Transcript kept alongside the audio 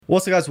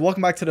What's up, guys?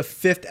 Welcome back to the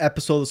 5th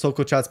episode of the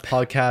Soko Chats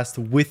podcast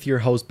with your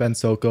host, Ben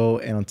Soko.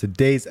 And on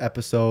today's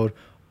episode,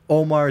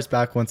 Omar is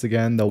back once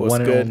again, the one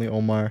and only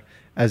Omar,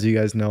 as you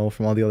guys know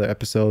from all the other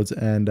episodes.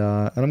 And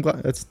I'm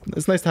glad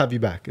it's nice to have you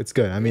back. It's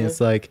good. I mean, it's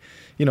like,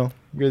 you're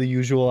the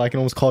usual. I can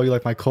almost call you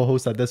like my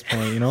co-host at this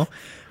point,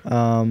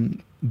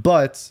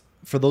 But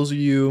for those of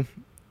you,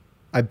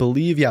 I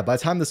believe, by the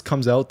time this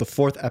comes out, the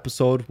 4th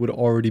episode would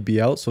already be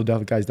out. So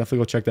guys, definitely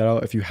go check that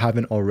out. If you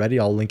haven't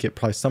already, I'll link it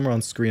probably somewhere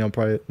on screen. I'll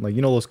probably,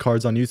 those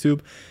cards on YouTube,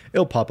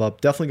 it'll pop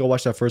up. Definitely go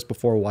watch that first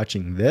before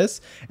watching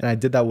this. And I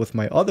did that with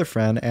my other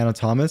friend, Anna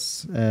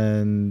Thomas.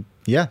 And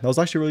that was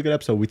actually a really good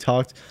episode. We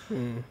talked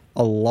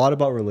a lot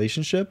about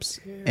relationships,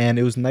 and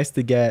it was nice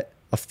to get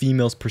a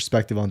female's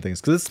perspective on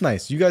things, because it's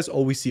nice. You guys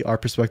always see our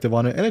perspective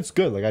on it, and it's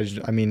good. Like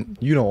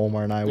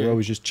Omar and I, we're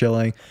always just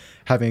chilling,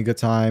 having a good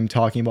time,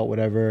 talking about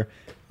whatever,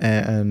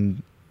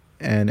 and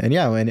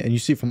you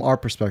see it from our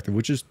perspective,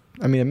 which is,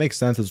 it makes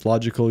sense. It's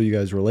logical. You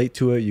guys relate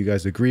to it. You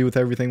guys agree with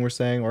everything we're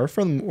saying, or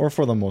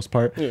for the most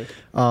part.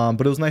 But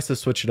it was nice to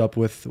switch it up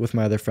with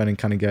my other friend and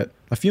kind of get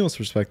a female's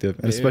perspective,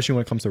 and especially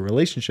when it comes to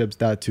relationships,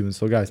 that too. And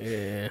so, guys,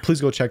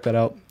 please go check that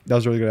out. That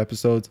was really good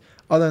episodes.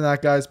 Other than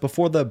that, guys,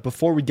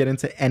 before we get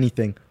into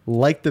anything,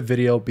 like the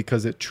video,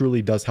 because it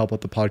truly does help out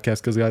the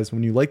podcast. Because, guys,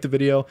 when you like the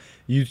video,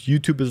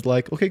 YouTube is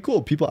like, okay,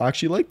 cool, people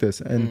actually like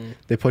this, and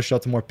they push it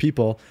out to more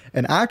people.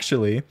 And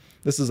actually,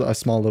 this is a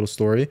small little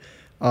story.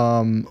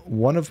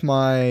 One of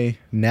my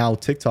now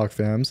TikTok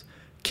fams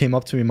came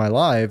up to me in my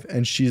live,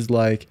 and she's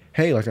like,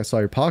 hey, I saw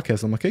your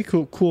podcast. I'm like, hey,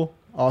 cool,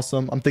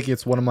 awesome. I'm thinking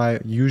it's one of my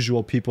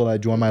usual people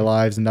that join my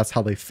lives, and that's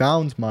how they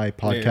found my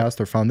podcast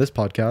or found this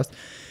podcast.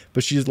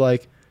 But she's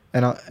like,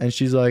 and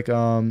she's like,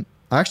 I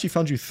actually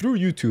found you through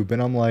YouTube.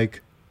 And I'm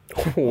like,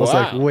 I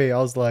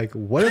was like,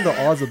 what are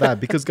the odds of that?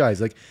 Because,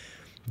 guys,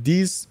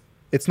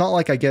 it's not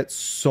like I get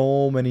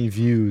so many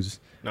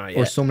views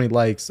or so many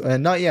likes,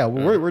 and not yet.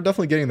 We're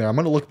definitely getting there. I'm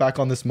gonna look back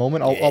on this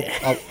moment.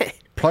 I'll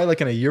probably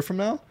in a year from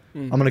now,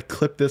 I'm gonna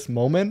clip this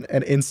moment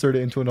and insert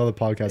it into another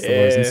podcast of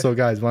ours. And so,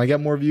 guys, when I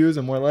get more views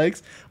and more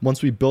likes,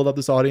 once we build up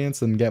this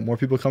audience and get more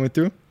people coming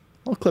through,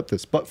 I'll clip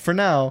this. But for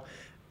now,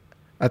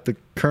 at the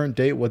current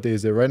date, what day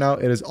is it right now?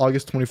 It is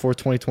August 24th,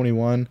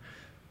 2021.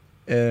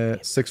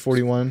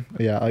 6:41.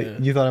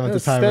 You thought I meant the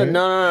time, right?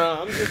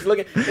 No. I'm just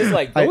looking. It's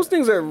like those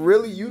things are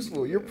really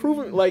useful. You're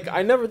proving,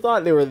 I never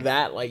thought they were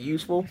that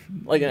useful,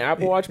 like an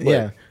Apple Watch.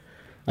 But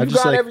you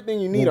got everything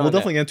you need. We'll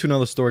definitely get into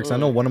another story, because I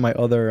know one of my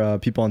other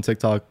people on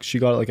TikTok, she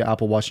got an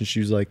Apple Watch, and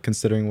she was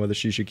considering whether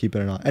she should keep it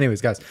or not.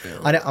 Anyways, guys,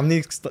 I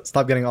need to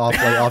stop getting off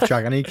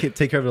track. I need to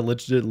take care of the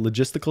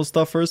logistical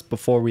stuff first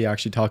before we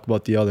actually talk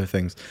about the other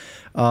things.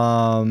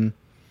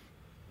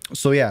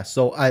 So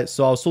I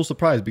was so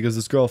surprised, because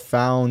this girl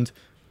found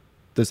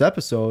this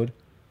episode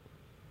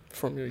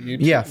from your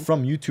YouTube. Yeah,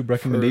 from YouTube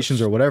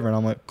recommendations or whatever, and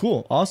I'm like,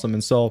 cool, awesome.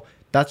 And so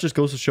that just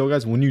goes to show,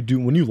 guys, when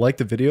you like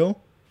the video,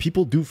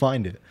 people do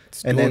find it,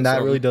 and then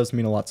that really does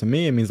mean a lot to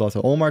me. It means a lot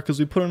to Omar, because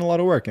we put in a lot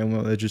of work,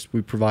 and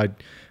we provide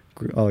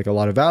a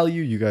lot of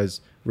value. You guys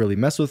really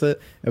mess with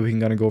it, and we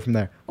can kind of go from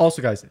there.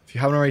 Also, guys, if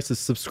you haven't already,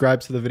 subscribe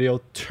to the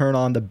video, turn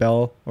on the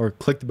bell, or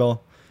click the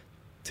bell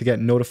to get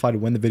notified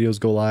when the videos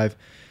go live.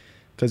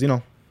 Because,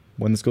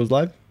 when this goes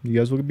live, you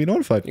guys will be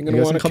notified. You're going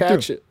to want to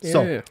catch it. Yeah.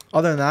 So,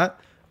 other than that,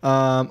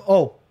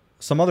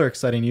 some other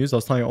exciting news. I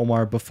was telling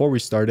Omar before we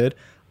started,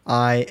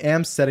 I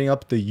am setting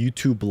up the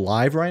YouTube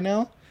live right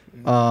now.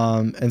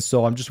 And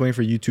so I'm just waiting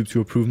for YouTube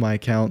to approve my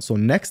account. So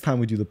next time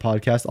we do the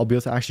podcast, I'll be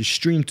able to actually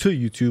stream to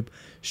YouTube,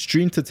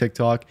 stream to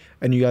TikTok,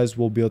 and you guys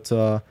will be able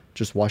to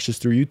just watch this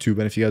through YouTube.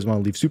 And if you guys want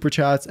to leave super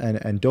chats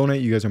and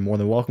donate, you guys are more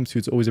than welcome to.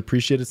 It's always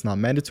appreciated. It's not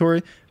mandatory.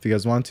 If you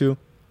guys want to,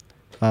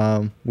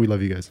 we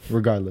love you guys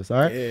regardless.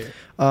 All right.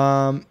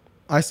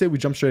 I say we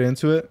jump straight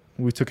into it.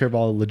 We took care of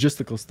all the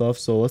logistical stuff,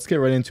 so let's get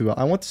right into it.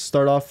 I want to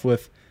start off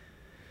with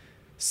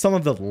some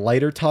of the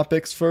lighter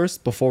topics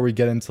first before we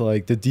get into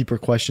the deeper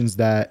questions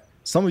that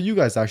some of you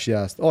guys actually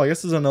asked. I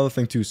guess this is another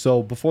thing too.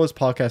 So before this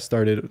podcast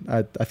started,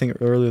 I think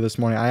earlier this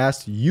morning, I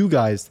asked you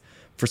guys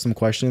for some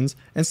questions,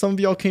 and some of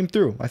y'all came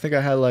through. I think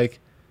I had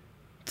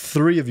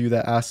 3 of you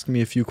that asked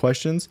me a few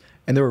questions,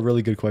 and they were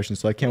really good questions,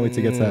 so I can't wait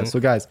to get to that.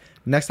 So, guys,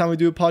 next time we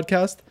do a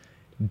podcast,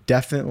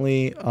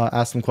 definitely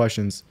ask some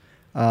questions.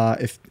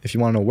 If you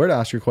want to know where to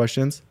ask your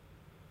questions,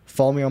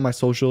 follow me on my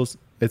socials.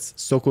 It's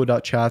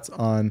soko.chats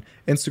on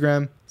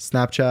Instagram,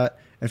 Snapchat,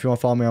 and if you want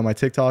to follow me on my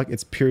TikTok,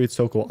 it's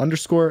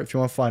 _Soko_. If you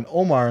want to find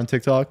Omar on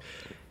TikTok,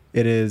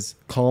 it is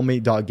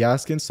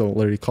callme.gaskin, so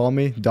literally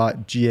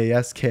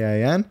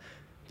callme.gaskin.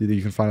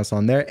 You can find us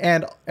on there,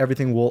 and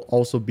everything will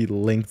also be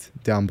linked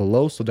down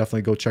below, so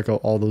definitely go check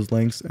out all those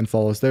links and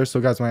follow us there. So,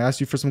 guys, when I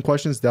ask you for some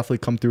questions, definitely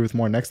come through with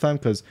more next time,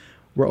 because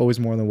we're always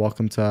more than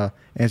welcome to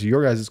answer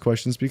your guys'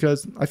 questions,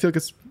 because I feel like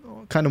it's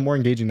kind of more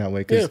engaging that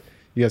way, because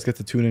you guys get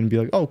to tune in and be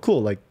like, oh,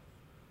 cool,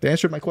 they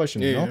answered my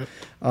question, you know?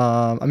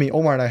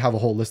 Omar and I have a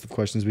whole list of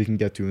questions we can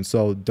get to, and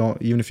so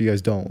even if you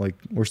guys don't,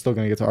 we're still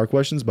going to get to our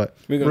questions, but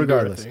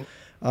regardless.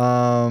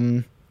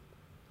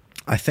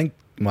 I think,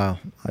 wow,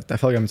 I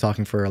feel like I've been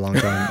talking for a long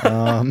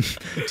time.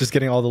 Just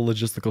getting all the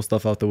logistical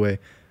stuff out the way.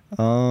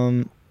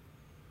 We're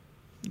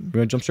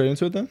gonna jump straight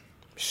into it then.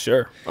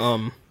 Sure.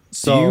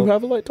 So do you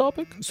have a light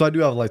topic? So I do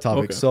have a light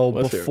topic. Okay, so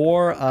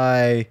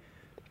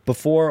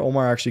before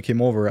Omar actually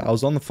came over, I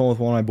was on the phone with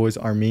one of my boys,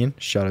 Armin.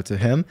 Shout out to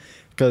him,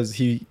 because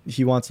he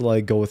wants to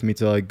like go with me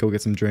to like go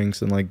get some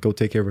drinks and like go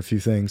take care of a few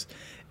things.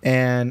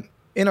 And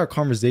in our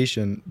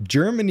conversation,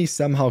 Germany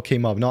somehow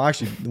came up. No,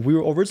 actually, we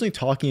were originally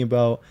talking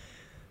about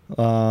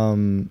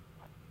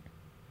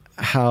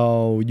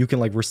how you can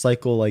like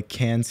recycle like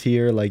cans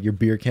here, like your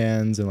beer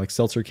cans and like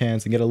seltzer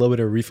cans, and get a little bit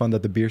of a refund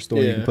at the beer store.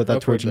 You can put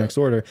that towards your next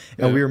order.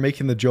 And we were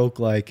making the joke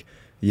like,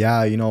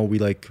 yeah, you know, we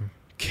like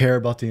care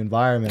about the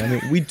environment. I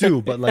mean, we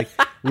do, but like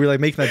we're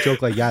like making that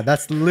joke like, yeah,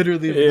 that's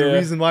literally the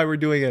reason why we're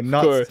doing it,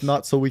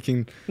 not so we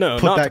can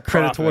put that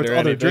credit towards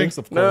other drinks,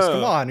 of course.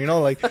 Come on, you know,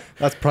 like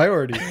that's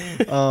priority.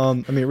 I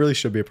mean, it really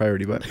should be a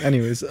priority, but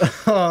anyways.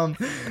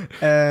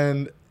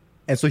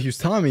 And so he was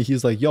telling me,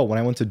 he's like, yo, when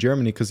I went to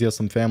Germany, because he has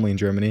some family in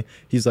Germany,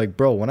 he's like,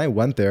 bro, when I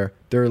went there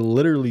are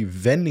literally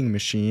vending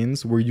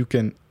machines where you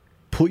can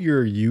put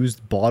your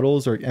used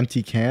bottles or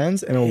empty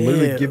cans and it'll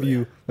literally give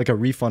you like a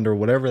refund or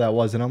whatever that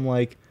was. And I'm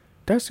like,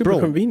 that's super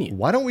convenient.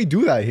 Why don't we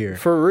do that here?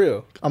 For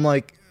real. I'm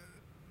like,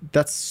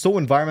 that's so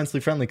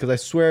environmentally friendly, because I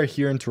swear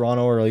here in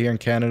Toronto or here in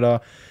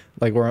Canada,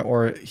 like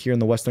or here in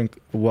the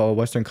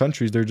Western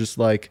countries, they're just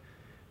like,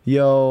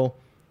 yo,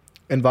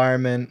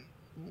 environment,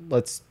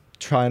 let's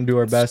try and do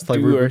our best, like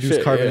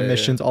reduce carbon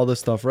emissions, all this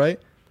stuff, right?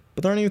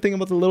 But they're not even thinking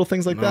about the little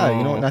things like that,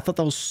 you know? And I thought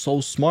that was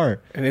so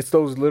smart. And it's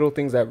those little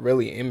things that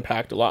really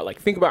impact a lot. Like,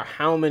 think about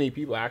how many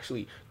people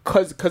actually,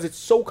 because it's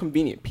so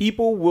convenient.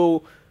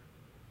 People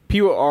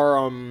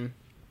are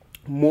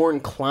more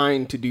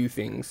inclined to do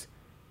things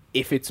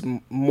if it's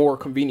more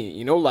convenient,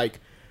 you know? Like,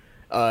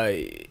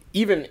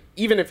 even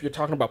if you're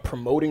talking about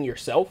promoting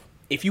yourself,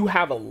 if you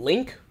have a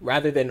link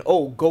rather than,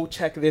 oh, go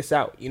check this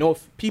out, you know,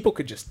 if people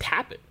could just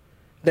tap it,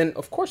 then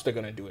of course they're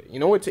gonna do it. You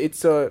know,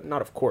 it's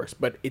not of course,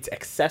 but it's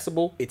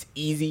accessible, it's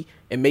easy,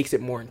 it makes it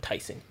more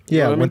enticing. You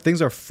know what I mean?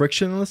 Things are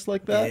frictionless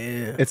like that,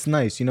 it's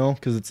nice, you know,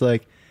 because it's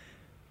like,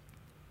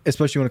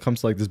 especially when it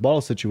comes to like this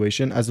bottle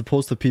situation, as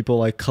opposed to people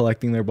like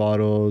collecting their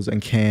bottles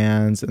and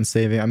cans and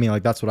saving. I mean,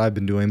 like that's what I've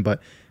been doing, but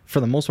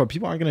for the most part,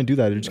 people aren't gonna do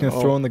that. They're just gonna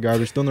throw in the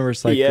garbage, throw in the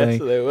recycling, yes,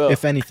 they will.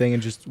 If anything,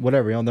 and just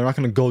whatever. You know, they're not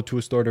gonna go to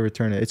a store to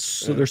return it.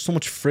 It's there's so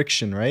much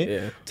friction,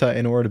 right?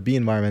 In order to be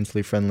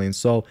environmentally friendly, and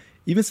so.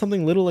 Even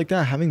something little like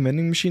that, having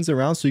vending machines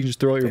around so you can just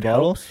throw out your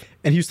bottle. Helps.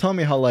 And he was telling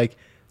me how like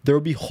there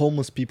would be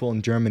homeless people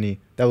in Germany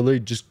that would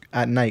literally just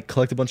at night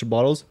collect a bunch of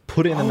bottles,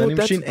 put it in a vending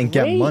machine, and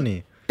get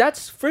money.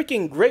 That's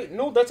freaking great.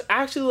 No, that's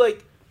actually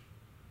like,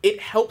 it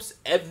helps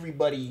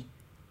everybody.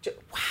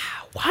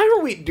 Wow, why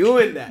are we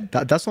doing that?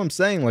 That's what I'm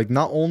saying. Like,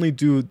 not only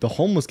do the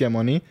homeless get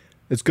money,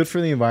 it's good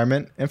for the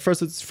environment, and for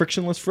us, it's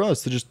frictionless for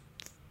us to just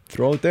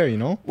throw it there. You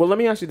know. Well, let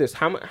me ask you this: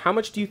 how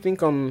much do you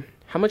think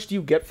how much do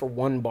you get for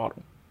one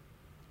bottle?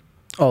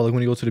 Oh, like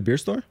when you go to the beer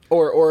store?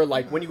 Or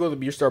like when you go to the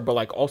beer store, but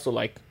like also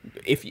like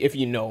if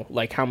you know,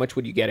 like how much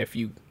would you get if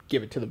you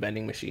give it to the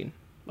vending machine?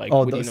 Like,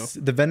 oh,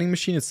 the vending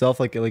machine itself,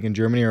 like in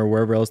Germany or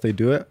wherever else they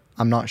do it,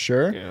 I'm not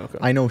sure. Yeah, okay.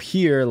 I know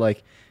here,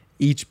 like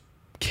each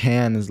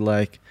can is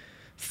like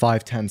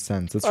 5-10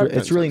 cents.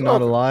 It's really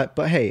not a lot,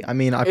 but hey, I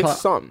mean, I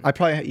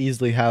probably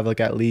easily have like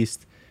at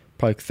least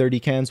probably 30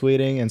 cans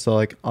waiting, and so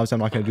like obviously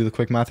I'm not gonna do the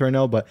quick math right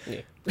now, but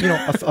you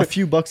know, a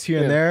few bucks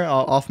here and there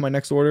off my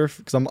next order,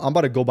 because I'm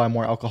about to go buy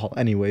more alcohol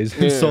anyways.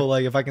 So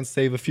like if I can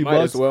save a few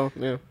bucks, as well,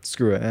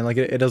 screw it. And like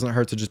it doesn't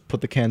hurt to just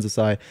put the cans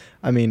aside.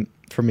 I mean,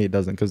 for me it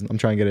doesn't, because I'm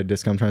trying to get a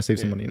discount. I'm trying to save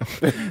some money, you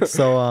know.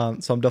 So I'm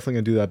definitely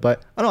gonna do that.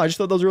 But I don't know, I just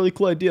thought that was a really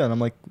cool idea, and I'm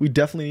like, we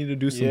definitely need to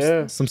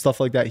do some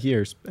stuff like that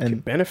here, and can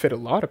benefit a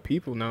lot of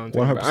people now.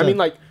 100%. I mean,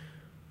 like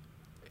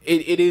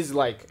it is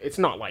like, it's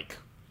not like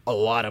a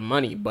lot of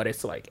money, but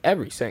it's like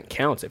every cent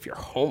counts if you're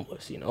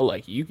homeless, you know,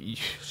 like you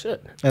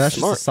should. And that's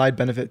just a side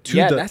benefit to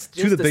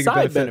the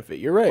bigger benefit.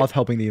 You're right, of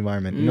helping the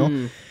environment, you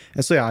know.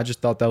 And so I just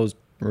thought that was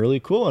really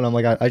cool, and I'm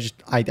like, I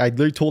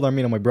literally told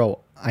Armin, I'm like, bro,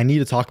 I need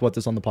to talk about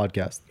this on the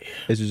podcast.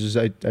 It's just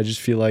I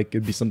just feel like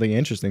it'd be something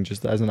interesting,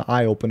 just as an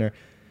eye opener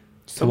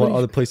to what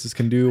other places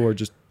can do, or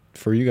just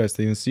for you guys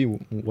to even see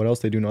what else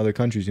they do in other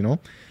countries, you know.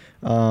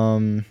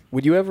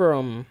 Would you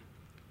ever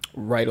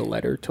write a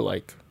letter to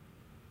like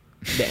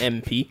the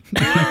MP?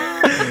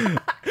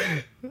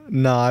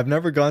 No, I've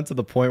never gone to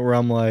the point where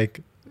I'm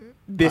like,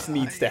 this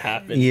needs to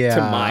happen to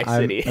my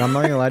city. I'm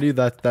not gonna lie to you,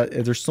 that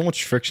there's so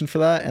much friction for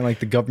that, and like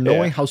the government,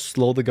 knowing how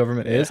slow the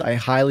government is, I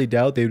highly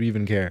doubt they would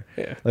even care.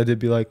 Like they'd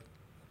be like,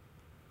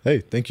 hey,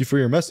 thank you for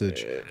your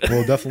message,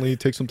 we'll definitely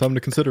take some time to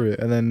consider it,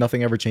 and then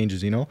nothing ever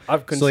changes, you know.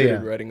 I've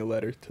considered writing a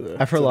letter to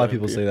the, I've heard a lot of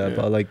people say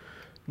that,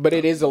 but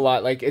it is a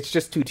lot. Like, it's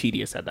just too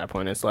tedious at that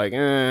point. It's like,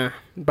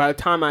 by the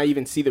time I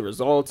even see the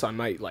results, I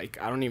might, like,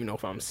 I don't even know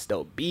if I'm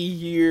still be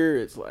here.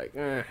 It's like,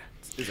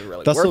 is it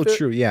really That's worth so it?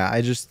 true. Yeah,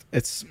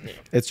 it's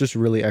just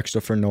really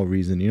extra for no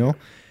reason, you know.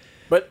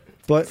 But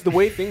But it's the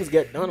way things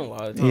get done a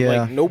lot of the time.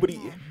 Yeah. Like nobody,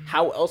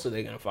 how else are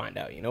they gonna find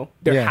out? You know,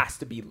 there Yeah. has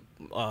to be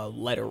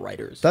letter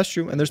writers. that's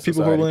true, and there's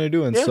people who are Society. willing to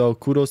do it. And Yeah. so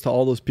kudos to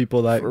all those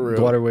people that For real.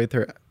 go out of their way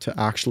to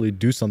actually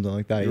do something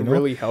like that. You're You know,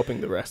 really helping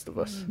the rest of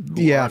us.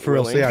 who yeah, aren't for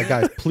real. So willing. yeah,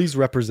 guys, please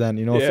represent.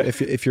 You know, Yeah.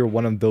 if you're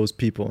one of those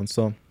people, and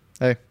so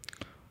hey,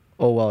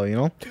 oh well, you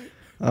know.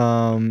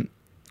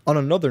 On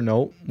another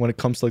note, when it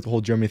comes to like the whole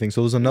Germany thing,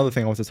 so there's another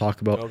thing I want to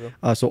talk about.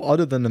 Okay. So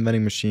other than the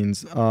vending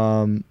machines,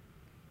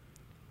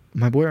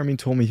 my boy Armin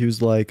told me, he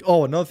was like,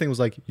 oh, another thing was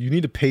like, you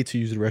need to pay to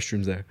use the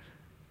restrooms there.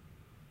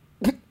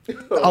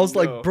 I was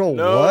like, bro,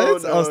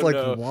 what? I was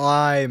like,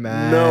 why,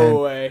 man?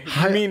 No way.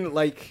 How- I mean,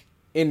 like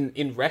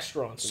in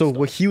restaurants. So and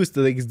what stuff. he was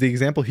the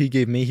example he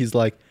gave me, he's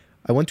like,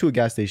 I went to a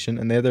gas station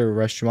and they had their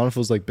restroom. I don't know if it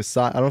was like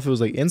beside, I don't know if it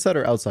was like inside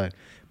or outside,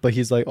 but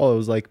he's like, oh, it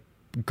was like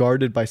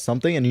guarded by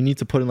something, and you need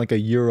to put in like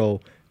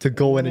 €1 to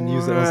go in and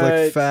use it. And I was like,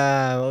 What?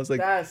 fam. I was like,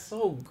 That's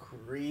so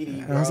greedy,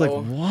 bro. and I was like,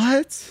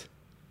 what?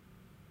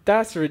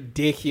 That's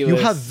ridiculous.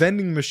 You have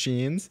vending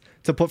machines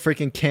to put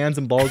freaking cans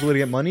and bottles away to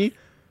get money,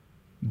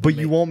 but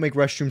you won't make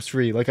restrooms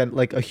free, like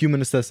a human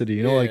necessity.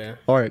 You know, Yeah. like,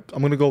 all right,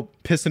 I'm gonna go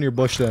piss in your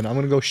bush, then I'm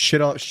gonna go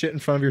shit in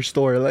front of your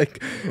store.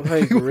 Like Like, what do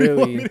you want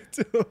really? me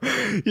to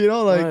do? You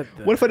know, like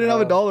What what if I didn't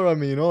have the $1 on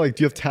me? You know, like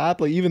do you have tap?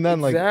 Like even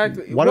then,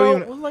 Exactly. like why do well, you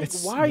even? well, like,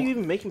 it's- why are you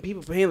even making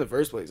people pay in the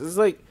first place? It's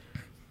like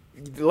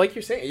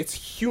you're saying, it's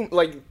human.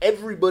 Like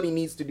everybody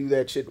needs to do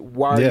that shit.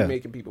 Why are Yeah. you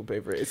making people pay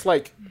for it? It's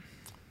like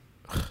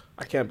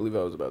I can't believe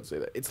I was about to say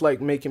that. It's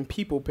like making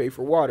people pay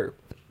for water,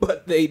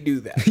 but they do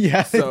that.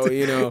 Yeah. So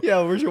you know.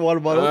 Yeah. Where's your water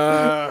bottle?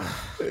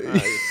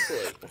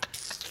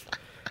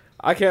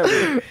 I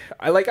can't.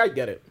 I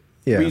get it.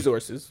 Yeah.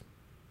 Resources,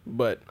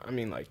 but I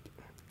mean, like,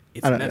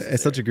 it's I don't know, necessary.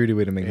 it's such a greedy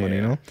way to make money,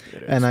 you Yeah, know.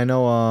 it And is. I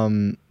know,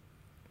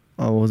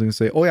 what was I gonna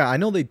say? Oh yeah, I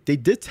know they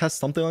did test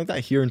something like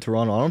that here in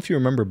Toronto. I don't know if you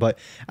remember, but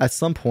at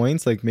some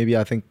points, like maybe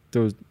I think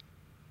there was,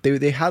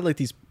 they had like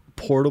these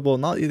portable,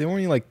 not they weren't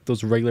even like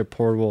those regular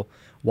portable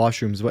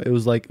washrooms, but it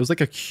was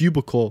like a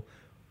cubicle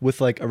with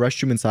like a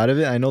restroom inside of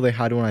it. I know they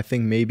had one, I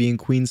think maybe in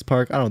Queens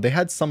Park. I don't know. They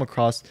had some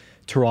across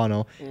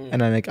Toronto,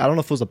 and I don't know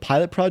if it was a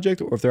pilot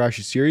project or if they're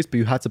actually serious, but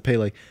you had to pay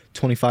like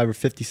 25 or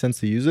 50 cents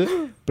to use it.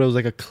 But it was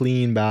like a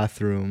clean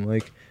bathroom,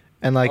 like.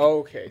 And like,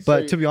 Okay, so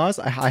but you- to be honest,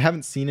 I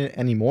haven't seen it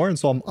anymore, and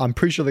so I'm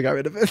pretty sure they got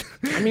rid of it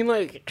I mean,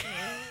 like,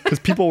 because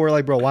people were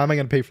like, "Bro, why am I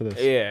gonna pay for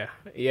this?"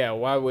 yeah.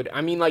 Why would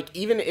I mean, like,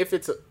 even if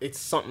it's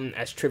something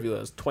as trivial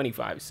as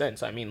 25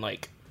 cents? I mean,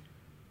 like,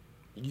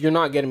 you're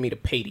not getting me to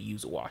pay to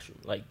use a washroom.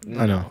 Like, no,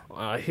 I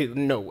know.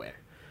 No way.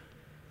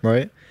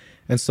 Right?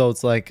 And so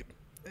it's like,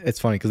 it's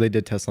funny because they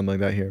did test something like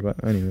that here.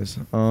 But anyways,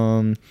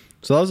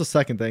 so that was the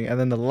second thing, and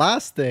then the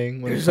last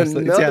thing, when it There's comes to,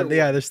 another one.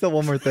 yeah, there's still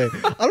one more thing.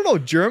 I don't know.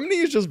 Germany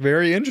is just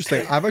very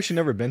interesting. I've actually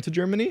never been to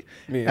Germany,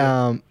 Me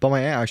either. but my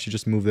aunt actually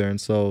just moved there, and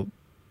so.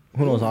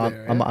 Who knows? Moved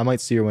there, yeah? I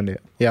might see her one day.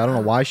 Yeah, I don't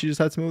know why she just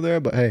had to move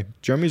there, but hey,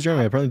 Germany's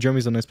Germany. Apparently,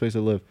 Germany's a nice place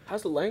to live.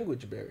 How's the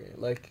language barrier?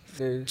 Like,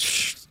 there's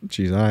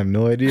Jeez, I have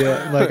no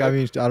idea. Like, I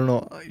mean, I don't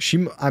know.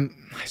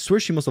 I swear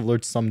she must have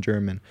learned some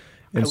German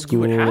in You would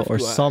school have or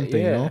to, something,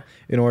 you yeah. know,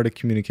 in order to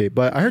communicate.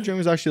 But I heard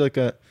Germany's actually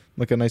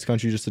like a nice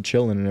country just to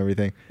chill in and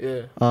everything.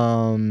 yeah.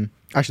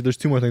 Actually, there's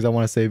two more things I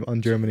want to say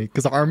on Germany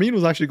because Armin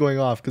was actually going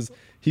off because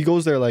he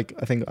goes there like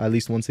I think at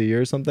least once a year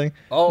or something,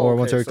 Oh, or okay,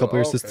 once every so- couple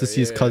years just to okay,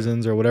 see his yeah.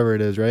 cousins or whatever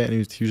it is, right? And he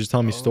was just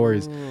telling me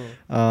stories.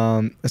 Oh.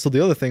 And so the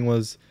other thing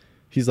was,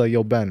 he's like,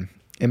 "Yo, Ben,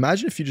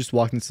 imagine if you just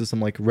walked into some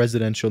like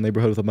residential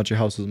neighborhood with a bunch of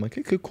houses." I'm like,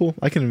 "Okay, cool.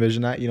 I can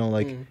envision that. You know,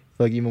 like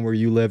even where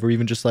you live, or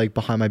even just like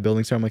behind my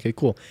building." So I'm like, "Okay,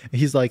 cool."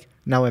 And he's like,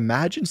 "Now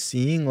imagine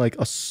seeing like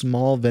a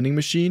small vending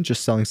machine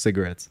just selling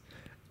cigarettes,"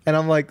 and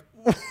I'm like,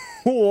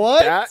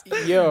 "What?"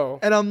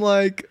 And I'm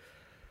like.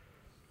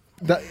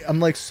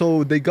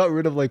 So they got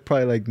rid of like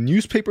probably like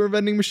newspaper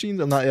vending machines.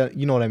 I'm not,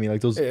 you know what I mean,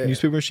 like those Yeah.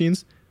 newspaper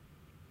machines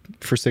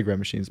for cigarette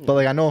machines. But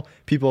like I know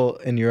people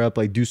in Europe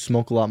like do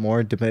smoke a lot more.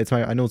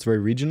 I know it's very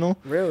regional,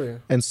 Really?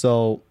 and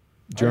so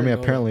Germany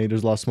know. apparently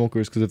there's a lot of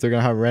smokers because if they're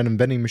gonna have a random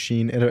vending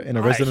machine in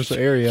a residential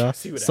area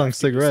She would selling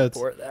actually cigarettes,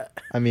 support that.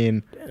 I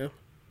mean, Yeah.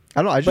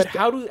 I don't know. I just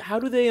But how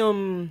do they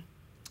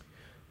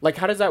like,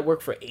 how does that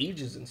work for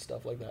ages and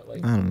stuff like that?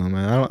 Like, I don't know,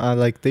 man. I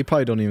like they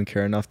probably don't even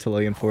care enough to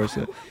like enforce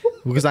it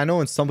because I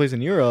know in some places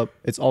in Europe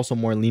it's also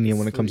more lenient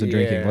when it comes to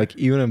drinking. Yeah. Like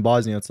even in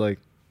Bosnia, it's like.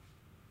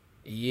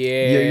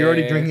 yeah, Yeah, you're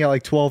already drinking at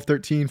like 12,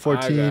 13,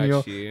 14, got you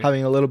know, you.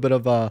 having a little bit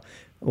of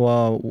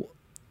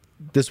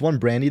this one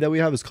brandy that we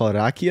have is called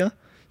Rakia.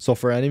 So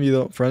for any of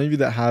you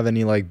that have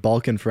any like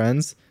Balkan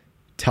friends,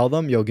 tell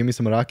them, "Yo, give me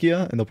some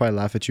rakia," and they'll probably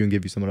laugh at you and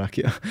give you some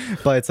rakia.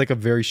 But it's like a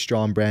very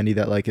strong brandy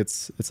that like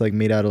it's like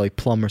made out of like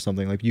plum or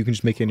something. Like you can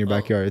just make it in your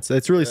backyard.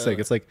 It's really sick.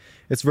 Yeah. It's like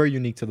it's very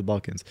unique to the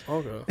Balkans.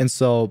 Okay. And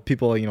so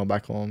people, you know,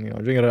 back home, you know,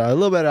 drinking a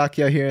little bit of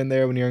rakia here and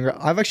there when you're younger.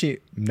 I've actually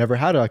never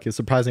had rakia,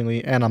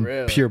 surprisingly, and I'm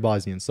Really? pure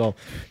Bosnian. So,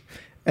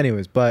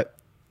 anyways, but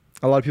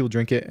a lot of people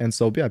drink it, and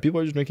so yeah, people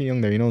are just drinking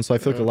young there, you know. And so I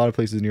feel like a lot of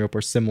places in Europe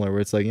are similar,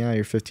 where it's like, yeah,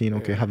 you're 15,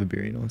 okay, Yeah. have a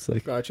beer, you know. It's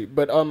like, Got you.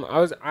 But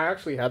I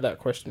actually had that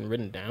question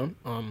written down.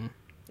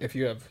 If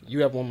you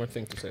have one more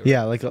thing to say. Right?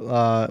 yeah, like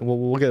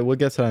we'll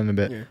get to that in a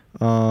bit.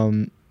 Yeah.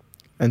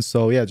 And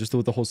so yeah, just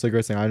with the whole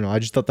cigarette thing, I don't know. I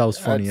just thought that was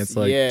funny. It's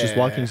like just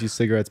walking to see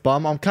cigarettes, but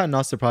I'm kind of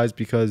not surprised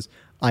because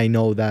I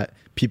know that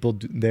people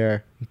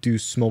there do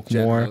smoke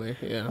Generally,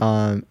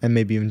 more, and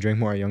maybe even drink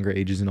more at younger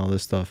ages and all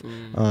this stuff.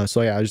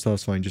 So yeah, I just thought it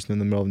was funny, just in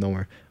the middle of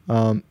nowhere.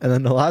 And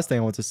then the last thing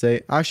I want to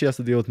say actually has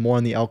to deal with more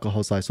on the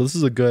alcohol side. So this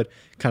is a good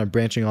kind of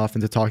branching off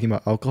into talking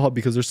about alcohol,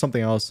 because there's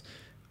something else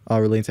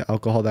relating to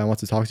alcohol that I want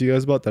to talk to you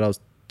guys about that I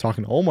was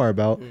talking to Omar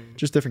about,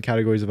 just different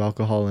categories of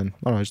alcohol, and I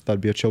don't know, I just thought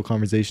it'd be a chill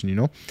conversation, you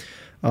know.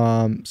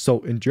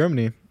 So in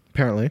Germany,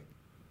 apparently,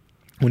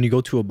 when you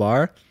go to a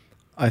bar,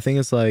 I think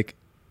it's like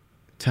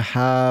to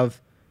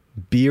have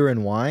beer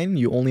and wine,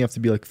 you only have to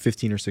be like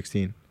 15 or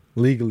 16,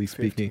 legally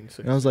speaking.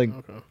 16. And I was like,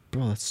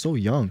 bro, that's so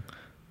young.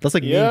 That's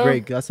like me in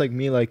grade. That's like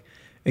me like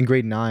in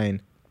grade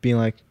 9 being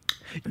like,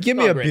 give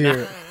me a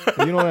beer.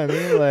 You know what I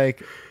mean?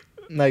 Like.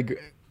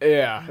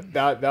 Yeah,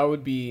 that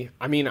would be.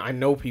 I mean, I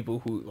know people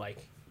who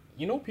like,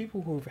 you know,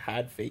 people who've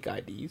had fake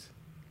IDs.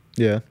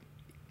 Yeah,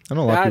 I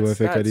know a lot of people with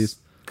fake IDs.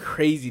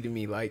 Crazy to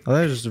me. Like, I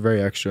think it's just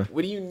very extra.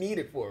 What do you need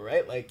it for,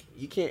 right? Like,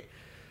 you can't.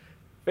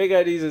 Fake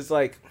IDs is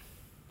like,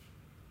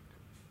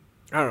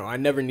 I don't know. I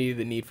never needed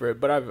the need for it,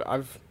 but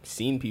I've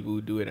seen people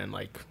who do it, and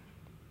like,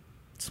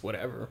 it's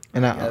whatever.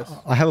 And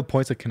I have a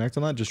point to connect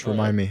on that. Just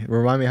remind me.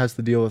 Remind me, it has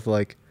to deal with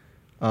like,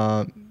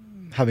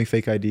 having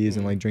fake IDs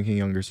and like drinking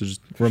younger. So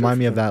just remind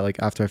me of that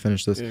like after I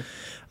finish this.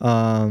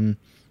 Yeah.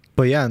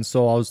 But yeah, and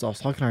so I was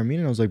talking to Armin,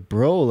 and I was like,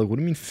 bro, like, what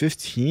do you mean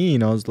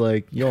 15? I was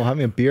like, yo,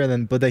 having a beer, and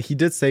then but he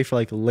did say for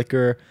like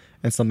liquor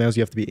and something else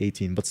you have to be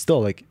 18, but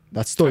still, like,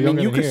 that's still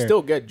younger. I mean, you can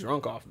still get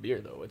drunk off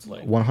beer though. It's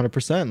like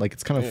 100%. Like,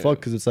 it's kind of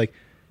fucked, because it's like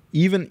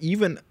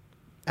even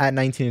at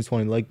 19 and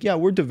 20, like, yeah,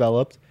 we're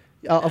developed.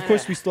 Of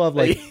course, we still have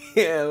like,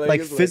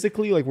 like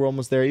physically, like we're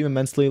almost there. Even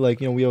mentally,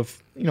 like, you know, we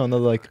have, you know,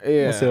 another like,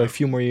 let's say like a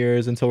few more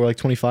years until we're like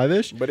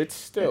 25ish. But it's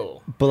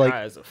still. But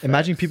like,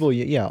 imagine people,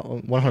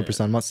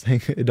 100%. I'm not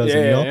saying it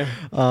doesn't, you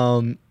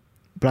know.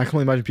 But I can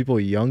only imagine people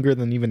younger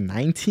than even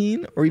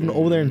 19, or even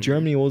over there in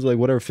Germany, it was like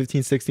whatever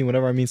 15, 16,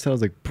 whatever. I mean, so I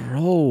was like,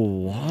 bro,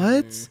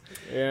 what?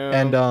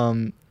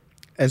 And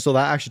so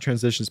that actually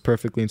transitions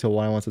perfectly into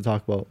what I want to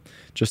talk about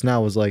just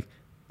now. Was like,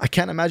 I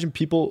can't imagine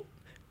people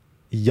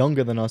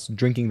younger than us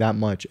drinking that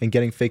much and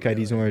getting fake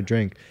IDs when we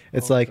drink.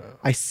 It's like,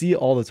 I see it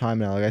all the time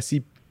now. Like, I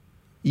see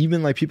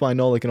even like people I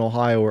know like in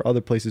Ohio or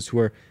other places who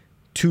are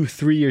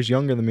 2-3 years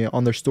younger than me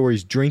on their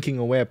stories drinking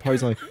away at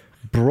parties. I'm like,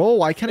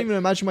 bro, I can't even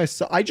imagine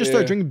myself. I just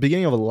started drinking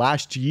beginning of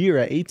last year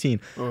at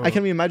 18. I can't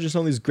even imagine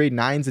some of these grade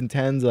 9s and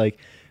 10s like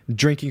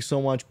drinking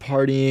so much,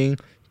 partying,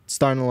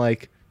 starting to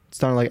like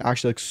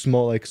actually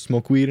like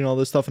smoke weed and all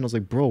this stuff. And I was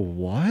like, bro,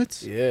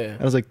 what?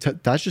 And I was like,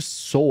 that's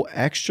just so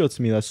extra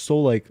to me. That's so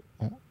like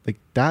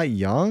that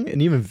young.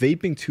 And even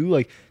vaping too,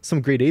 like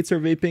some grade 8s are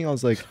vaping. I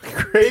was like,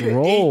 grade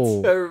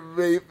 8s are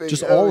vaping.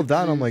 Just all of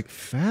that. And I'm like,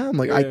 fam,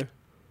 like I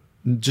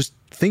just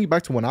thinking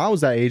back to when I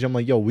was that age, I'm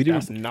like, yo, we didn't.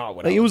 That's not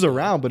what like, it was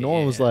around, but no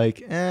one was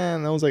like,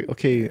 and I was like,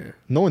 okay,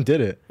 no one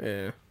did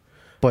it.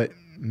 But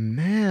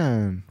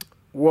man,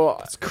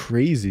 well, it's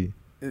crazy.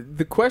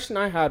 The question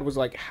I had was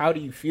like, how do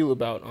you feel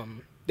about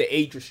the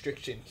age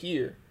restriction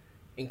here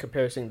in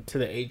comparison to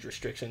the age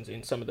restrictions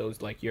in some of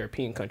those like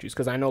European countries?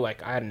 Because I know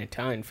like I had an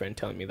Italian friend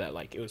telling me that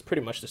like it was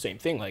pretty much the same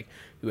thing. Like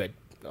who had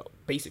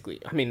basically,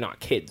 I mean, not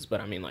kids,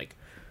 but I mean like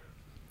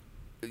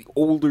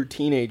older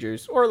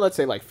teenagers, or let's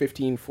say like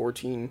 15,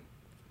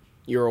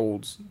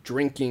 14-year-olds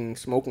drinking,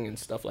 smoking and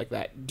stuff like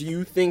that. Do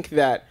you think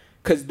that,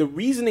 because the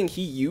reasoning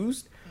he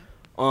used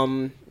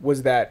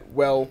was that,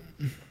 well,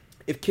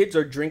 if kids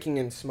are drinking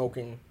and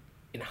smoking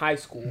in high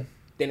school,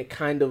 then it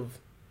kind of,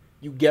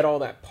 you get all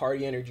that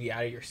party energy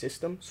out of your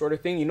system sort of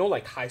thing. You know,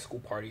 like high school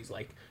parties,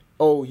 like,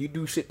 oh, you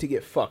do shit to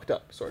get fucked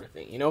up sort of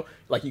thing, you know?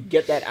 Like, you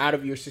get that out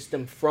of your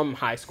system from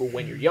high school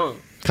when you're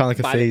young. Kind of like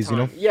a phase, you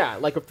know? Yeah,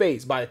 like a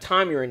phase. By the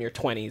time you're in your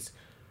 20s,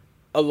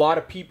 a lot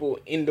of people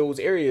in those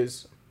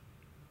areas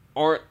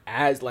aren't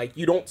as, like,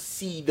 you don't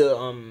see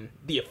the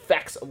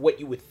effects of what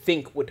you would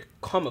think would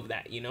come of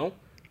that, you know?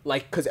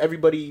 Like, because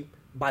everybody,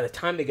 by the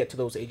time they get to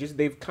those ages,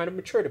 they've kind of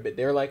matured a bit.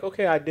 They're like,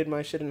 okay, I did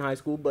my shit in high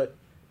school, but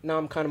now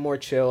I'm kind of more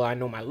chill. I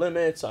know my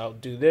limits. I'll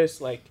do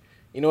this. Like,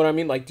 you know what I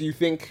mean? Like, do you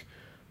think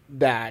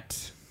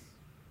that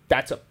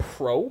that's a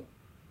pro?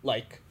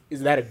 Like,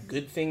 is that a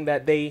good thing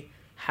that they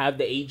have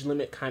the age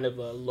limit kind of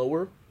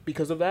lower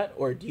because of that?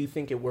 Or do you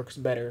think it works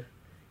better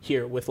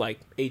here with like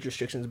age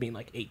restrictions being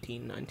like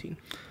 18, 19?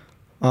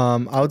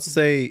 I would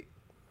say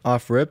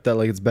off rip that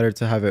like it's better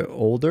to have it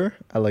older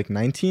at like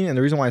 19. And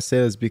the reason why I say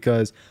this is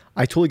because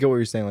I totally get what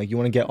you're saying. Like, you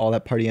want to get all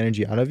that party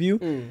energy out of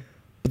you.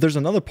 But there's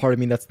another part of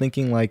me that's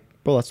thinking like,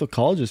 bro, that's what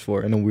college is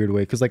for in a weird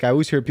way. Because like I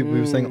always hear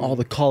people saying, oh,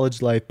 the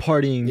college life,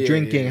 partying,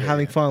 drinking,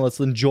 having fun. Let's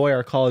enjoy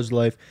our college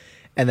life.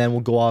 And then we'll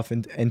go off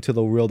into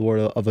the real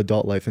world of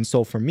adult life. And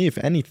so for me, if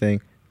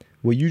anything,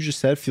 what you just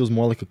said feels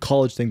more like a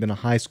college thing than a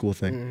high school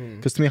thing.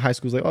 Because to me, high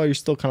school is like, oh, you're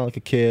still kind of like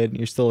a kid.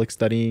 You're still like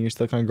studying. You're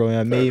still kind of growing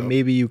up.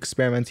 Maybe you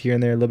experiment here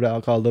and there, a little bit of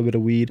alcohol, a little bit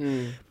of weed,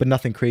 but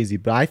nothing crazy.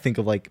 But I think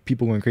of like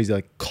people going crazy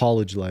like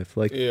college life.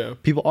 Like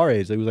people our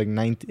age, like it was like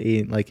 9 to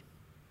 8, like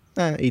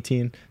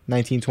 18,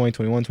 19, 20,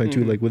 21,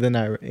 22, like within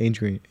that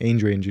age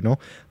range, you know,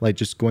 like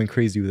just going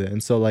crazy with it.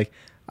 And so like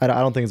I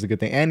don't think it's a good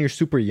thing. And you're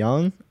super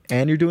young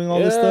and you're doing all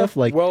this stuff.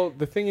 Like, well,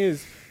 the thing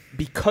is,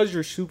 because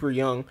you're super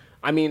young,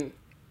 I mean,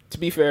 to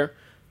be fair,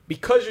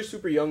 because you're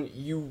super young,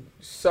 you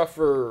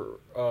suffer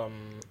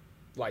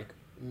like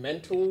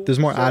mental. There's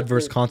more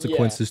adverse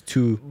consequences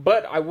too.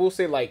 But I will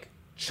say, like,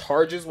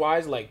 charges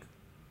wise, like,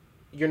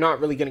 you're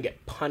not really gonna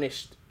get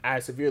punished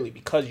as severely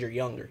because you're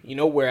younger, you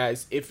know.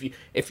 Whereas if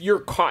you're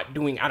caught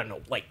doing, I don't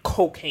know, like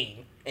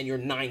cocaine and you're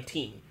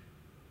 19,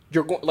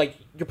 you're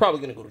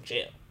probably gonna go to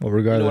jail. Well,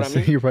 regardless, you know what I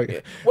mean? You're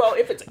right. Well,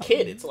 if it's a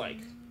kid, it's like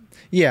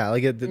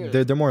like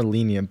they're more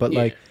lenient, but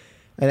like,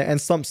 and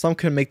some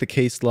can make the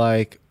case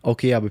like,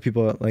 okay, yeah, but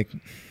people like,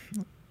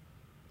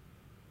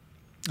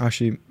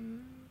 actually,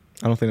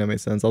 I don't think that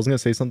makes sense. I was gonna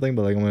say something,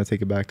 but like I'm gonna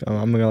take it back.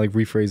 I'm gonna like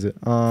rephrase it.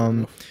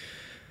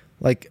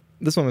 Like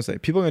this one I'm gonna say,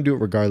 people are gonna do it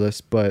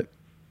regardless, but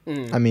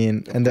I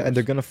mean, and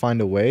they're gonna find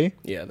a way.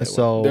 Yeah.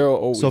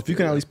 So if you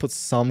can at least put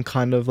some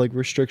kind of like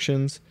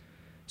restrictions,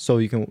 so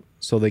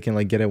they can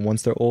like get it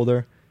once they're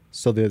older,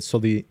 so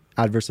the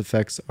adverse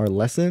effects are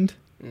lessened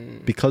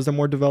because they're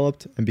more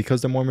developed and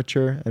because they're more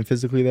mature and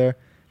physically there,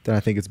 then I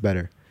think it's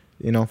better.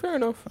 You know. Fair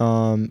enough.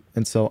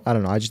 And so I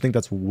don't know. I just think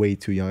that's way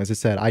too young. As I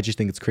said, I just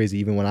think it's crazy.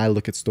 Even when I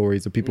look at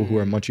stories of people who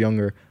are much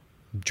younger,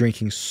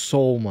 drinking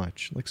so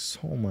much.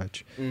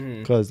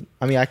 Because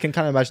I mean, I can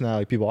kind of imagine that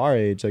like people our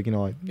age, like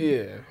my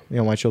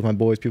children, my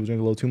boys, people drink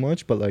a little too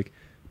much, but like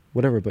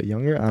whatever. But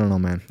younger, I don't know,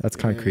 man. That's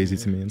kind of crazy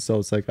to me. And so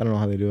it's like I don't know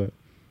how they do it.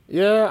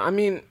 Yeah, I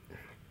mean,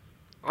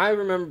 I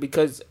remember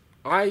because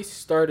I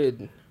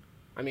started.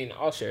 I mean,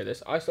 I'll share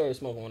this. I started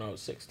smoking when I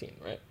was 16,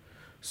 right?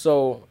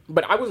 So,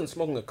 but I wasn't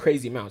smoking a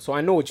crazy amount, so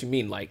I know what you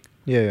mean. Like,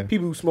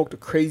 people who smoked a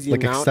crazy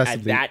like amount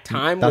at that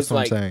time was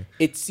like,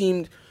 it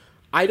seemed.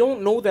 I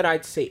don't know that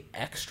I'd say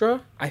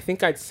extra. I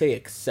think I'd say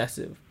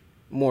excessive,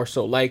 more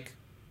so. Like,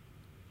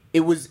 it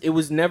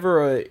was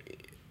never a.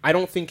 I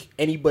don't think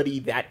anybody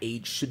that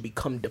age should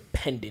become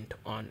dependent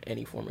on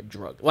any form of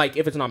drug. Like,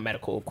 if it's not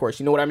medical, of course.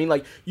 You know what I mean?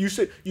 Like, you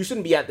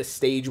shouldn't be at the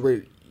stage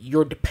where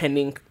you're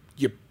dependent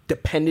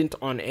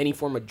on any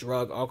form of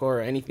drug, alcohol,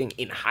 or anything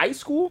in high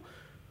school.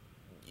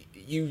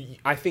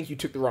 I think you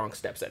took the wrong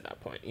steps at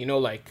that point. You know,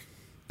 like,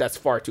 that's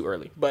far too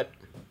early. But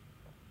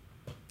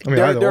I mean,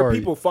 there are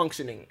people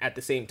functioning at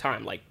the same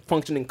time, like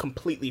functioning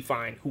completely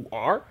fine who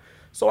are.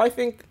 So I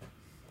think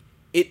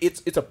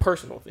it's a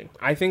personal thing.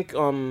 I think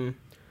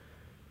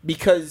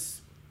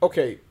because,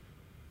 okay,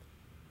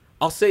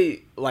 I'll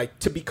say, like,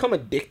 to become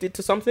addicted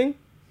to something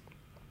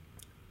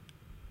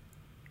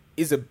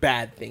is a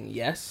bad thing,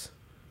 yes.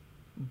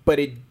 But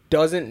it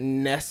doesn't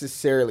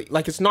necessarily,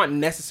 like, it's not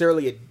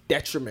necessarily a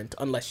detriment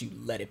unless you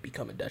let it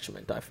become a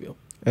detriment, I feel.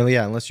 And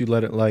yeah, unless you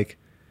let it, like,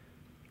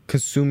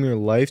 consume your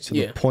life to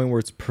the point where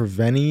it's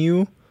preventing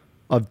you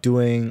of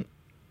doing,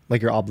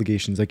 like, your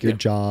obligations, like your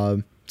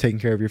job, taking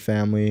care of your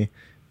family,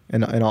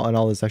 and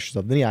all this extra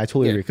stuff. Then yeah, I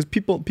totally agree. Because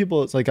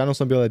people, it's like, I know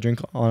some people that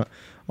drink on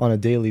a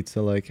daily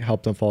to, like,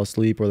 help them fall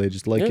asleep, or they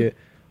just like it,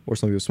 or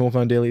some people smoke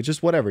on a daily,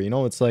 just whatever, you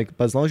know. It's like,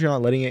 but as long as you're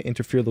not letting it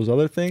interfere with those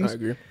other things, I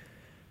agree.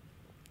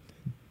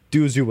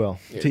 Do as you will.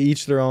 To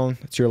each their own.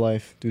 It's your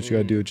life. Do what you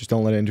gotta do. Just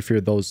don't let it interfere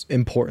with those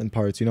important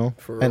parts, you know?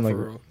 For real, and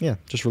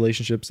like, just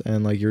relationships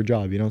and like your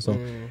job, you know? So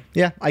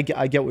yeah, I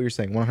get what you're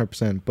saying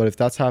 100%. But if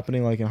that's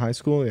happening like in high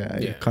school,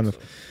 you kind of,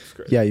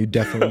 you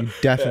definitely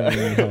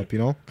need help, you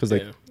know? Because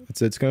like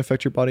it's gonna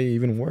affect your body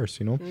even worse,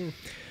 you know?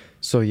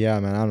 So yeah,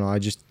 man, I don't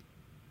know.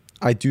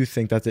 I do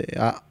think that's it.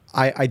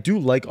 I do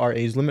like our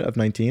age limit of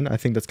 19. I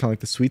think that's kind of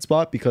like the sweet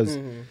spot because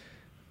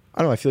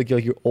I don't know. I feel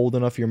like you're old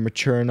enough, you're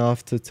mature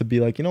enough to be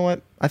like, you know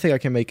what? I think I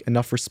can make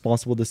enough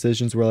responsible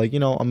decisions where, like, you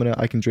know,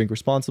 I can drink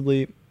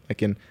responsibly. I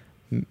can,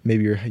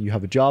 maybe you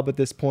have a job at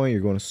this point.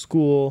 You're going to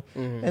school,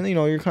 and you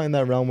know, you're kind of in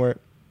that realm where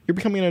you're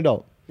becoming an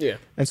adult. Yeah.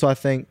 And so I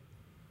think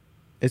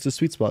it's a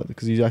sweet spot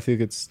because I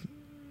think it's.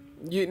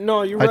 You're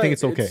right. I think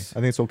it's okay. I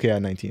think it's okay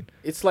at 19.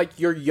 It's like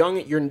you're young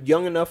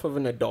enough of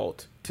an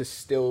adult to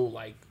still,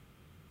 like.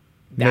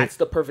 That's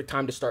the perfect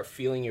time to start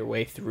feeling your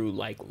way through,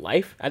 like,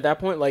 life at that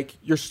point. Like,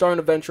 you're starting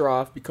to venture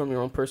off, become your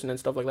own person and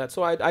stuff like that.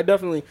 So I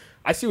definitely,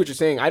 I see what you're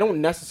saying. I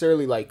don't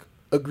necessarily, like,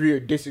 agree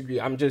or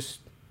disagree. I'm just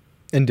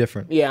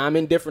indifferent. Yeah, I'm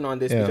indifferent on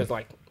this because,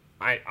 like,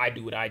 I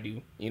do what I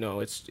do. You know,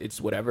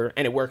 it's whatever.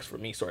 And it works for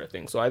me, sort of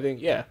thing. So I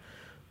think,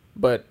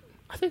 but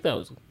I think that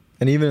was.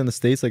 And even in the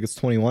States, like, it's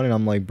 21, and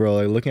I'm like, bro,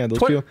 like, looking at those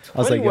people, I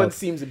was like, 21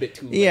 seems a bit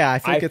too late. Yeah,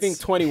 I think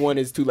 21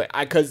 is too late.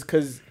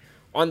 Because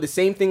on the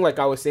same thing, like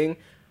I was saying,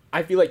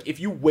 I feel like if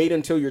you wait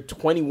until you're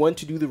 21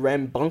 to do the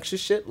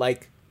rambunctious shit,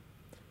 like,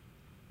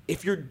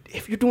 if you're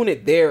doing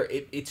it there,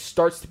 it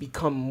starts to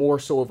become more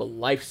so of a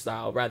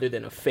lifestyle rather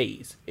than a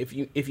phase. If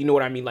you know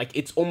what I mean, like,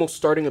 it's almost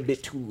starting a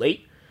bit too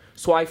late.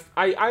 So I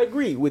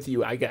agree with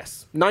you, I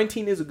guess.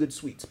 19 is a good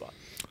sweet spot.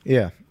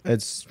 Yeah,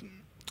 it's,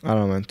 I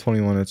don't know, man.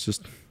 21, it's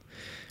just,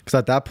 because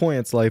at that point,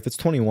 it's like, if it's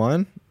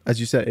 21,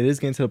 as you said, it is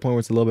getting to the point where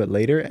it's a little bit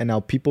later, and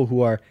now people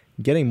who are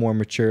getting more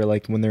mature,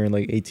 like when they're in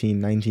like 18,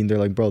 19, they're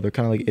like, bro, they're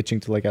kind of like itching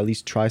to like at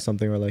least try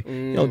something or like,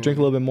 you know, drink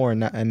a little bit more.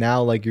 And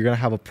now like you're going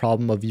to have a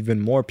problem of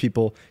even more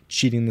people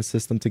cheating the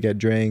system to get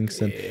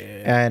drinks.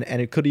 And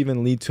it could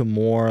even lead to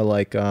more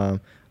like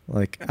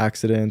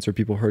accidents or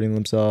people hurting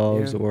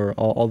themselves or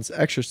all this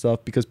extra stuff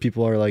because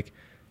people are like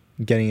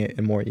getting it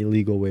in more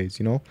illegal ways,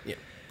 you know? Yeah.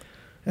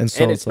 And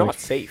so it's like, not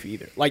safe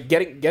either. Like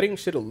getting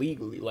shit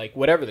illegally, like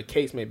whatever the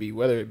case may be,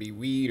 whether it be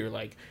weed or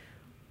like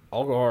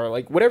alcohol or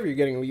like whatever you're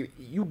getting,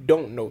 you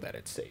don't know that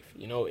it's safe.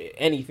 You know,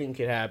 anything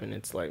could happen.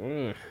 It's like,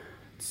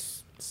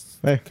 it's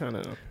kind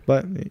of.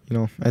 But you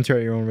know, enter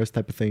at your own risk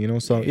type of thing. You know,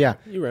 so yeah,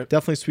 you're right.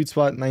 Definitely sweet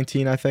spot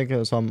 19. I think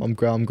so. I'm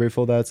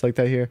grateful that it's like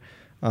that here.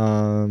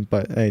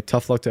 But hey,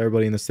 tough luck to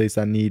everybody in the States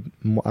that need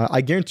more.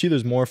 I guarantee you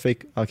there's more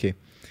fake. Okay.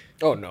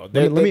 Oh no,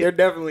 they're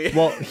definitely.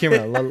 Well, hear me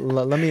out.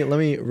 Let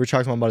me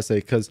retract what I'm about to say,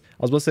 because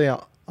I was about to say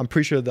I'm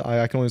pretty sure that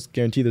I can always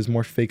guarantee there's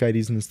more fake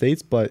IDs in the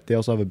States, but they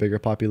also have a bigger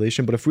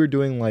population. But if we're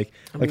doing like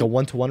a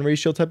 1-to-1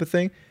 ratio type of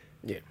thing,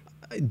 yeah,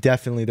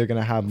 definitely they're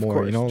gonna have more.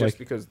 Course, you know, just like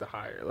because the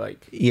higher,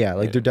 like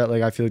they're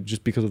like I feel like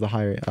just because of the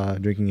higher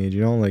drinking age.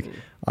 You know, like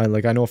I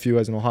know a few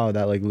guys in Ohio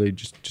that like literally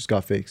just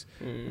got fakes,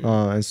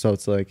 and so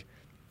it's like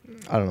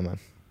I don't know, man.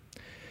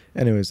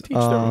 Anyways,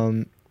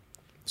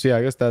 so yeah,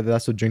 I guess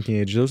that's the drinking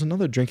age. There was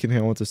another drinking thing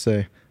I want to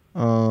say.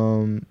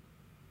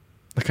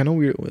 Like I know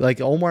we like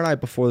Omar and I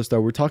before the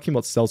start we were talking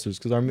about seltzers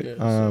because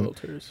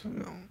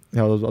seltzers.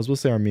 Yeah, I was supposed to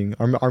say Armin.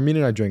 Armin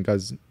and I drink,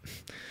 guys.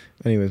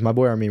 Anyways, my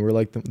boy Armin, we're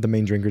like the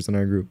main drinkers in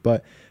our group.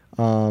 But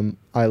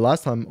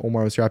last time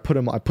Omar was here, I put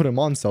him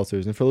on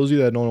seltzers. And for those of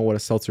you that don't know what a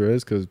seltzer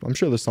is, because I'm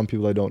sure there's some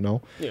people that don't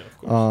know. Yeah, of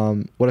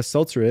course. What a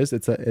seltzer is,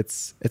 it's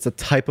a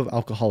type of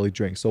alcoholic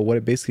drink. So what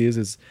it basically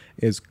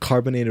is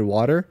carbonated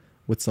water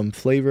with some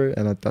flavor,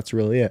 and that's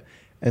really it.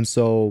 And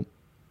so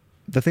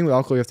the thing with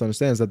alcohol you have to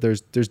understand is that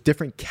there's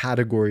different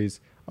categories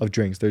of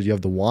drinks. You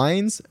have the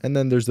wines, and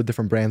then there's the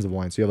different brands of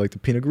wine. So you have like the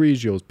Pinot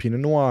Grigios, Pinot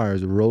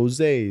Noirs,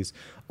 Rosés,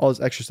 all this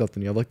extra stuff.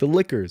 Then you have like the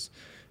liquors,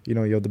 you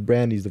know, you have the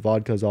brandies, the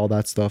vodkas, all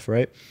that stuff,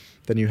 right?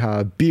 Then you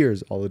have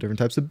beers, all the different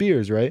types of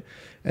beers, right?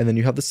 And then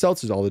you have the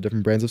seltzers, all the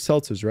different brands of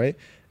seltzers, right?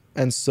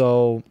 And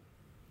so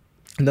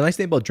the nice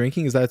thing about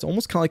drinking is that it's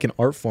almost kind of like an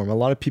art form. A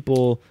lot of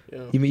people,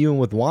 even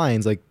with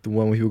wines, like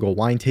when people go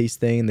wine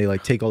tasting, they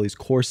like take all these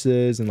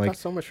courses and like got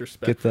so much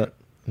respect get the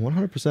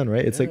 100%,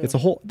 right? It's like it's a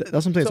whole. That's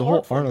what I'm saying. It's a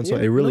whole art on its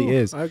own. It really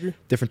is. I agree.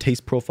 Different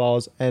taste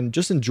profiles and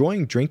just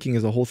enjoying drinking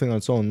is a whole thing on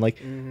its own. Like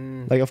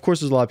of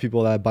course, there's a lot of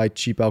people that buy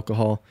cheap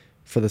alcohol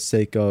for the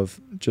sake of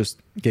just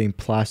getting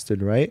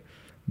plastered, right?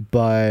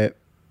 But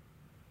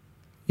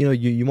you know,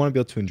 you want to be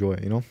able to enjoy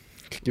it. You know,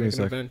 give me a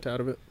second. Event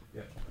out of it.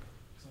 Yeah.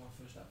 I want to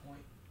finish that point.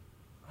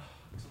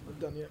 It's not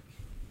done yet.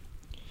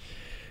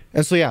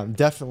 And so yeah,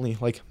 definitely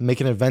like make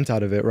an event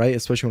out of it, right?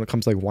 Especially when it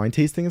comes to like wine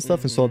tasting and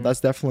stuff. And so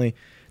that's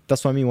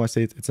what I mean when I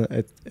say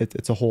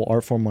it's a whole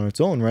art form on its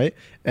own, right?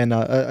 And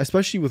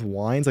especially with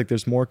wines, like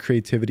there's more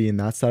creativity in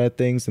that side of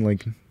things, and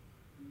like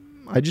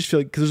I just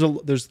feel like because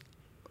there's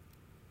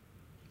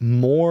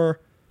more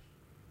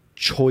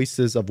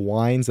choices of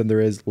wines than there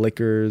is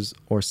liquors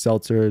or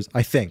seltzers.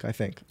 I think, guys.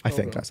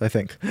 I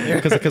think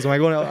because when I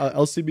go to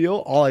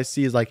LCBO, all I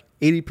see is like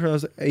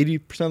 80%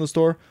 of the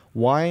store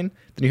wine.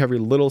 Then you have your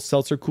little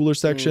seltzer cooler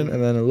section,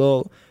 and then a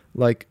little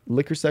like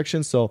liquor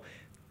section. So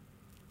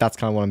that's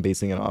kind of what I'm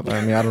basing it off.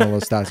 I mean, I don't know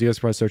those stats. You guys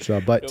probably search it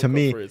up. But to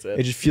me,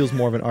 it just feels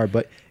more of an art.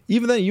 But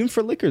even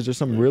for liquors, there's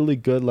some really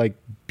good, like,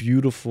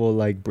 beautiful,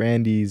 like,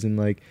 brandies and,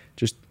 like,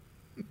 just,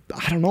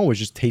 I don't know, it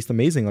just tastes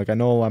amazing. Like, I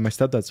know at my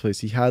stepdad's place,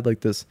 he had, like,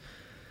 this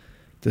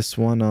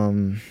one, I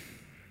don't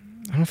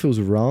know if it was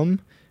rum.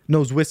 No,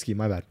 it was whiskey.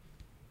 My bad.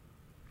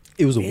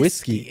 It was a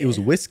whiskey. It was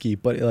whiskey,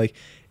 but,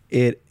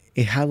 it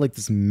had, like,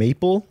 this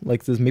maple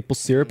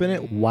syrup in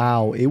it.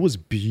 Wow. It was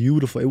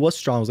beautiful. It was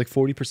strong. It was, like,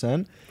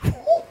 40%.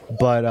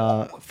 But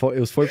it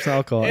was 40%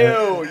 alcohol.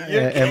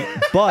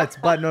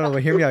 But no,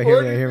 hear me out.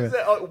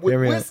 With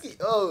whiskey?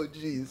 Oh,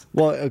 jeez.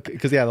 Well,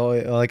 because yeah,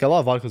 like a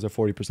lot of vodkas are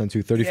 40%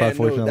 too,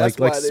 35-40%.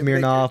 Like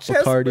Smirnoff,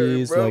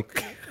 Bacardis,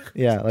 like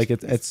yeah, like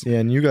it's yeah,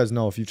 and you guys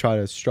know if you try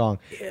it, it's strong.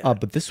 Yeah.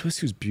 But this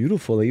whiskey was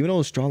beautiful. Like, even though it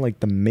was strong, like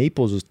the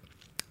maples was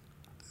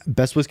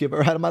best whiskey I've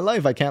ever had in my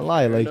life. I can't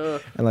lie. Like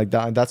and like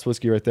that's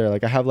whiskey right there.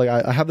 Like I have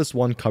this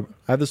one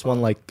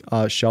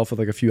shelf with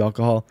like a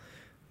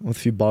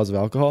few bottles of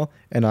alcohol,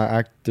 and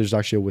there's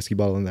actually a whiskey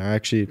bottle in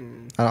there.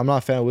 I'm not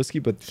a fan of whiskey,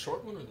 but the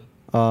short one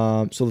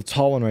or so the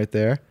tall one right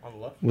there on the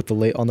left with the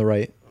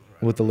right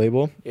with the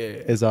label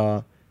is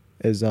a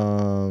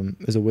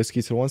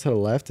whiskey. So the ones to the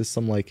left is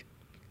some like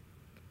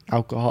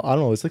alcohol. I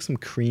don't know. It's like some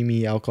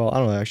creamy alcohol. I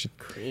don't know actually.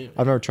 Cream.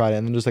 I've never tried it.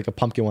 And then there's like a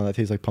pumpkin one that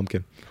tastes like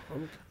pumpkin.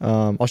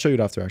 I'll show you it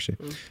after actually.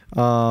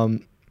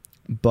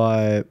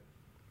 But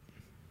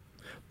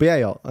yeah,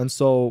 y'all. And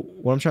so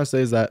what I'm trying to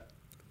say is that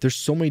there's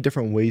so many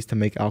different ways to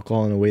make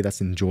alcohol in a way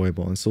that's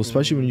enjoyable. And so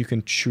especially when you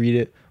can treat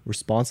it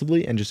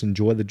responsibly and just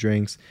enjoy the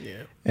drinks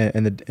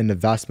and the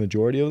vast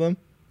majority of them,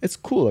 it's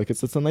cool. Like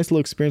it's a nice little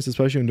experience,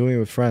 especially when doing it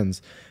with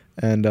friends.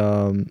 And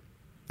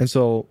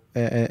so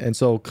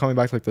coming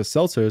back to like the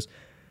seltzers,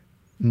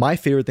 my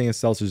favorite thing is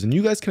seltzers, and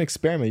you guys can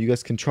experiment. You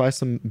guys can try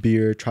some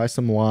beer, try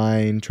some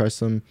wine, try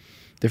some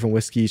different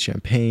whiskeys,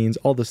 champagnes,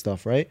 all this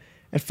stuff, right?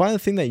 And find the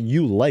thing that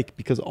you like,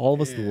 because all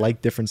of us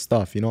like different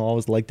stuff, you know, all of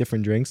us like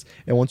different drinks.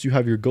 And once you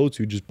have your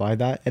go-to, just buy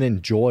that and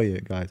enjoy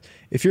it, guys.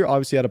 If you're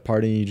obviously at a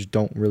party and you just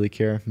don't really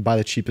care, buy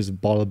the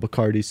cheapest bottle of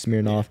Bacardi,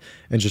 Smirnoff,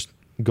 and just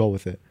go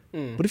with it.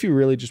 But if you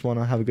really just want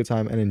to have a good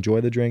time and enjoy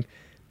the drink,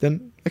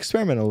 then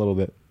experiment a little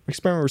bit.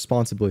 Experiment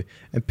responsibly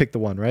and pick the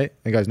one, right?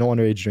 And guys, no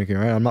underage drinking,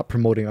 right? I'm not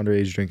promoting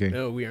underage drinking.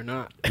 No, we are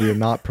not. We are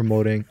not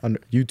promoting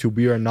YouTube.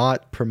 We are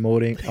not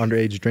promoting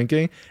underage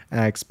drinking. And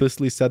I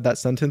explicitly said that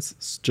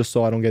sentence just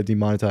so I don't get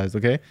demonetized.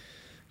 Okay.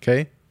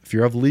 If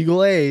you're of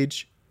legal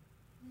age,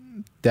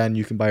 then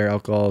you can buy your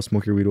alcohol,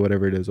 smoke your weed, or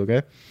whatever it is.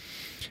 Okay.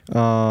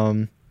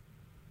 But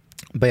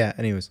yeah,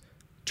 anyways,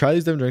 try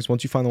these different drinks.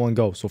 Once you find the one,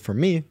 go. So for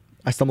me,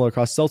 I stumbled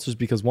across seltzers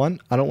because one,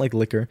 I don't like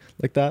liquor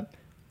like that.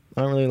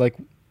 I don't really like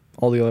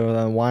all the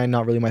other wine,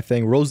 not really my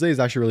thing. Rosé is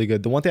actually really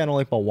good. The one thing I don't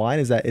like about wine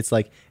is that it's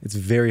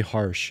very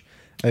harsh.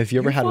 If you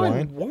ever had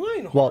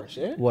wine harsh,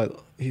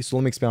 so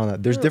let me expand on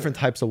that. There's different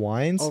types of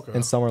wines,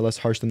 and some are less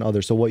harsh than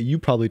others. So what you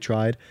probably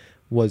tried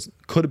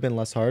could have been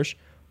less harsh,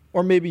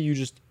 or maybe you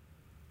just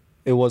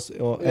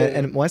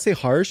and when I say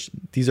harsh,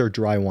 these are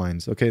dry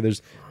wines. Okay,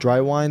 there's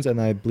dry wines,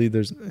 and I believe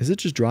is it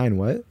just dry and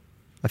wet?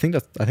 I think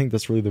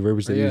that's really the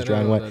verbiage they use,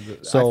 dry and wet.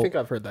 So I think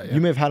I've heard that. Yeah. You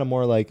may have had a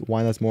more like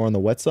wine that's more on the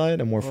wet side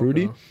and more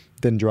fruity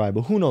than dry,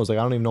 but who knows? Like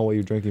I don't even know what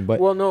you're drinking. But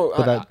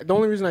the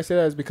only reason I say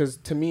that is because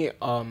to me,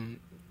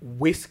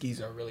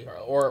 whiskeys are really hard.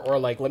 Or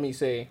like let me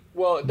say,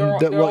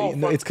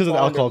 it's because of the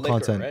alcohol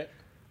content. Right?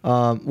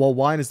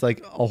 Wine is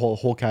like a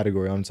whole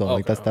category on its own.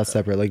 Like that's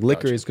separate. Like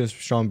liquor is going to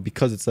be strong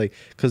because it's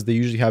because they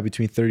usually have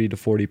between 30 to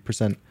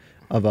 40%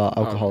 of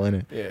alcohol in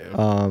it.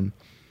 Yeah.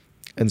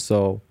 And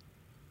so.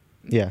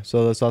 Yeah,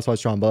 so that's why it's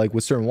strong. But like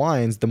with certain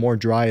wines, the more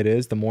dry it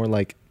is, the more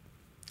like,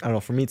 I don't know.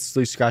 For me, it's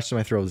like scratching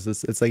my throat.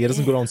 It's like it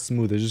doesn't go down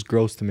smooth. It's just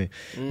gross to me.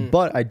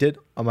 But I did.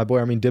 My boy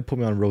Armin did put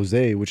me on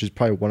rosé, which is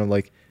probably one of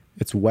like,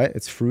 it's wet,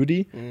 it's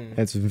fruity, and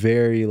it's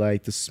very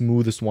like the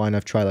smoothest wine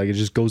I've tried. Like it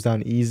just goes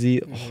down easy.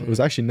 It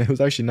was actually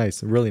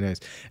nice, really nice.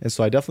 And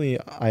so I definitely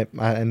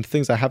and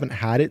things I haven't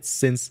had it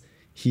since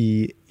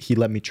he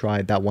let me try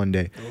it that one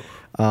day.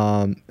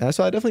 And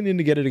so I definitely need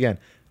to get it again.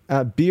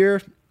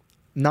 Beer.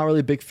 Not really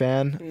a big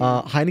fan.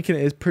 Heineken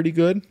is pretty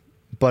good,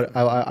 but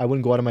I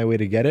wouldn't go out of my way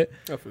to get it.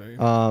 Definitely.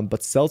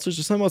 But seltzers,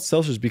 there's something about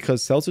seltzers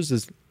because seltzers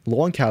is low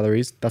on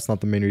calories. That's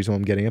not the main reason why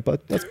I'm getting it,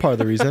 but that's part of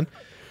the reason.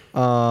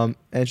 And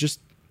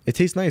it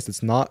tastes nice.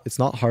 It's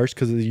not harsh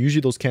because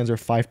usually those cans are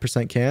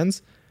 5%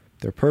 cans.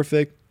 They're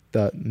perfect.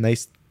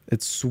 It's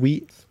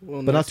sweet,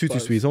 but not too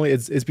sweet.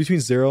 It's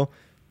between 0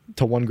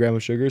 to 1 gram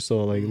of sugar,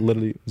 so like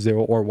literally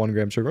 0 or 1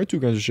 gram of sugar or 2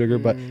 grams of sugar,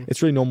 but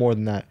it's really no more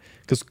than that.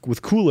 Because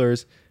with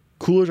coolers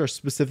are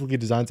specifically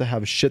designed to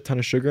have a shit ton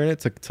of sugar in it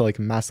to like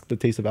mask the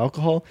taste of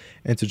alcohol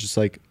and to just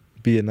like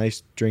be a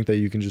nice drink that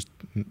you can just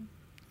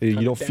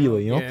you don't feel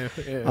it, you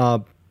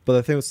know. But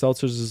the thing with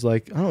seltzers is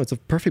like, I don't know, it's a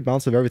perfect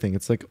balance of everything.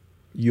 It's like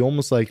you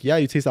almost like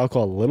you taste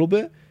alcohol a little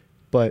bit,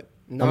 but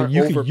I mean,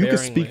 you can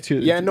speak to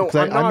I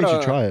made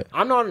you try it.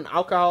 I'm not an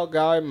alcohol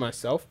guy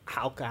myself.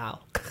 I'm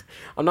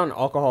not an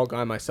alcohol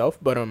guy myself,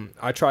 but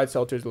I tried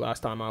seltzers the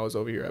last time I was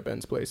over here at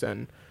Ben's place,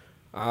 and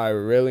I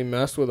really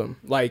messed with them.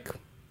 Like,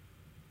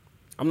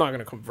 I'm not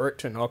gonna convert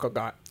to an alcohol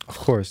guy, of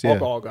course, yeah,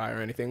 alcohol guy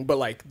or anything, but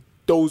like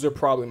those are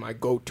probably my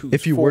go-to.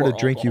 If you were to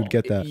drink, you'd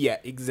get that. Yeah,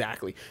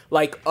 exactly.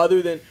 Like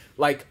other than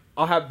like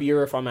I'll have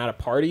beer if I'm at a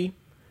party,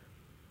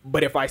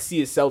 but if I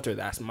see a seltzer,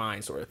 that's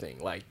mine sort of thing.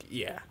 Like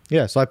yeah.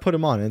 So I put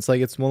them on. It's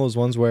like it's one of those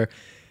ones where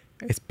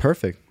it's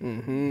perfect,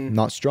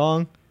 not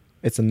strong.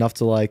 It's enough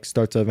to like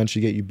start to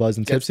eventually get you buzzed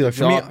and tipsy. Like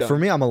for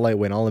me, I'm a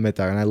lightweight. I'll admit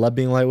that, and I love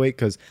being lightweight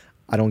because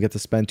I don't get to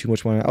spend too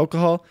much money on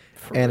alcohol,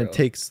 it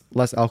takes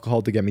less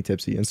alcohol to get me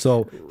tipsy. And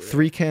so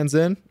 3 cans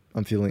in,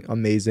 I'm feeling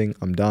amazing.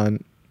 I'm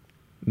done.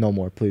 No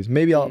more, please.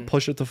 Maybe I'll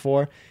push it to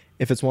 4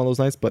 if it's one of those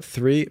nights, but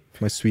 3,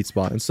 my sweet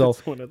spot. And so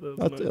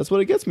that's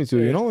what it gets me to,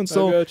 you know? And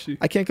so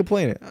I can't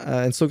complain.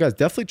 And so guys,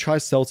 definitely try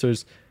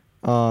seltzers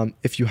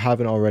if you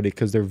haven't already,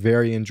 because they're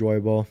very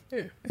enjoyable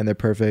and they're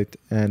perfect.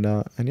 And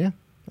yeah.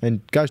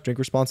 And guys, drink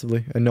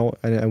responsibly.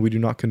 And we do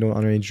not condone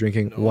underage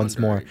drinking once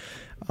more.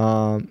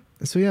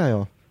 So yeah,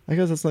 y'all. I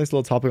guess that's a nice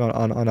little topic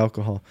on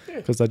alcohol,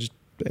 because I just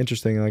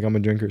interesting. Like I'm a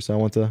drinker, so I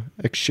want to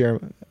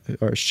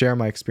share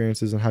my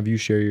experiences and have you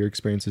share your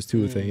experiences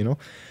too with it, you know.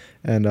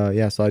 And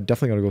so I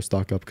definitely gotta go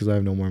stock up because I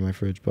have no more in my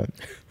fridge. But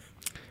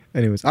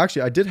anyways,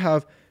 actually I did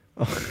have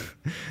this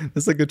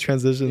is a good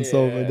transition.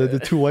 So the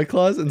 2 White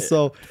Claws, and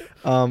so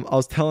I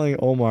was telling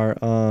Omar.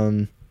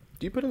 Do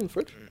you put it in the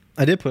fridge?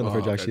 I did put it in the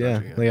fridge actually.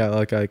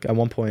 Like at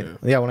one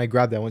point, when I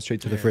grabbed it, I went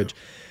straight to the fridge.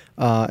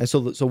 And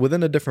so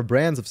within the different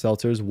brands of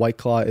seltzers, White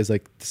Claw is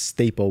like the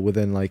staple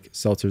within like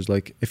seltzers.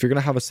 Like if you're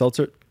going to have a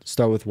seltzer,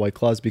 start with White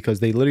Claws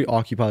because they literally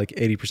occupy like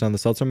 80% of the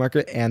seltzer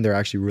market and they're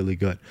actually really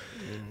good.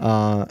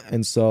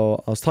 And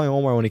so I was telling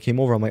Omar when he came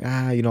over, I'm like,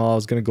 I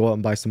was going to go out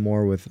and buy some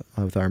more with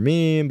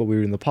Armin, but we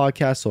were in the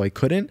podcast, so I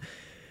couldn't.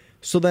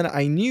 So then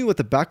I knew at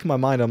the back of my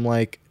mind, I'm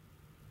like,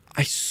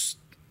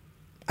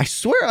 I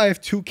swear I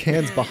have 2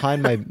 cans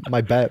behind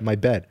my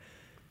bed.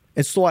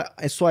 And so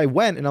I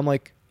went and I'm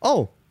like,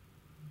 oh,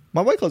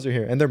 my White Claws are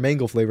here, and they're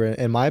mango flavor.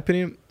 In my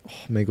opinion,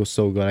 mango's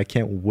so good. I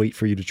can't wait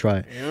for you to try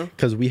it. Yeah.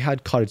 Because we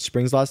had Cottage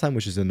Springs last time,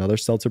 which is another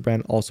seltzer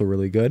brand, also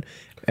really good.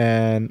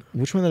 And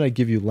which one did I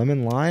give you?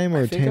 Lemon lime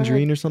or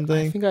tangerine or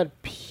something? I think I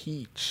had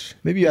peach.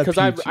 Maybe you had peach.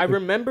 Because I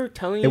remember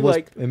telling you,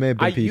 it may have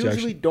been peach, usually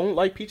actually. don't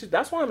like peaches.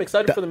 That's why I'm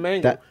excited for the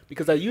mango.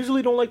 Because I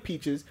usually don't like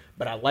peaches,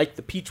 but I like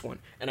the peach one.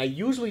 And I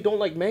usually don't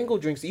like mango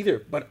drinks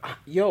either. But,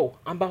 I'm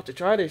about to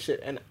try this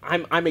shit. And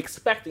I'm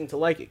expecting to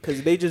like it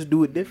because they just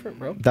do it different,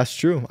 bro. That's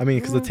true. I mean,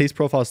 because the taste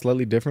profile is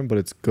slightly different, but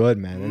it's good,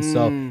 man. And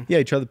so, yeah,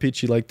 you tried the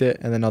peach, you liked it.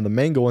 And then on the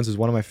mango ones is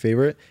one of my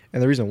favorite.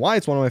 And the reason why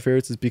it's one of my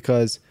favorites is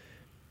because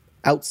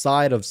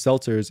outside of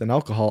seltzers and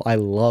alcohol, I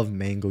love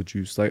mango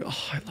juice. Like,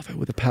 I love it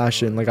with a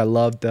passion. Like, I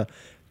love the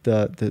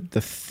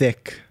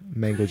thick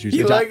mango juice.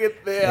 You like it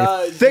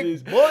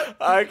thick? What?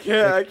 I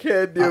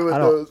can't deal with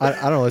those.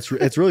 I don't know.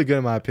 It's really good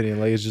in my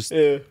opinion. Like, it's just,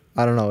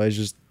 I don't know. It's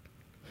just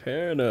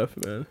fair enough,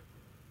 man.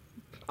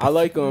 I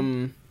like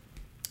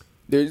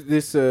there's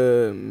this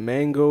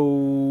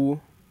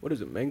mango. What is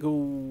it?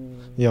 Mango.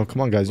 Yo,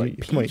 come on, guys. Like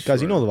Come on,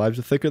 guys. You know the vibes.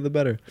 The thicker, the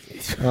better.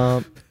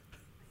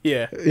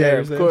 Yeah,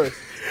 of course.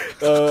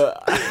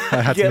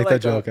 I had to make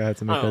that joke.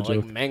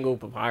 Like mango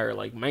papaya,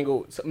 like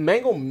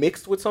mango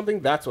mixed with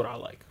something. That's what I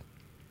like.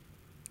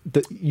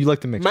 You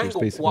like the mixed mango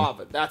basically.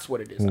 Guava. That's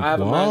what it is. I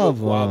have a mango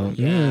guava.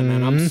 Yeah,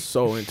 man. I'm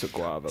so into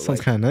guava.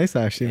 Sounds kind of nice,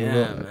 actually.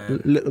 Yeah,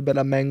 little bit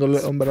of mango,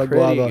 little bit of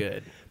guava.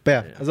 Good. But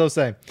yeah, as I was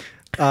saying,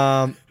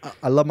 I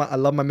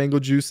love my mango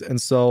juice,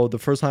 and so the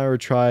first time I ever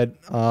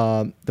tried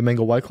the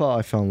mango White Claw,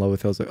 I fell in love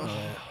with it. I was like,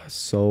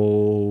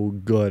 so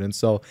good, and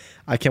so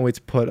I can't wait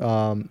to put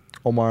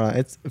Omar on.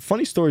 It's a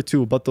funny story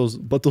too about those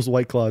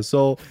White Claws.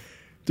 So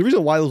the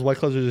reason why those White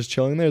Claws are just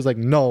chilling there is like,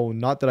 no,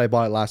 not that I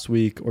bought it last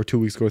week or 2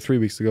 weeks ago or 3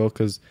 weeks ago,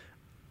 because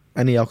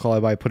any alcohol I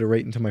buy, I put it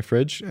right into my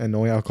fridge, and the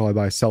only alcohol I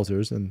buy is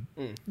seltzers. And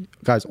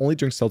guys, only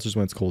drink seltzers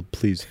when it's cold,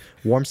 please.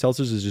 Warm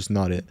seltzers is just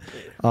not it.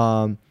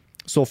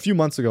 So a few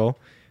months ago,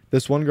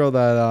 this one girl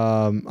that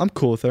I'm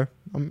cool with her.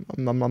 I'm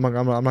not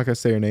gonna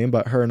say her name,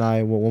 but her and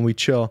I, when we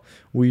chill,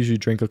 we usually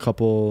drink a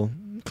couple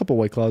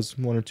White Claws,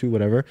 1 or 2,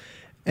 whatever.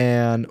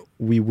 And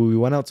we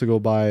went out to go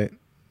buy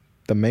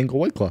the mango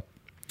White Claw.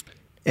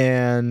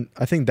 And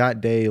I think that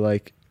day,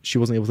 like, she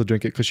wasn't able to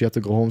drink it because she had to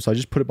go home. So I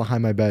just put it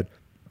behind my bed.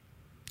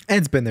 And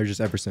it's been there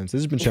just ever since.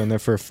 It's been chilling there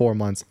for 4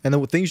 months. And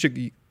the thing you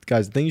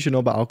should know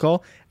about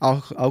alcohol,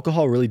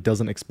 alcohol really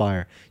doesn't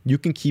expire. You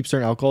can keep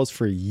certain alcohols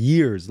for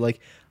years. Like,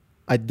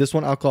 this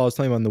one alcohol I was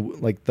telling you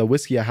about, the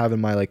whiskey I have in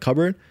my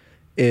cupboard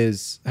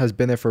has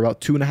been there for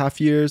about 2.5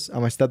 years. At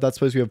my stepdad's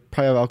place, we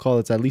probably have alcohol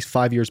that's at least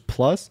 5 years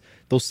plus.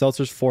 Those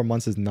seltzers, 4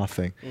 months is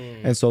nothing.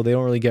 And so they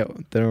don't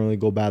really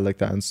go bad like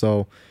that. And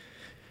so,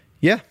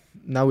 yeah,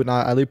 now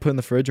I leave it put in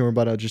the fridge, and we're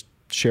about to just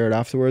share it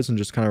afterwards and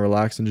just kind of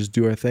relax and just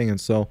do our thing. And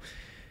so,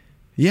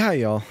 yeah,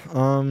 y'all.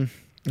 I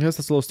guess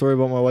that's a little story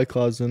about my White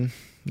Claws, and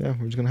yeah,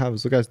 we're just gonna have it.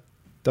 So, guys,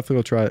 definitely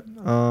go try it.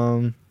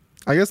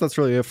 I guess that's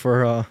really it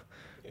for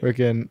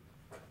freaking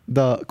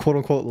the quote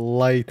unquote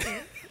light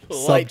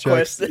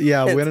subjects.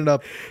 Yeah, we ended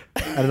up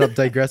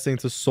digressing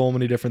to so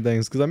many different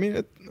things because I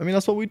mean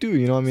that's what we do.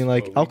 You know, I mean,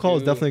 like, alcohol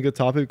is definitely a good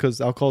topic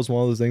because alcohol is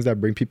one of those things that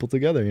bring people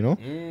together. You know,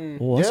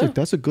 well,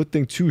 that's a good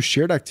thing too.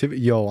 Shared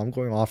activity. Yo, I'm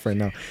going off right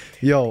now.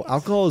 Yo,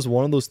 alcohol is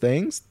one of those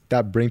things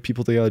that bring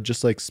people together,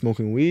 just like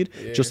smoking weed,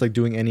 just like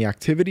doing any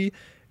activity.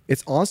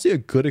 It's honestly a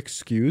good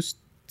excuse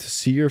to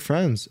see your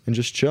friends and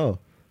just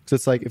chill. So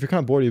it's like, if you're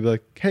kind of bored, you'd be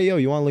like, hey, yo,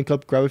 you want to link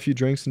up, grab a few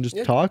drinks and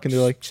just talk? And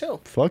they're like, chill.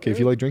 Fuck it. If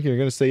you like drinking, you're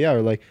going to say yeah.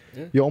 Or like,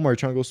 yo, Omar, you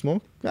trying to go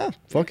smoke? Yeah,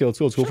 fuck it. Let's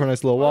go. Let's go for a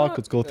nice little walk.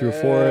 Let's go through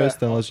a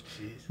forest and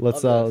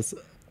let's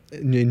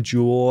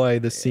enjoy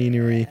the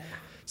scenery,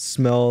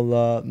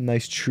 smell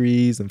nice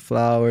trees and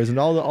flowers and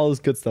all this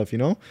good stuff, you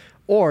know?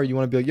 Or you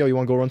want to be like, yo, you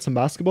want to go run some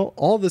basketball?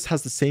 All of this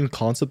has the same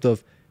concept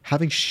of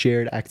having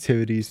shared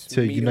activities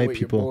to unite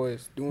people.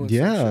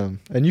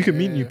 And you can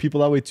meet new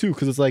people that way too,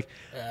 because it's like,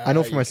 I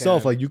know for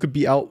myself, like, you could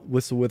be out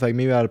with like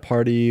maybe at a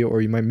party,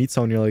 or you might meet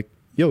someone, you're like,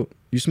 yo,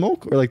 you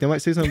smoke? Or like they might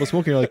say something about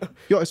smoking, you're like,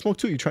 yo, I smoke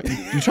too. You try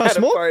to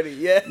smoke? Party,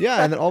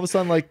 yeah, and then all of a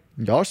sudden, like,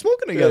 y'all are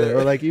smoking together.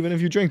 Or like, even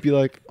if you drink, be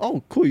like,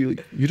 oh, cool, you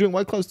drink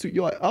White Claws too?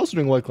 Yo, I also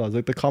drink White Claws.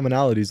 Like, the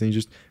commonalities, and you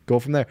just go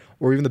from there.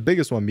 Or even the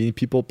biggest one, meeting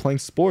people playing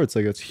sports,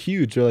 like, it's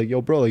huge. They're like,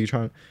 yo, bro, like, you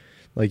trying,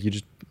 like, you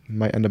just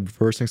might end up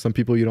versing some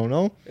people you don't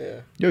know.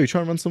 Yo, you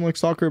trying to run some like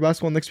soccer or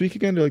basketball next week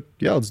again? They're like,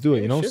 yeah, let's do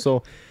it. You know,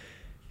 so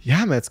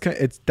yeah, man,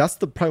 that's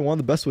probably one of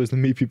the best ways to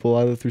meet people,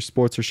 either through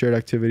sports or shared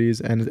activities,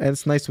 and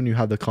it's nice when you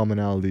have the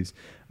commonalities.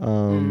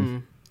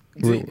 Do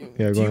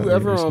you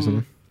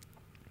ever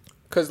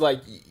because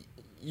like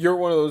you're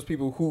one of those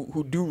people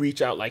who do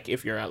reach out, like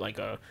if you're at like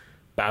a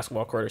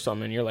basketball court or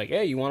something, and you're like,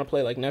 hey, you want to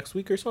play like next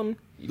week or something?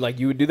 Like,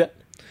 you would do that?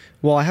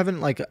 Well, I haven't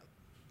like.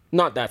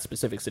 Not that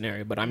specific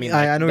scenario, but I mean,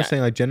 I know what you're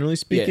saying. Like, generally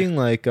speaking,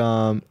 like,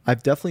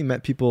 I've definitely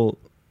met people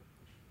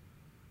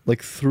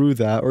like through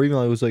that, or even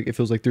like, it was like if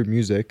it was like through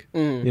music,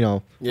 you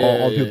know,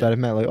 all the people that I've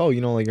met, like, oh,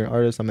 you know, like you're an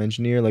artist, I'm an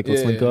engineer, like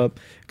let's link up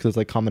because it's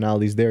like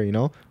commonalities there, you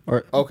know.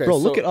 Or okay, bro,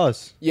 so, look at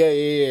us. Yeah.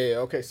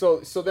 Okay,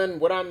 so then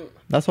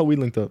That's how we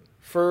linked up.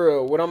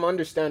 For what I'm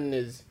understanding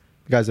is,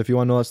 guys, if you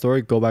want to know that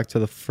story, go back to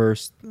the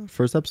first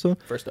episode.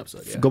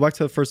 Yeah. Go back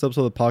to the first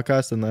episode of the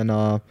podcast and then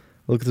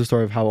look at the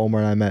story of how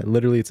Omar and I met.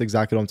 Literally, it's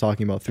exactly what I'm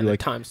talking about through like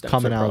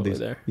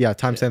commonalities. Yeah,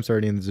 timestamps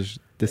already in the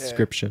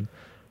description.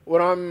 What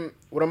I'm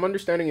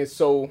understanding is,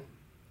 so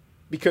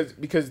because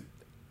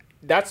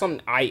that's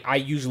something I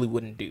usually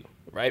wouldn't do,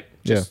 right?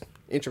 Just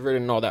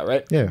introverted and all that,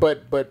 right? Yeah.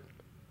 But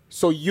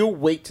so you'll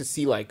wait to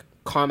see like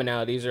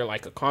commonalities or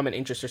like a common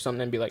interest or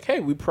something and be like, hey,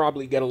 we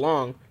probably get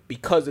along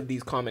because of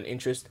these common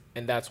interests,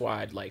 and that's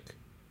why I'd like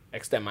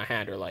extend my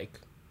hand or like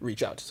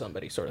reach out to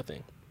somebody, sort of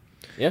thing.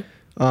 Yeah.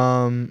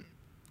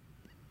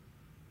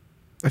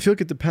 I feel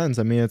like it depends.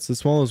 I mean,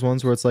 it's one of those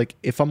ones where it's like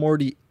if I'm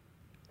already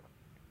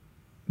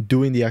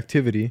doing the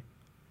activity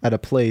at a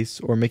place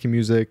or making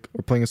music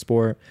or playing a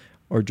sport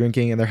or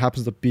drinking, and there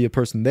happens to be a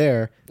person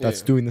there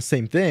that's doing the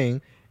same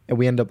thing, and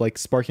we end up like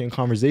sparking a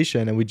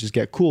conversation and we just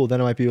get cool, then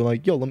it might be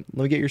like, yo, let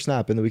me get your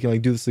snap and then we can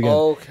like do this again.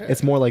 Okay.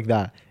 It's more like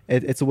that.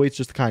 It's a way to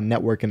just kind of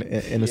network in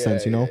a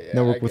sense, you know,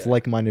 network with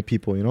like-minded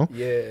people, you know.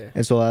 Yeah.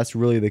 And so that's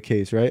really the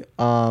case, right?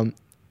 But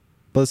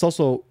it's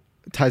also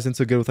ties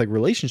into good with like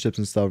relationships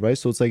and stuff, right?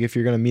 So it's like if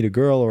you're gonna meet a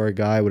girl or a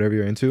guy, whatever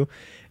you're into,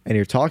 and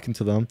you're talking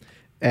to them,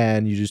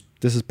 and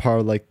this is part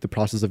of like the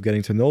process of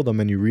getting to know them,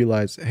 and you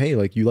realize, hey,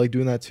 like you like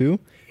doing that too.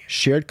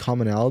 Shared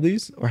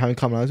commonalities or having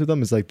commonalities with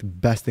them is like the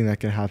best thing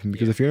that can happen,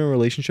 because if you're in a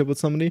relationship with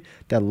somebody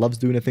that loves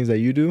doing the things that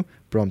you do,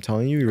 bro, I'm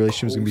telling you, your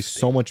relationship is gonna be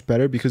so much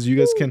better because you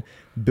guys can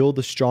build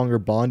a stronger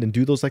bond and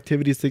do those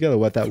activities together.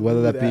 Whether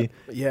that be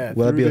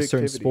a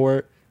certain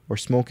sport or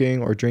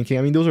smoking or drinking.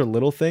 I mean, those are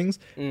little things,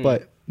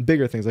 but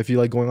bigger things. Like if you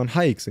like going on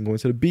hikes and going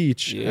to the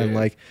beach and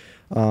like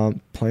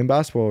playing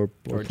basketball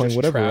or playing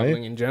whatever, traveling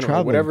right? In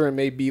general, whatever it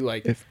may be.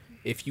 Like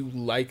if you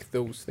like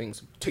those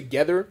things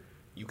together,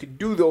 you could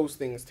do those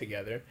things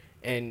together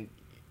and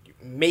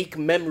make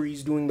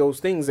memories doing those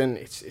things, and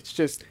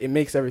it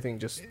makes everything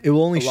just. It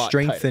will only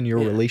strengthen your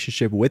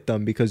relationship with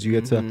them because you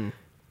get to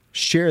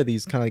share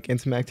these kind of like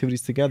intimate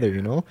activities together,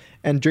 you know.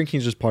 And drinking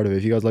is just part of it.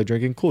 If you guys like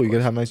drinking, cool. You get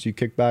to have nice. You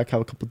kick back,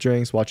 have a couple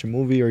drinks, watch a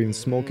movie, or even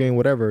smoking,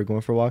 whatever,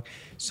 going for a walk.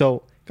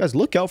 So guys,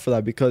 look out for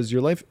that because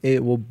your life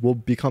will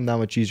become that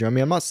much easier. I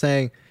mean, I'm not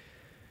saying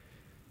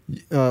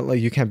like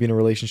you can't be in a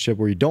relationship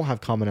where you don't have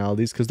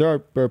commonalities, because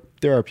there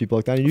are people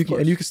like that, and you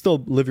can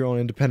still live your own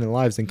independent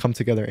lives and come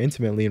together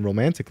intimately and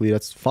romantically.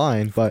 That's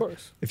fine.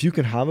 But if you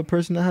can have a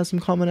person that has some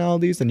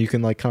commonalities, and you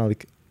can like kind of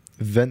like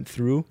vent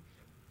through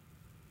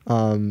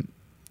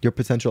your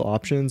potential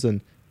options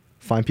and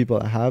find people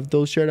that have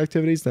those shared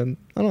activities, then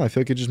I don't know, I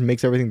feel like it just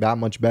makes everything that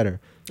much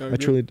better. I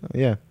truly,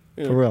 yeah,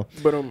 for real.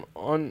 But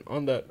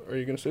on that, are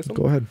you gonna say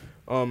something? Go ahead.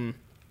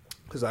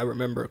 Because I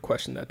remember a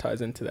question that ties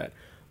into that.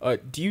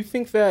 Do you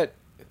think that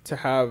to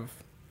have,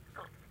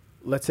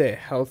 let's say, a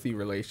healthy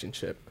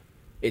relationship,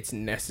 it's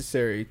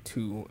necessary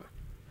to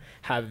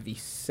have the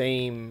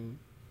same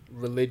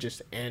religious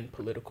and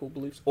political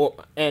beliefs,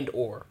 or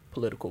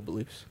political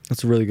beliefs?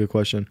 That's a really good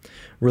question.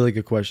 Really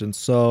good question.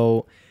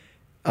 So,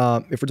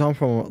 if we're talking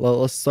from,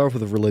 let's start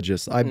with the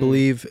religious. I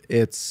believe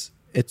it's.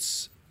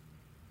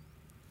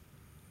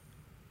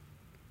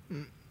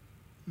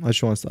 I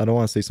don't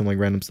want to say some like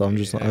random stuff.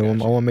 I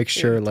want to make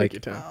sure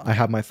like I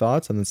have my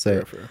thoughts and then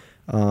say. Fair.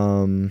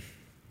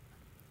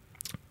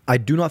 I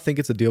do not think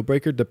it's a deal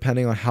breaker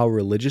depending on how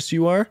religious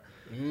you are.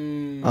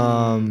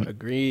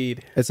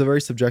 Agreed. It's a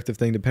very subjective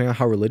thing depending on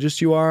how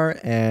religious you are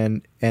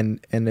and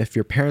if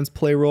your parents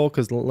play a role.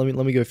 Because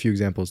let me give a few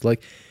examples.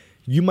 Like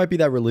you might be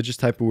that religious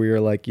type where you're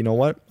like, you know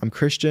what, I'm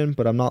Christian,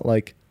 but I'm not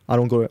like, I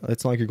don't go to,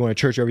 it's not like you're going to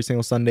church every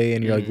single Sunday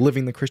and you're like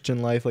living the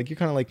Christian life. Like you're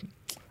kind of like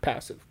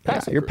passive.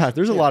 You're passive.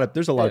 There's a lot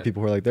of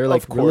people who are like, they're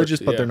like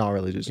religious, but they're not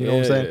religious. You know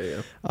what I'm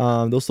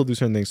saying? They'll still do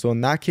certain things. So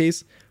in that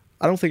case,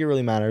 I don't think it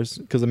really matters,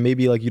 because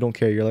maybe like you don't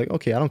care. You're like,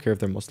 okay, I don't care if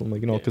they're Muslim,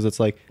 like, you know, because it's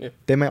like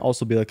they might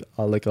also be like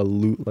a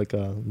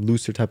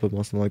looser type of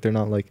Muslim. Like they're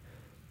not like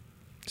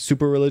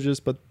super religious,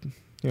 but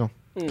you know,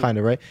 kind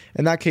of, right?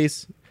 In that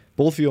case,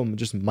 both of you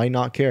just might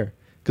not care,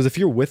 because if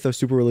you're with a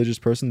super religious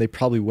person, they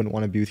probably wouldn't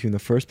want to be with you in the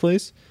first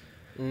place.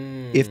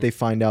 If they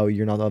find out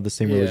you're not of the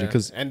same religion,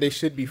 and they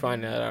should be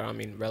finding that out. I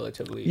mean,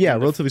 relatively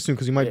soon,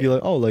 because you might be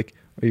like, oh, like,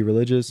 are you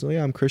religious? Oh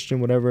yeah, I'm Christian,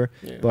 whatever.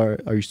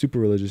 But are you super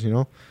religious?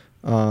 You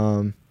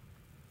know,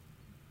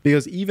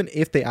 because even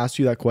if they ask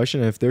you that question,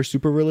 and if they're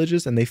super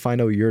religious and they find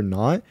out you're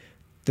not,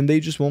 then they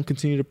just won't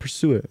continue to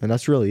pursue it, and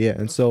that's really it.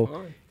 And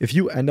so if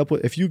you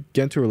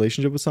get into a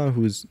relationship with someone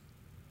who's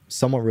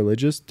somewhat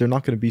religious, they're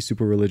not going to be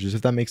super religious,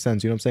 if that makes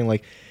sense. You know what I'm saying?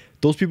 Like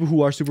those people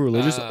who are super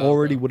religious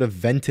already would have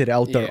vented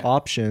out their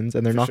options,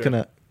 and they're not going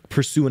to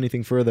pursue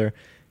anything further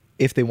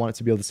if they want it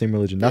to be of the same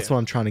religion. That's what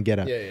I'm trying to get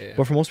at.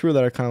 But for most people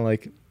that are kind of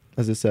like,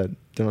 as I said,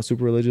 they're not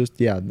super religious.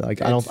 Yeah,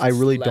 like I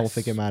really don't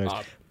think it matters.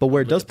 But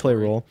where it does play a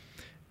role,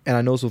 and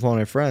I know this with one of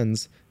my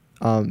friends,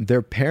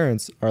 their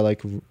parents are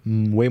like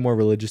way more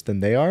religious than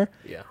they are.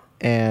 Yeah.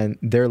 and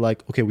they're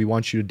like, okay, we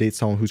want you to date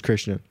someone who's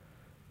Christian.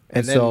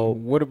 And then so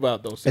what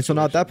about those situations? And so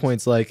now at that point,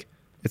 it's like,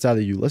 it's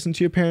either you listen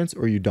to your parents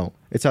or you don't.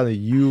 It's either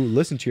you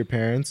listen to your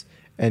parents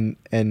and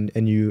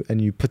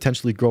you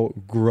potentially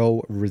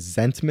grow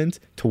resentment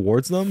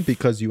towards them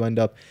because you end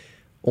up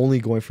only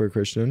going for a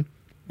Christian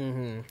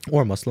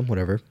or a Muslim,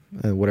 whatever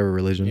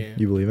religion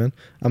you believe in.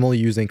 I'm only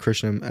using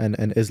Christian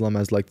and Islam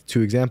as like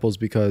 2 examples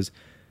because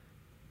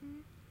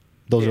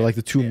those are like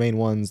the 2 main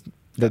ones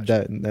that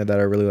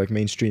are really like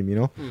mainstream, you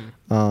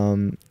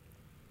know?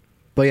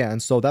 But yeah,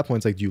 and so at that point,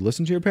 it's like, do you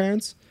listen to your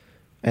parents?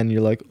 And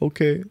you're like,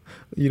 okay,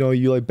 you know,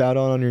 you like bow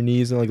down on your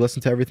knees and like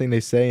listen to everything they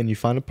say and you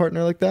find a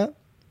partner like that?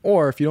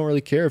 Or if you don't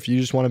really care, if you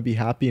just want to be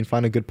happy and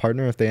find a good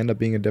partner, if they end up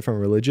being a different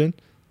religion,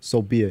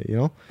 so be it, you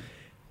know?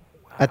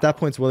 Wow. At that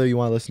point, it's whether you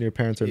want to listen to your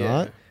parents or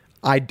not.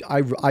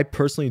 I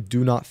personally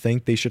do not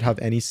think they should have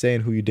any say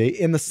in who you date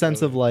in the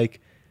sense of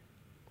like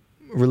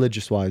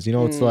religious wise, you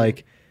know? It's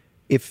like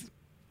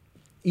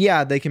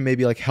they can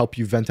maybe like help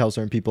you vent out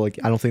certain people. Like,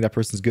 I don't think that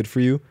person's good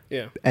for you.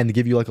 Yeah. And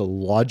give you like a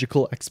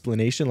logical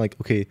explanation. Like,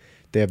 okay,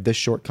 they have this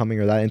shortcoming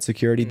or that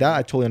insecurity. That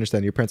I totally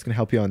understand. Your parents can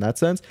help you out in that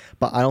sense.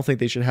 But I don't think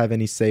they should have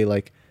any say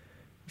like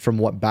from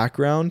what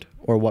background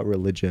or what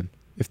religion.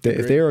 If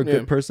they are a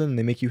good person and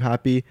they make you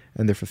happy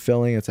and they're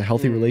fulfilling, it's a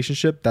healthy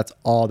relationship, that's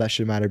all that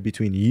should matter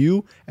between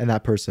you and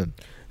that person.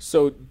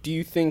 So do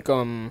you think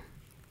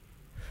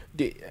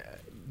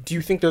do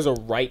you think there's a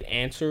right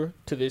answer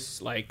to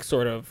this? Like,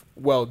 sort of,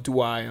 well, do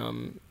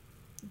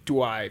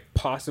I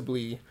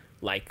possibly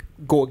like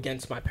go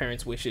against my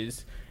parents'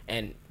 wishes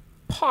and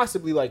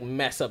possibly like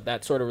mess up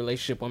that sort of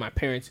relationship with my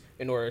parents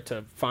in order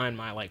to find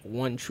my like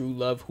one true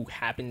love who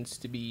happens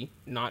to be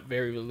not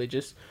very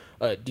religious?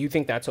 Do you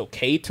think that's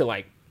okay to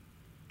like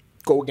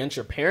go against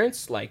your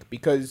parents? Like,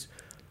 because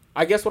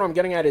I guess what I'm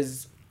getting at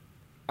is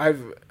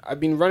I've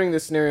been running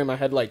this scenario in my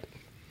head. Like,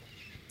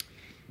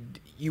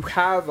 you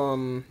have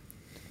a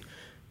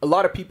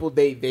lot of people,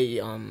 they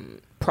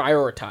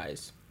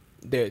prioritize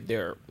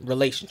their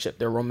relationship,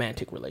 their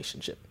romantic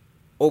relationship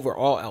over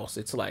all else.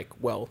 It's like,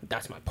 well,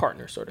 that's my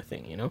partner sort of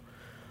thing, you know?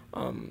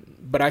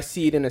 But I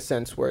see it in a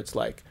sense where it's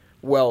like,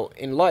 well,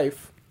 in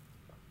life,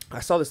 I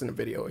saw this in a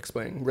video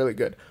explaining really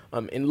good.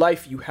 In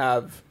life, you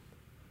have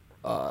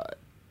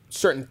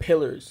certain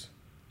pillars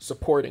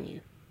supporting you.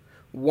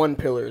 One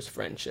pillar is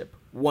friendship.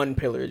 One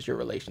pillar is your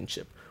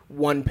relationship.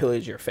 One pillar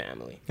is your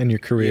family. And your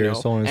career, you know?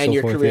 So on and so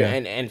your forth. Career,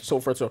 and so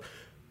forth. So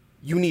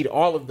you need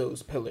all of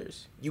those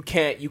pillars. You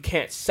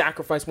can't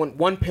sacrifice one.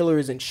 One pillar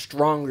isn't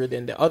stronger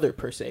than the other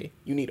per se.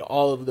 You need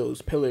all of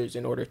those pillars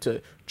in order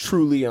to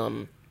truly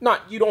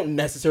you don't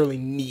necessarily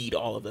need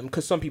all of them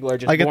because some people are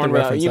just born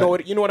without. You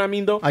know what I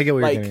mean though? I get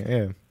what you're saying.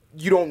 Yeah.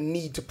 You don't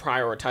need to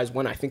prioritize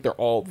one. I think they're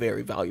all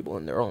very valuable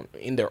in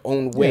their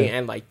own way,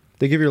 and like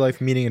they give your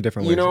life meaning in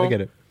different ways. I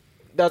get it.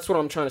 That's what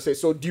I'm trying to say.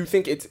 So do you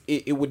think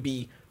it would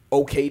be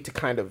okay to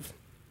kind of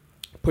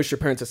push your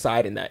parents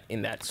aside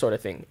in that sort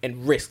of thing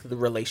and risk the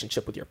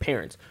relationship with your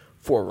parents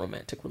for a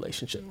romantic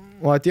relationship?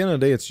 Well, at the end of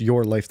the day, it's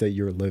your life that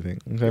you're living.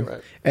 Okay.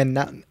 Right. And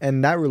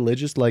that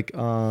religious, like,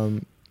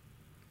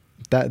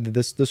 that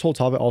this whole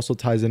topic also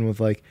ties in with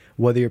like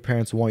whether your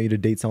parents want you to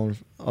date someone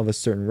of a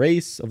certain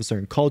race, of a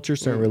certain culture,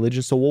 certain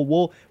religion. So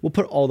we'll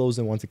put all those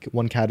in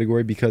one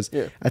category because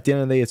at the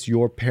end of the day, it's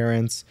your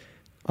parents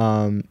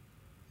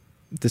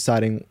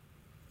deciding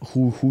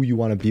who you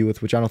want to be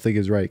with, which I don't think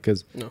is right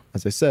because,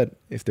 as I said,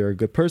 if they're a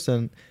good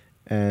person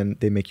and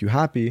they make you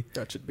happy,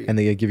 that should be, and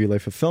they give you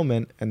life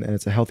fulfillment, and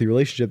it's a healthy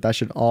relationship, that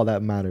should all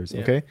that matters.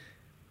 Okay,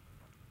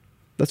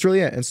 that's really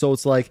it. And so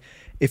it's like,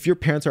 if your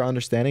parents are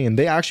understanding and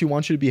they actually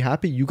want you to be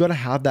happy, you got to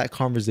have that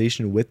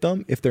conversation with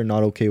them. If they're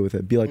not okay with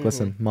it, be like,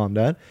 listen, mom,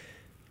 dad,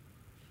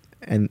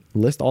 and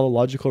list all the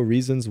logical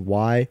reasons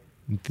why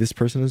this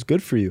person is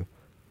good for you,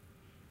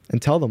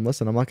 and tell them,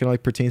 listen, I'm not gonna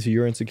like pertain to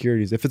your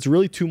insecurities. If it's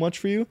really too much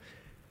for you,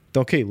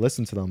 okay,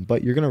 listen to them,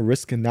 but you're gonna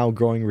risk now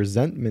growing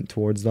resentment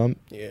towards them,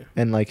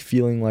 and like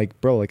feeling like,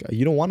 bro, like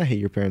you don't want to hate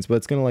your parents, but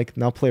it's gonna like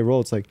now play a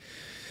role. It's like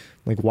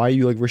why are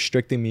you like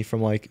restricting me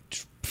from like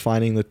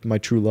finding my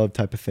true love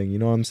type of thing? You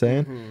know what I'm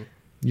saying?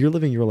 You're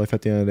living your life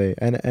at the end of the day,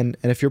 and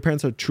if your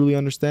parents are truly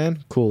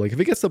understand, cool. Like if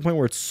it gets to the point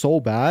where it's so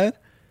bad,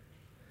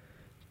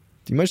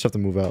 you might just have to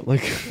move out.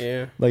 Like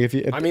like if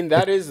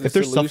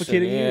they're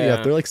suffocating you,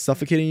 if they're like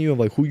suffocating you of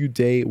like who you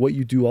date, what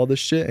you do, all this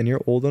shit, and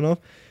you're old enough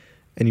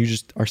and you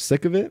just are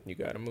sick of it, you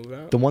gotta move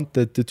out.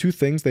 The two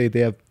things they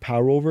have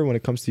power over when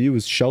it comes to you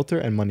is shelter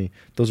and money.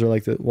 Those are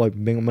like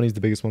money's the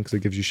biggest one because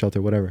it gives you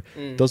shelter, whatever.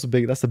 That's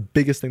the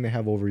biggest thing they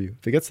have over you.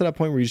 If it gets to that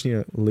point where you just need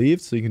to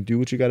leave so you can do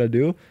what you gotta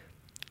do,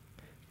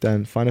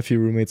 then find a few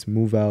roommates,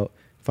 move out,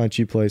 find a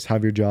cheap place,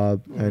 have your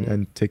job,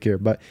 and take care.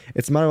 But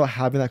it's a matter of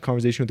having that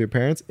conversation with your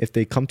parents. If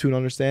they come to an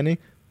understanding,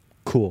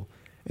 cool,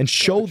 and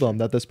show them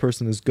that this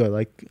person is good.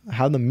 Like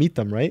have them meet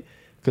them, right?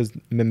 Because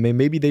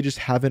maybe they just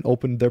haven't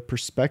opened their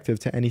perspective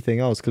to anything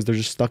else because they're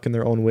just stuck in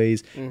their own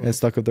ways and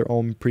stuck with their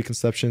own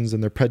preconceptions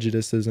and their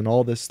prejudices and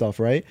all this stuff,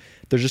 right?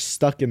 They're just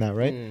stuck in that,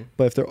 right?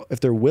 But if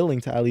they're willing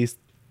to at least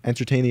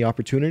entertain the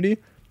opportunity,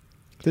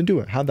 then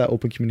do it. Have that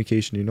open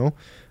communication, you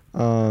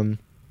know?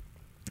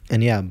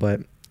 And yeah,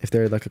 but if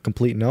they're like a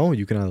complete no,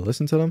 you can either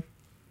listen to them,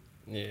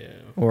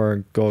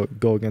 or go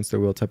against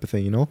their will, type of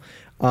thing, you know.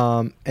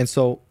 And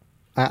so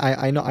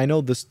I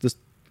know this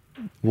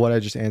what I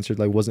just answered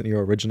like wasn't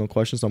your original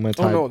question, so I'm gonna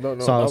tie. No, that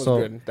was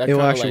good. That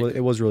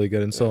it was really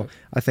good, and so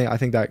I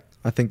think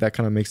that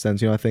kind of makes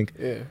sense. You know, I think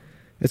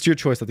it's your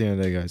choice at the end of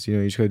the day, guys. You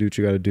know, you just gotta do what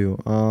you gotta do.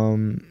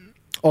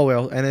 Oh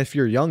well, and if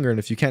you're younger and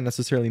if you can't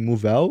necessarily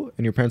move out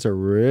and your parents are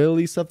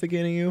really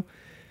suffocating you,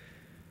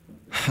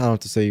 I don't have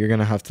to say, you're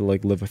gonna have to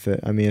like live with it.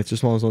 I mean, it's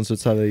just one of those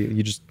ones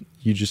that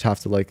you just have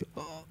to like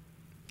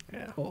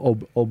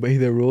obey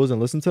their rules and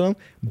listen to them.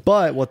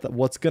 But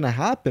what's gonna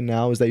happen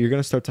now is that you're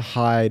gonna start to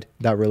hide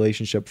that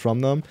relationship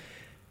from them,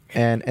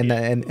 and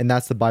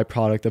that's the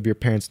byproduct of your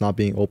parents not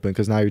being open,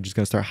 because now you're just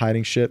gonna start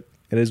hiding shit.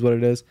 It is what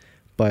it is.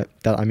 But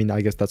that, I mean,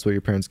 I guess that's what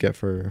your parents get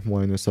for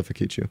wanting to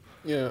suffocate you.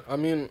 Yeah, I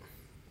mean,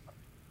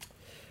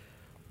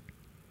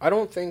 I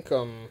don't think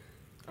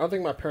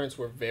my parents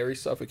were very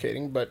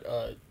suffocating, but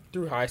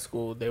through high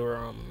school they were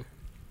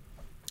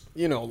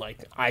you know,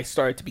 like I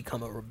started to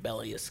become a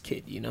rebellious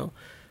kid, you know.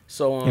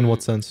 So in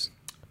what sense?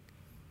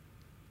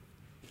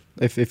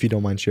 If you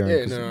don't mind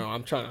sharing. Yeah, no,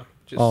 I'm trying to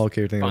just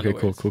okay, you're thinking,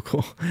 okay,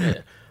 cool.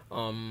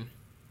 Yeah.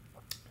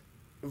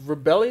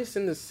 Rebellious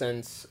in the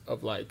sense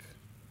of like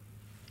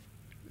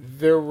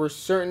there were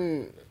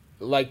certain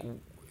like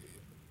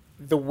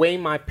the way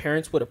my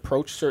parents would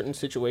approach certain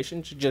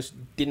situations just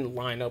didn't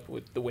line up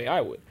with the way I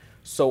would.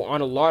 So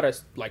on a lot of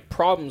like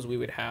problems we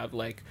would have,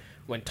 like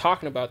when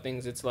talking about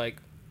things, it's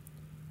like,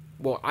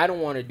 well, I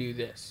don't want to do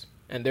this,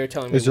 and they're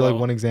telling me. Is there like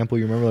one example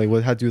you remember, like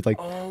what had to do with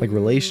like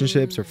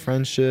relationships or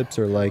friendships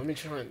or like? Let me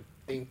try and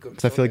think of.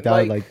 Because I feel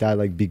like that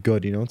would be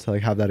good, you know, to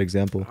like have that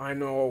example. I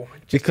know,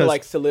 just because to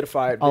like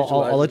solidify it.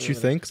 I'll let you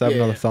think, because I have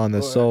another thought on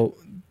this. So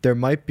there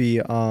might be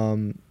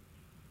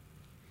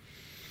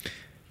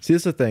see, this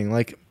is the thing.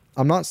 Like,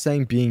 I'm not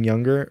saying being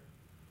younger.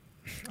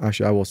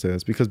 Actually, I will say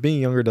this, because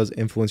being younger does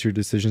influence your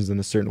decisions in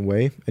a certain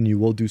way, and you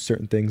will do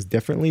certain things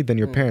differently than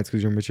your parents,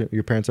 because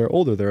your parents are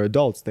older, they're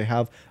adults, they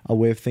have a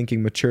way of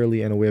thinking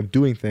maturely and a way of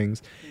doing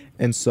things,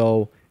 and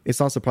so it's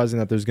not surprising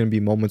that there's going to be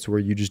moments where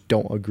you just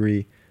don't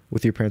agree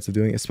with your parents of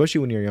doing it,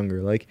 especially when you're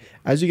younger. Like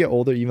as you get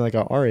older, even like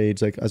at our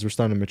age, like as we're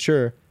starting to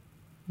mature,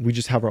 we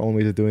just have our own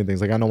ways of doing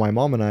things. Like I know my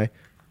mom and I,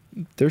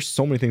 there's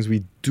so many things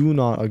we do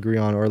not agree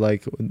on, or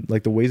like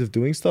the ways of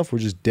doing stuff, we're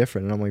just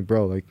different, and I'm like,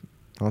 bro, like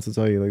I have to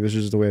tell you, like this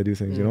is just the way I do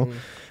things, you know.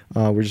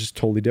 We're just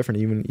totally different.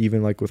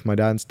 Even like with my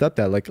dad and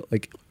stepdad,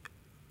 like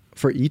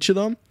for each of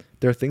them,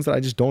 there are things that I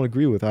just don't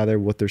agree with, either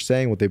what they're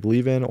saying, what they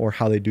believe in, or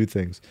how they do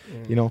things.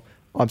 You know,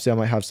 obviously I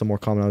might have some more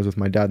commonalities with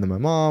my dad than my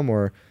mom,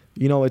 or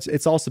you know,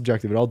 it's all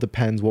subjective. It all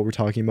depends what we're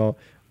talking about,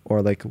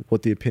 or like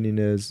what the opinion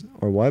is,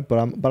 or what. But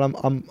I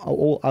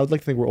would like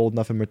to think we're old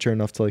enough and mature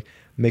enough to like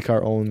make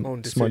our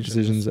own smart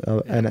decisions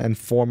and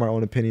form our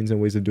own opinions and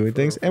ways of doing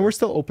things. And we're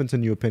still open to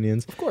new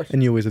opinions, of course, and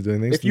new ways of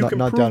doing things. If you can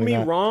prove me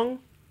wrong,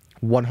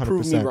 100%.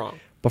 Prove me wrong.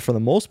 But for the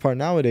most part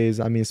nowadays,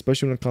 I mean,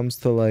 especially when it comes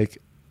to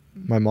like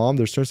my mom,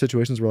 there's certain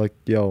situations where like,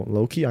 yo,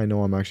 low key, I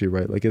know I'm actually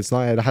right. Like it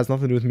has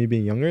nothing to do with me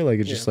being younger. Like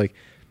it's just like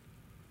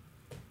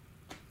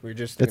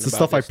it's the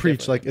stuff I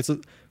preach. Like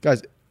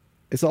guys.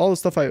 It's all the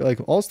stuff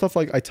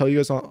I tell you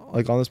guys on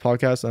this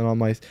podcast and on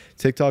my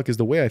TikTok is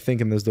the way I think,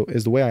 and is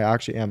the way I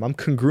actually am. I'm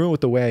congruent with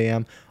the way I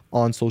am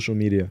on social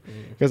media,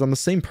 because I'm the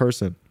same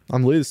person.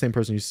 I'm literally the same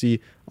person you see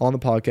on the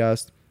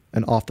podcast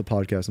and off the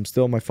podcast. I'm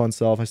still my fun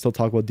self. I still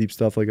talk about deep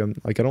stuff. Like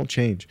I don't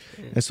change.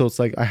 And so it's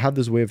like I have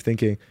this way of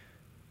thinking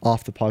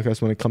off the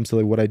podcast when it comes to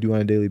like what I do on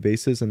a daily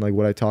basis and like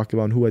what I talk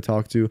about and who I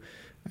talk to.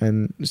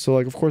 And so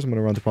like of course I'm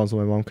gonna run the problems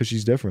with my mom because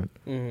she's different.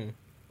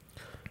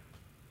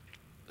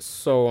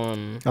 So I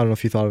don't know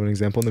if you thought of an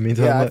example in the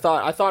meantime. Yeah,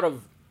 I thought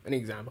of an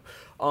example.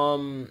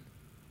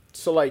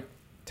 So like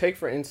take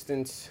for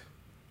instance,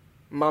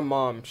 my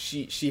mom,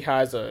 she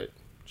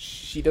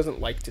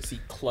doesn't like to see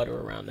clutter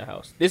around the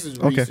house. This is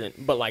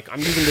recent, but like I'm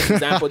using this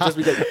example just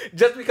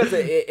because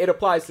it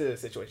applies to the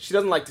situation. She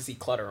doesn't like to see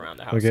clutter around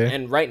the house. Okay.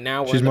 And right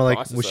now she's more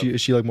like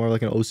is she like more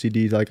like an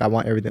OCD, like I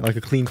want everything like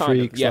a clean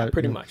freak? Yeah,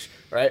 pretty much,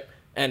 right?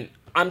 And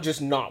I'm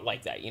just not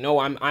like that. You know,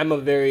 I'm a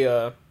very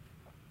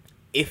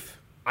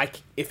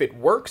if it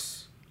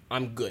works,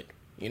 I'm good,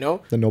 you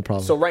know? Then no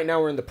problem. So right now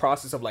we're in the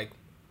process of like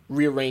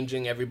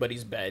rearranging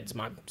everybody's beds.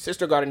 My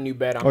sister got a new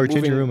bed. You're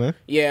changing your room, eh?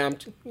 Yeah,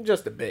 I'm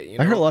just a bit, you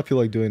know? I heard a lot of people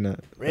like doing that.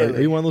 Really?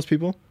 Are you one of those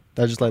people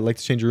that just like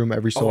to change your room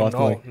every so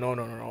often?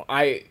 No.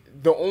 I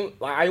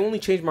only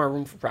change my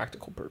room for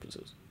practical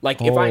purposes.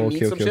 Like if I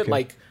need some shit,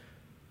 like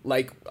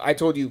I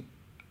told you,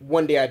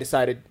 one day I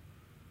decided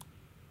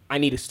I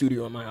need a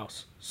studio in my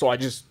house. So I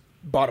just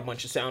bought a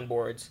bunch of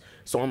soundboards.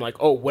 So I'm like,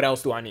 oh, what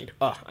else do I need?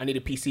 I need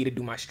a PC to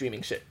do my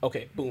streaming shit.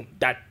 Okay, boom.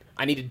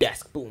 I need a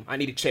desk. Boom. I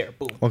need a chair.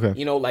 Boom. Okay.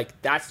 You know,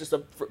 like that's just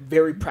a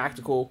very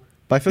practical.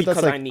 But I feel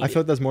that's like I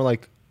feel that's more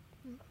like.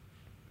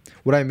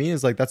 What I mean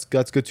is like that's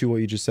good too.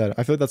 What you just said.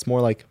 I feel like that's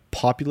more like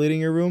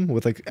populating your room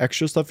with like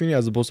extra stuff in it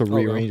as opposed to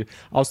rearranging.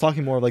 I was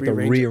talking more of like the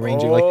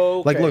rearranging.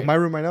 Like look, my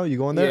room right now. You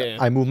go in there. Yeah.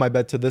 I move my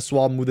bed to this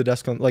wall. Move the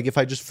desk on. Like if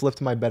I just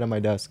flipped my bed and my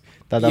desk.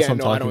 That's what I'm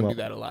talking about. I don't do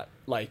that a lot.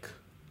 Like.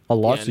 A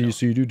lot. Yeah,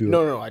 So no. you do it.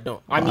 No, I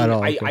don't. I mean, At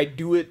all, okay. I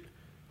do it.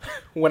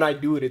 When I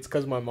do it, it's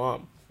because my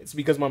mom. It's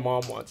because my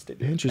mom wants to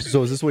do it. Interesting.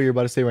 So is this what you're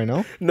about to say right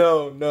now?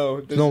 No.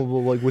 No,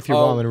 well, like with your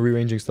mom and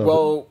rearranging stuff.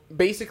 Well,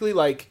 basically,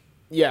 like,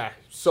 yeah.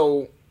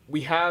 So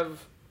we have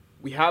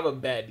a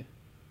bed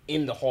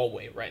in the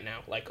hallway right now,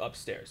 like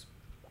upstairs,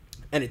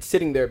 and it's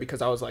sitting there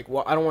because I was like,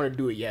 well, I don't want to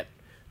do it yet.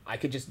 I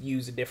could just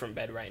use a different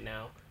bed right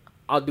now.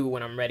 I'll do it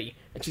when I'm ready.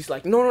 And she's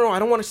like, no, I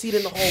don't want to see it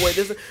in the hallway.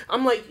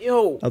 I'm like,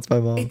 yo, that's my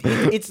mom.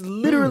 It's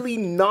literally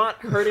not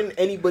hurting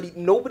anybody.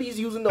 Nobody's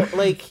using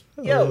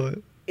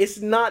the it's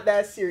not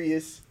that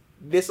serious.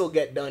 This will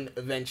get done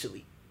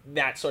eventually.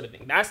 That sort of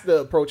thing. That's the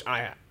approach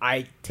I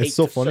take. It's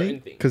so to funny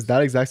certain things. because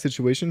that exact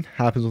situation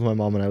happens with my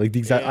mom and I. Like the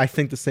exact, I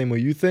think the same way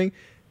you think,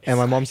 and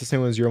my mom's the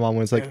same way as your mom.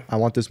 When it's like, I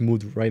want this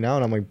moved right now,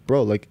 and I'm like,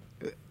 bro,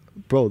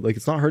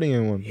 it's not hurting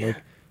anyone. Yeah.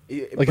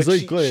 Like it's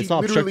really good. It's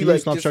not obstructing you.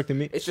 It's not obstructing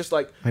me. It's just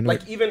like,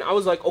 even I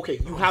was like, okay,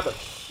 you have a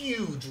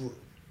huge room.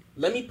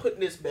 Let me put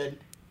this bed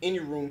in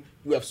your room.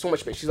 You have so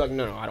much space. She's like,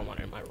 no, I don't want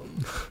it in my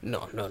room.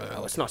 No,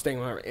 it's not staying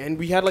in my room. And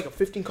we had like a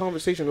 15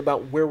 conversation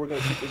about where we're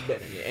going to keep this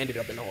bed, and it ended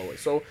up in the hallway.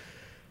 So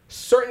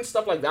certain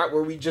stuff like that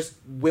where we just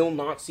will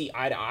not see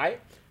eye to eye,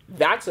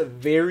 that's a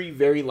very,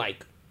 very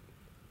like,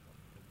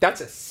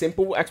 that's a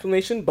simple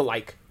explanation, but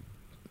like,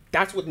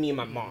 that's with me and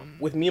my mom.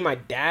 With me and my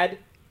dad,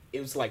 it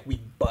was like we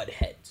butt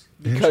heads.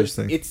 Because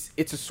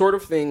it's a sort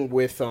of thing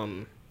with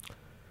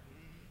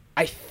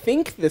I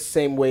think the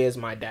same way as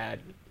my dad,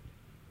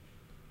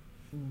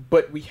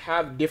 but we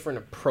have different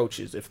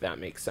approaches, if that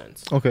makes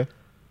sense. Okay.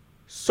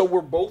 So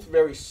we're both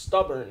very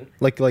stubborn.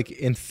 Like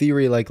in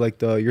theory, like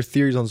your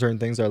theories on certain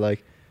things are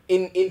like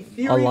in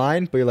theory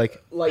aligned, but you're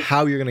like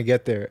how you're gonna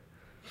get there.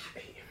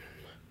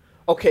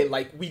 Okay,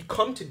 like we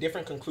come to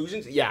different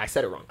conclusions. Yeah, I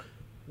said it wrong.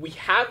 We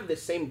have the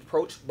same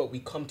approach, but we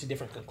come to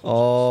different conclusions.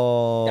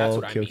 Oh, that's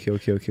what okay, I mean.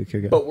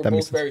 Okay. But we're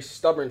both very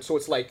stubborn, so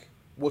it's like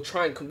we'll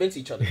try and convince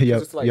each other. Yeah,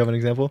 like, you have an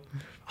example?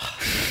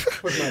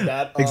 With my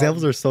dad.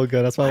 Examples are so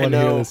good. That's why I want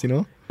to hear this. You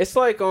know? It's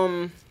like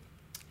I'm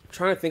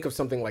trying to think of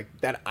something like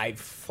that I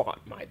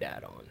fought my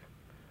dad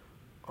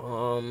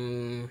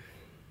on.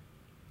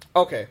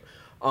 Okay.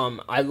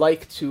 I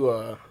like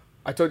to.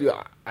 I told you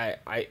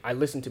I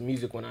listen to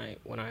music when I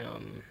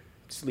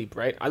sleep,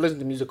 right? I listen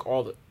to music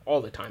all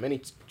the time,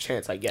 any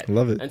chance I get.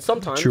 Love it. And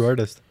sometimes, true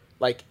artist.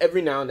 Like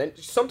every now and then,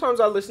 sometimes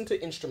I listen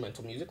to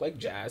instrumental music, like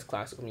jazz,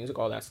 classical music,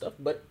 all that stuff.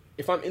 But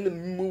if I'm in the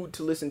mood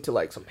to listen to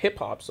like some hip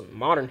hop, some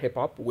modern hip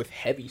hop with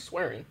heavy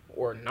swearing,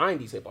 or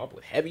 90s hip hop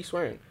with heavy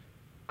swearing,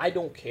 I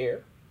don't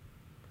care.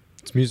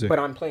 It's music. But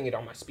I'm playing it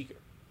on my speaker.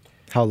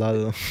 How loud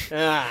though?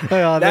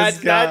 That's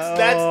the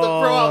problem.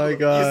 Oh my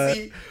God.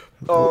 You see,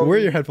 where are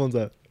your headphones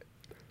at?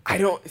 I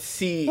don't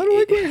see. How do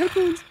I get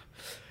headphones?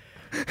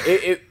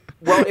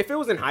 Well, if it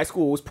was in high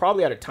school, it was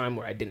probably at a time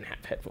where I didn't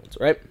have headphones,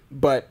 right?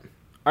 But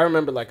I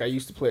remember, like, I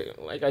used to play,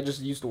 like, I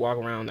just used to walk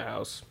around the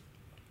house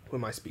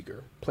with my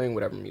speaker, playing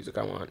whatever music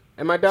I want.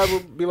 And my dad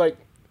would be like,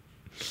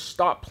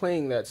 stop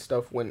playing that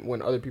stuff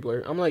when other people are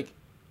here. I'm like,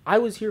 I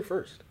was here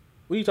first.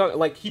 What are you talking?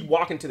 Like, he'd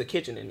walk into the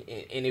kitchen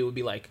and it would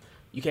be like,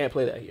 you can't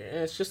play that here. And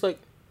it's just like,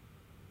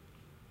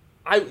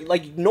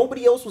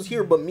 nobody else was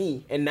here but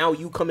me, and now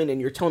you come in and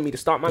you're telling me to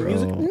stop my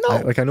music?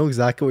 No. I know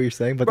exactly what you're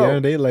saying, but at the end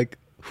of the day, like,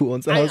 who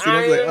owns the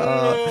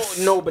house?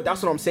 No, but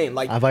that's what I'm saying.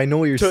 Like, I know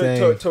what you're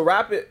saying. To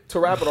wrap it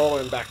all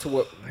in back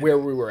to where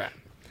we were at.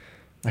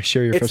 I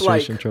share your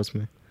frustration, trust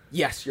me.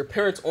 Yes, your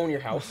parents own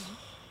your house,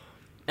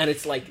 and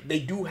it's like they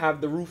do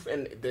have the roof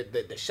and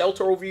the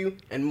shelter over you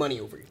and money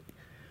over you.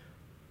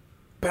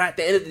 But at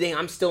the end of the day,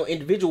 I'm still an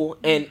individual,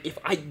 and if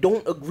I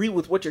don't agree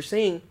with what you're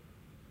saying,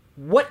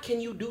 what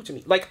can you do to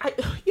me? Like,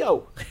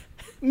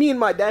 me and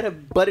my dad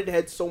have butted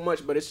heads so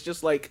much, but it's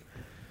just like,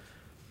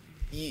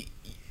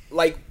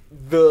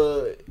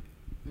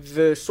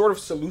 the sort of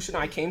solution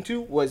I came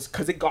to was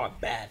because it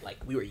got bad. Like,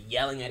 we were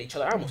yelling at each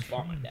other. I almost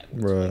fought my dad.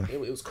 It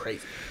was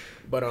crazy.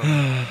 But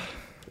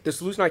the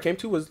solution I came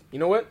to was, you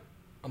know what?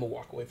 I'm gonna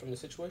walk away from the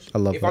situation. I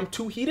love if that. I'm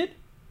too heated,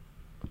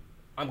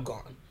 I'm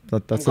gone.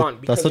 That's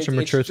such a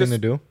mature thing to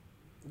do.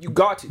 You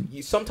got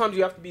to. Sometimes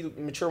you have to be the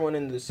mature one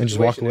in the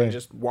situation and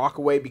just walk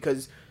away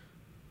because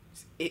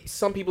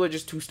some people are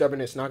just too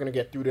stubborn. It's not going to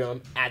get through to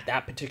them at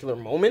that particular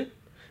moment.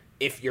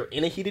 If you're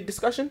in a heated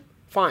discussion,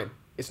 fine.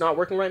 It's not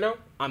working right now.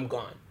 I'm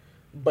gone.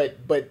 But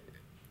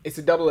it's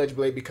a double-edged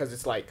blade because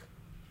it's like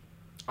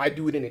I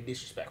do it in a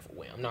disrespectful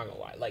way. I'm not going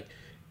to lie. Like,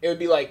 it would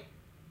be like,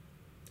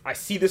 I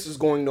see this is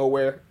going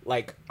nowhere.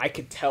 Like, I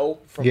could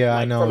tell from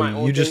I know. From my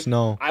own you thing, just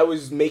know. I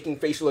was making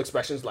facial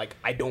expressions like,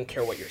 I don't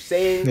care what you're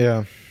saying.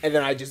 Yeah. And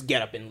then I just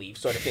get up and leave,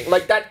 sort of thing.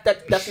 Like,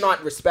 that's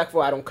not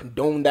respectful. I don't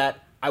condone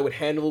that. I would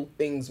handle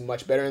things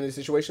much better in this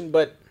situation,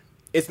 but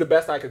it's the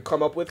best I could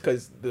come up with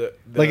because the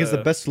it's the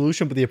best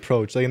solution, but the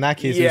approach. Like, in that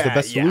case, it was the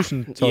best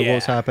solution to what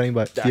was happening,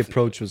 but the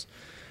approach was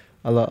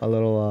a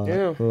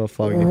little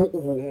foggy.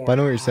 But I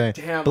know what you're saying.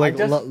 Damn, but like, I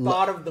just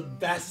thought of the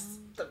best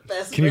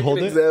Can you hold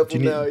it? Do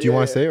you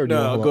want to say it or do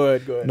you want to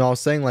go ahead. No, I was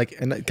saying like,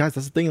 and guys,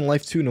 that's the thing in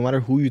life too. No matter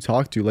who you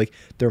talk to, like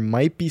there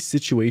might be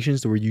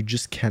situations where you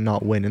just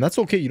cannot win, and that's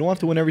okay. You don't have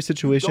to win every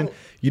situation.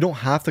 You don't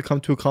have to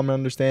come to a common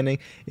understanding.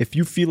 If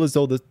you feel as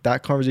though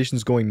that conversation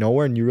is going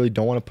nowhere and you really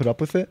don't want to put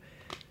up with it,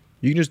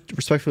 you can just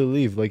respectfully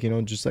leave. Like, you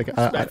know, just like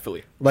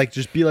respectfully, like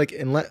just be like,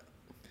 and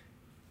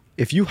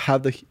if you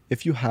have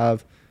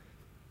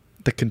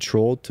the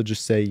control to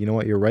just say, you know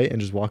what, you're right,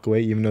 and just walk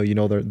away, even though you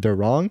know they're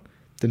wrong,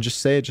 then just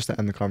say it just to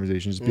end the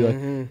conversation. Just be like,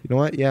 you know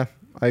what, yeah,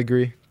 I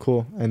agree,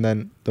 cool, and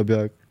then they'll be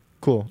like,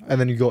 cool, and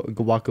then you go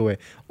walk away.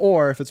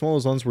 Or if it's one of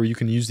those ones where you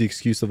can use the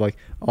excuse of like,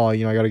 oh,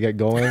 you know, I gotta get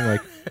going,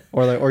 like,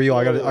 or yo,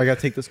 I gotta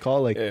take this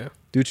call, like,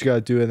 do what you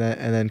gotta do, and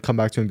then come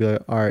back to it and be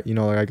like, all right, you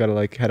know, like I gotta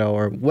like head out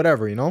or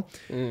whatever, you know.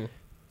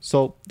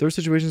 So there are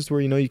situations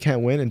where you know you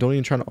can't win, and don't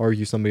even try to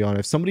argue somebody on it.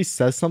 If somebody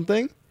says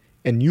something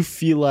and you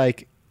feel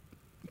like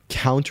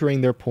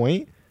countering their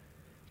point,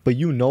 but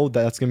you know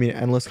that's gonna be an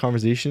endless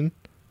conversation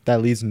that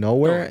leads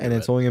nowhere, and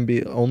it's only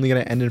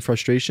gonna end in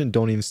frustration,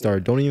 don't even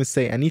start. Don't even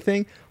say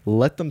anything.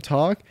 Let them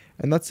talk,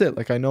 and that's it.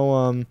 Like I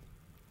know,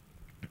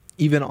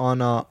 even on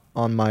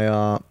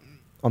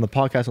the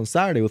podcast on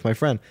Saturday with my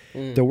friend,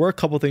 there were a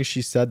couple things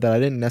she said that I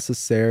didn't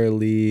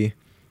necessarily,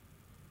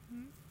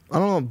 I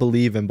don't know,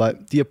 believe in,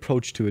 but the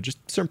approach to it, just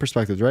certain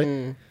perspectives, right?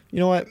 You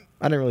know what?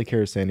 I didn't really care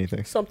to say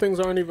anything. Some things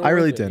aren't even. I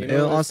really didn't. You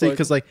know? Honestly,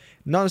 because like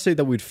not to say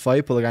that we'd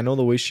fight, but like I know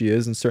the way she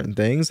is in certain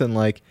things, and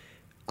like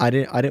I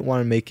didn't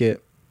want to make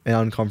it an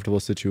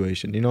uncomfortable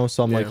situation, you know.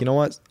 So I'm like, you know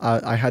what?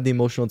 I had the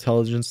emotional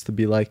intelligence to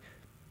be like,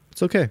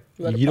 it's okay.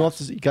 You don't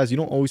have to, guys. You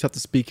don't always have to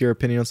speak your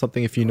opinion on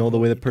something if you know the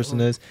way the person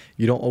is.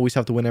 You don't always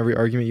have to win every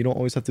argument. You don't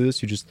always have to do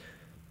this. You just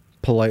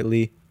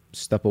politely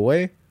step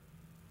away,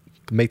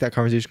 make that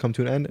conversation come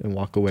to an end, and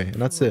walk away,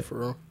 and that's it. For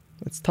real.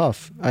 It's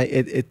tough.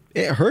 It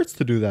hurts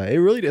to do that. It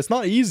really, it's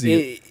not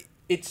easy.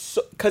 It's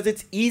because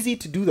it's easy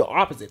to do the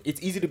opposite.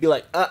 It's easy to be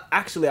like,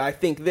 actually, I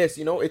think this.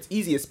 You know, it's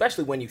easy,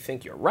 especially when you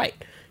think you're right.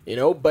 You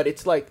know, but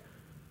it's like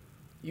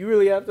you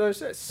really have to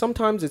understand.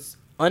 Sometimes it's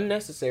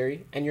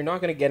unnecessary, and you're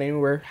not going to get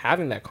anywhere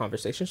having that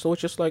conversation. So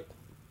it's just like,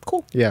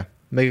 cool. Yeah,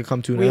 make it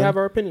come to an end. We have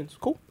our opinions.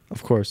 Cool.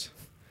 Of course,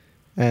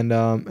 and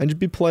just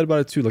be polite about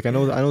it too. Like I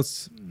know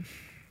it's,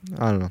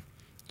 I don't know.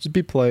 Just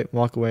be polite,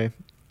 walk away.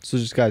 So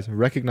just guys,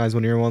 recognize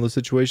when you're in one of those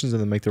situations, and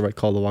then make the right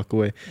call to walk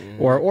away,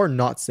 or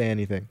not say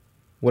anything,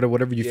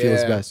 whatever you feel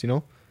is best, you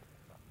know,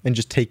 and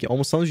just take it.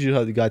 Almost sometimes you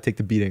gotta take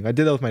the beating. I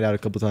did that with my dad a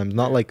couple times.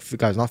 Not like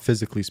guys, not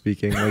physically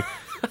speaking,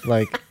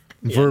 like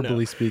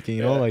verbally speaking,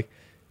 you know, like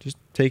just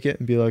take it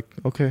and be like,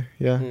 okay,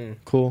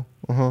 cool,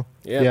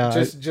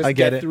 just I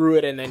get through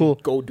it and then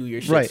go do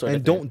your shit. Right,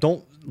 and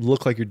don't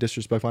look like you're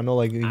disrespectful. I know,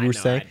 like you were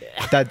saying,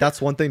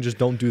 that's one thing. Just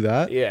don't do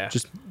that. Yeah,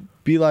 just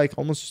be like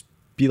almost.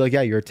 Be like,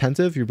 yeah, you're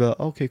attentive. You're like,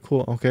 okay,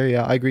 cool, okay,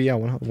 yeah, I agree, yeah,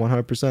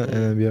 100%, and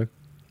then be like,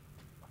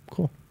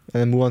 cool,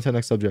 and then move on to the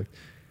next subject.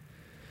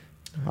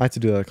 I had to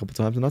do that a couple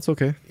times, and that's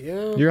okay.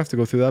 Yeah, you have to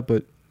go through that,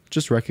 but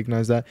just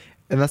recognize that,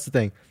 and that's the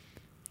thing.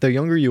 The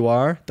younger you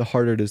are, the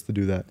harder it is to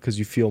do that because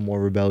you feel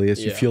more rebellious.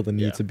 You feel the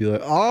need to be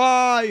like,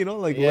 you know,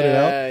 like let it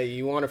out. Yeah,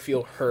 you want to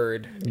feel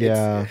heard.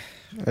 Yeah,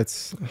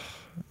 it's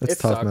tough,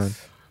 sucks, man.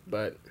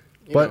 But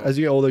as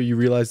you get older, you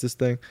realize this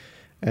thing.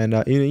 And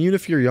even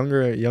if you're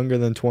younger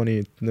than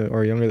 20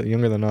 or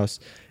younger than us,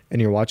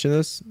 and you're watching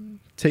this,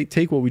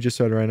 take what we just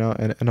said right now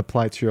and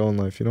apply it to your own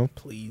life. You know,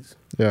 please.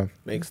 Yeah,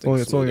 it's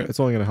only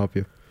gonna help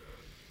you.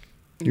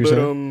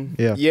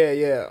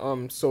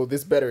 So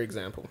this better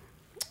example.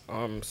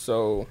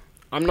 So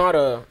I'm not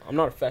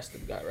a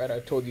festive guy, right? I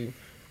told you.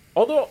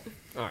 Although,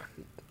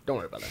 don't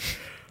worry about that.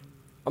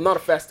 I'm not a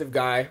festive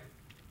guy.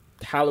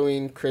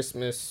 Halloween,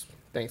 Christmas,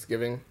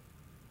 Thanksgiving,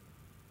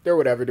 they're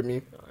whatever to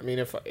me. I mean,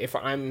 if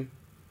I'm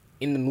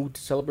in the mood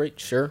to celebrate,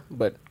 sure,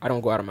 but I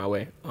don't go out of my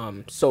way.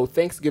 So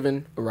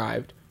Thanksgiving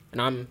arrived, and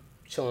I'm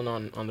chilling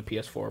on the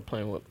PS4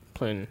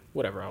 playing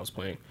whatever I was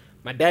playing.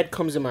 My dad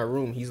comes in my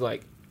room. He's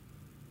like,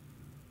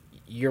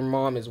 "Your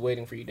mom is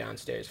waiting for you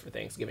downstairs for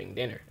Thanksgiving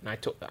dinner."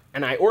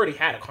 And I already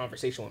had a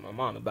conversation with my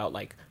mom about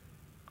like,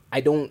 I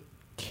don't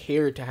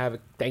care to have a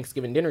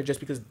Thanksgiving dinner just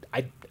because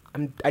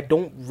I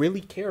don't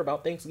really care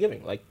about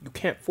Thanksgiving. Like, you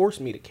can't force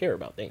me to care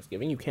about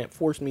Thanksgiving. You can't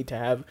force me to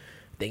have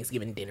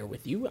Thanksgiving dinner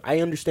with you. I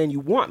understand you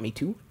want me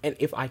to, and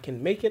if I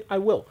can make it, I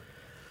will.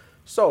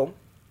 So,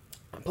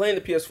 I'm playing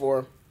the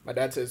PS4. My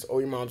dad says, "Oh,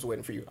 your mom's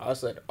waiting for you." I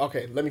said,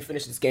 "Okay, let me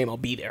finish this game. I'll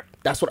be there."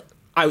 That's what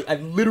I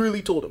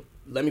literally told him.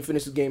 Let me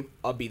finish this game.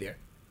 I'll be there.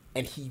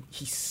 And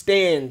he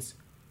stands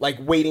like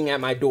waiting at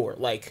my door.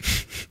 Like,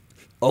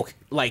 okay,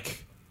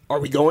 like, are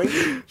we going?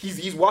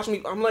 He's watching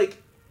me. I'm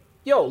like,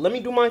 yo, let me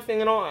do my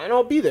thing and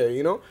I'll be there,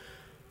 you know?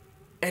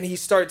 And he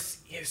starts,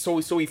 so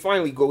he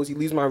finally goes, he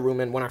leaves my room,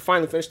 and when I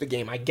finally finish the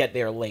game, I get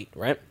there late,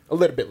 right? A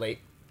little bit late.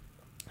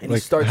 And like,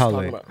 he starts how talking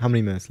late? about... How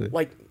many minutes late?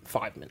 Like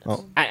 5 minutes.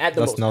 Oh, at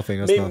the that's most. Nothing,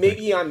 that's nothing.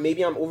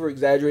 Maybe I'm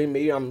over-exaggerating,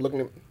 maybe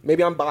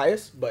I'm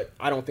biased, but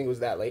I don't think it was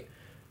that late.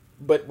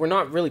 But we're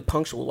not really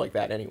punctual like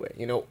that anyway,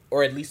 you know?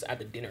 Or at least at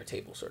the dinner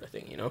table sort of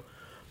thing, you know?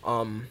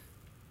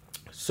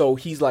 So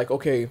he's like,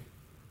 okay,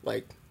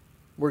 like...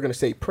 we're gonna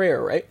say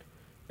prayer, right?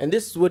 And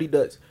this is what he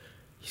does.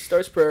 He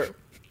starts prayer.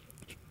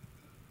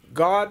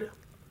 God,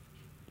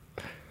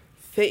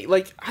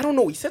 like, I don't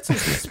know. He said some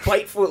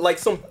spiteful, like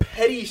some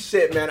petty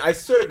shit, man. I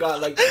swear to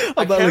God, like,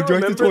 I can't like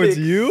directed towards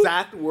you.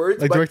 Exact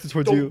words, like directed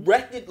towards you.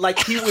 Like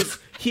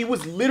he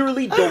was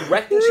literally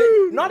directing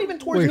shit. Not even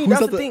towards me.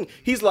 That's the thing.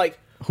 He's like,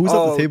 who's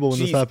at the table when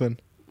this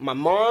happened? My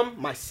mom,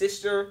 my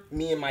sister,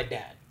 me, and my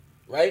dad.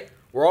 Right?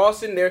 We're all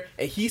sitting there,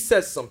 and he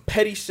says some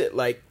petty shit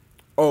like,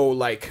 "Oh,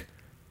 like,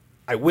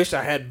 I wish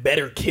I had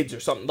better kids or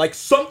something." Like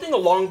something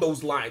along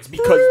those lines,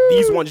 because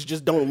these ones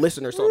just don't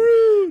listen or something.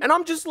 And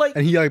I'm just like...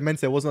 And he like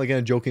meant it. It wasn't like in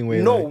a joking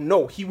way.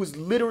 No. He was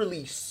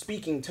literally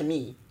speaking to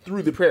me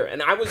through the prayer.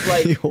 And I was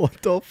like...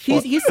 What the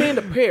fuck? He's saying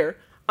the prayer.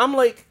 I'm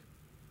like...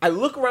 I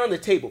look around the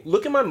table.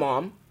 Look at my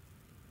mom.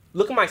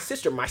 Look at my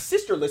sister. My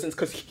sister listens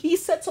because he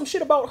said some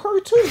shit about her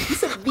too. He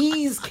said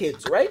these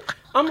kids, right?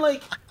 I'm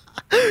like...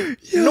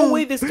 No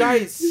way this guy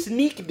is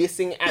sneak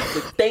dissing at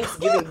the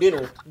Thanksgiving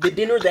dinner. The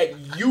dinner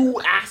that you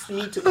asked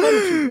me to come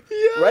to.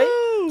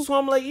 Right? So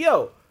I'm like,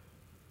 yo,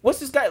 what's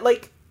this guy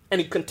like? And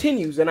he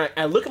continues, and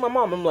I look at my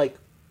mom. I'm like,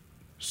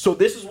 so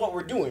this is what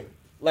we're doing.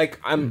 Like,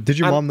 Did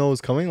your mom know it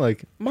was coming?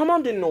 Like, my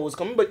mom didn't know it was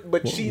coming,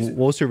 but she's...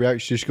 What was her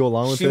reaction? Did she go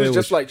along with it? She was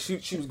just like, she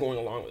was going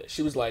along with it.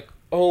 She was like,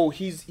 oh,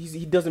 he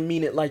doesn't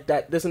mean it like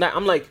that, this and that.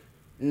 I'm like,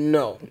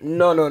 no.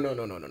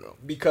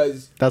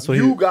 Because that's what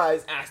you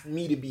guys asked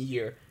me to be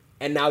here,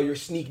 and now you're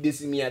sneak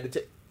dissing me at the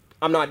table.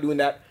 I'm not doing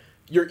that.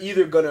 You're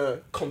either gonna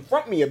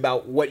confront me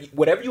about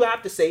whatever you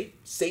have to say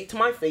it to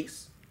my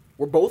face.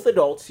 We're both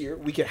adults here.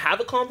 We can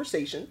have a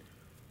conversation,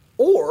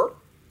 or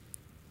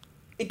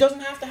it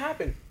doesn't have to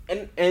happen.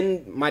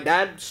 And my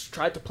dad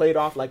tried to play it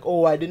off like,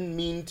 oh, I didn't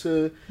mean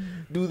to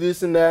do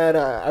this and that.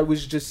 I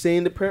was just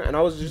saying the prayer, and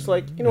I was just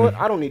like, you know what?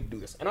 I don't need to do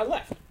this, and I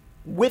left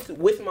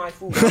with my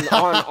food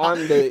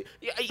on the.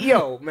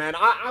 Yo, man,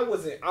 I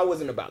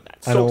wasn't about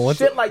that. So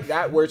shit like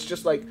that, where it's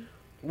just like,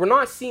 we're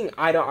not seeing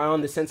eye to eye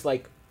on the sense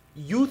like,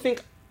 you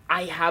think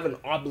I have an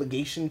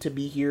obligation to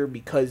be here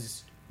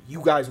because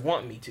you guys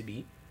want me to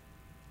be.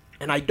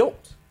 And I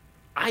don't.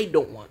 I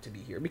don't want to be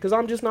here because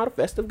I'm just not a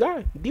festive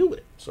guy. Deal with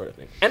it, sort of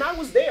thing. And I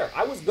was there.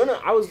 I was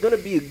gonna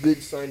be a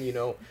good son, you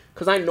know,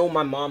 because I know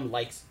my mom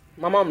likes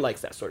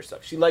that sort of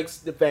stuff. She likes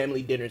the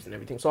family dinners and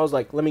everything. So I was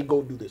like, let me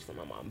go do this for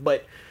my mom.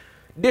 But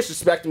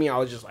disrespecting me, I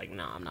was just like,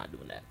 nah, I'm not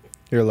doing that.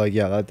 You're like,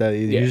 yeah,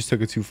 you just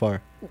took it too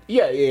far.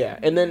 Yeah.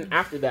 And then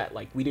after that,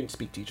 like, we didn't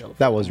speak to each other.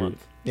 That was rude.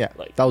 Yeah,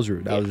 like, that was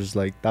rude. That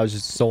was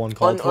just so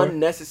uncalled for.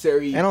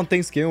 Unnecessary. And on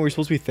Thanksgiving, we're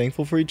supposed to be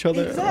thankful for each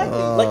other. Exactly.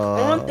 Like,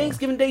 on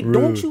Thanksgiving Day, rude.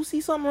 Don't you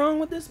see something wrong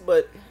with this?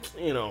 But,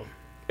 you know,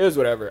 it was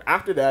whatever.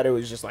 After that, it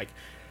was just like,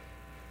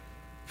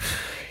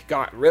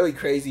 got really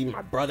crazy.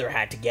 My brother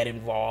had to get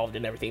involved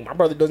and everything. My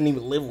brother doesn't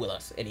even live with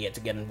us, and he had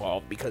to get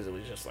involved because it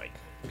was just like,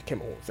 it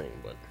became a whole thing.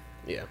 But,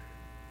 yeah.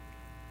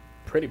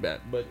 Pretty bad.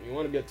 But you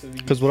want to get to the...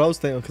 Because what I was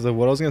going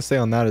to say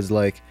on that is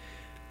like,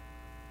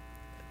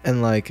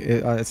 and like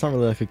it's not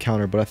really like a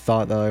counter, but I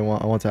thought that I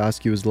want to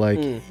ask you is like,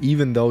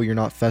 even though you're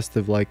not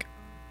festive, like,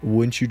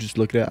 wouldn't you just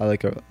look at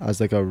it as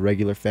a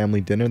regular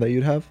family dinner that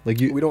you'd have? Like,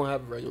 we don't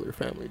have regular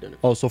family dinner.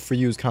 Oh, so for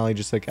you it's kind of like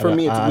just like for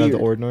me it's out of the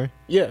ordinary.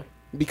 Yeah,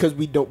 because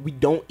we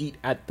don't eat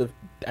at the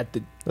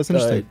that's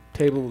interesting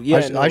table. Yeah,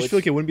 I just feel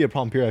like it wouldn't be a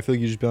problem period. I feel like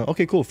you just be like,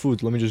 okay, cool,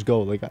 food, let me just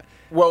go. Like, okay.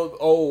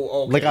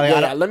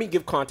 Like, let me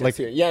give context like,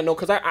 here. Yeah, no,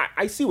 because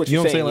I see what you're saying. You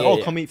know what I'm saying? Like,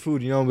 yeah. Come eat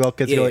food. You know, we'll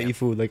get to go eat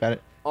food. Like, it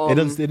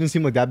didn't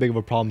seem like that big of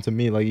a problem to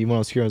me. Like, even when I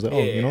was here, I was like,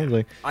 you know,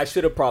 like, I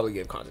should have probably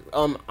given context.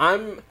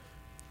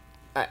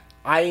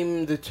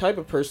 I'm the type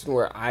of person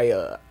where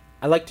I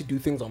like to do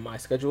things on my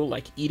schedule,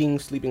 like eating,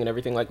 sleeping, and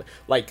everything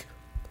like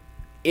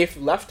if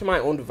left to my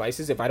own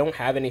devices, if I don't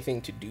have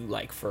anything to do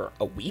like for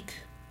a week,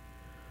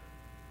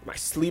 my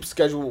sleep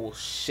schedule will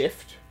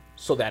shift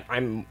so that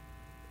I'm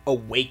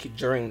awake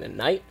during the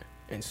night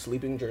and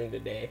sleeping during the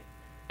day,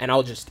 and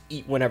I'll just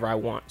eat whenever I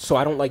want. So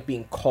I don't like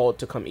being called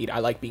to come eat. I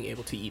like being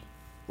able to eat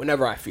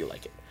whenever I feel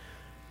like it.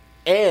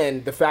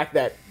 And the fact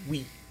that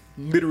we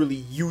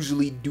literally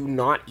usually do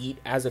not eat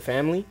as a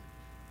family,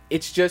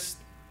 it's just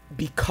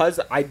because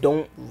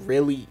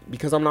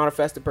because I'm not a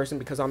festive person,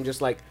 because I'm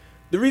just like,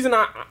 the reason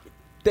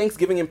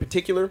Thanksgiving in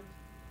particular,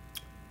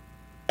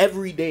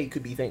 every day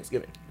could be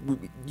Thanksgiving.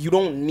 You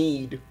don't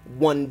need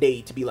one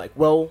day to be like,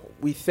 well,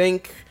 we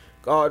thank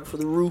God for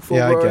the roof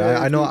over our heads.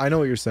 I know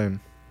what you're saying.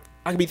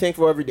 I can be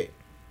thankful every day,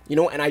 you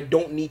know, and I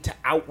don't need to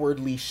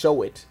outwardly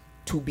show it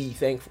to be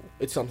thankful.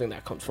 It's something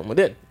that comes from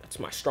within. That's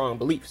my strong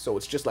belief. So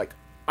it's just like,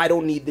 I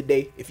don't need the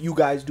day. If you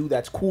guys do,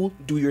 that's cool.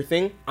 Do your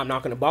thing. I'm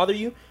not going to bother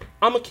you.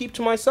 I'm going to keep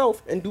to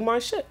myself and do my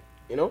shit,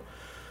 you know?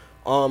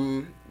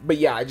 But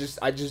yeah, I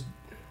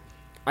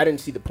didn't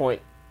see the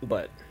point,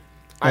 but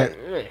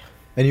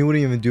And you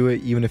wouldn't even do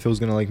it even if it was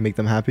going to like make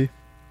them happy?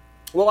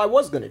 Well, I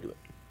was going to do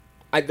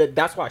it.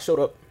 That's why I showed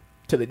up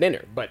to the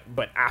dinner, but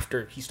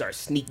after he started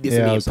sneak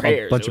dissing me in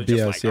prayers, bunch of BS,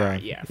 just like,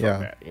 right, fuck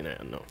that, you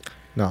know,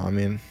 no, I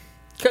mean,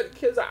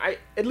 because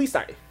at least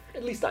I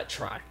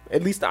try.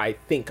 At least I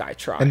think I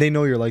try. And they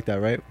know you're like that,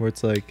 right? Where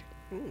it's like,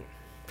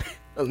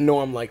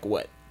 no, I'm like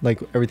what? Like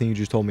everything you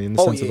just told me in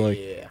the sense of like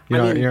yeah.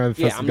 you're not a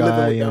festive I'm guy,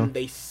 living with you know. them.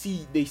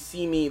 They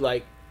see me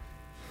like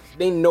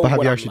they know. But have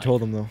what you I'm actually like.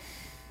 told them though?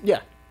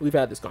 Yeah, we've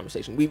had this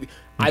conversation.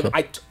 I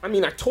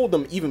mean, I told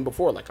them even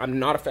before, like, I'm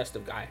not a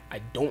festive guy. I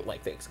don't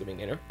like Thanksgiving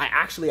dinner. I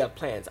actually have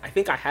plans. I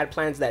think I had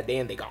plans that day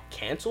and they got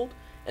canceled,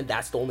 and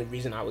that's the only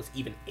reason I was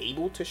even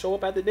able to show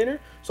up at the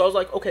dinner. So I was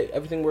like, okay,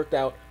 everything worked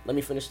out. Let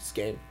me finish this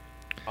game.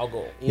 I'll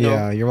go. You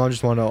know? Your mom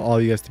just wanted all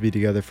you guys to be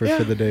together for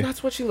the day.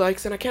 That's what she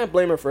likes, and I can't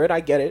blame her for it. I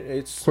get it.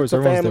 It's Of course,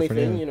 a family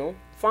different, thing, yeah. you know.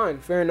 Fine,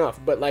 fair enough.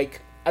 But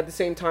like at the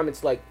same time,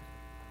 it's like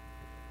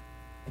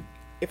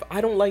if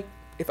I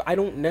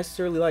don't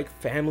necessarily like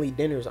family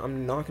dinners,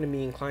 I'm not gonna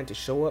be inclined to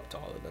show up to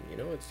all of them. You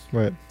know, it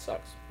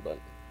sucks, but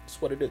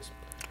it's what it is.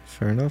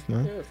 Fair enough,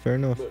 man. Yeah. Fair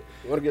enough. But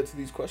you want to get to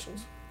these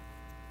questions?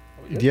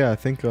 Yeah, I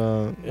think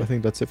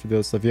that's it for the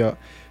other stuff. Yeah.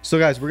 So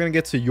guys, we're gonna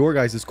get to your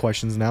guys'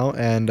 questions now,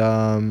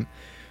 and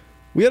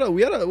we had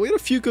a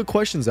few good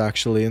questions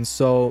actually. And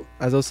so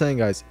as I was saying,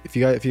 guys, if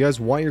you guys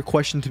want your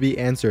question to be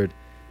answered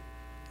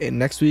in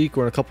next week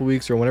or in a couple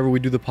weeks or whenever we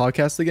do the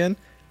podcast again,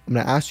 I'm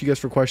gonna ask you guys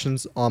for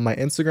questions on my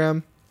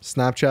Instagram,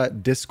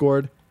 Snapchat,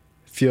 Discord.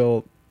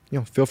 Feel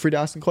free to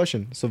ask a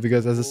question. So if you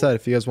guys, as I said,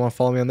 if you guys want to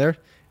follow me on there,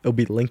 it'll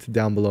be linked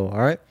down below. All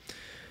right.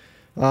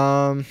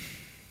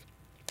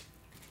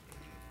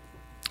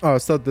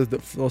 Let's start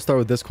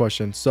with this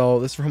question. So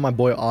this is from my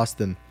boy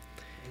Austin.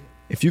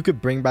 If you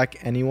could bring back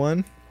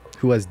anyone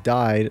who has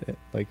died,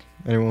 like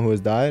anyone who has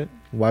died,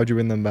 why would you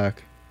bring them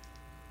back?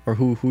 Or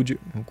who'd you?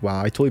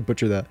 Wow, I totally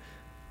butchered that.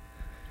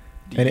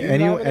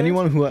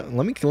 Anyone who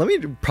let me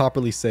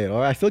properly say it. All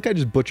right, I feel like I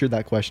just butchered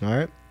that question. All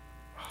right.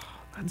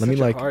 That's such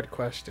a hard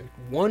question.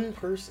 One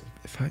person.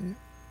 If you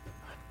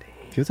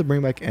have to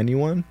bring back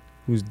anyone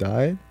who's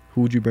died,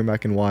 who would you bring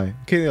back and why?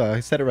 Okay, yeah,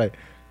 I said it right.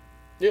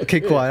 Yeah, okay,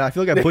 cool. I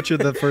feel like I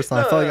butchered the first time.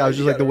 I felt like I was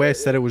just like the way I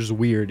said it was just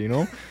weird, you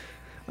know.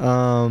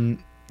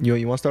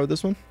 You want to start with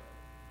this one?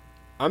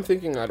 I'm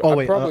thinking I'd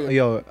wait, probably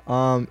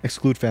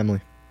exclude family.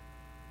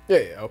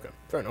 Yeah, okay,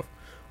 fair enough.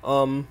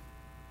 I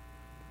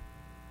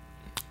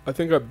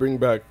think I'd bring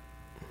back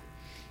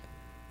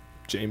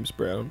James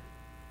Brown.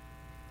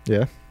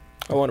 Yeah.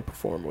 I want to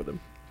perform with him.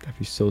 That'd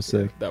be so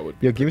sick. Yeah, that would.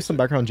 Give me some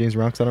background on James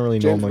Brown, because I don't really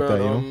know him like that.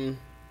 You know.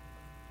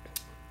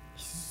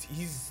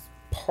 He's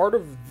part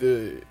of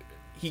the.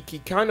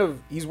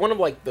 He's one of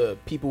like the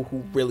people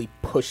who really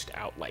pushed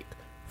out like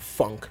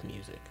funk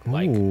music,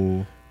 like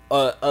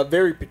a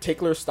very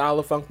particular style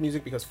of funk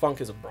music, because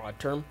funk is a broad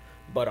term,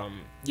 but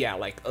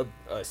like a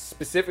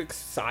specific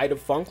side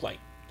of funk, like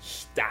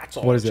that's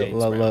all. What is it?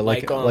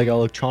 Like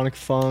electronic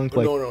funk?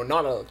 Like no,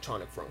 not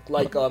electronic funk.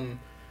 Like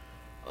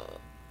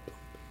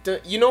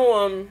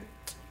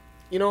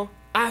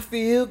I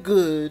feel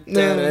good.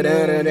 Yeah,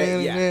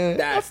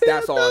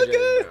 that's all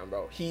James Brown,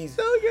 bro. He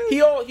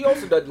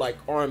also did like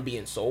R&B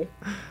and soul,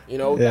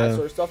 that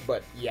sort of stuff.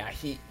 But yeah,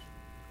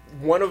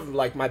 one of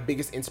like my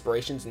biggest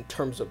inspirations in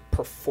terms of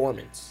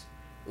performance.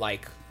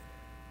 Like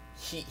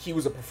he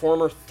was a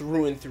performer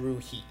through and through.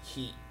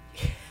 He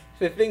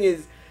the thing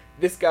is,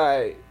 this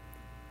guy,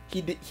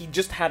 he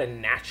just had a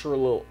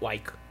natural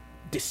like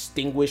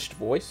distinguished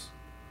voice,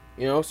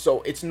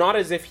 so it's not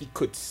as if he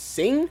could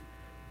sing,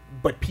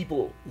 but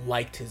people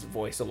liked his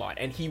voice a lot,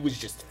 and he was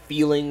just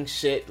feeling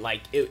shit.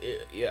 Like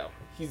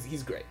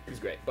he's great.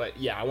 But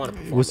yeah, I want to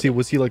perform.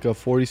 Was he like a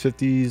 40s,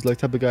 50s like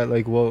type of guy?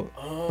 Like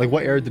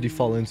what era did he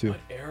fall into? What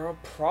era?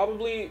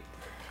 Probably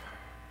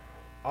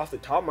off the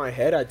top of my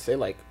head, I'd say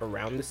like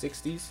around the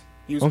 60s.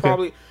 He was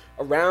probably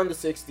around the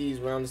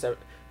 60s, around the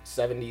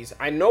 70s.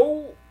 I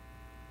know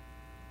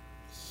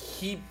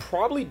he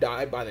probably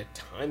died by the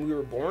time we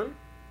were born,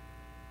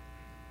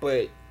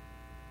 but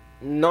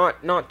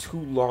not too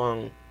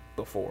long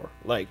before,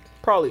 like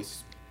probably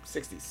 60s,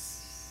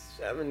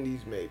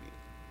 70s maybe.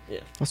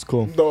 Yeah, that's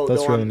cool.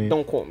 That's really neat.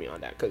 Don't quote me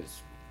on that,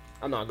 because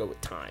I'm not good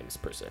with times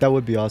per se. That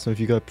would be awesome if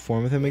you could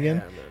perform with him again.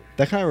 Man.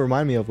 That kind of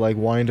reminded me of like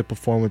wanting to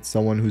perform with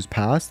someone who's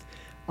passed.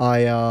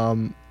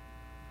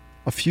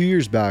 A few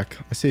years back,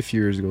 I say a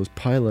few years ago, it was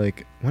probably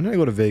like, when did I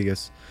go to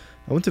Vegas?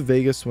 I went to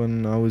Vegas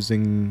when I was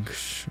in,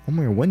 oh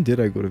my god, when did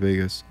I go to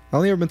Vegas? I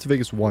only ever been to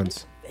Vegas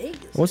once. I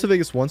went to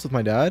Vegas once with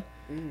my dad.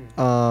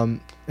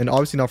 And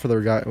obviously not for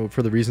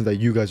the reasons that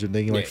you guys are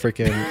thinking, like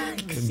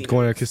freaking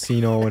going to a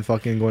casino and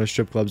fucking going to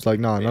strip clubs. Like,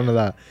 none of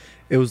that.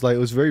 It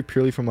was very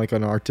purely from like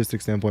an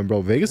artistic standpoint,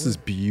 bro. Vegas is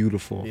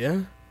beautiful.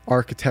 Yeah.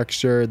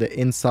 Architecture, the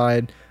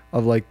inside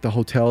of like the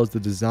hotels,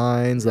 the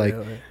designs, like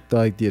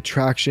the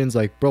attractions,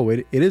 like, bro,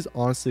 it is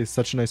honestly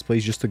such a nice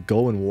place just to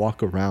go and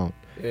walk around.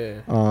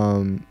 Yeah.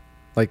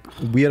 Like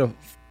we had a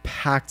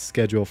packed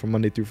schedule from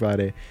Monday through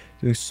Friday,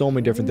 doing so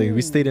many different things.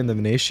 We stayed in the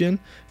Venetian.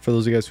 For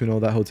those of you guys who know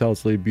that hotel,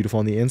 it's really beautiful.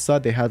 On the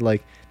inside, they had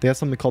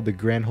something called the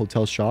Grand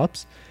Hotel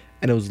Shops,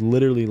 and it was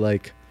literally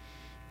like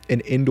an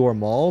indoor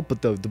mall,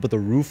 but the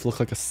roof looked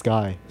like a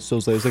sky. So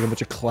it was like a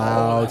bunch of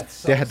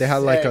clouds. They had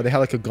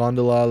like a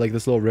gondola, like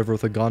this little river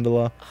with a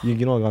gondola. You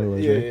know what a gondola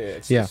is,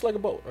 right? Yeah. It's like a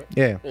boat, right?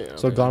 Yeah.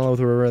 So a gondola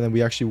with a river, and then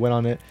we actually went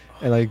on it,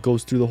 and like it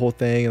goes through the whole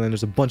thing, and then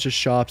there's a bunch of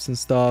shops and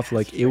stuff.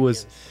 Like it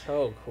was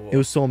so cool. It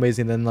was so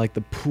amazing. Then like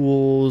the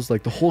pools,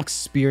 like the whole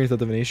experience at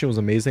the Venetian was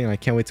amazing, and I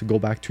can't wait to go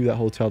back to that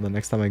hotel the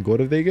next time I go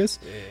to Vegas.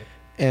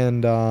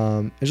 And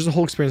it's just a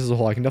whole experience as a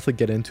whole. I can definitely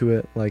get into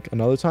it like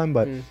another time,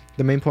 but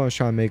the main point I was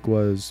trying to make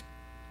was,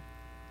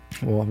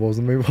 well, what was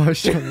the main point I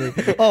was trying to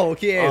make? Oh,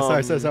 okay.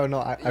 Sorry. No,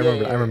 I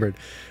remembered.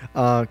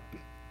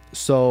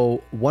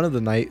 So one of the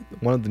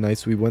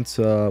nights we went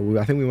to,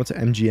 I think we went to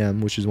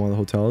MGM, which is one of the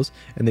hotels,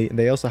 and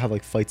they also have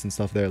like fights and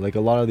stuff there. Like a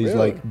lot of these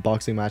like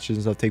boxing matches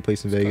and stuff take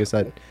place in Vegas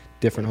at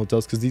different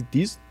hotels, because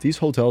these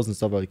hotels and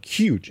stuff are like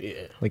huge,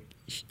 like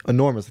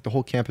enormous. Like the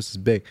whole campus is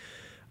big.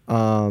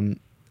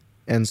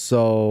 And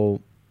so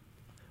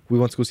we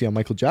went to go see a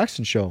Michael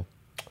Jackson show.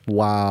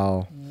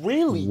 Wow.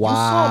 Really? Wow. You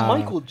saw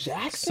Michael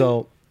Jackson?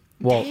 So,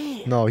 well,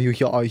 damn. No,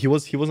 he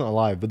wasn't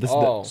alive, but this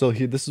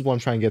this is what I'm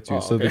trying to get to.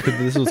 Because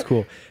this was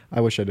cool. I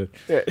wish I did.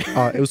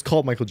 It was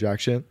called Michael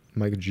Jackson.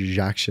 Michael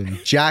Jackson.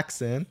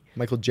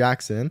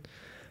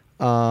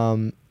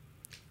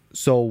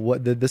 So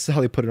this is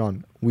how they put it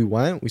on.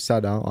 We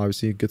sat down,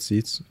 obviously good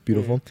seats,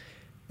 beautiful,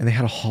 and they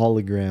had a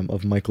hologram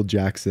of Michael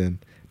Jackson.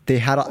 They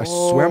had, I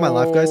swear on my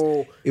life, guys,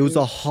 it was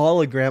a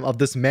hologram of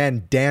this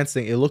man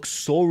dancing. It looked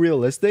so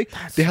realistic.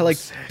 They had like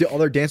the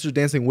other dancers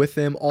dancing with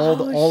him.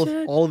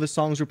 All of his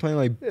songs were playing,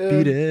 like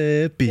beat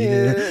it, beat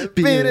it,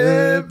 beat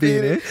it,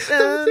 beat it.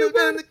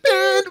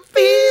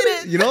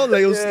 You know,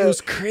 like it was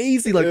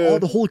crazy. Like all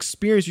the whole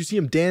experience. You see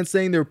him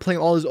dancing. They were playing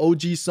all his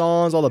OG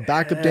songs, all the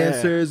backup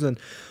dancers, and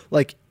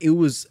like it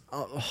was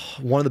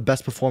one of the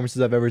best performances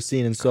I've ever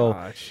seen. And so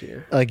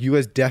like you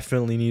guys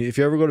definitely need, if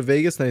you ever go to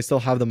Vegas and they still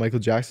have the Michael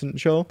Jackson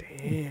show,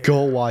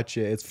 go watch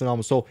it. It's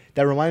phenomenal. So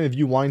that reminded me of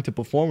you wanting to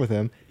perform with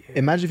him.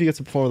 Imagine if you get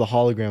to perform with a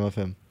hologram of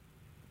him.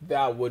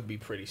 That would be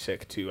pretty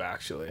sick too,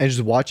 actually. And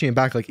just watching it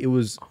back, like it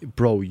was,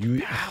 bro,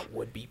 that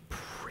would be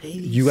pretty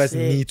you guys sick.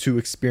 Need to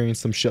experience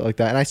some shit like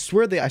that. And I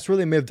swear they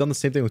may have done the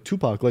same thing with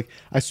Tupac. Like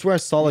I swear I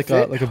saw like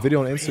a video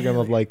on Instagram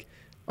of like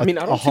I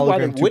don't see why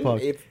they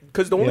wouldn't.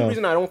 Because the only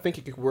reason I don't think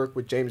it could work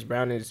with James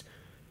Brown is,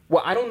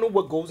 well, I don't know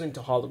what goes into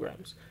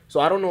holograms.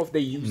 So I don't know if they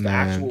use the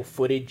actual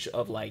footage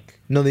of like.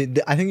 No, I think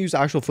they use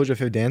actual footage of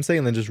him dancing,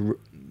 and then just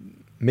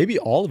maybe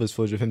all of his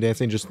footage of him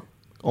dancing just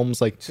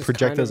almost like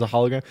projected as a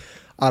hologram.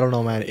 I don't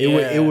know, man.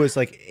 It was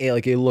like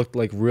it looked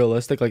like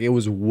realistic. Like it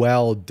was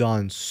well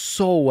done,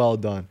 so well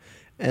done,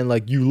 and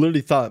like you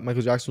literally thought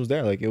Michael Jackson was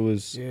there. Like it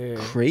was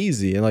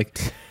crazy, and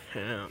like.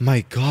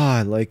 My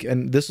God, like,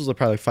 and this was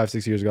probably like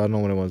 5-6 years ago. I don't know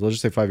when it was. Let's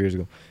just say 5 years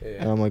ago.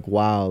 And I'm like,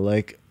 wow,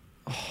 like,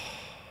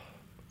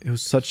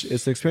 it's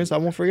an experience I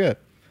won't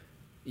forget.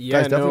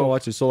 Guys, definitely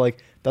watch it. So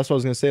like, that's what I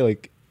was gonna say.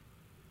 Like,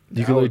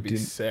 you can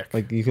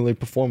you can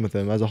perform with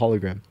them as a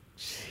hologram.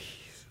 Jeez.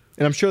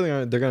 And I'm sure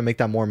they're gonna make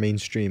that more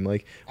mainstream,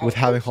 like with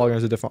having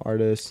holograms of different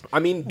artists. I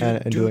mean,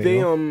 do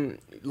they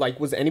like,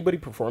 was anybody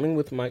performing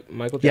with Michael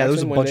Jackson? Yeah, there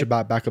was a bunch of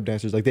backup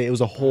dancers. Like it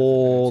was a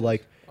whole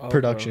like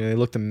production, and it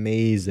looked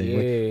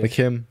amazing. Like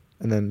him,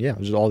 and then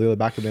just all the other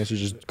backup dancers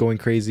just going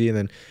crazy,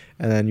 and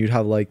then you'd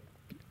have like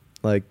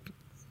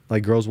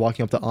girls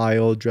walking up the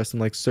aisle dressed in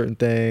like certain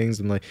things,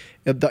 and like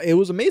it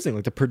was amazing.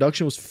 Like the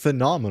production was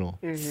phenomenal.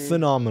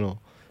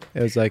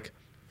 It was like,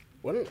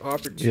 what an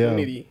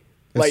opportunity.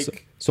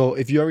 Like, so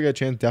if you ever get a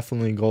chance,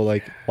 definitely go.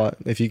 Like,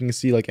 if you can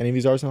see like any of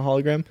these artists on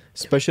hologram,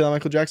 especially that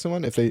Michael Jackson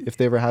one, if they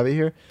ever have it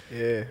here,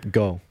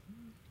 go.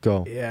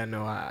 Yeah,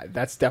 no,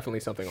 that's definitely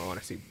something I want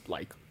to see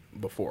like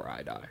before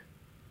I die.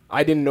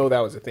 I didn't know that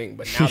was a thing,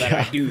 but now that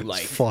I do,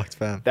 like, it's fucked,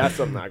 fam. That's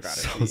something I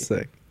gotta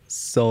see.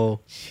 So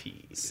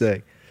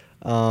sick.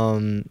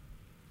 But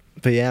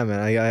yeah,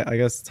 man, I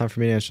guess it's time for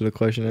me to answer the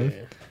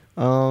question.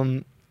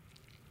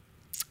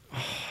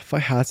 If I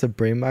had to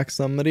bring back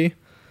somebody.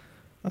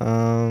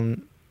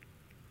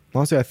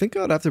 Honestly, I think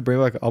I'd have to bring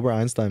back Albert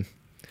Einstein.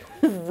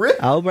 Really?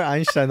 Albert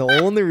Einstein. The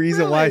only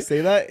reason why I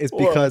say that is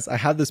because I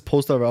have this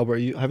poster of Albert.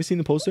 Have you seen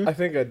the poster? I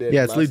think I did.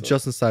 Yeah, it's literally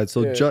just inside.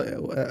 So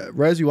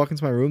right as you walk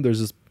into my room, there's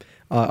this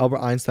Albert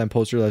Einstein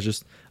poster that's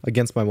just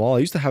against my wall. I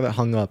used to have it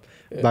hung up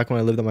back when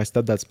I lived at my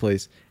stepdad's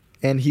place,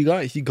 and he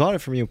got it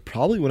from me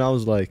probably when I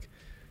was like,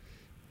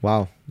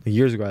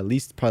 years ago, at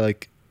least probably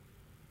like.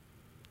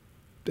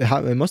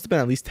 It must have been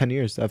at least 10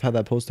 years I've had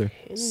that poster.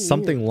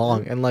 Something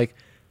long. And like,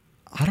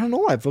 I don't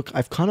know.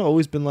 I've kind of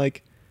always been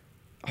like,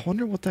 I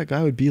wonder what that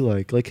guy would be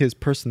like his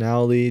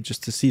personality,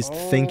 just to see his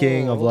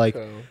thinking of like,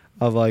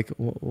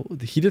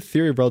 he did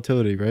theory of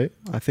relativity, right?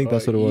 I think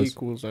that's what it was. E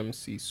equals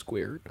MC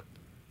squared.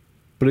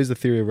 But it's the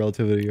theory of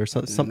relativity or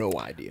something. No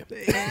idea.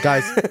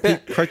 Guys,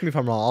 correct me if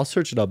I'm wrong. I'll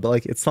search it up, but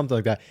like, it's something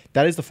like that.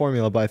 That is the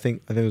formula, but I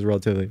think it was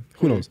relativity.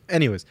 Who knows?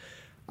 Anyways.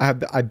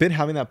 I've been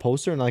having that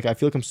poster, and like I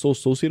feel like I'm so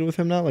associated with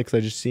him now, like 'cause I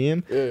just see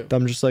him. That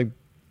I'm just like,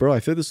 bro, I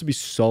feel like this would be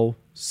so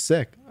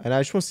sick, and I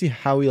just want to see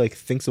how he like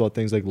thinks about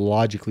things, like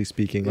logically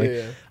speaking.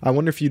 Like I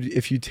wonder if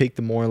you take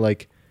the more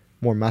like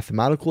more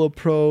mathematical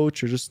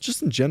approach, or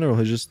just in general,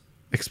 he's just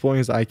exploring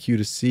his IQ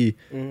to see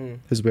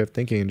his way of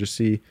thinking and just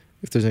see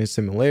if there's any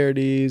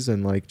similarities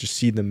and like just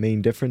see the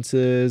main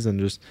differences and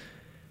just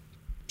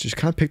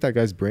kind of pick that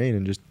guy's brain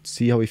and just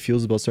see how he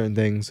feels about certain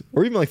things,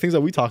 or even like things that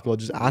we talk about.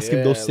 Just ask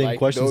him those same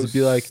questions and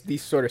be like,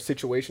 these sort of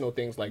situational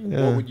things, like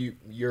what would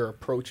your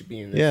approach be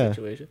in this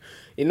situation?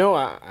 You know,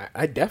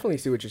 I definitely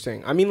see what you're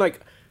saying. I mean,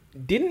 like,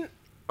 didn't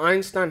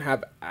Einstein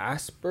have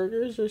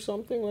Asperger's or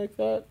something like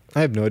that?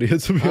 I have no idea,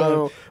 to be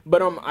honest.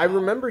 But I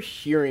remember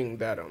hearing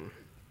that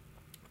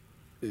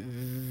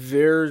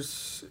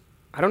there's,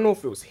 I don't know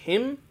if it was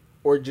him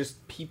or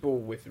just people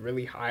with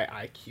really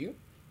high IQ.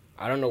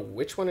 I don't know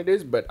which one it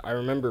is, but I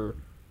remember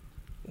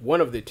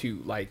one of the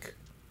two, like,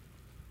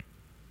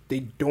 they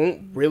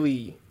don't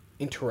really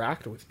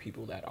interact with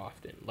people that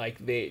often.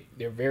 Like,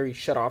 they're very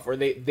shut off, or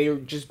they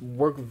just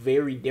work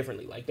very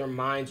differently. Like, their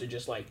minds are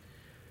just, like,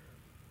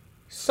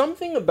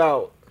 something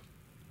about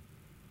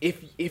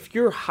if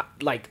you're,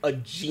 like, a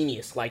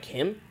genius like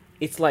him,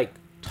 it's like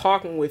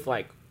talking with,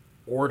 like,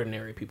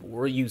 ordinary people.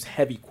 We'll use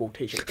heavy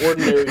quotation.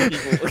 Ordinary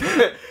people.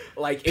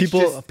 Like, it's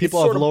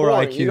people of lower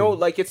boring, IQ. You know,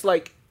 like, it's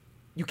like,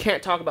 you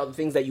can't talk about the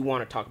things that you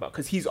want to talk about,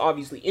 because he's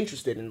obviously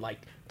interested in, like,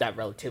 that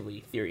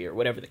relativity theory or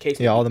whatever the case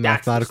may be. All the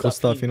mathematical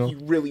stuff, you know, he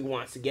really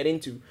wants to get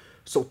into.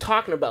 So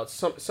talking about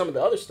some of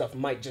the other stuff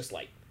might just,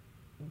 like,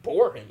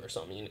 bore him or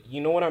something. You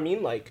know what I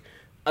mean? Like,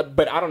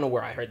 but I don't know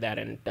where I heard that,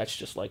 and that's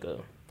just like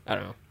I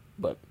don't know.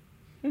 But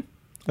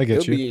I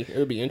get you. It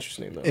would be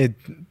interesting though.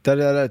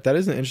 That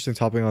is an interesting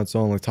topic on its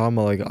own. Like, talking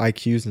about like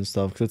IQs and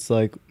stuff, because it's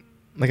like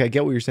I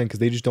get what you're saying, because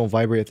they just don't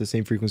vibrate at the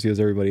same frequency as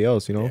everybody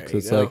else. You know, because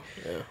it's like.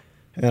 Yeah.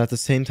 And at the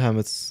same time,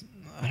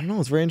 I don't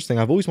know, it's very interesting.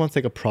 I've always wanted to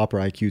take a proper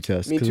IQ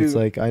test, because it's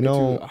like, I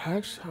know.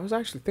 I was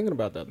actually thinking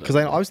about that. Because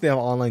I obviously have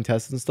online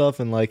tests and stuff,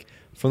 and like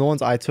from the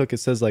ones I took, it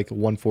says like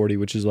 140,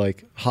 which is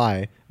like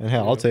high. And hey,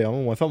 I'll take. If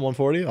I'm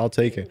 140, I'll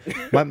take it.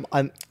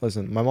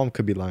 Listen, my mom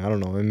could be lying. I don't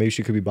know, and maybe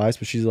she could be biased,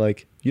 but she's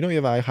like, you know,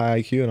 you have a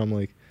high IQ, and I'm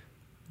like,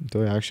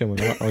 do I actually?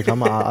 I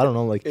don't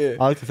know. Like, I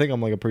like to think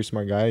I'm like a pretty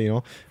smart guy, you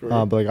know,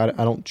 but like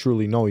I don't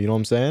truly know. You know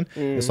what I'm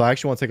saying? So I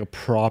actually want to take a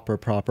proper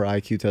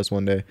IQ test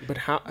one day. But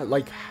how?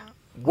 Like,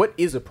 what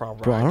is a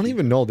proper? Bro, IQ? I don't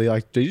even know. They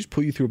just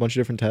put you through a bunch of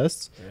different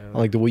tests,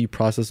 like the way you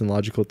process and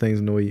logical things,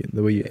 and the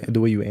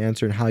way you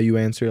answer and how you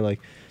answer. Like,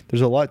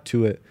 there's a lot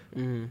to it,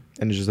 and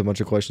it's just a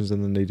bunch of questions,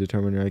 and then they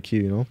determine your IQ.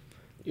 You know.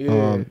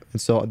 Yeah. And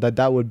so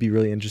that would be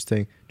really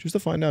interesting just to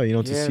find out. You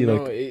know, to see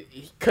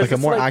like a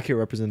more accurate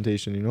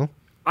representation. You know.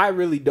 I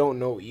really don't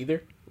know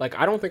either. Like,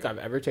 I don't think I've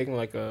ever taken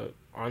like a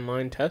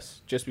online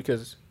test, just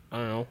because, I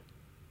don't know,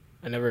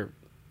 I never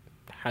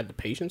had the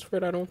patience for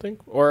it, I don't think.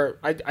 Or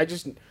I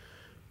just,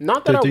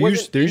 not that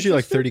they're usually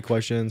like 30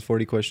 questions,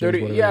 40 questions,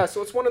 30, yeah,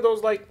 so it's one of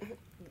those, like,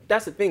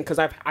 that's the thing, because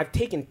I've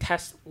taken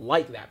tests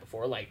like that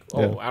before, like,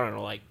 I don't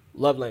know, like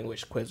love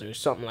language quiz or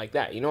something like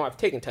that. You know, I've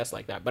taken tests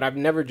like that, but I've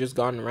never just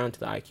gotten around to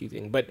the IQ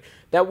thing. But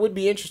that would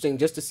be interesting,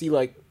 just to see,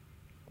 like,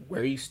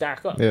 where you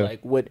stack up. Yeah.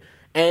 Like,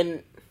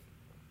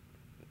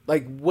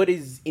 what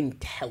is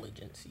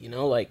intelligence, you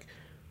know? Like,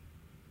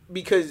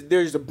 because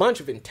there's a bunch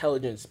of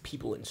intelligence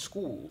people in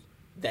schools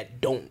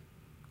that don't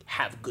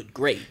have good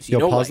grades. You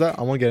know, pause that.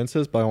 I want to get into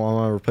this, but I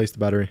want to replace the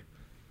battery.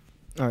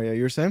 All right, yeah,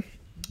 you were saying?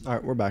 All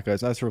right, we're back,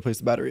 guys. I have to replace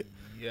the battery.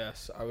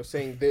 Yes, I was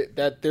saying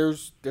that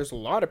there's a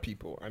lot of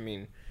people, I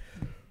mean,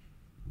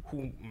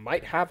 who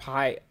might have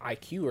high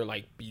IQ or,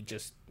 like, be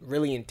just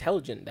really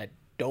intelligent that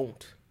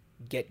don't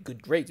get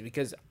good grades.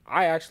 Because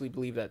I actually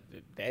believe that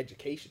the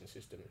education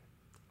system,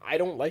 I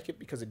don't like it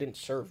because it didn't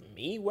serve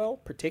me well,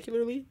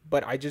 particularly,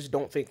 but I just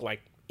don't think,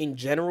 like, in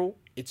general,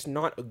 it's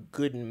not a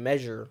good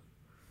measure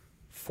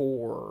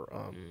for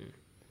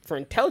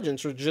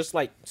intelligence, or just,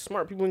 like,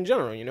 smart people in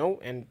general, you know?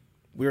 And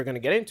we're going to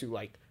get into,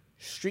 like,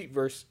 street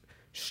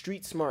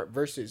smart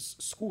versus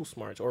school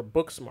smarts, or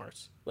book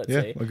smarts, let's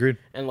say. Yeah, agreed.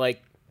 And,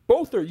 like,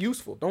 both are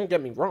useful, don't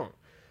get me wrong.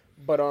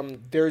 But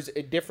there's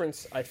a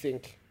difference, I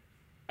think,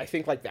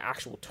 like, the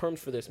actual terms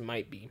for this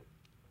might be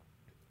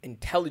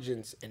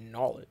intelligence and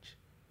knowledge.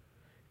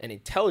 And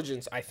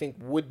intelligence, I think,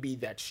 would be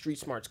that street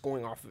smarts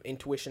going off of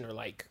intuition, or,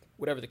 like,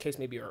 whatever the case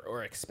may be,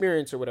 or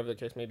experience, or whatever the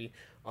case may be.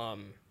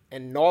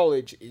 And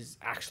knowledge is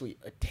actually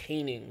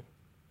attaining,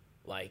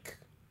 like,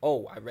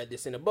 oh, I read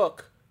this in a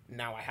book,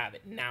 now I have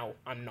it. Now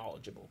I'm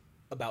knowledgeable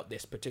about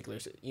this particular,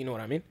 you know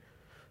what I mean?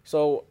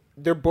 So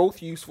they're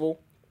both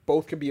useful.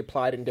 Both can be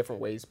applied in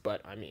different ways.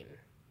 But, I mean,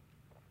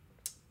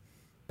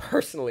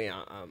 personally,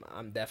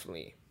 I'm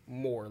definitely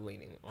more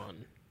leaning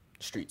on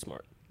street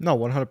smart. No,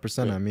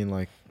 100%. Yeah. I mean,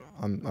 like,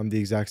 I'm the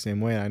exact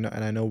same way. And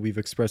I know we've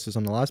expressed this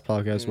on the last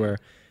podcast where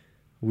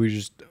we're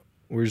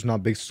just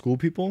not big school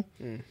people.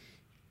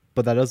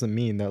 But that doesn't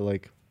mean that,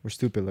 like, we're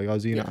stupid. Like,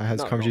 I had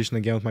this conversation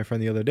again with my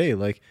friend the other day.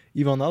 Like,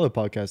 even on the other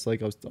podcast,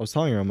 like, I was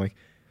telling her, I'm like,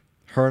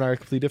 her and I are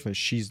completely different.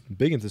 She's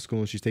big into school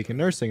and she's taking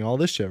nursing and all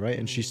this shit, right?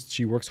 And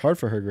she works hard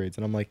for her grades.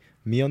 And I'm like,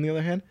 me on the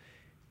other hand,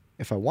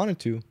 if I wanted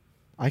to,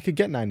 I could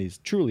get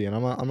 90s, truly. And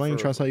I'm not even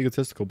trying to sound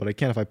egotistical, but I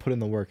can if I put in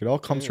the work. It all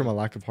comes from a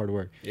lack of hard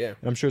work. Yeah.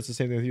 And I'm sure it's the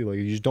same thing with you. Like,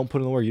 you just don't put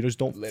in the work. You just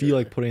don't feel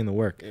like putting in the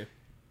work. Yeah.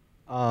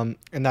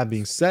 And that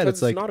being said,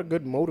 it's like not a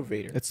good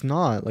motivator. It's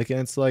not like, and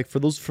it's like for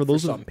those for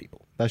some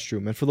people. That's true,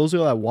 man. For those of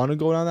you that want to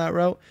go down that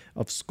route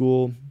of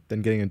school,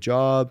 then getting a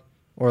job,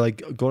 or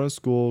like going to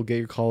school, get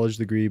your college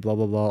degree, blah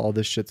blah blah, all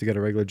this shit to get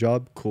a regular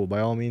job. Cool,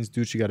 by all means,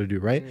 do what you got to do,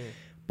 right?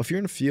 But if you're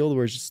in a field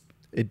where it's just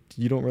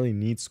you don't really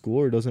need school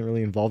or it doesn't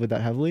really involve it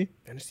that heavily,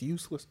 and it's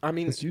useless. I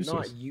mean, it's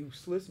not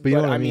useless, but you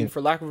know what I mean,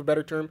 for lack of a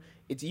better term,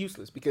 it's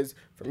useless because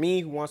for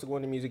me, who wants to go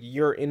into music,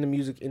 you're in the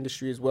music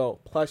industry as well.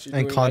 Plus, you're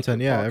doing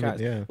content,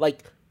 podcast.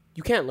 Like,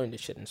 you can't learn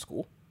this shit in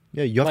school.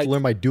 Yeah, you have to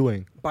learn by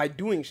doing. By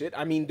doing shit.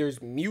 I mean, there's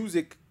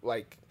music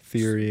like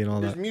theory and all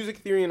that. There's music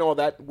theory and all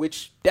that,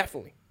 which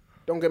definitely,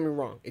 don't get me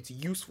wrong, it's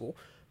useful.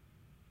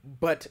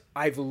 But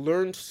I've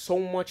learned so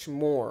much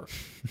more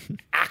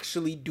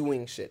actually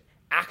doing shit,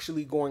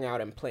 actually going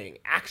out and playing,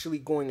 actually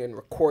going and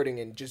recording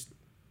and just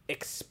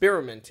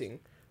experimenting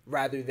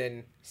rather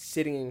than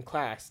sitting in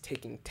class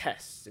taking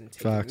tests and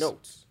taking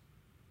notes.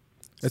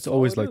 It's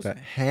always like that.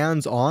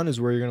 Hands on is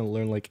where you're gonna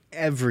learn like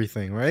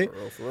everything, right?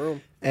 For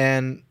real.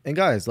 And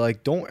guys,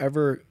 like don't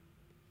ever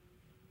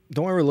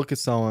look at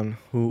someone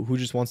who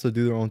just wants to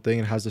do their own thing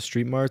and has the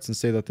street smarts and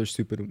say that they're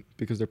stupid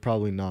because they're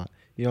probably not.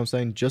 You know what I'm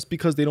saying? Just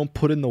because they don't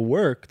put in the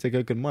work to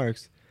get good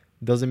marks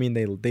doesn't mean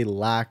they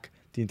lack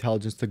the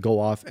intelligence to go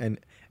off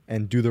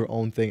and do their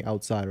own thing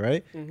outside,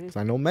 right? Because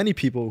I know many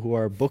people who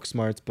are book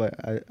smarts, but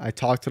I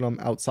talk to them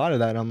outside of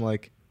that and I'm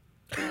like,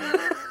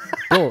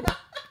 bro.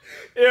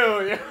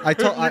 Ew, I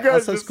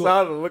just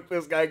saw the look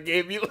this guy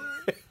gave you.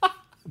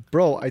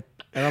 Bro, and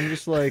I'm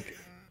just like,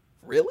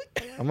 really?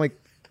 I'm like,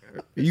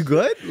 are you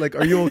good? Like,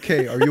 are you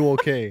okay? Are you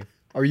okay?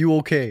 Are you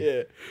okay?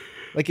 Yeah.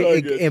 Like,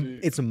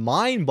 it's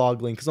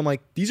mind-boggling because I'm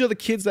like, these are the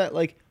kids that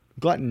like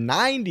got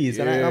 90s,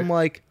 and I'm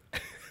like,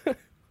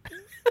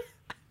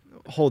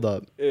 hold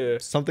up,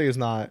 something is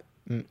not,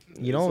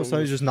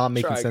 something's just not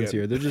making sense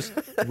here. They're just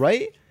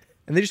right.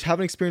 And they just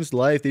haven't experienced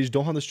life. They just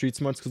don't have the street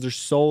smarts because they're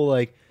so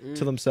like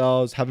to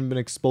themselves, haven't been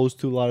exposed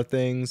to a lot of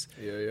things.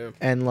 Yeah.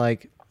 And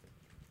like,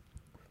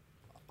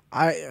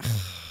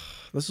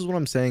 this is what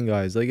I'm saying,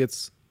 guys. Like,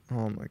 it's,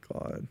 oh my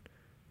God.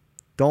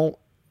 Don't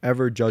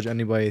ever judge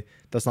anybody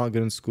that's not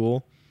good in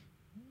school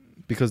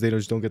because they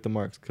just don't get the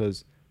marks.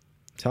 Because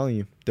I'm telling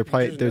you, they're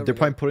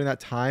probably putting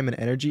that time and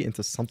energy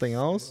into something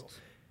else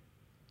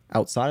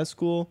outside of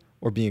school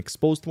or being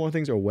exposed to more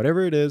things or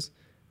whatever it is.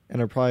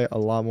 And are probably a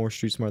lot more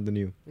street smart than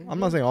you. I'm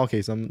not saying all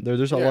cases.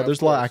 There's a lot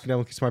of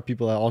academically smart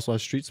people that also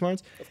have street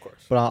smarts. Of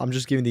course. But I'm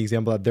just giving the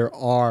example that there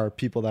are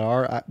people that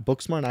are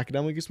book smart and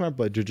academically smart,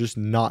 but they're just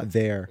not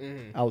there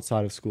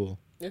outside of school.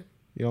 Yeah.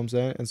 You know what I'm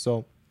saying? And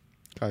so,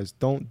 guys,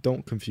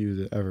 don't confuse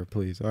it ever,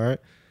 please. All right.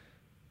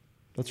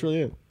 That's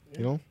really it. Yeah.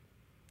 You know,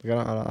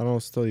 like I don't know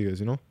what to tell you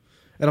guys. You know,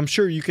 and I'm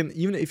sure you can,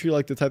 even if you're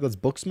like the type that's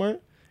book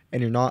smart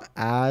and you're not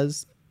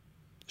as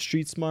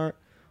street smart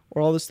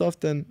or all this stuff,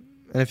 then.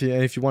 And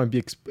if you want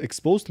to be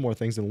exposed to more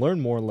things and learn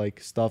more like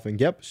stuff and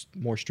get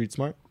more street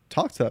smart,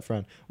 talk to that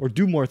friend or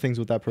do more things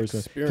with that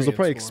person because they'll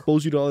probably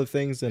expose you to other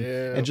things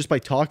and just by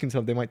talking to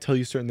them they might tell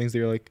you certain things that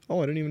you're like, oh,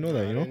 I didn't even know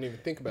that, you know. I didn't even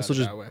think about so it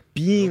just that way.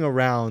 being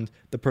around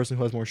the person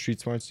who has more street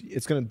smarts,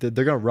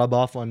 they're gonna rub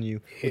off on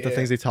you with the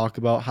things they talk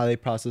about, how they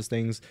process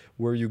things,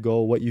 where you go,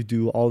 what you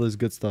do, all this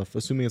good stuff,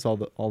 assuming it's all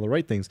the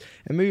right things.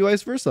 And maybe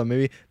vice versa,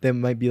 maybe they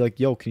might be like,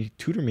 yo, can you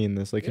tutor me in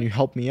this, like can you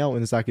help me out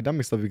in this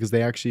academic stuff, because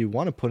they actually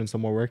want to put in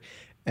some more work.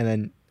 And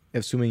then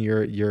assuming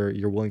you're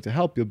willing to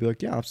help, you'll be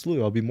like, yeah,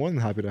 absolutely, I'll be more than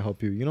happy to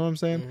help you. You know what I'm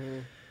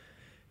saying?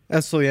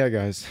 And so, yeah,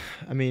 guys,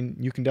 I mean,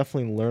 you can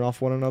definitely learn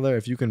off one another.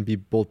 If you can be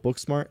both book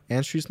smart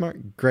and street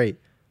smart, great.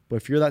 But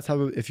if you're that type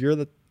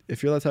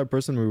of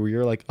person where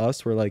you're like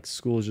us, where like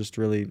school is just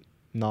really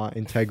not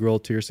integral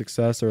to your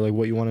success or like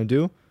what you want to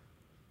do,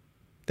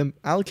 then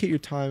allocate your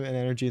time and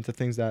energy into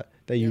things that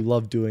you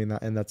love doing,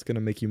 and that's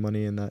gonna make you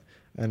money, and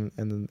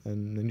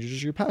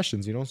just your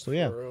passions, you know. So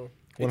yeah.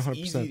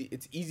 100%.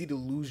 It's easy to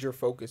lose your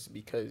focus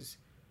because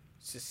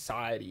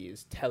society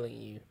is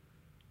telling you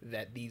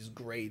that these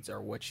grades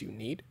are what you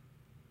need.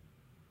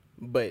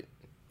 But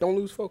don't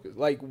lose focus.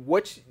 Like,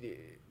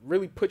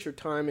 really put your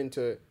time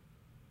into,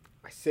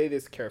 I say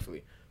this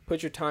carefully,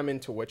 put your time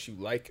into what you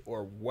like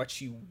or what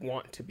you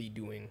want to be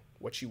doing,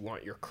 what you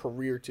want your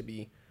career to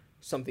be,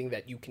 something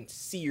that you can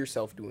see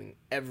yourself doing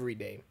every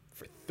day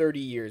for 30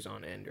 years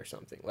on end or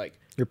something. Like,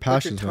 you're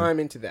passionate. Put your time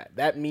into that.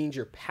 That means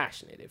you're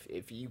passionate.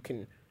 If you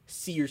can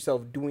see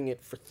yourself doing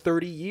it for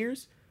 30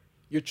 years,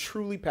 you're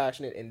truly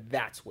passionate, and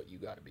that's what you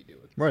got to be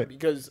doing. Right.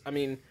 Because, I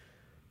mean,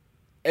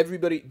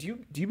 everybody, do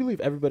you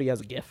believe everybody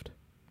has a gift?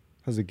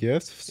 Has a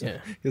gift? Yeah.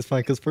 It's fine,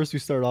 because first we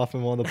started off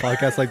in one of the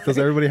podcasts, like, does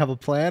everybody have a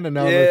plan? And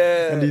now,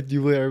 do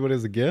you believe everybody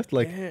has a gift?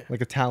 Like,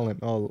 like a talent?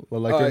 Oh,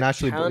 like they're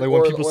naturally, like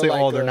when people say,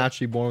 like, they're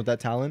naturally born with that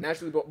talent?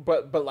 Naturally born,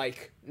 but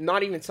like,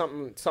 not even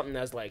something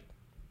that's like,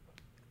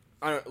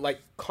 I don't like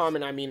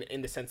common. I mean,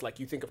 in the sense, like,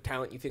 you think of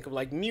talent, you think of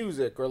like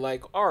music or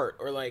like art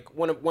or like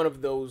one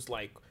of those,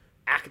 like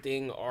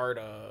acting, art,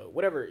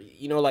 whatever,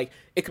 you know. Like,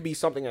 it could be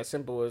something as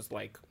simple as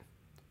like,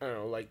 I don't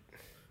know, like,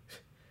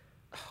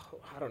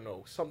 I don't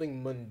know,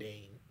 something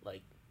mundane,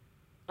 like,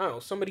 I don't know.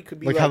 Somebody could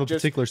be like have a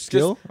particular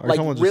skill, or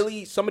like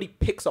really somebody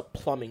picks up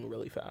plumbing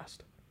really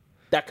fast.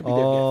 That could be their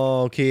gift.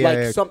 Oh, okay,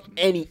 yeah,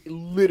 like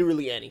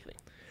literally anything.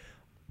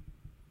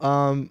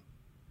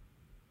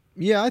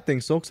 Yeah, I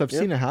think so, because I've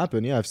seen it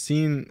happen. Yeah, I've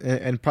seen,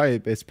 and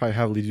probably it's probably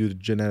heavily due to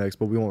genetics,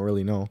 but we won't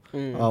really know.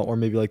 Or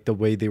maybe like the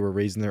way they were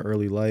raised in their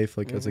early life,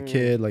 like as a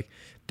kid. Like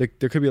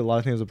there could be a lot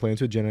of things that play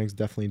into it. Genetics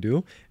definitely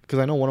do. Because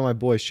I know one of my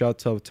boys,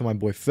 shout out to my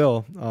boy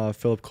Phil,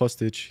 Filip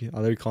Kostic, I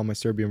literally call him my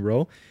Serbian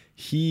bro.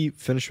 He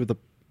finished with the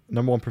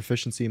 #1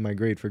 proficiency in my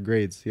grade for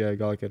grades. Yeah, I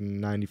got like a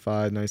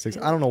 95, 96.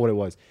 I don't know what it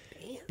was.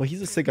 But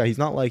he's a sick guy. He's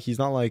not like he's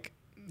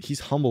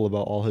humble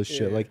about all his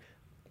shit. Like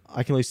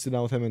I can like sit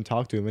down with him and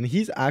talk to him, and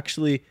he's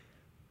actually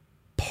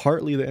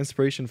partly the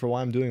inspiration for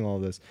why I'm doing all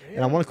this.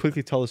 And I want to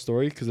quickly tell the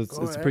story because it's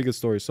a pretty good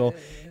story. So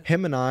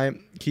him and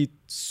he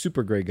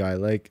super great guy,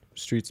 like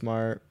street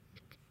smart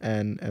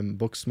and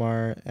book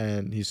smart,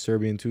 and he's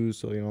Serbian too,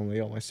 so you know,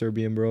 like, my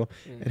Serbian bro.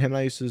 And him and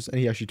I and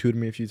he actually tutored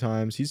me a few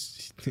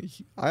times.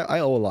 I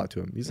owe a lot to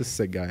him. He's a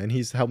sick guy, and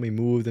he's helped me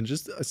move, and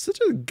just such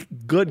a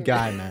good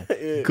guy, man.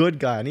 Good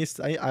guy. And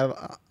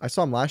I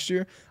saw him last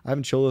year. I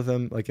haven't chilled with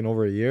him like in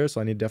over a year,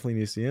 so I definitely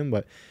need to see him.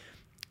 But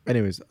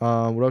anyways, what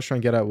I was trying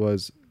to get at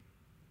was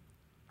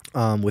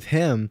with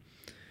him,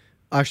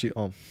 actually,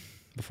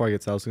 before I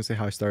get to that, I was gonna say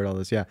how I started all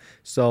this. Yeah,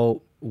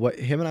 so what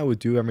him and I would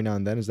do every now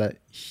and then is that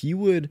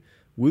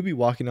we'd be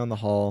walking down the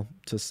hall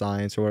to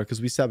science or whatever,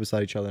 because we sat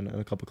beside each other in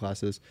a couple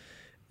classes,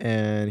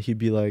 and he'd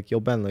be like, "Yo,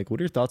 Ben, like, what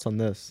are your thoughts on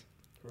this?"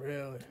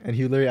 Really? And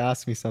he literally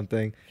asked me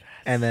something,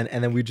 and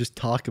then we just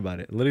talk about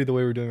it, literally the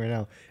way we're doing right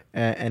now.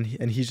 And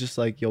he's just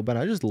like, "Yo, Ben,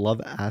 I just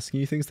love asking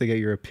you things to get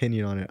your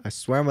opinion on it. I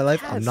swear on my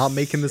life, I'm not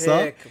making this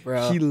up."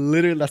 Bro. That's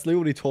literally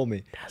what he told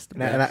me.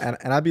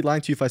 And I'd be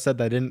lying to you if I said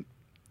that didn't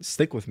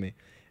stick with me.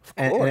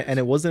 And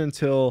it wasn't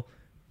until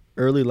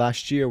early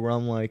last year where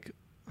I'm like,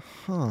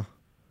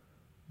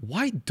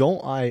 why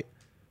don't I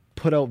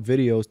put out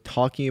videos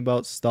talking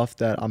about stuff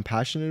that I'm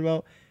passionate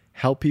about,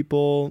 help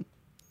people,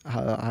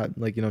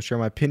 like, you know, share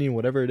my opinion,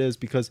 whatever it is,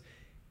 because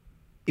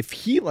if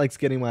he likes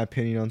getting my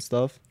opinion on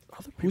stuff,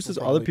 who says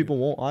other people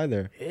won't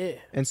either? Yeah.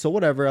 And so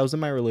whatever, I was in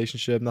my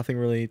relationship, nothing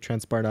really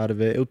transpired out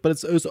of it,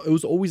 but it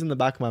was always in the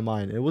back of my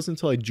mind. It wasn't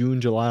until like June,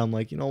 July, I'm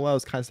like, you know what, I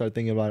was kind of started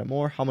thinking about it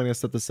more. How am I gonna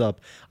set this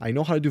up? I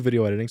know how to do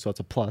video editing, so that's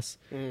a plus.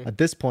 At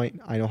this point,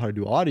 I know how to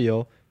do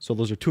audio, so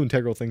those are two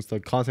integral things to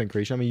content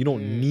creation. I mean, you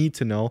don't need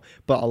to know,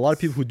 but a lot of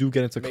people who do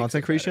get into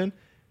content creation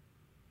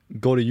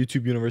go to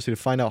YouTube University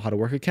to find out how to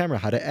work a camera,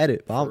 how to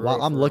edit.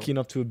 I'm lucky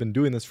enough to have been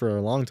doing this for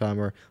a long time,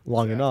 or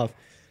long enough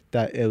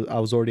that I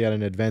was already at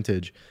an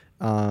advantage.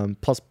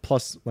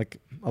 Plus like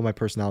of my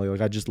personality,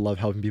 like I just love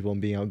helping people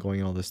and being outgoing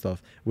and all this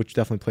stuff, which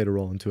definitely played a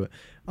role into it.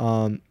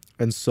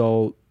 And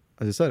so,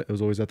 as I said, it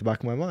was always at the back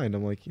of my mind.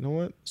 I'm like, you know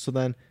what? So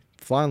then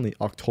finally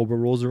October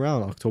rolls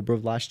around, October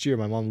of last year,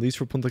 my mom leaves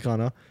for Punta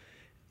Cana,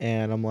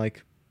 and I'm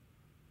like,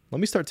 let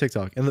me start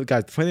TikTok. And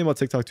guys, the funny thing about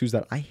TikTok too is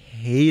that I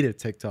hated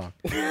TikTok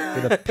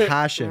with a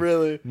passion.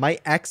 Really? My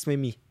ex made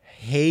me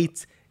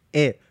hate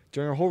it.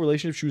 During our whole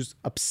relationship, she was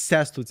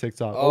obsessed with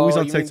TikTok. Always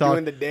on TikTok.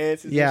 Doing the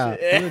dances. Yeah,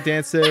 doing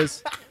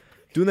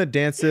the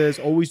dances.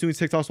 Always doing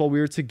TikToks while we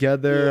were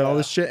together and all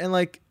this shit. And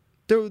like,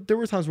 there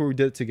were times where we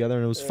did it together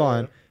and it was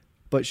fun.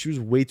 But she was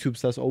way too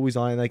obsessed, always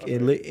on it. Like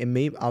it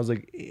made. I was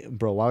like,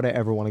 bro, why would I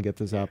ever want to get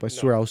this app? I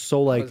swear, I was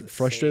so like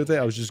frustrated with it.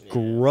 I was just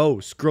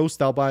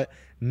grossed out by it.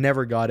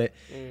 Never got it.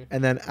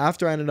 And then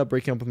after I ended up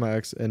breaking up with my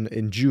ex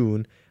in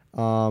June,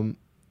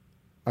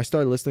 I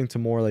started listening to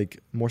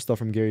more stuff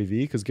from Gary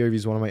Vee, because Gary Vee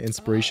is one of my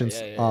inspirations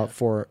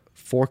for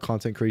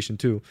content creation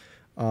too.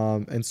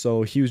 And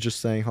so he was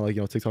just saying how, like,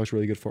 you know, TikTok is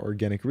really good for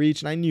organic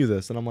reach, and I knew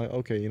this, and I'm like,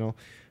 okay, you know,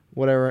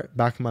 whatever,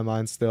 back in my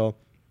mind still.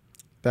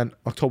 Then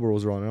October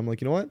rolls around, and I'm like,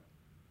 you know what?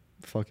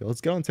 Fuck it,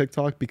 let's get on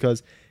TikTok,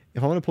 because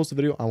if I'm gonna post a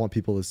video, I want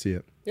people to see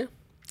it. Yeah.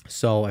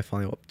 So I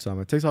finally started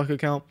my TikTok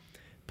account,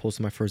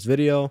 posted my first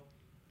video,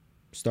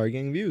 started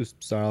getting views.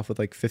 Started off with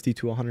like 50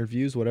 to 100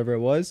 views, whatever it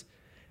was.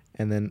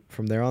 And then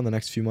from there on, the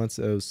next few months,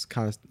 it was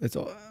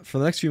for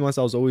the next few months,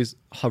 I was always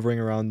hovering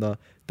around the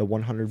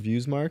 100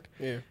 views mark.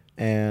 Yeah.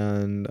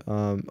 And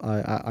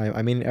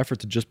I made an effort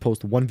to just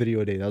post one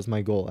video a day. That was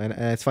my goal. And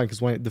it's fine, because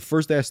the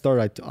first day I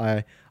started,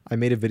 I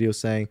made a video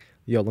saying,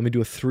 yo, let me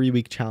do a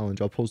 3-week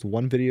challenge. I'll post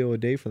one video a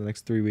day for the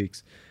next 3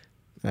 weeks.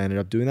 I ended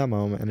up doing that. My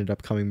mom ended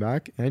up coming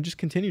back, and I just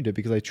continued it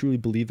because I truly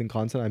believe in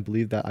content. I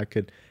believe that I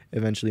could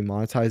eventually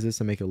monetize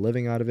this and make a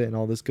living out of it and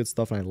all this good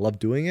stuff. And I love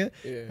doing it.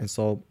 Yeah. And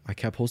so I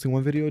kept posting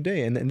one video a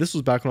day. And this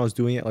was back when I was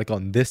doing it like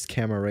on this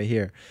camera right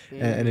here.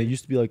 And it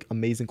used to be like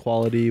amazing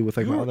quality with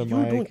like my other mic. You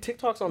were doing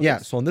TikToks on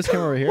this? So on this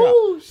camera right here,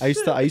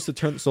 I used to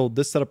turn, so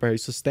this setup right here, I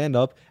used to stand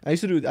up. I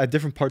used to do it at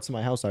different parts of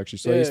my house actually.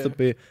 So I used to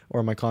be,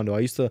 or my condo, I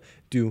used to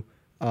do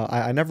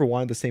I never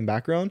wanted the same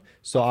background,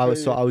 so I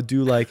would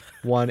do like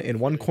one in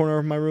one corner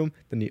of my room,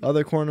 then the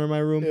other corner of my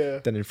room,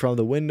 then in front of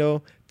the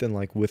window, then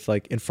like with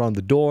like in front of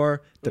the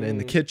door, then in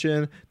the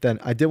kitchen. Then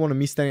I did one of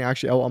me standing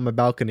actually out on my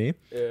balcony.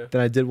 Then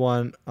I did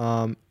one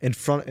in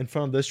front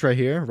of this right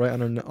here, right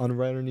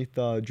underneath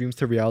the Dreams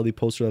to Reality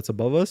poster that's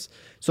above us.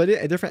 So I did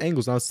at different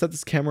angles. And I would set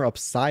this camera up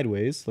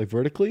sideways, like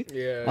vertically.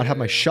 I'd have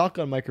my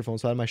shotgun microphone.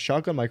 So I had my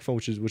shotgun microphone,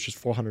 which is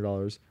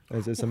 $400.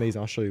 It's amazing.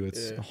 I'll show you.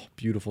 It's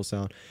beautiful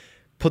sound.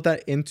 Put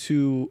that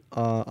into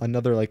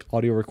another like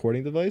audio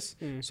recording device.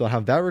 So I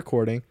have that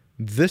recording,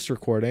 this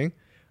recording,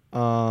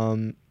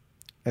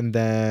 and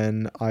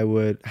then I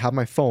would have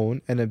my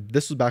phone. And then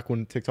this was back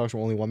when TikToks were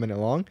only 1 minute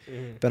long.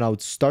 Then I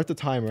would start the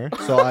timer.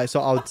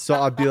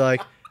 I'd be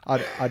like,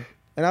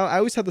 and I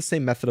always had the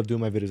same method of doing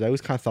my videos. I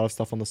always kind of thought of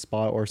stuff on the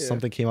spot, or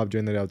something came up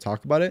during the day. I would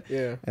talk about it.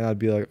 And I'd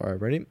be like, all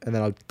right, ready? And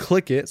then I'd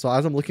click it. So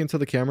as I'm looking into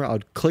the camera,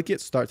 I'd click it,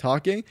 start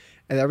talking.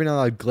 And every now and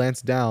then I'd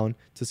glance down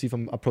to see if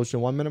I'm approaching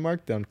the 1 minute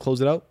mark. Then I'd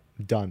close it out.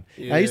 Done.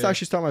 And I used to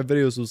actually start my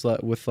videos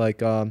with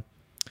like,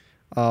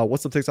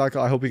 what's up TikTok?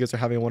 I hope you guys are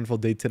having a wonderful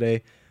day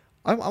today.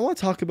 I want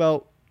to talk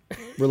about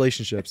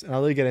relationships, and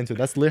I'll really get into it.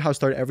 That's literally how I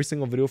started every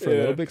single video for a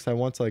little bit, because I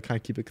want to like kind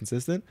of keep it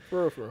consistent.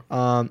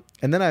 And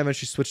then I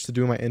eventually switched to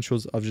doing my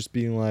intros of just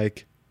being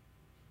like,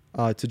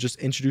 to just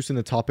introducing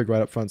the topic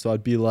right up front. So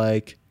I'd be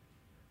like,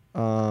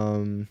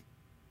 have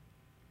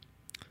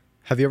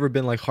you ever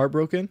been like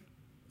heartbroken?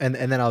 And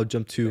then I would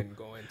jump to,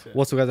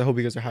 what's up guys? I hope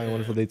you guys are having a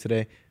wonderful day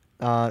today.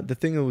 The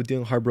thing with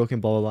dealing heartbroken,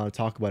 blah blah blah, to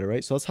talk about it,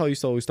 right? So that's how I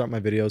used to always start my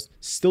videos.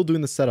 Still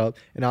doing the setup,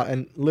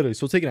 and literally,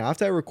 so taking it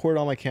after I record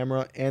on my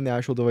camera and the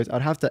actual device,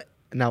 I'd have to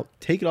now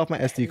take it off my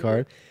SD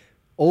card,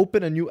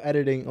 open a new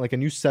editing, like a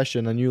new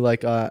session, a new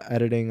like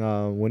editing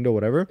window,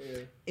 whatever.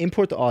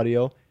 Import the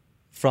audio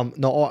from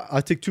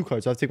I'll take two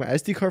cards. So I'll take my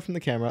SD card from the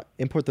camera,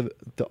 import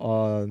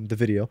the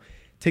video,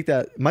 take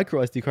that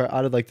micro SD card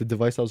out of like the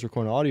device I was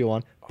recording audio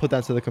on, put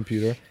that to the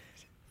computer,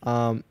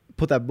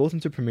 put that both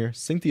into Premiere,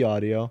 sync the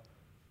audio,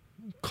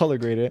 color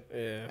grade it,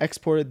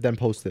 export it, then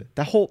post it.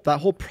 That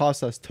whole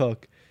process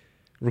took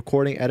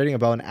recording, editing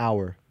about an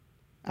hour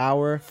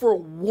for a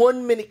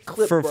 1 minute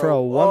clip. For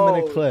a 1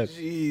 minute clip.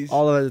 Geez.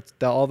 All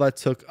that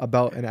took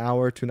about an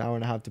hour to an hour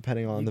and a half,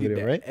 depending on the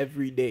video, right?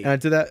 Every day. And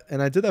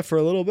I did that for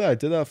a little bit. I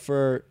did that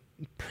for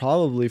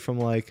probably from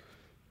like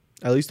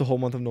at least the whole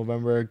month of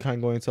November, kind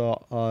of going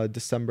to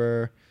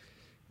December,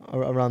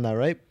 around that,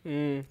 right?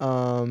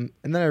 And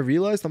then I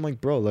realized, I'm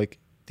like, bro, like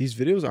these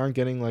videos aren't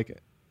getting like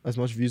as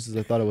much views as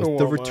I thought it was.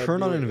 The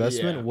return on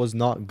investment was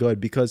not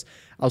good, because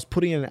I was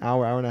putting in an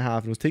hour and a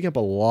half, and it was taking up a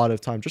lot of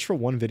time just for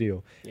one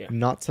video,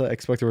 not to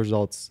expect the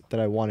results that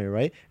I wanted,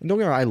 right? And don't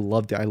get me wrong, I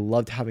loved it. I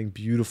loved having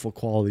beautiful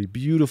quality,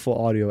 beautiful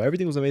audio.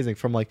 Everything was amazing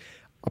from like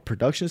a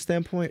production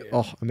standpoint.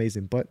 Oh,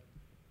 amazing. But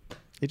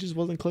it just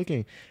wasn't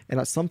clicking. And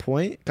at some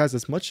point, guys,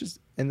 as much as,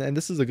 and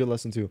this is a good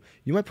lesson too,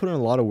 you might put in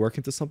a lot of work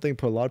into something,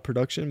 put a lot of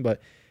production,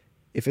 but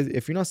if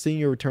you're not seeing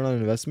your return on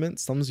investment,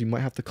 sometimes you might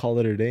have to call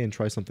it a day and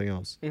try something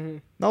else.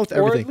 Not with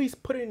everything. Or at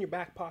least put it in your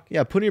back pocket.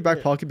 Yeah, put it in your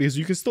back pocket, because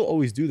you can still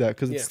always do that,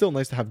 because it's still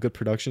nice to have good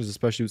productions,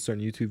 especially with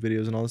certain YouTube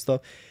videos and all this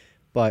stuff.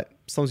 But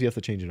sometimes you have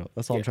to change it up.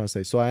 That's all I'm trying to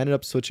say. So I ended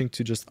up switching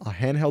to just a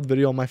handheld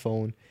video on my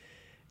phone,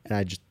 and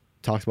I just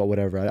talked about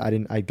whatever.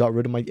 I got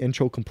rid of my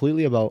intro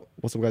completely about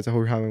what's up guys, I hope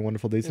you're having a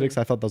wonderful day today, because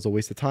I thought that was a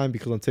waste of time,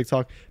 because on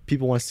TikTok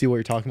people want to see what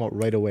you're talking about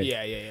right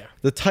away.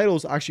 The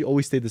titles actually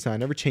always stayed the same. I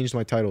never changed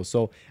my titles.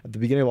 So at the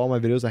beginning of all my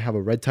videos, I have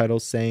a red title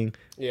saying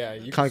you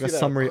kind of like a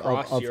summary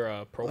of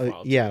your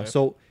profile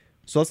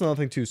so that's another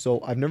thing too.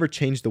 So I've never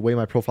changed the way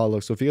my profile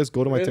looks. So if you guys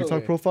go to my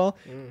TikTok profile,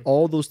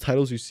 all those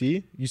titles you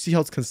see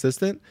how it's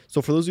consistent.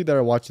 So for those of you that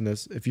are watching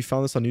this, if you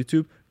found this on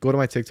YouTube, go to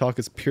my TikTok.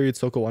 It's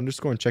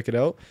 @Soko_ and check it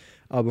out.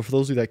 But for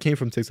those of you that came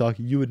from TikTok,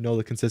 you would know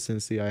the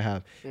consistency I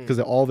have, because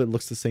all of it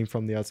looks the same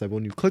from the outside. But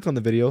when you click on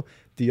the video,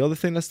 the other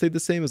thing that stayed the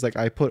same is like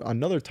I put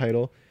another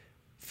title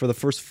for the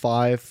first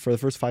 5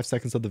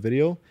 seconds of the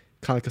video,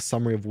 kind of like a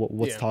summary of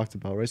what's talked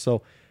about, right?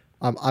 So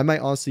I might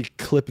honestly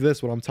clip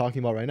this, what I'm talking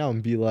about right now,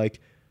 and be like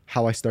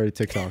how I started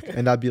TikTok,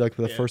 and that'd be like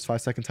for the first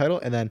 5 second title,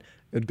 and then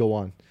it'd go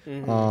on.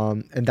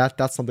 And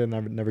that's something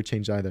that never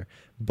changed either.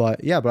 But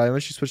I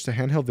eventually switched to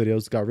handheld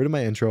videos, got rid of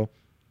my intro,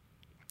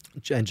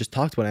 and just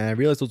talked about it. And I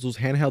realized those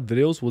handheld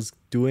videos was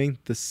doing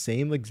the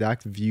same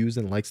exact views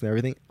and likes and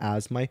everything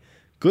as my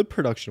good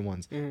production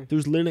ones.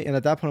 There's literally, and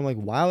at that point I'm like,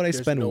 why would I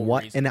spend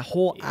a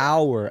whole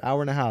hour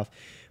and a half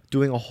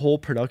doing a whole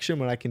production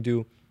when I can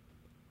do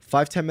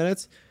 5-10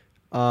 minutes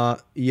and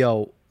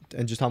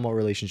just talking about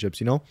relationships,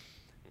 you know?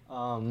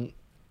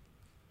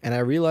 And I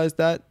realized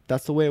that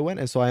that's the way it went.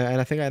 And so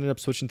I think I ended up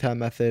switching to that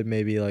method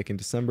maybe like in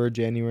December,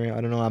 January,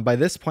 I don't know. And by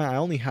this point I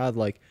only had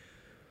like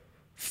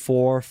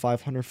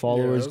 400-500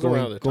 followers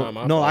going.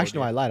 No, actually,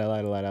 no, I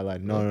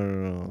lied.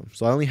 No.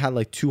 So I only had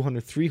like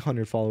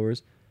 200-300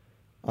 followers.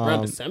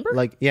 Around December?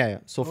 Like, yeah.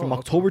 So from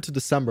October to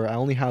December, I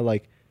only had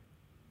like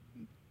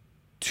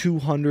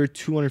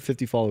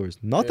 250 followers.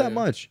 Not that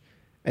much.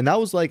 And that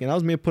was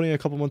me putting in a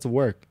couple months of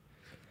work.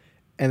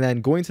 And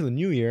then going to the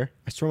new year,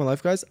 I swear on my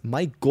life, guys,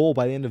 my goal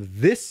by the end of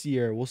this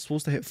year was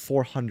supposed to hit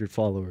 400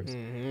 followers.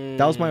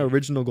 That was my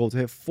original goal, to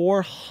hit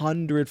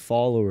 400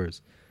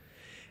 followers.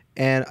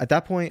 And at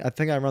that point, I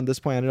think around this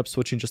point, I ended up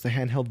switching just to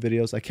handheld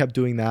videos. I kept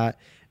doing that.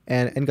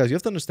 And guys, you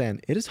have to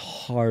understand, it is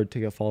hard to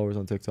get followers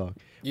on TikTok.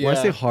 Yeah, when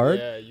I say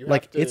hard,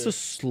 like it's to... a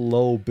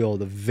slow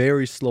build, a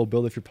very slow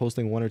build if you're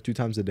posting 1 or 2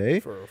 times a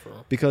day.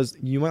 Because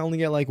you might only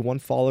get like 1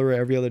 follower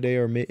every other day,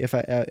 or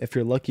if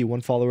you're lucky,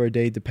 1 follower a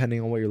day,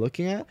 depending on what you're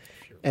looking at.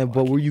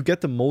 But where you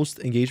get the most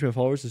engagement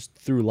followers is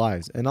through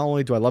lives. And not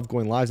only do I love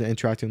going lives and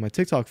interacting with my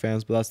TikTok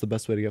fans, but that's the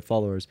best way to get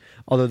followers,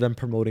 other than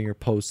promoting your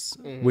posts,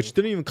 which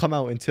didn't even come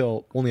out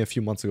until only a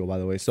few months ago, by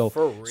the way.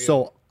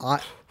 So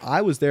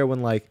I was there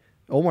when like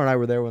Omar and I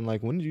were there when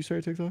like, when did you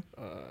start TikTok?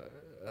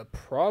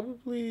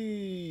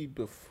 Probably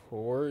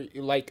before,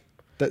 like,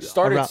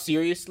 started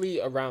seriously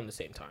around the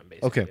same time,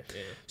 basically. Okay.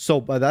 Yeah. So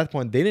by that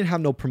point, they didn't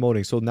have no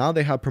promoting. So now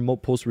they have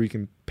promote posts where you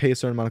can pay a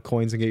certain amount of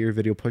coins and get your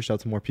video pushed out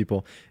to more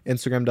people.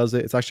 Instagram does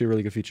it. It's actually a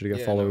really good feature to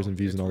get followers and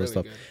views and all this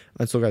stuff. Good.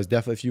 And so guys,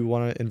 definitely, if you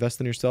want to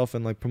invest in yourself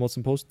and like promote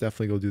some posts,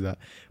 definitely go do that.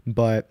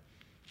 But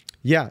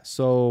yeah,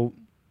 so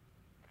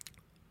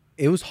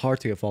it was hard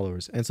to get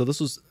followers. And so this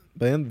was,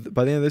 by the end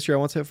of this year, I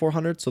want to hit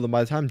 400. So then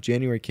by the time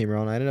January came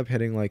around, I ended up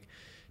hitting like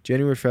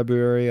January,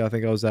 February. I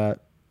think I was at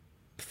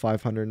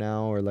 500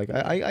 now, or like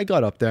I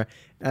got up there.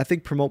 And I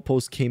think promote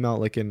posts came out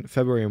like in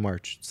February or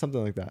March,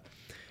 something like that.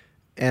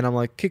 And I'm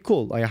like, okay,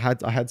 cool. Like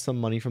I had some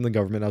money from the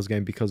government I was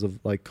getting because of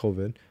like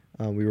COVID.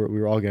 We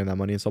were all getting that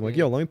money. And so I'm like,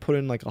 yo, let me put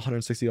in like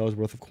 $160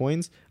 worth of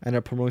coins. I ended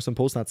up promoting some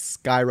posts, and that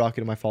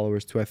skyrocketed my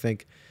followers to, I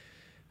think,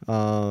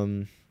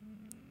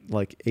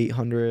 like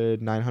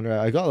 800, 900.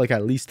 I got like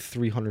at least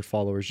 300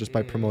 followers just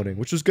by promoting,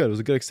 which was good. It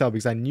was a good Excel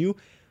because I knew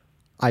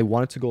I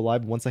wanted to go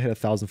live once I hit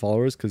 1,000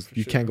 followers, because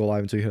you can't go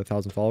live until you hit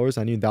 1,000 followers.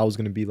 I knew that was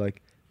going to be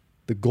like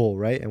the goal,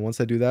 right? And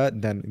once I do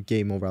that, then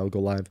game over. I would go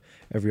live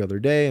every other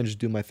day and just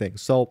do my thing.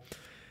 So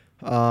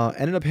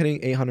ended up hitting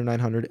 800,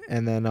 900.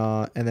 And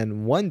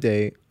then one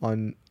day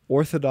on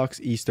Orthodox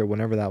Easter,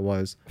 whenever that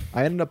was,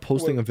 I ended up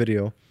posting a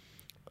video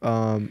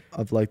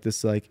of like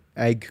this like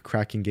egg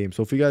cracking game.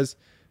 So if you guys...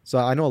 So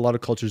I know a lot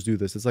of cultures do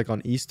this. It's like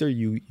on Easter,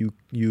 you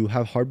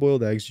have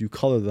hard-boiled eggs, you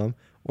color them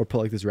or put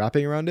like this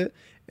wrapping around it.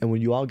 And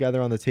when you all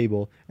gather on the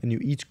table and you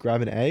each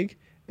grab an egg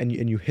and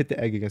you hit the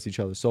egg against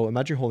each other. So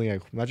imagine you're holding an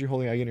egg. Imagine you're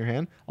holding an egg in your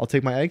hand. I'll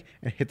take my egg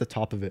and hit the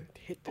top of it.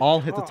 Hit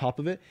the top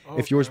of it. Okay.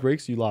 If yours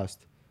breaks, you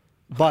lost.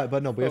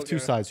 But no, we have 2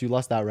 sides. So you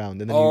lost that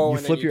round. And then you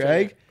flip your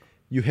egg.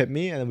 You hit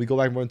me, and then we go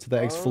back more until the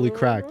egg's fully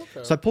cracked.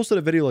 Okay. So I posted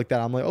a video like that.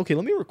 I'm like, okay,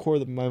 let me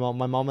record my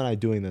mom and I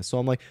doing this. So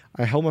I'm like,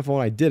 I held my phone,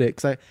 I did it,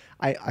 because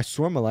I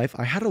swear on my life,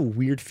 I had a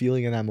weird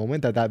feeling in that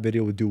moment that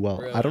video would do well.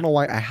 Really? I don't know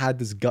why I had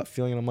this gut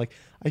feeling, and I'm like,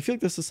 I feel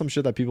like this is some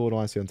shit that people would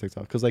want to see on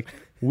TikTok, because like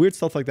weird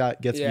stuff like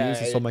that gets views,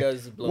 and so I'm like,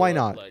 why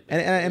not? Like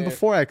and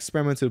before I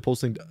experimented with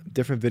posting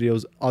different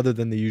videos other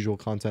than the usual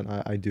content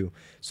I do.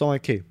 So I'm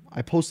like, okay,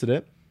 I posted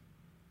it,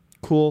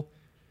 cool.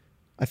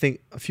 I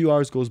think a few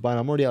hours goes by and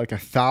I'm already at like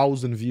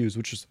 1,000 views,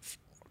 which is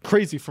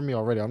crazy for me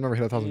already. I've never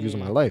hit 1,000 views in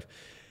my life.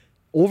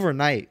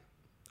 Overnight,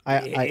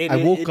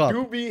 I woke up. It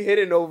do be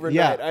hidden overnight.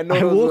 Yeah, I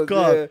woke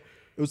up. Yeah.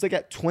 It was like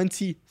at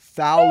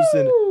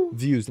 20,000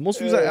 views. The most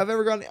views I've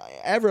ever gotten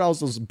ever. I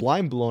was just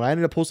blind blown. I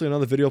ended up posting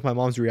another video of my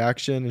mom's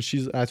reaction, and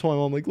I told my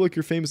mom, like, look,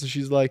 you're famous. And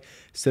she's like,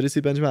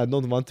 seriously, Benjamin, I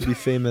don't want to be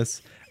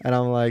famous. And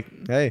I'm like,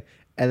 hey.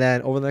 And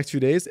then over the next few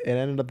days, it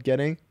ended up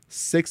getting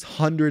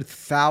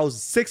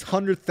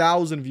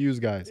 600,000 views,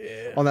 guys,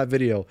 on that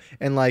video,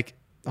 and like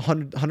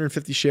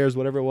 150 shares,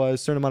 whatever it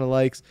was, certain amount of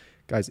likes,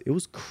 guys. It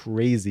was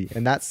crazy,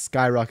 and that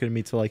skyrocketed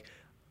me to like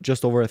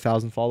just over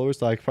 1,000 followers.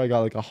 So I probably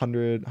got like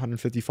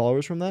 150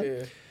 followers from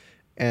that.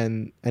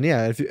 And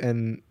yeah.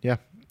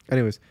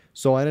 Anyways,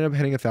 so I ended up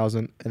hitting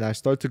 1,000, and I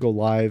started to go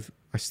live.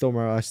 I still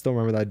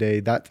remember that day.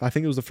 That I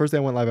think it was the first day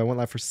I went live. I went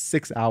live for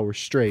 6 hours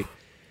straight.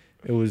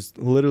 It was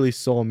literally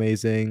so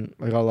amazing.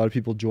 I got a lot of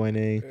people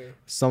joining.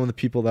 Some of the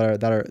people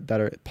that are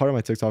part of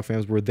my TikTok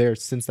fans were there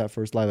since that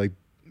first live. Like,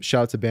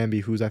 shout out to Bambi,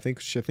 who's I think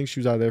she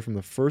was out there from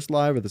the first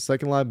live or the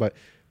second live, but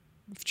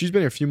she's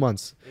been here a few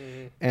months.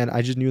 And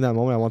I just knew in that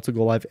moment I wanted to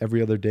go live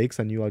every other day, because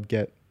I knew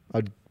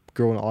I'd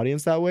grow an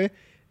audience that way.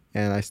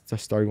 And I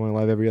started going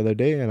live every other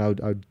day, and I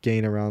would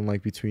gain around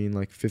like between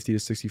like 50 to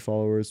 60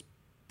 followers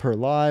per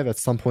live. At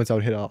some points I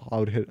would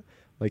hit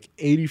like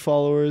 80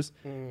 followers.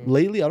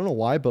 Lately, I don't know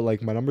why, but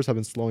like my numbers have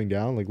been slowing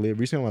down. Like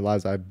recently on my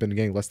lives, I've been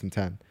getting less than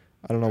 10.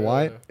 I don't know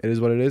why. It is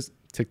what it is.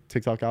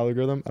 TikTok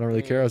algorithm. I don't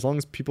really care. As long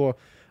as people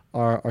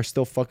are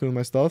still fucking with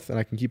my stuff and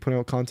I can keep putting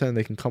out content and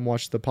they can come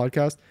watch the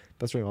podcast,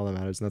 that's really all that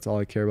matters. And that's all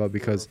I care about,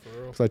 because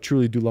I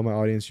truly do love my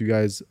audience. You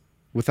guys,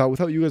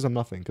 without you guys, I'm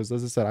nothing. Because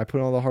as I said, I put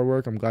in all the hard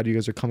work. I'm glad you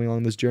guys are coming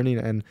along this journey.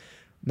 And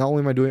not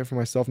only am I doing it for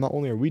myself, not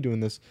only are we doing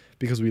this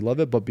because we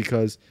love it, but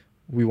because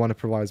we want to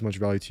provide as much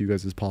value to you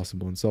guys as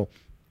possible. And so,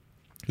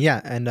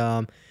 yeah, and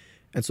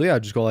so yeah, I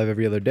just go live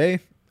every other day,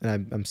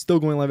 and I'm still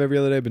going live every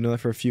other day. I've been doing that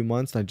for a few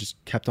months, and I just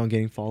kept on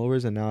getting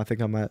followers, and now I think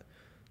I'm at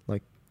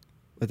like,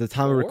 at the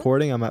time of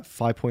recording, I'm at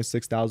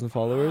 5.6 thousand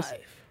followers,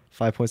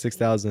 5.6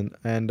 thousand,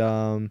 and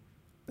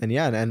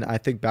yeah, and I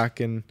think back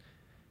in,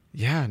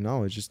 yeah,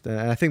 no, it's just,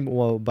 and I think,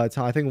 well, by the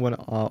time, I think when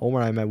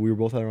Omar and I met, we were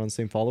both around the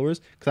same followers.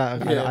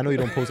 Because I know you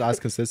don't post as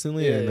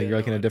consistently, and like you're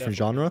like in a different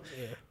genre.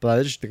 Yeah.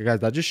 But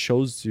that just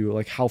shows you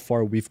like how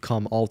far we've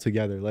come all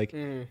together. Like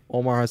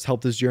Omar has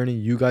helped this journey.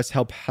 You guys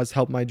has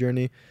helped my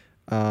journey.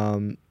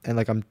 And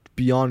like I'm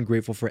beyond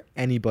grateful for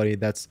anybody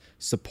that's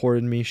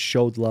supported me,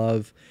 showed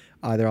love,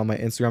 either on my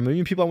Instagram.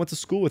 Even people I went to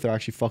school with are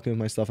actually fucking with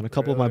my stuff. And a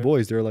couple of my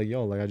boys, they're like,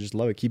 yo, like I just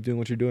love it. Keep doing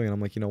what you're doing. And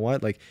I'm like, you know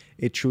what? Like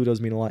it truly does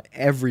mean a lot.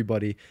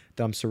 Everybody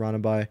that I'm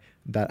surrounded by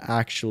that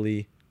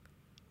actually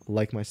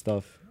like my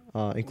stuff,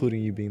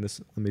 including you being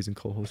this amazing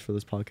co-host for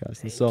this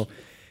podcast. And so,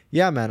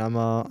 yeah, man,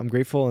 I'm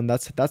grateful. And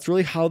that's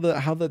really how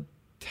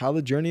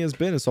the journey has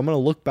been. And so I'm gonna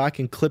look back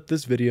and clip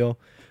this video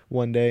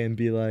one day and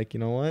be like,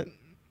 you know what?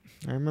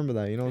 I remember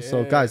that, you know? Yeah.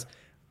 So guys,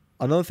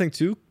 another thing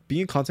too,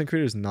 being a content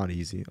creator is not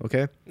easy.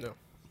 Okay. No.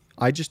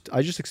 I just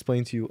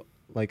explained to you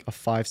like a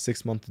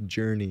 5-6 month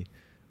journey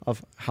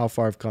of how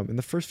far I've come. In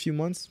the first few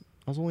months,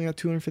 I was only at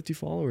 250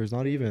 followers,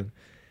 not even.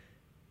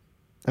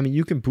 I mean,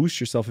 you can boost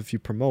yourself if you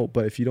promote,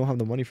 but if you don't have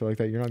the money for like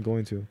that, you're not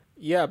going to.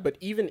 Yeah, but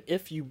even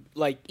if you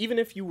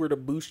were to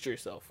boost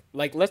yourself,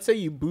 like let's say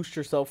you boost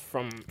yourself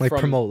from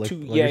promote,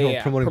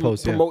 promoting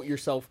posts, promote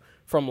yourself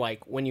from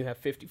like when you have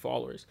 50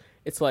 followers.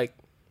 It's like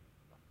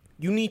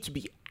you need to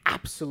be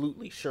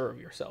absolutely sure of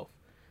yourself,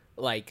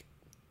 like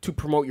to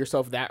promote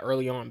yourself that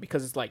early on,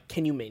 because it's like,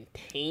 can you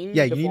maintain?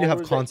 Yeah, you need to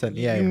have content.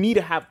 Like, you need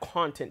to have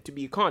content to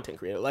be a content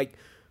creator. Like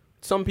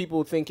some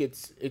people think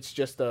it's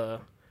just a,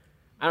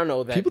 I don't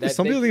know,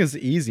 some people think it's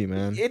easy,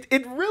 man. It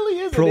really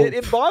isn't.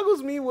 It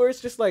boggles me where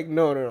it's just like,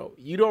 no.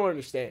 You don't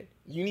understand.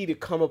 You need to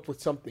come up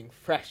with something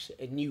fresh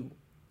and new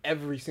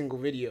every single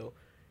video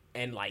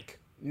and like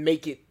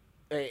make it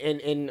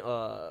and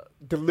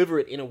deliver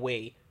it in a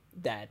way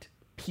that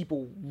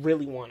people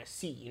really want to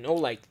see, you know?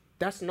 Like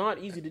that's not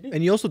easy to do.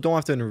 And you also don't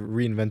have to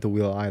reinvent the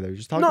wheel either.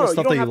 Just talk about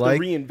stuff that you like.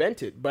 No, you don't have to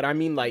reinvent it, but I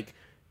mean like,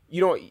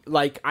 you know,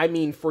 like I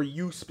mean for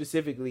you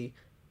specifically,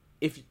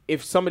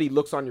 if somebody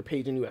looks on your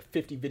page and you have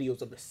 50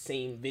 videos of the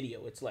same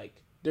video, it's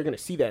like they're gonna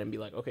see that and be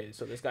like, okay,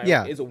 so this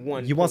guy is a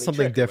one. You want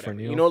something different,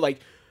 you know, like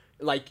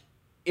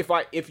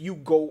if you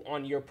go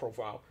on your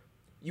profile,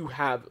 you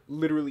have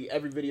literally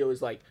every video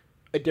is like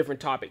a different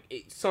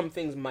topic. Some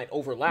things might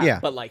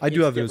overlap, but like I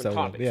do have different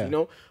topics, you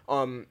know.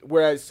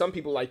 Whereas some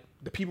people, like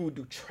the people who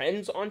do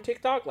trends on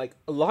TikTok, like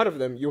a lot of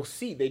them, you'll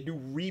see they do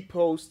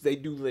reposts, they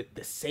do like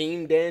the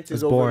same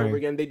dances over and over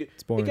again. It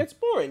gets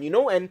boring, you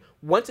know. And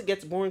once it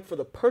gets boring for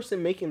the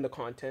person making the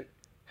content,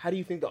 how do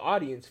you think the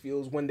audience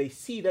feels when they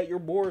see that you're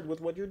bored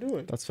with what you're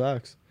doing? That's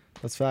facts.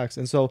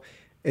 And so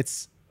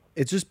it's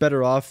just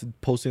better off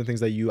posting things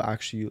that you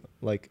actually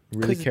like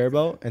really care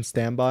about and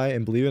stand by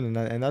and believe in,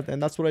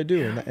 and that's what I do.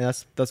 Yeah.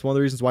 And that's one of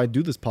the reasons why I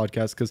do this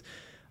podcast, because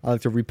I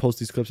like to repost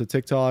these clips of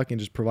TikTok and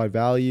just provide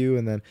value.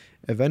 And then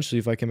eventually,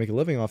 if I can make a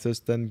living off this,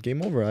 then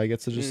game over. I get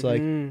to just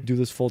like do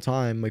this full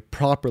time, like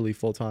properly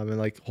full time, and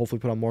like hopefully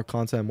put on more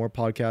content, more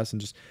podcasts,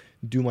 and just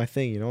do my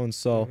thing, you know. And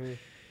so,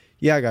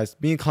 yeah, guys,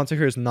 being a content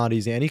creator is not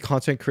easy. Any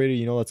content creator,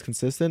 you know, that's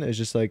consistent is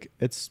just like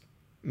it's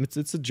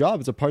a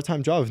job. It's a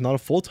part-time job. It's not a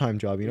full-time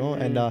job, you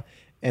know.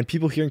 And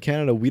people here in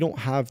Canada, we don't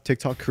have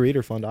TikTok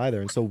Creator Fund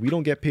either, and so we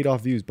don't get paid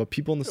off views. But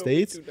people in the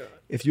States,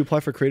 if you apply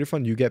for Creator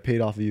Fund, you get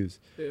paid off views.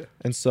 Yeah.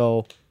 And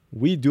so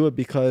we do it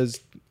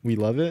because we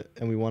love it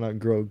and we want to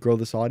grow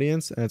this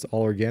audience, and it's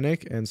all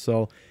organic. And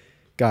so,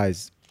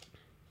 guys,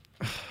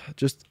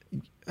 just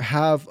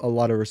have a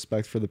lot of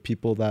respect for the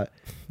people that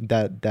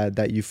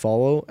you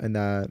follow and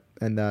that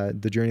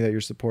the journey that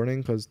you're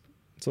supporting, because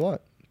it's a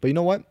lot. But you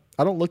know what?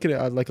 I don't look at it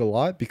as like a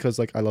lot, because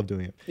like I love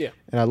doing it. Yeah.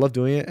 And I love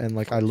doing it, and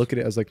like I look at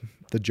it as like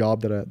the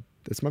job that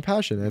it's my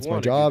passion, and it's my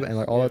job, and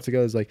like all that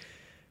together is like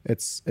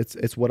it's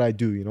what I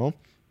do, you know.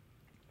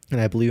 And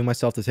I believe in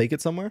myself to take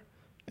it somewhere,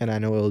 and I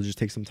know it'll just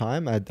take some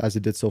time, as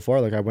it did so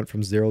far. Like I went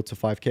from 0 to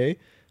 5K,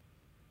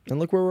 and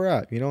look where we're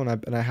at, you know.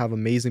 And I have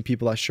amazing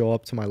people that show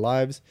up to my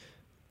lives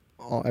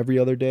every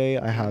other day.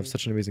 I have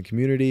such an amazing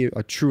community.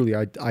 I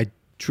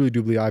truly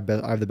do believe I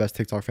have the best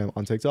TikTok fam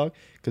on TikTok,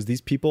 because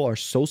these people are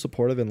so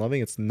supportive and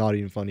loving. It's not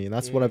even funny. And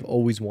that's what I've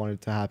always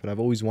wanted to happen. I've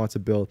always wanted to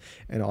build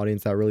an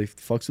audience that really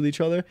fucks with each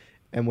other.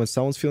 And when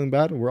someone's feeling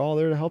bad, we're all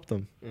there to help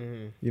them,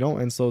 you know?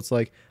 And so it's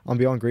like, I'm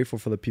beyond grateful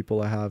for the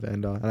people I have,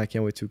 and I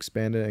can't wait to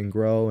expand it and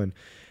grow and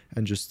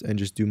just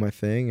do my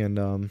thing.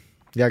 And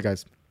yeah,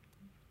 guys,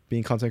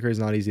 being content creator is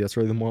not easy. That's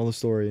really the moral of the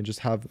story. And just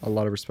have a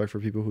lot of respect for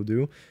people who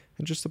do,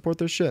 and just support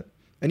their shit.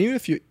 And even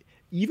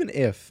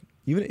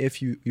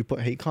if you put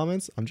hate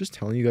comments, I'm just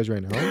telling you guys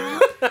right now,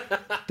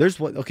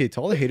 to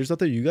all the haters out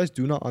there, you guys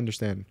do not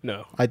understand.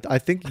 No. I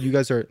think you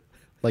guys are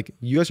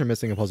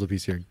missing a puzzle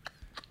piece here.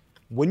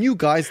 When you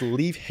guys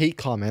leave hate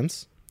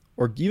comments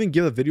or even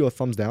give a video a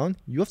thumbs down,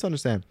 you have to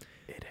understand,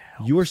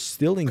 you are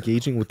still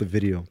engaging with the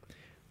video.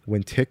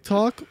 When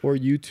TikTok or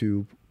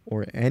YouTube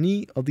or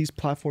any of these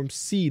platforms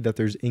see that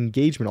there's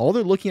engagement, all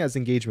they're looking at is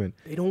engagement.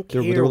 They don't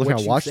care. They're looking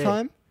at watch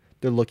time.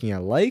 They're looking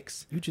at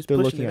likes. They're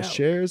looking at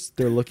shares.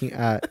 They're looking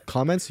at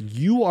comments.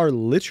 You are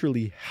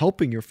literally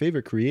helping your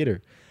favorite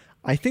creator.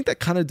 I think that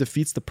kind of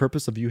defeats the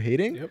purpose of you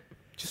hating. Yep.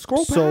 Just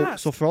scroll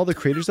past. So for all the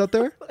creators out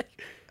there,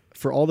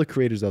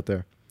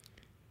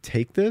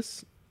 take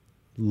this.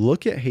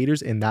 Look at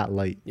haters in that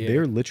light. Yeah.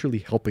 They're literally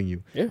helping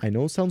you. Yeah. I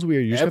know it sounds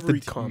weird. You have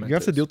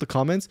to deal with the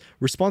comments.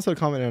 Respond to the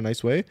comment in a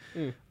nice way.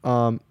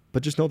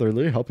 But just know they're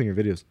literally helping your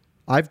videos.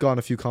 I've gotten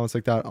a few comments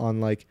like that on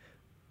like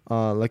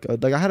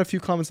I had a few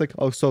comments like,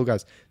 oh, so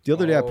guys, the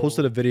other day I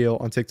posted a video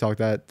on TikTok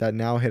that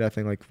now hit, I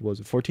think, like, was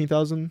it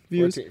 14,000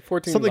 views?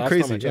 14 something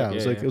crazy.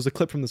 It was a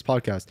clip from this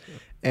podcast.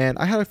 And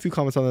I had a few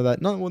comments on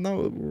that.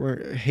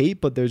 Not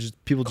hate, but there's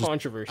just people just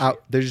controversy.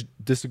 They just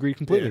disagree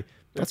completely.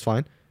 Yeah. That's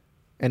fine.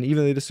 And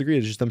even if they disagree,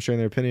 it's just them sharing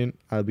their opinion.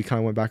 We kind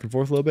of went back and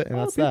forth a little bit, and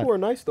that's that. People were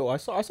nice though. I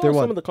saw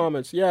some of the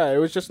comments. Yeah, it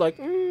was just like,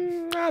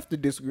 I have to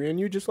disagree, and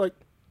you just like,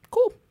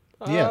 cool.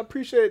 I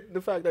appreciate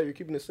the fact that you're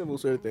keeping it simple,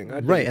 sort of thing.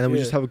 Right, and then we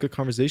just have a good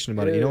conversation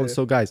about it, you know. And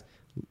so, guys,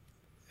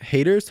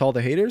 haters, to all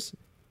the haters,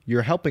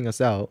 you're helping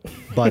us out.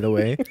 By the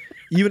way,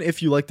 even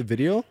if you like the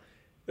video,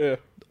 the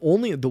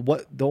only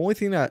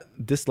thing that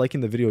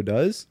disliking the video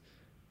does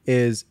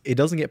is it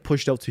doesn't get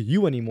pushed out to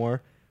you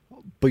anymore,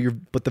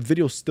 but the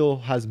video still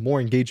has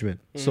more engagement.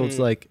 So it's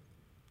like,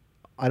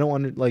 I don't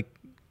want to, like,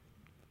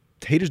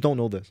 haters don't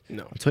know this.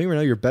 No, I'm telling you right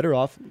now, you're better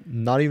off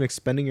not even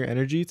expending your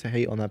energy to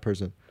hate on that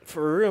person.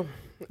 For real.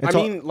 I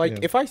mean, like,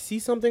 if I see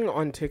something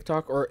on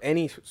TikTok or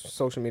any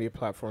social media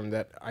platform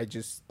that I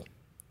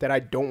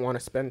don't want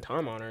to spend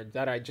time on, or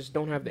that I just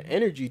don't have the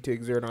energy to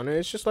exert on it,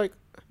 it's just like,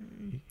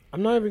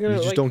 I'm not even gonna.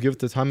 You just don't give it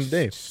the time of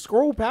day.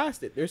 Scroll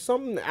past it. There's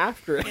something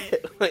after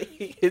it. Like,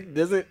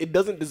 it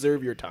doesn't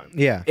deserve your time.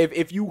 Yeah.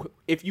 If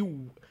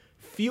you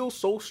feel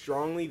so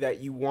strongly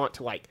that you want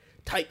to, like,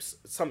 type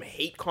some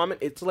hate comment,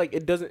 it's like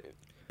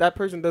that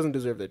person doesn't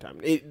deserve their time.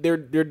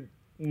 They're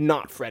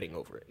not fretting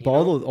over it. But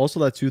also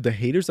that too, the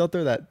haters out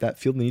there that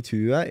feel the need to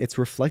do that, it's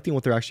reflecting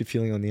what they're actually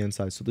feeling on the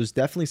inside. So there's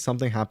definitely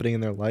something happening in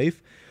their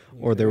life,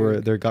 or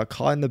they got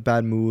caught in a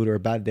bad mood or a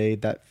bad day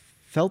that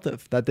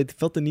they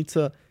felt the need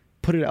to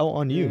put it out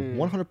on you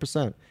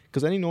 100%.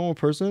 Because any normal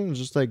person is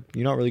just like,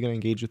 you're not really going to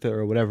engage with it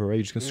or whatever, right?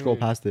 You're just going to scroll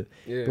past it.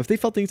 Yeah. But if they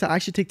felt the need to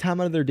actually take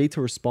time out of their day to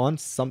respond,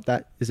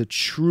 that is a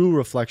true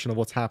reflection of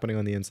what's happening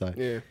on the inside.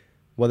 Yeah.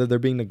 Whether they're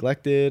being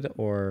neglected,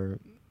 or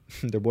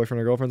their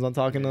boyfriend or girlfriend's not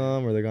talking to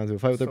them, or they're going through a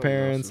fight with their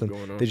parents,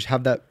 and they just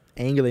have that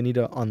anger they need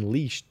to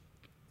unleash.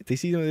 If they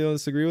see something they don't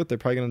disagree with, they're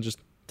probably going to just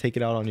take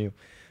it out on you.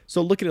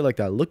 So look at it like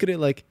that. Look at it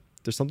like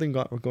there's something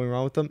going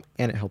wrong with them,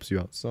 and it helps you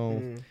out.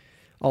 So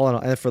all in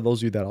all, and for those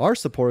of you that are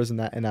supporters and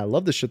that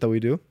love the shit that we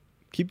do,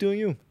 keep doing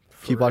you.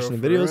 Keep watching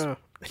the videos.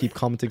 Keep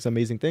commenting some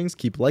amazing things.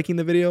 Keep liking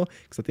the video,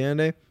 because at the end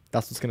of the day,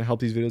 that's what's going to help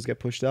these videos get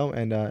pushed out.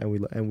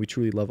 And we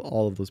truly love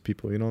all of those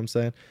people. You know what I'm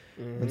saying?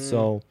 And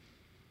so,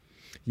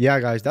 yeah,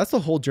 guys, that's the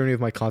whole journey of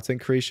my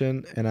content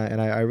creation. And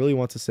I really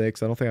want to say,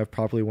 because I don't think I've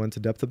properly went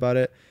into depth about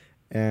it.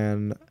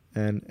 And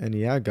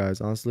yeah,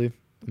 guys, honestly,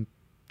 I'm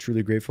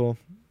truly grateful.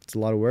 It's a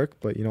lot of work,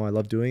 but, you know, I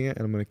love doing it,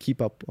 and I'm going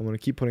to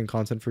keep putting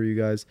content for you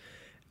guys.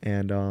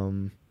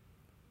 And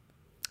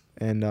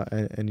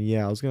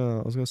yeah, I was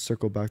gonna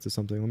circle back to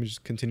something. Let me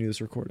just continue this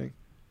recording.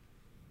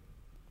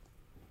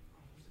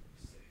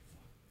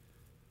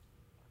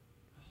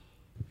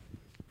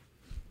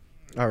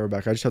 All right, we're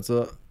back. I just had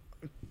to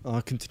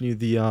continue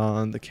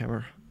the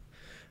camera.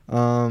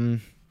 So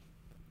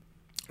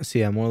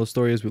yeah, moral of the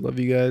story is we love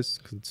you guys,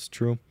 because it's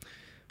true.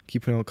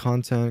 Keep putting out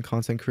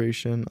content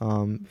creation.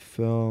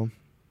 Phil.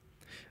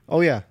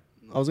 Oh yeah,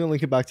 I was gonna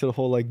link it back to the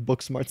whole, like,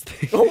 book smarts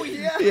thing. Oh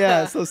yeah.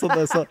 Yeah. So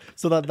that's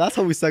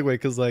how we segue,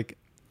 because like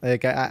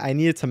I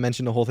needed to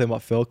mention the whole thing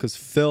about Phil, because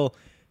Phil,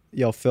 I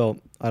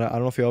don't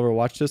know if you ever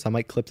watched this. I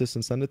might clip this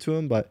and send it to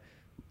him, but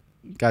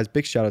guys,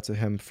 big shout out to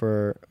him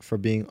for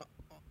being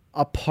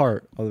a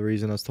part of the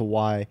reason as to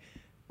why,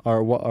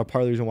 or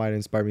part of the reason why it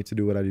inspired me to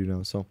do what I do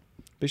now. So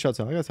big shout out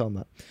to him. I gotta tell him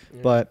that.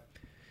 Yeah. But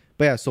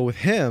yeah, so with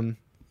him,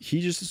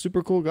 he's just a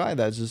super cool guy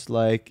that's just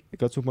like, it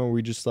got to a point where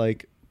we just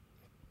like,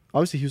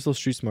 obviously he was still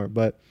street smart,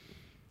 but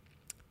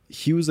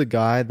he was a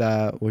guy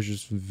that was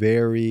just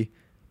very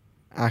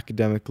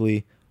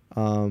academically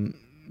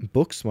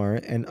book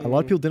smart, and a lot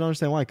of people didn't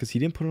understand why, because he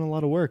didn't put in a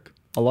lot of work.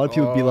 A lot of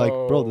people would be like,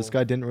 bro, this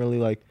guy didn't really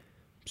like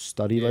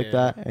study like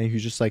that, and he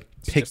was just like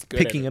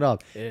picking it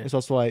up. And so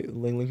that's why,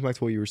 linking back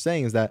to what you were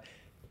saying, is that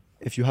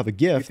if you have a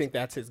gift, you think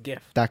that's his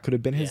gift, that could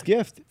have been his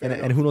gift.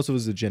 And who knows if it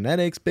was a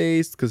genetics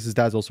based, because his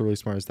dad's also really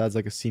smart. His dad's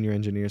like a senior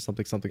engineer,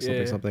 something.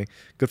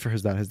 Good for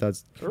his dad. His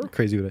dad's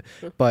crazy with it.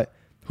 But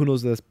who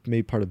knows, that's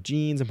maybe part of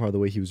genes and part of the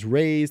way he was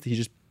raised. He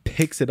just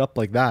picks it up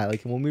like that.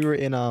 Like when we were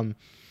in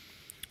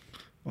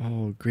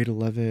grade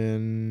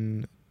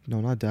 11,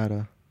 no, not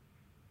data.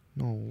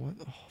 No, what?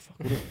 Oh, fuck.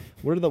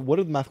 What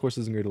are the math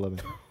courses in grade 11?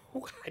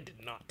 I did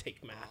not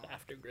take math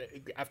after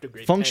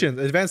grade functions,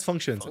 10. advanced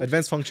functions,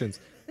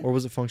 or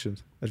was it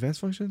functions? Advanced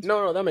functions?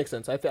 No, that makes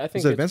sense. I think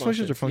was it advanced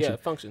functions or functions?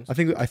 Yeah, functions. I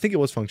think it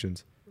was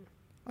functions.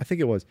 I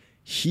think it was.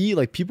 He,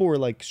 like, people were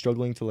like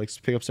struggling to like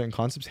pick up certain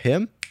concepts.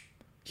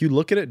 He would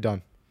look at it,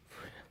 done.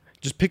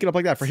 Just pick it up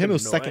like that. For him, it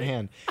was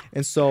secondhand.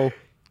 And so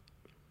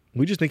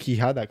we just think he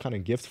had that kind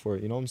of gift for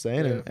it. You know what I'm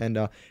saying?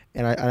 Yeah.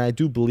 And I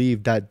do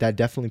believe that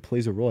definitely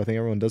plays a role. I think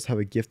everyone does have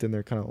a gift in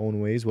their kind of own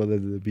ways, whether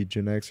it be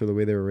genetics or the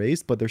way they were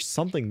raised. But there's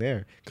something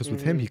there because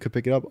with him, he could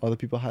pick it up. Other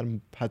people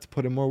had to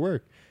put in more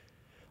work.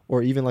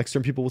 Or even like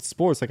certain people with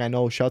sports. Like I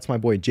know, shout out to my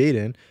boy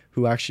Jaden,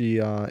 who actually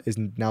is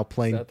now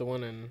playing. Is that the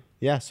one in?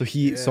 Yeah. So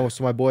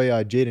so my boy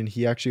Jaden,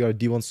 he actually got a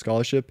D1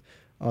 scholarship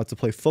to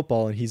play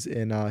football, and he's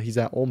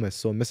at Ole Miss,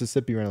 so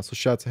Mississippi right now. So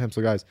shout out to him.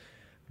 So guys,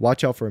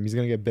 watch out for him. He's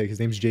gonna get big. His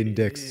name's Jaden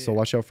Dix. So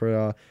watch out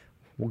for.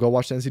 We'll go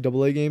watch the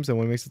NCAA games, and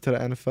when he makes it to the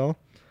NFL,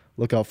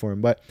 look out for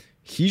him. But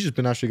he's just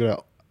been actually good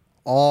at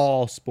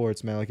all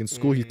sports, man. Like in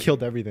school, he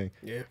killed everything.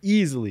 Yeah.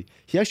 Easily.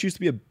 He actually used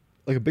to be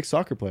a big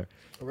soccer player.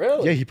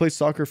 Really? Yeah, he played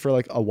soccer for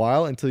like a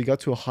while until he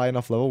got to a high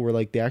enough level where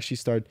like they actually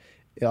start.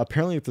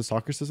 Apparently, the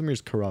soccer system here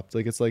is corrupt.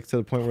 Like it's like to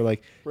the point where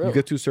like you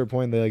get to a certain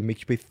point, they like make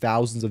you pay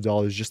thousands of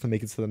dollars just to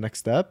make it to the next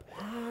step.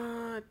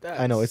 What?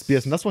 I know it's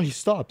BS, and that's why he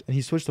stopped and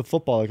he switched to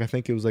football. Like I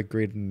think it was like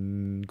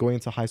going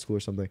into high school or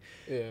something.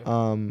 Yeah.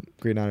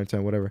 Grade 9 or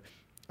 10, whatever.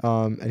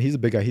 And he's a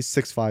big guy. He's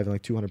 6'5" and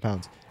like 200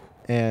 pounds.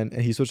 And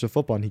he switched to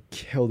football and he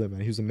killed him,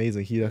 man. He was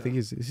amazing. I think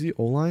is he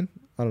O-line?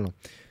 I don't know.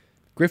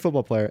 Great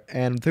football player.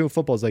 And the thing with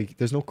football is like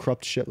there's no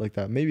corrupt shit like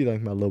that. Maybe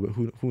like a little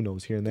bit. Who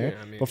knows here and there.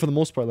 Yeah, I mean, but for the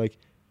most part, like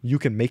you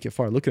can make it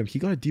far. Look at him. He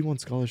got a D1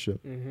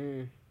 scholarship.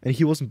 Mm-hmm. And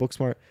he wasn't book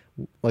smart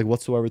like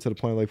whatsoever to the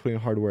point of like putting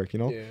in hard work, you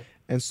know? Yeah.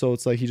 And so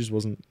it's like he just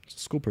wasn't a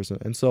school person.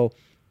 And so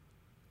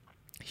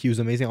he was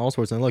amazing at all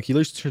sports. And look, he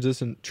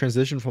literally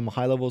transitioned from a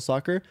high level of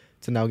soccer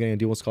to now getting a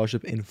D1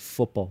 scholarship in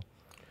football.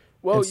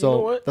 Well, and so you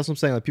know what? that's what I'm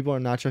saying. Like people are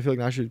naturally, I feel like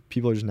naturally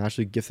people are just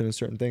naturally gifted in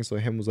certain things. So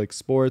him was like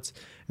sports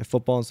and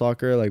football and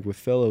soccer. Like with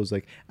Phil, it was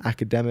like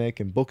academic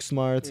and book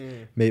smarts.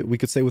 Maybe we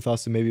could say with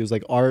us, maybe it was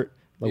like art.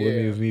 Like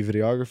with me,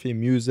 videography,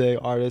 music,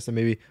 artists, and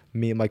maybe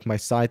me, like my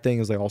side thing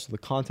is like also the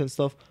content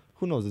stuff.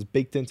 Who knows? It's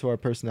baked into our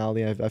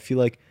personality. I feel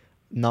like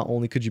not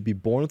only could you be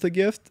born with a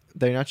gift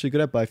that you're naturally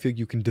good at, but I feel like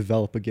you can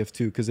develop a gift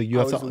too, because like,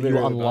 you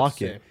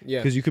unlock it.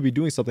 Because you could be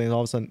doing something and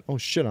all of a sudden, oh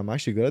shit, I'm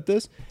actually good at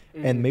this,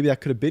 and maybe that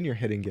could have been your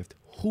hidden gift.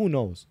 Who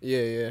knows?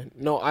 Yeah.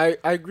 No, I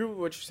agree with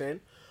what you're saying.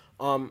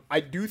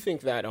 I do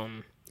think that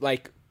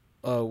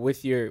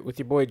with your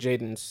boy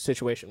Jaden's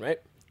situation, right?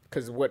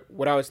 Because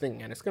what I was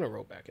thinking, and it's gonna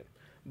roll back in,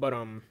 but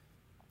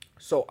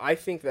so I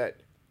think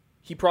that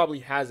he probably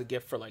has a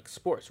gift for like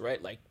sports,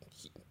 right? Like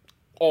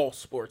all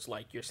sports,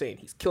 like you're saying,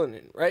 he's killing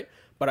it, right?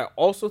 But I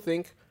also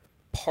think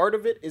part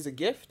of it is a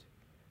gift,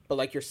 but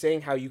like you're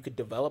saying, how you could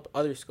develop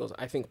other skills.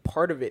 I think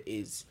part of it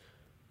is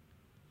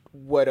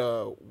what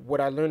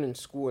I learned in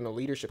school in a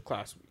leadership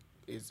class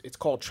is it's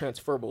called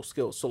transferable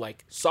skills. So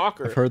like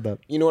soccer, I've heard that.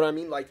 You know what I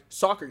mean? Like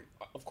soccer,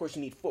 of course,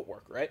 you need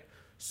footwork, right?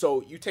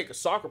 So you take a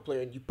soccer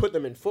player and you put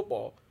them in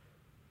football.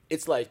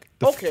 It's like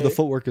the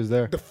footwork is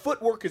there. The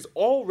footwork is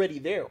already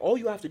there. All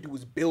you have to do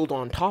is build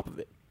on top of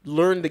it.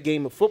 Learn the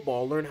game of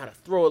football, learn how to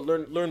throw it,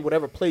 learn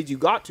whatever plays you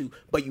got to,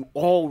 but you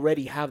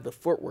already have the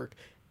footwork.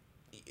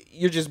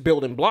 You're just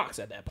building blocks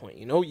at that point,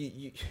 you know?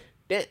 You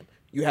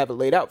have it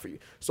laid out for you.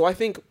 So I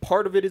think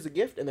part of it is a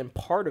gift, and then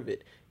part of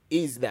it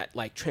is that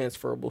like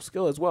transferable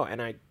skill as well.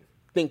 And I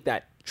think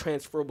that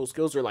transferable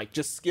skills, or like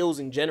just skills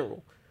in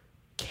general,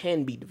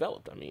 can be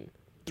developed. I mean,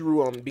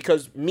 through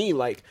because me,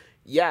 like,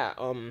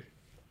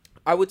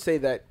 I would say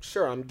that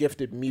sure, I'm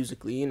gifted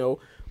musically, you know,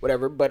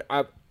 whatever, but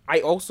I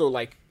also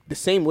like the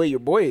same way your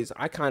boy is.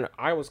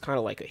 I was kind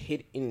of like a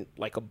hit in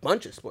like a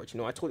bunch of sports. You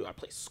know, I told you I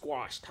played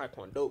squash,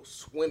 taekwondo,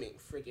 swimming,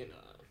 freaking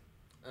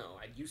I don't know,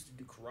 I used to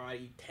do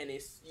karate,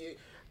 tennis. Yeah,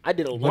 I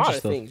did a lot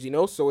of things, you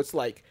know. So it's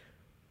like,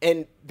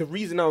 and the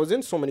reason I was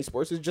in so many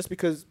sports is just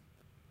because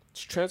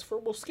it's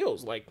transferable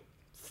skills. Like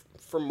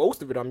for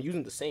most of it, I'm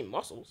using the same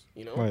muscles,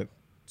 you know. Right.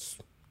 It's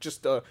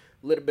just a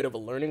little bit of a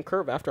learning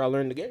curve after I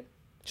learned the game.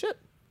 Shit,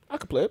 I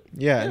could play it.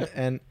 Yeah.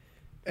 And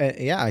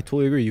yeah, I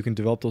totally agree. You can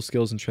develop those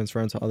skills and transfer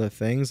into other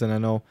things. And I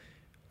know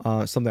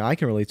something I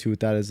can relate to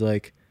with that is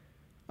like,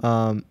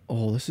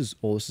 this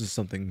is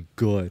something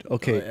good.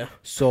 Okay,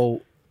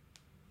 so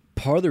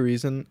part of the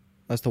reason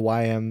as to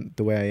why I am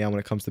the way I am when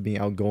it comes to being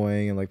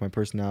outgoing and like my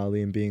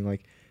personality and being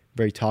like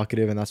very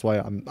talkative, and that's why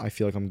I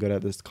feel like I'm good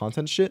at this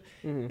content shit,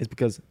 is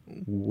because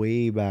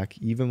way back,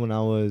 even when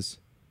I was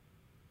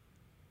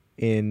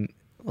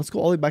let's go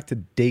all the way back to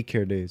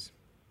daycare days,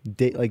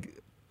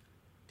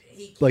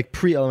 like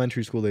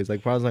pre-elementary school days,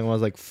 like probably when I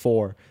was like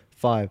 4,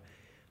 5.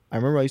 I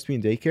remember I used to be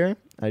in daycare.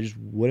 I just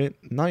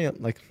wouldn't, not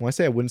yet, like when I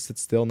say I wouldn't sit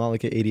still, not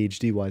like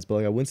ADHD wise, but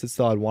like I wouldn't sit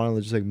still. I'd want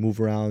to just like move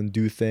around,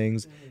 do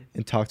things,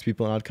 and talk to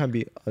people, and I'd kind of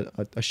be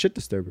a shit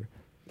disturber.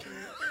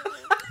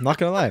 I'm not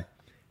gonna lie.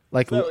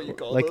 Like, is that what you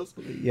call those?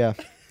 Yeah.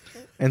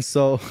 And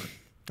so,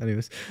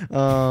 anyways,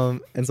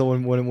 and so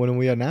when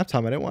we had nap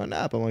time, I didn't want to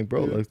nap. I'm like,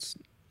 bro, let's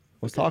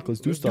talk,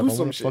 let's do stuff. I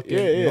want to fucking,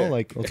 you know,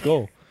 like, let's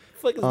go.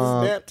 Like it's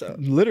nap time.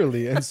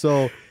 Literally. And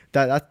so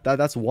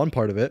that's one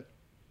part of it.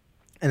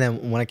 And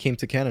then when I came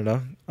to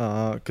Canada,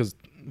 because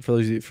for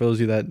those of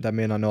you that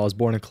may not know, I was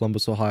born in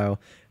Columbus, Ohio,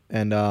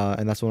 and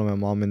that's when my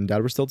mom and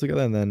dad were still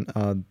together, and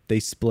then they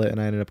split,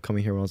 and I ended up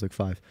coming here when I was like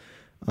 5.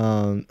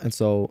 And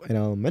so in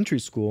elementary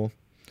school,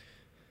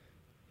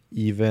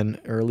 even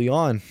early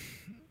on,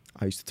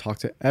 I used to talk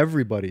to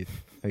everybody.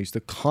 I used to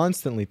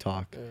constantly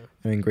talk. Yeah.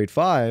 And in grade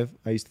 5,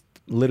 we used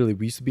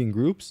to be in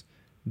groups.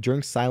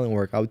 During silent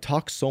work, I would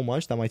talk so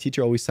much that my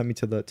teacher always sent me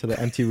to the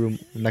empty room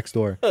next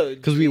door.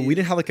 Because we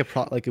didn't have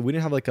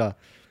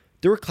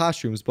there were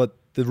classrooms, but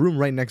the room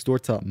right next door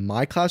to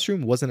my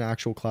classroom wasn't an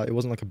actual class. It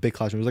wasn't like a big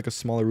classroom. It was like a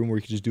smaller room where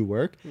you could just do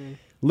work.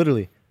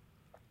 Literally.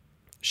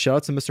 Shout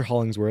out to Mr.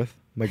 Hollingsworth,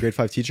 my grade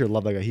 5 teacher.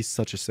 Love that guy. He's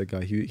such a sick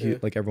guy. He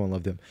like everyone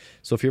loved him.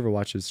 So if he ever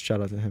watches,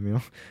 shout out to him,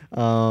 you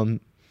know.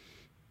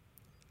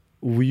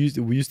 We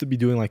used to be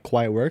doing like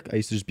quiet work. I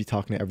used to just be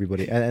talking to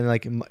everybody. And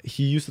like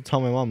he used to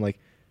tell my mom like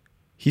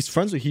he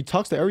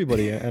talks to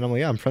everybody. And I'm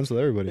like, yeah, I'm friends with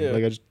everybody. Yeah.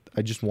 Like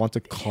I just want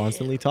to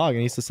constantly talk. And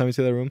he used to send me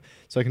to that room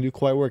so I can do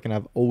quiet work. And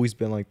I've always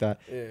been like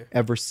that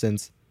ever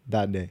since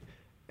that day.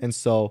 And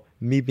so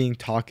me being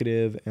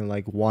talkative and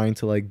like wanting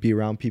to like be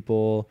around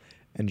people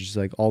and just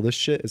like all this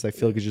shit is I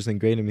feel like it's just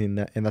ingrained in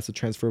me, and that's the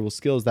transferable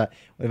skills that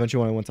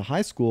eventually when I went to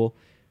high school,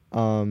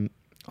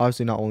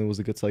 obviously not only was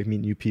it good to like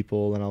meet new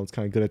people and I was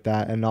kind of good at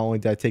that, and not only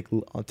did I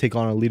take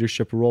on a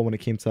leadership role when it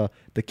came to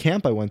the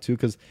camp I went to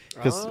because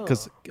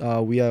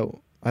we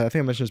I think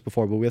I mentioned this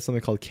before, but we had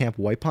something called Camp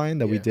White Pine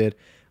that we did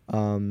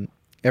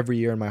every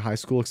year in my high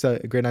school,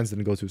 except grade 9s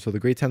didn't go to. So the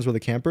grade 10s were the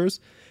campers,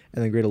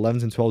 and then grade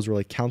 11s and 12s were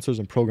like counselors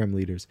and program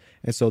leaders.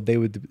 And so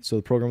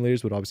the program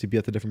leaders would obviously be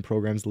at the different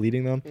programs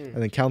leading them, and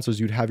then counselors,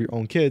 you'd have your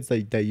own kids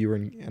that you were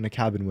in a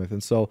cabin with.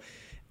 And so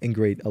in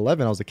grade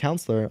 11, I was a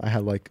counselor. I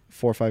had like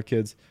 4 or 5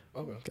 kids.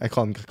 Okay. I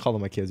call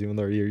them my kids, even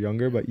though they're a year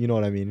younger, but you know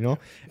what I mean, you know.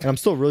 And I'm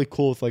still really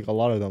cool with like a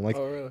lot of them. Like,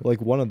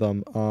 like one of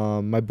them,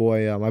 my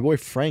boy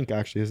Frank,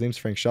 actually, his name's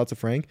Frank. Shout out to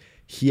Frank.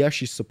 He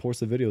actually supports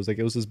the videos. Like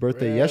it was his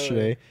birthday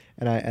yesterday,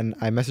 and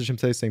I messaged him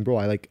today saying, bro,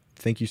 I like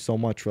thank you so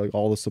much for like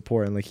all the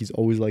support. And like he's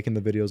always liking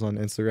the videos on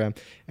Instagram,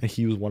 and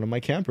he was one of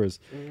my campers,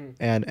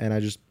 and I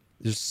just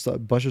a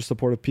bunch of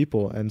supportive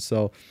people, and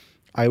so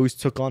I always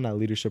took on that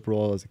leadership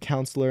role as a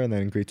counselor, and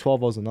then in grade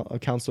 12 I was a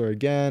counselor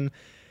again.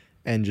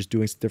 And just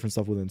doing different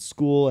stuff within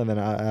school, and then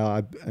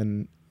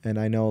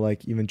I know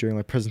like even during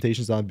like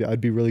presentations,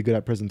 I'd be really good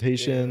at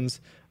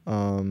presentations.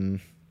 What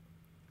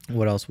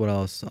else?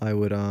 I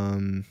would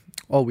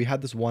we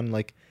had this one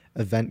like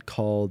event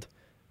called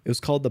the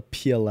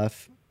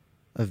PLF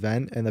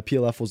event, and the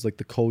PLF was like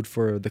the code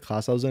for the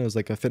class I was in. It was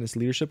like a fitness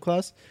leadership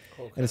class,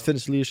 and this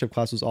fitness leadership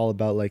class was all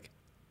about like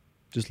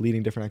just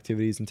leading different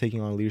activities and taking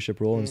on a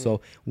leadership role. And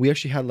so we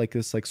actually had like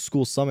this like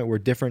school summit where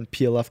different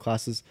PLF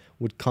classes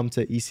would come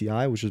to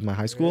ECI, which was my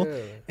high school.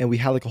 And we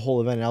had like a whole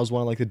event, and I was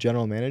one of like the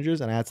general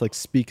managers, and I had to like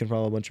speak in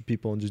front of a bunch of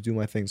people and just do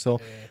my thing. So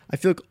I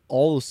feel like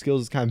all those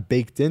skills is kind of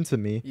baked into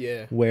me,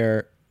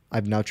 where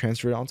I've now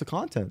transferred it onto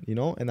content, you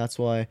know? And that's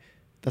what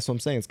I'm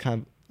saying. It's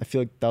kind of, I feel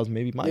like that was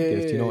maybe my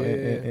gift, you know,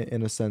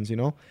 in a sense, you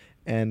know?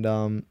 And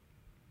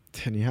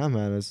yeah,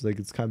 man, it's like,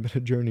 it's kind of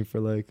been a journey for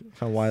like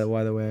kind of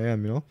why the way I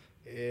am, you know?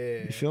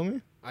 Yeah. You feel me?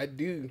 I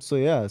do. So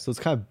yeah, so it's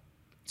kind of,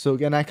 so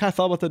again, I kind of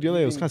thought about that the other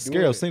day. It was kind of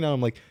scary. I was sitting down,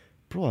 I'm like,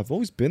 bro, I've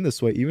always been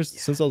this way, even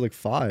since I was like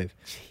 5. And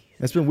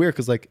it's been weird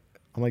because like,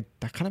 I'm like,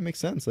 that kind of makes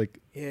sense. Like,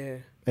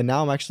 and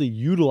now I'm actually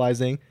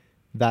utilizing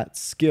that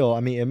skill. I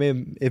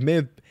mean,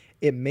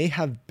 it may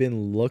have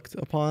been looked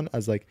upon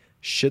as like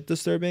shit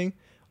disturbing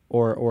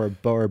or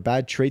a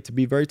bad trait to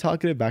be very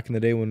talkative back in the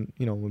day when,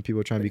 you know, when people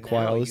were trying to be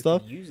quiet, all this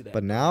stuff.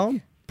 But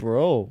now,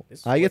 bro,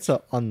 I get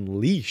to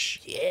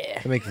unleash,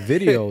 to make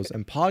videos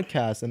and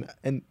podcasts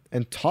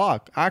and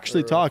talk,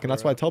 actually talk. And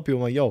that's why I tell people,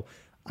 I'm like, yo,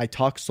 I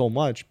talk so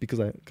much because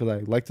I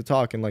like to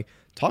talk and like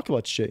talk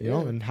about shit, you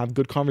know, and have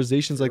good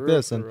conversations like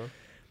this. And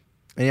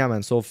yeah,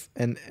 man. So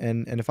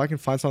if I can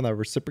find someone that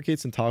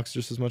reciprocates and talks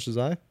just as much as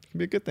it can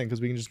be a good thing,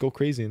 because we can just go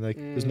crazy and like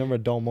there's never a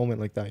dull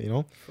moment like that, you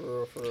know.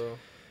 For real.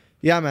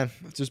 Yeah, man.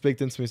 It's just baked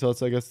into me, so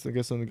it's I guess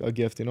a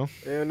gift, you know.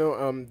 Yeah,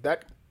 no.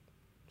 That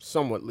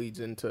somewhat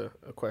leads into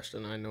a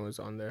question I know is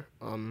on there.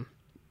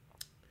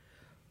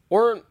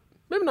 Or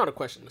maybe not a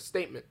question, a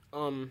statement.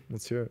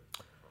 Let's hear it.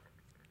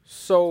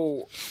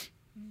 So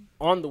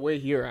on the way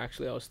here,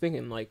 actually, I was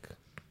thinking like,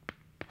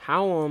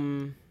 how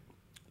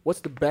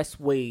what's the best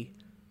way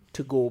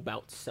to go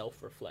about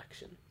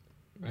self-reflection,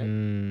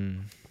 right?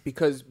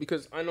 Because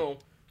I know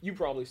you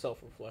probably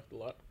self-reflect a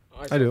lot.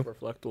 I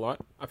self-reflect a lot.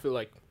 I feel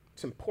like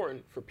it's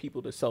important for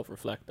people to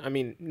self-reflect. I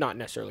mean, not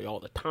necessarily all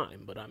the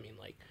time, but I mean,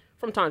 like,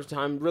 from time to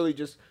time, really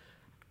just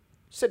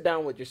sit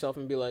down with yourself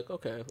and be like,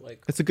 okay,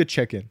 like... It's a good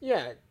check-in.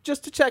 Yeah,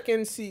 just to check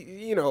in, see,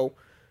 you know,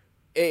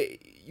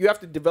 you have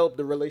to develop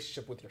the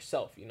relationship with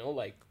yourself, you know,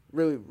 like,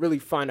 really, really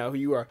find out who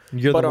you are.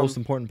 You're the most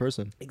important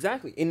person.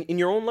 Exactly. In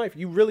your own life,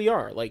 you really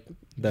are. Like,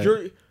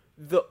 you're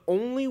the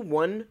only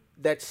one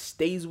that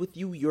stays with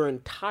you your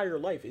entire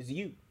life is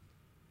you.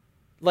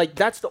 Like,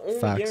 that's the only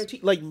guarantee.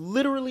 Like,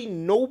 literally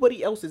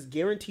nobody else is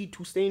guaranteed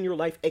to stay in your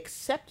life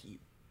except you.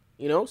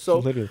 You know? So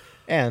literally.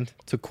 And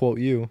to quote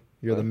you,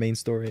 you're the main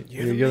story.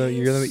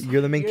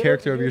 You're the main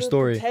character of your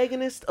story. You're the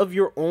protagonist of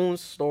your own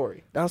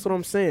story. That's what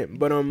I'm saying.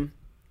 But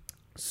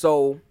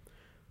so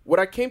what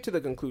I came to the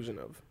conclusion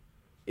of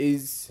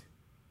is,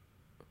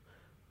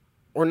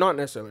 or not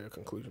necessarily a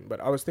conclusion,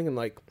 but I was thinking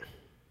like,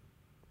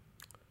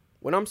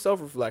 when I'm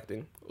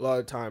self-reflecting, a lot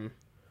of the time,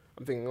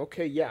 I'm thinking,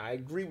 okay, yeah, I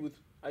agree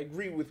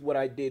with what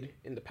I did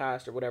in the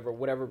past or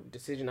whatever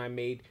decision I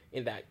made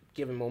in that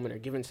given moment or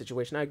given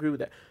situation. I agree with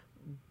that.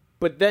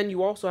 But then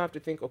you also have to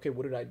think, okay,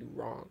 what did I do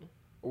wrong?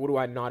 Or what do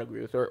I not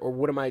agree with? Or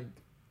what am I,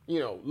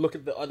 look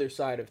at the other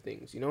side of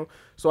things,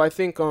 So I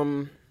think,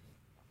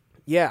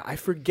 yeah, I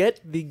forget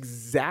the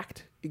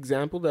exact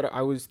example that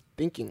I was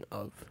thinking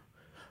of.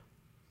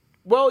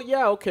 Well,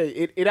 yeah, okay.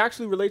 It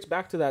actually relates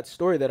back to that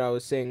story that I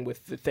was saying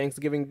with the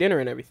Thanksgiving dinner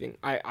and everything.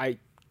 I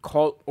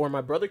called, or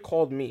my brother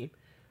called me,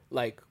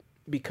 like,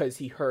 because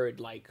he heard,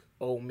 like,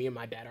 oh, me and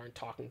my dad aren't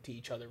talking to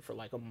each other for,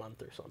 like, a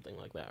month or something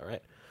like that,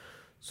 right?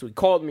 So he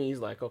called me. He's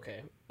like,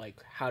 okay, like,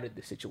 how did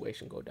the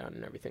situation go down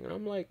and everything? And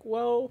I'm like,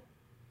 well,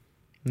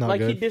 not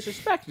like, good. he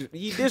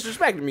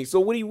disrespected me. So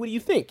what do you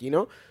think,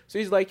 So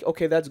he's like,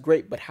 okay, that's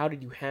great, but how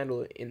did you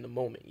handle it in the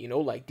moment?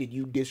 Like, did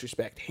you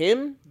disrespect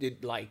him?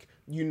 Did, like,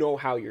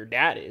 how your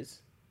dad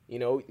is,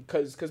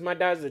 because my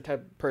dad's the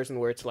type of person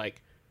where it's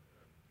like,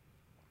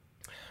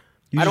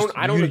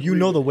 You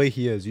know the way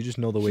he is. You just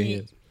know the way he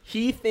is.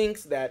 He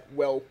thinks that,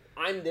 well,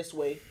 I'm this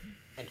way,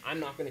 and I'm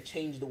not going to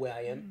change the way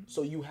I am,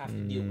 so you have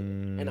to deal with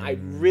it. And I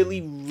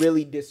really,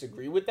 really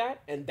disagree with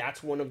that, and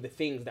that's one of the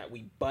things that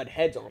we butt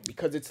heads on,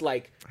 because it's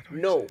like,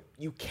 no,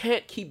 you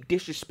can't keep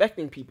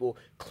disrespecting people,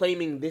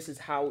 claiming this is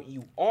how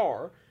you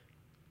are.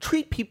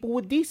 Treat people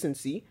with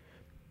decency.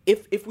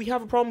 If we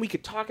have a problem, we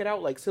could talk it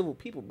out like civil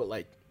people, but,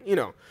 like,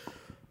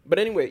 But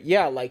anyway,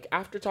 yeah, like,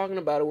 after talking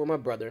about it with my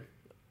brother,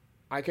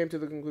 I came to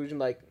the conclusion,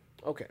 like,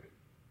 okay,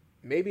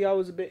 maybe I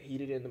was a bit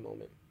heated in the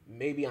moment.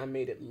 Maybe I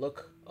made it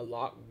look a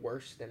lot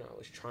worse than I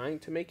was trying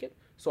to make it.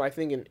 So I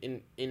think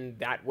in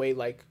that way,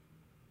 like,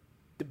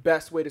 the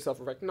best way to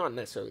self-reflect, not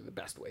necessarily the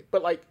best way,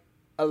 but, like,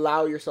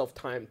 allow yourself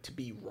time to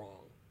be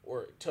wrong,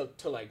 or to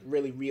like,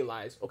 really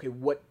realize, okay,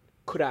 what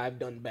could I have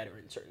done better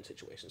in certain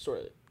situations, sort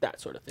of that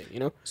sort of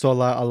thing, So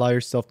allow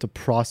yourself to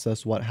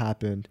process what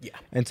happened,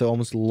 and to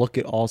almost look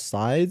at all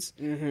sides,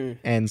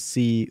 and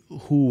see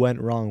who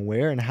went wrong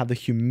where, and have the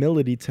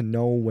humility to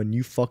know when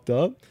you fucked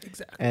up,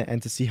 exactly,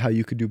 and to see how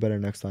you could do better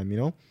next time.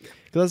 Because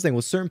that's the thing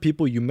with certain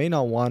people, you may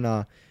not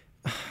wanna.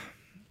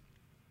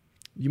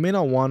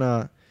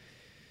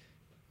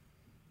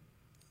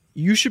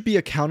 You should be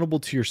accountable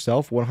to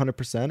yourself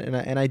 100%,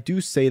 and I do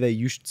say that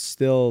you should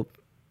still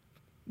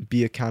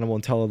be accountable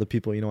and tell other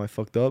people, I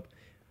fucked up.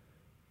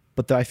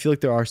 But I feel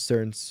like there are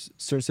certain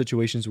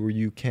situations where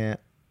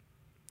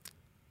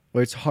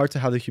where it's hard to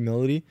have the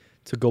humility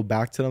to go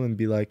back to them and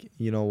be like,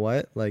 you know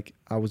what, like,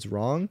 I was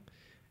wrong,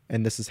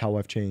 and this is how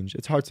I've changed.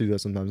 It's hard to do that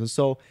sometimes. And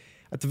so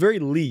at the very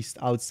least,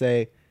 I would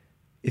say,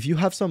 if you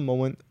have some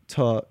moment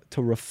to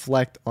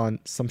reflect on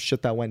some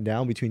shit that went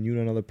down between you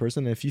and another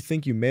person, and if you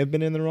think you may have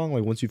been in the wrong,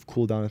 like, once you've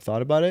cooled down and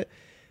thought about it,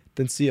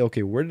 then see,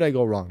 okay, where did I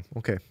go wrong?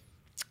 Okay,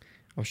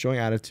 I was showing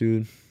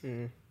attitude.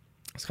 I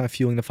was kind of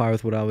fueling the fire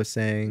with what I was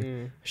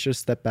saying. I should have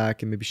stepped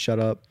back and maybe shut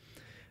up.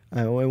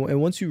 And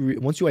once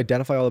you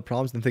identify all the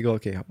problems, then think,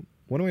 okay,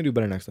 what do I do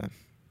better next time?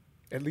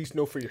 At least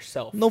know for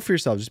yourself. Know for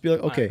yourself. Just be like,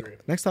 okay,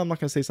 next time I'm not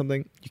going to say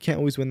something. You can't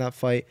always win that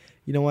fight.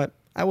 You know what?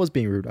 I was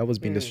being rude. I was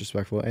being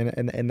disrespectful. And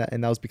that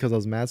was because I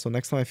was mad. So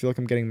next time I feel like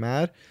I'm getting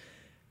mad,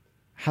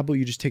 how about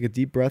you just take a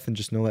deep breath and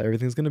just know that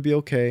everything's going to be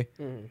okay,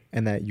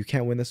 and that you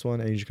can't win this one,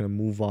 and you're just going to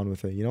move on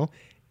with it,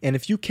 And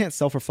if you can't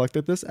self-reflect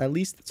at this, at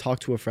least talk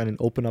to a friend and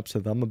open up to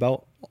them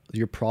about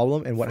your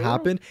problem and what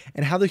happened,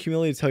 and have the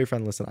humility to tell your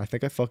friend, listen, I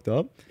think I fucked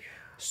up.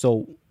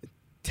 So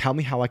tell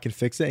me how I can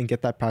fix it, and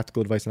get that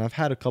practical advice. And I've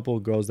had a couple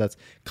of girls that's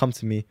come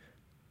to me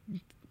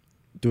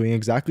doing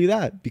exactly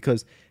that,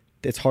 because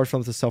it's hard for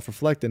them to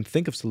self-reflect and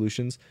think of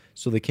solutions.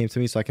 So they came to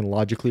me so I can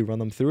logically run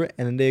them through it,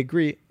 and then they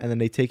agree, and then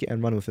they take it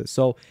and run with it.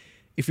 So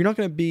if you're not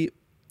going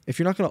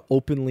to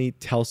openly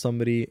tell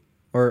somebody,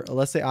 or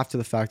let's say after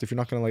the fact, if you're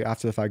not going to, like,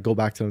 after the fact, go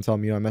back to them and tell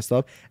them, I messed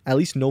up, at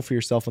least know for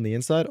yourself on the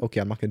inside, okay,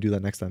 I'm not going to do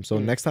that next time. So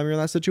next time you're in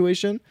that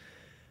situation,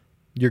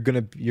 you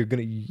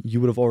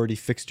would have already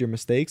fixed your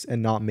mistakes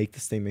and not make the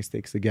same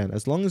mistakes again.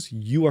 As long as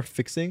you are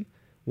fixing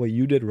what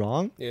you did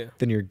wrong,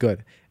 then you're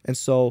good. And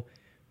so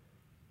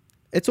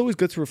it's always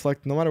good to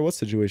reflect no matter what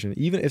situation.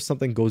 Even if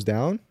something goes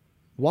down,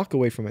 walk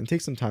away from it and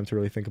take some time to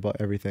really think about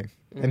everything,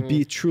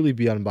 and truly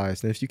be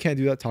unbiased. And if you can't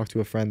do that, talk to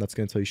a friend that's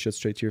going to tell you shit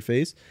straight to your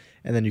face,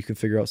 and then you can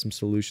figure out some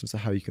solutions to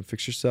how you can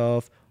fix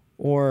yourself,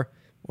 or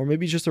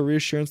maybe just a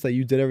reassurance that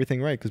you did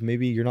everything right, because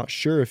maybe you're not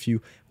sure if you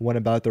went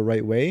about it the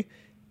right way.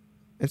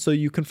 And so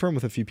you confirm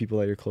with a few people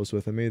that you're close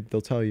with, and maybe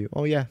they'll tell you,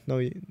 oh yeah, no,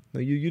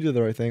 you did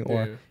the right thing,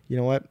 or you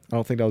know what, I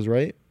don't think that was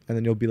right. And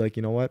then you'll be like,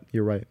 you know what,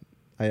 you're right.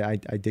 I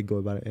did go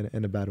about it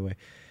in a bad way.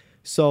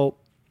 So,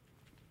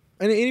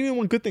 and even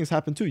when good things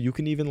happen too, you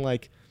can even,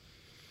 like,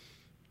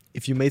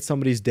 if you made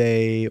somebody's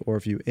day, or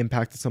if you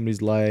impacted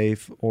somebody's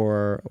life,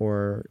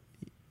 or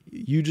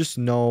you just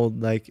know,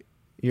 like,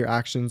 your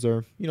actions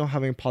are,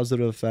 having a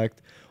positive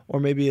effect, or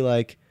maybe,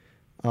 like,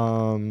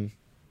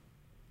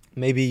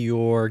 maybe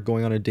you're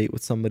going on a date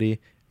with somebody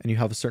and you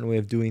have a certain way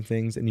of doing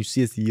things and you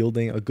see it's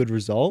yielding a good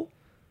result,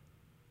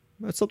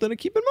 that's something to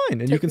keep in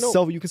mind. And Take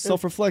note. you can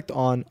self-reflect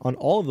on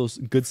all of those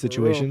good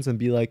situations and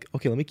be like,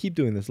 okay, let me keep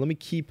doing this. Let me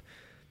keep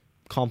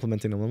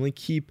complimenting them. Let me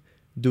keep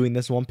doing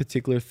this one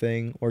particular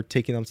thing or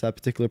taking them to that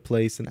particular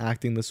place and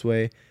acting this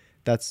way.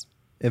 That's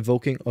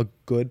evoking a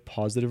good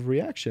positive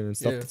reaction and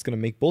stuff that's going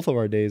to make both of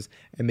our days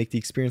and make the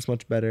experience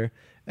much better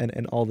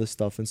and all this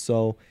stuff. And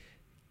so,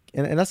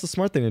 and that's the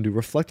smart thing to do.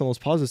 Reflect on those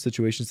positive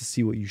situations to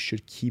see what you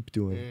should keep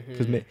doing.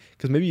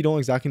 Because maybe you don't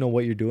exactly know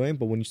what you're doing,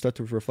 but when you start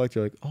to reflect,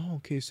 you're like, oh,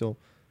 okay, so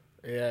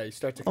yeah, you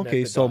start to connect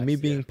okay, the so dots, me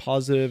being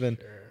positive and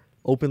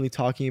openly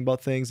talking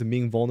about things and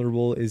being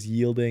vulnerable is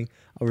yielding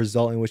a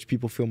result in which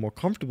people feel more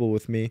comfortable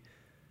with me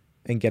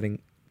and getting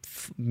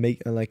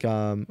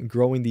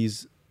growing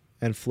these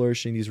and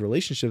flourishing these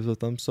relationships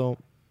with them. So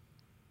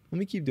let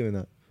me keep doing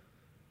that.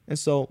 And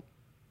so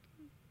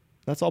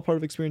that's all part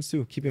of experience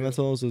too. Keeping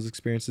mental those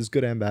experiences,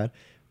 good and bad,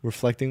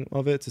 reflecting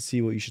of it to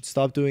see what you should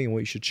stop doing and what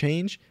you should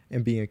change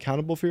and being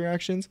accountable for your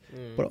actions,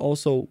 but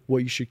also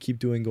what you should keep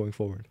doing going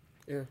forward.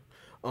 Yeah.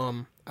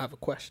 I have a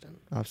question.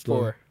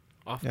 Absolutely.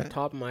 Off the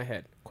top of my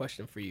head,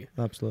 question for you.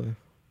 Absolutely.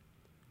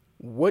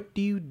 What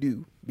do you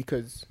do?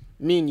 Because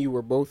me and you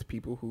were both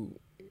people who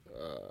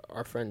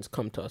our friends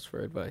come to us for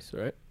advice,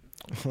 right?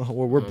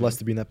 We're blessed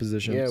to be in that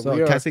position. Yeah, so we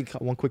can are. I say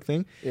one quick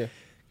thing? Yeah.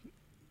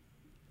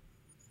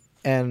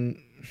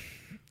 And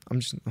I'm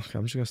just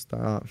gonna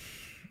stop.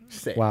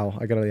 Say. Wow,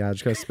 I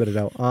just gotta spit it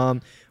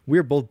out.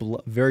 We're both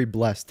very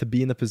blessed to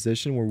be in the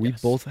position where we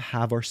both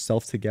have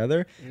ourselves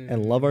together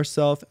and love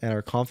ourselves and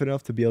are confident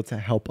enough to be able to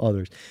help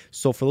others.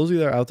 So for those of you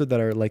that are out there that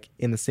are like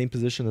in the same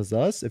position as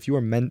us, if you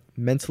are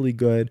mentally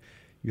good,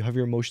 you have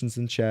your emotions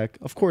in check.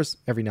 Of course,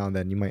 every now and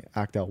then you might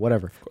act out,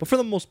 whatever. But for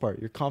the most part,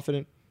 you're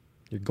confident.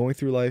 You're going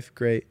through life,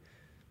 great.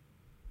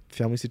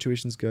 Family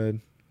situation's good,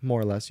 more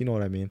or less. You know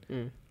what I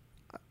mean.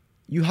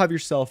 You have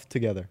yourself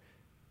together.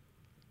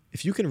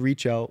 If you can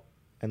reach out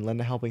and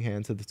lend a helping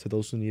hand to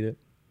those who need it,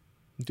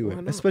 do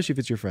it. Especially if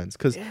it's your friends,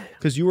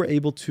 because you were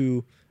able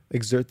to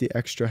exert the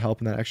extra help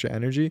and that extra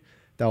energy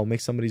that will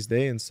make somebody's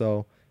day, and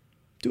so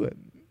do it.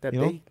 That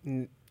they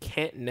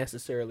can't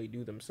necessarily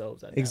do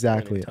themselves. At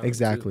Exactly.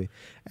 Too.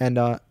 And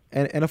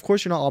of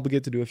course you're not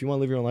obligated to do it. If you want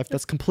to live your own life,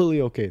 that's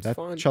completely okay. That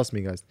fine. Trust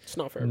me, guys. It's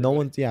not for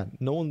everybody.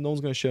 No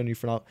one's gonna shit on you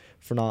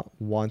for not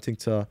wanting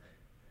to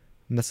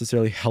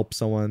necessarily help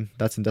someone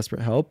that's in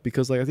desperate help,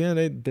 because like at the end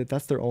of the day,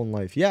 that's their own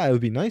life. Yeah, it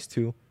would be nice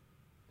to,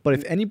 but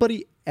if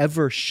anybody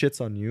ever shits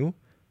on you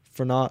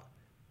for not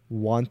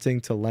wanting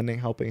to lend a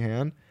helping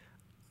hand,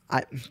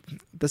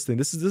 this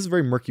is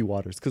very murky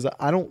waters, because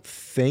I don't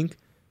think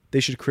they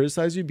should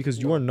criticize you, because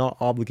you are not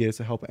obligated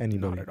to help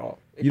anybody. Not at all.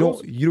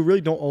 You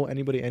really don't owe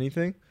anybody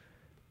anything,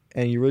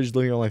 and you're really just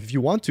living your life. If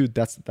you want to,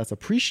 that's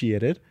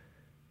appreciated.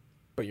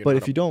 But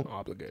if you don't,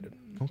 obligated.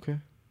 Okay.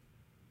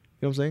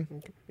 You know what I'm saying?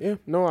 Okay. Yeah.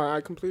 No,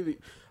 I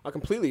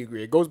completely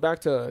agree. It goes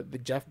back to the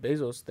Jeff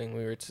Bezos thing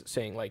we were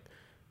saying, like,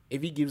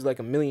 if he gives like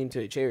 $1 million to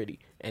a charity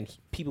and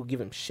people give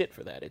him shit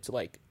for that, it's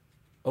like,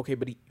 okay,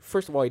 but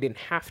first of all, he didn't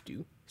have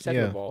to.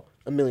 Second of all,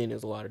 $1 million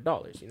is a lot of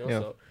dollars, you know?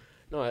 So,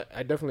 no,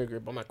 I definitely agree.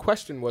 But my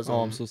question was...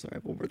 I'm so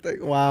sorry.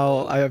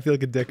 Wow, I feel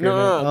like a dick right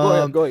now.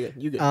 No, go ahead.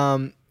 You good.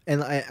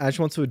 And I just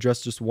want to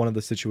address just one of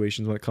the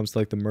situations when it comes to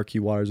like the murky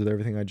waters with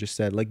everything I just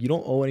said. Like, you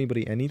don't owe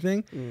anybody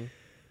anything.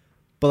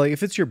 But like,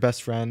 if it's your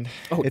best friend,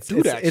 it's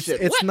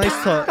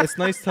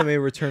nice to maybe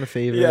return a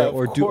favor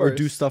or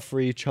do stuff for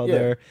each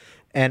other,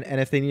 and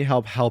if they need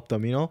help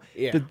them. You know,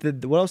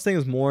 what I was saying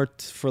is more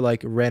for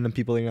like random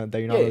people that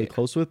you're not really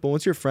close with. But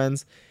once you're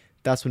friends,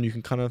 that's when you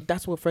can kind of.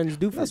 That's what friends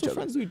do for each other.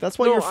 Friends do. That's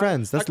why you're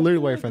friends. That's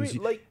literally why you're friends.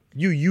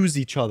 You use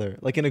each other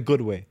like in a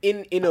good way.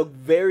 In a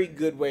very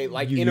good way,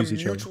 like in a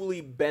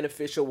mutually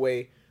beneficial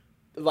way.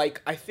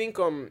 Like, I think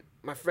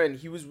my friend,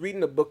 he was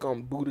reading a book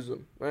on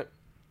Buddhism, right?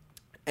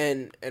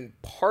 And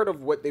part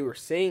of what they were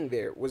saying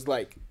there was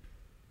like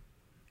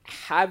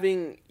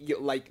having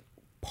like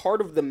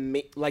part of the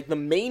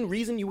main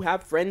reason you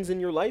have friends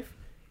in your life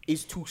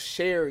is to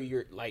share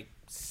your like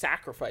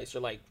sacrifice or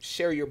like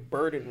share your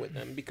burden with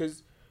them,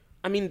 because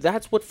I mean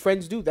that's what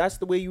friends do. That's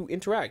the way you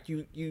interact.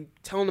 You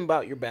tell them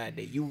about your bad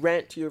day. You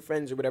rant to your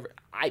friends or whatever.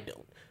 I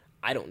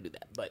don't do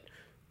that, but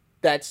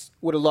that's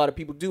what a lot of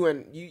people do,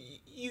 and you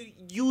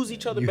use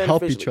each other. You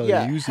help each other.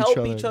 Yeah, use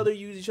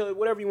each other,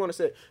 whatever you want to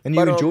say. And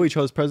you enjoy each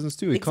other's presence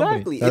too.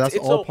 Exactly, that's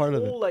all part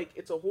of it. Like,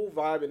 it's a whole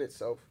vibe in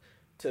itself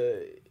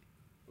to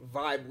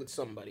vibe with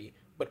somebody,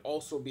 but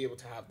also be able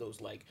to have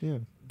those like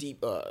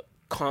deep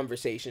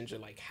conversations or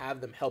like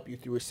have them help you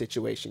through a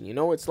situation. You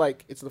know, it's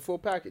like it's the full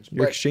package.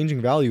 You're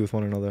exchanging value with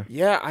one another.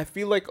 Yeah, I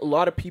feel like a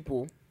lot of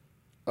people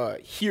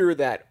hear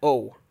that,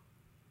 oh,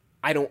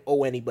 I don't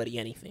owe anybody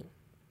anything.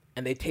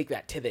 And they take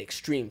that to the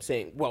extreme,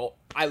 saying, well,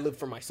 I live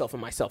for myself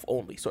and myself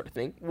only, sort of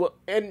thing. Well,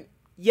 and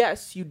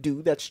yes, you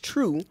do. That's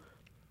true.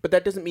 But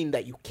that doesn't mean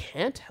that you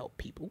can't help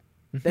people.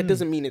 Mm-hmm. That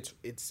doesn't mean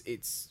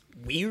it's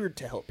weird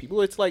to help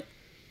people. It's like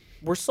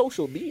we're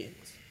social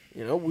beings.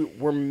 You know,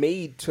 we're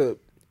made to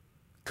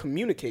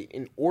communicate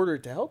in order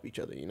to help each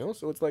other, you know?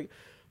 So it's like,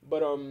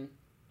 but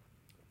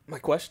my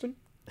question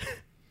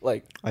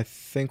Like, I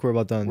think we're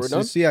about done. We're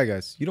done? So yeah,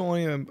 guys, you don't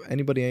want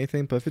anybody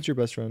anything, but if it's your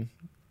best friend,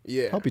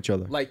 yeah, help each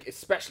other. Like,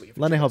 especially if it's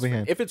Lend a your helping best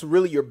friend. hand. If it's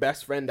really your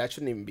best friend, that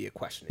shouldn't even be a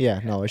question. in Yeah,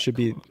 your head. no, it should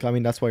be. I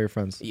mean, that's why you're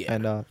friends. Yeah.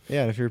 And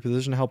yeah, if you're in a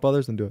position to help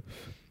others, then do it.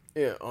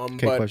 Yeah.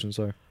 Okay, But, question.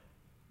 Sorry.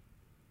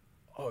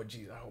 oh,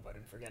 geez, I hope I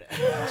didn't forget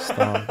it.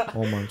 Stop.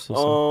 Oh my, I'm so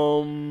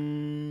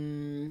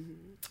sorry.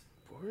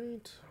 What are you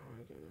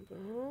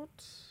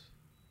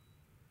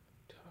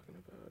talking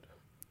about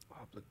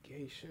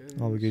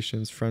obligations.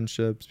 Obligations,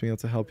 friendships, being able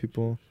to help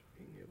people.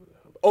 Being able to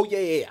help. Oh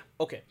yeah.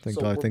 Okay. Thank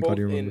So God. we're Thank God both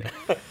you in- remember.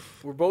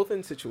 We're both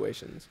in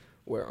situations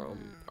where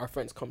our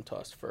friends come to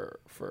us for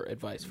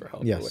advice, for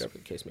help, Yes. or whatever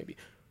the case may be.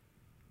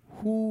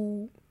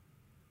 Who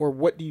or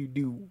what do you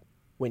do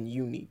when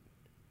you need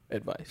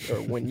advice or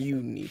when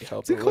you need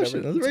help? It's a or good whatever?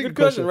 question. That's a It's very a good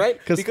good question, question.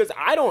 right? 'Cause- Because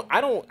I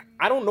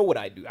don't know what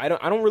I do. I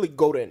don't really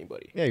go to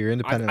anybody. Yeah, you're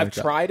independent. I've like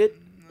that. tried it.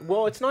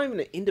 Well, it's not even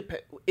an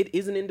independent. It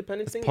is an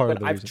independent thing, part of but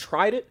the I've reason.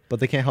 tried it. But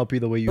they can't help you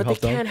the way you But they help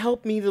them. can't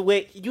help me the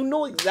way you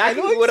know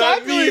exactly I know what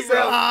exactly I mean, what bro.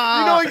 you're saying.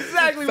 You know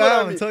exactly what I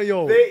Fam, mean. tell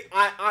you.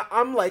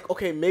 I'm like,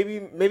 okay, maybe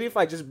if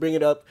I just bring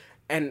it up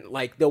and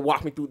like they'll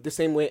walk me through the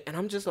same way, and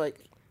I'm just like,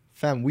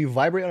 Fam, we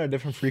vibrate on a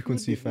different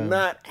frequency, fam.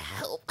 not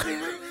help.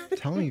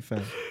 Tell me,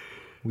 fam.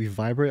 We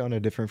vibrate on a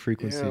different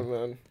frequency. Yeah,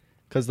 man.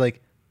 Cause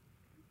like,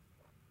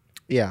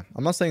 yeah,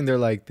 I'm not saying they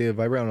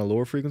vibrate on a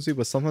lower frequency,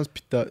 but sometimes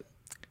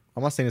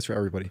I'm not saying this for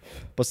everybody,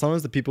 but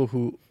sometimes the people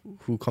who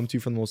come to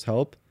you for the most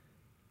help,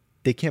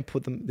 they can't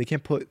put their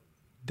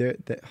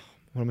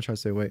what am I trying to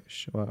say? Wait,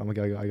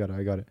 I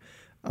got it.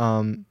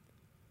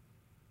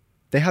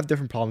 They have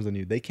different problems than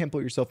you. They can't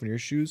put yourself in your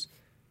shoes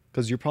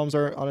because your problems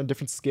are on a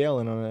different scale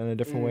and on a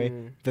different way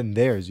than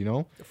theirs, you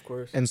know? Of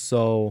course. And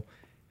so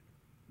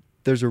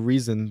there's a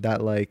reason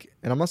that like,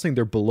 and I'm not saying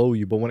they're below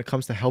you, but when it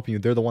comes to helping you,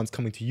 they're the ones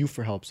coming to you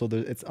for help. So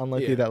it's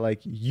unlikely Yeah. that like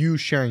you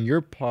sharing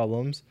your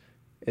problems,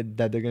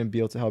 that they're gonna be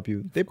able to help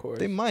you. They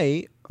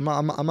might.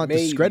 I'm not Maybe.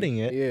 discrediting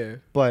it. Yeah.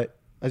 But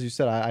as you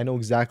said, I know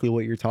exactly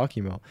what you're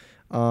talking about.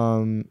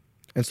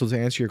 And so to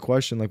answer your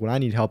question, like when I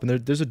need help, and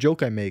there's a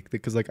joke I make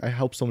because like I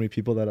help so many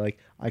people that like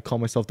I call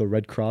myself the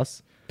Red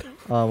Cross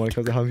when it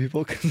comes to helping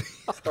people.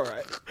 All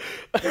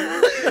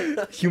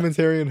right.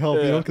 Humanitarian help,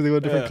 you know, because they go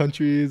to different Yeah.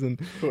 countries and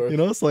course. you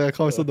know, so like I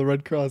call myself the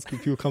Red Cross because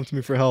people come to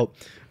me for help.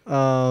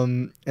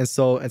 And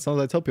sometimes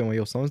I tell people, I'm like,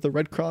 yo, sometimes the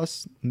Red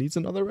Cross needs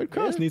another Red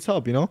Cross, needs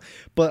help, you know.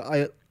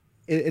 But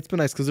it's been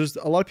nice because there's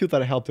a lot of people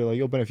that I help. They're like,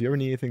 yo, Ben, if you ever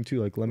need anything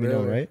too, like let me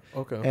know, Really? right?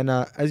 Okay. And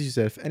as you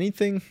said, if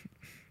anything,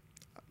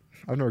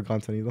 I've never gone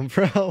to any of them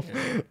for help,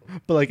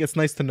 but like it's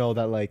nice to know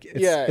that like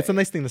it's a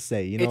nice thing to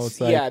say, you know. It's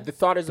like yeah, the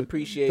thought is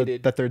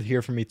appreciated. that they're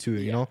here for me too,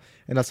 you know.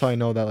 And that's how I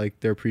know that like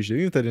they're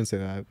appreciated. Even if they didn't say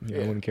that, I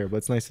wouldn't care. But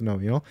it's nice to know,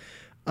 you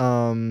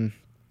know.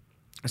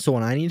 So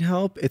when I need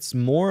help, it's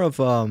more of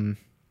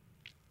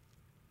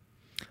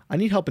I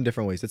need help in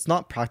different ways. It's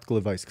not practical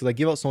advice because I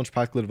give out so much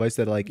practical advice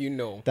that like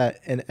that.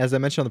 And as I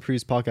mentioned on the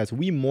previous podcast,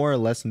 we more or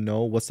less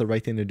know what's the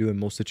right thing to do in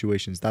most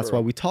situations. That's why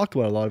we talk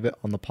about a lot of it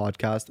on the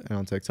podcast and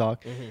on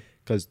TikTok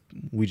because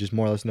we just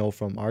more or less know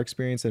from our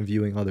experience and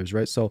viewing others,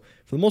 right? So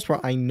for the most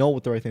part, I know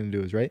what the right thing to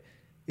do is, right?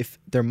 If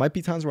there might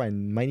be times where I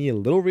might need a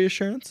little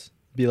reassurance,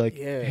 be like,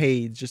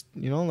 hey, just,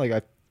 you know, like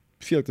I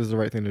feel like this is the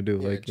right thing to do.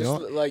 Like, you know,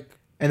 like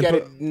and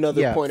get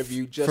another point of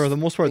view. Just for the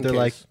most part, in they're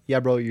like, case. yeah,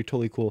 bro, you're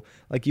totally cool.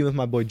 Like even with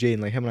my boy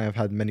Jaden, like him and I have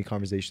had many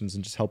conversations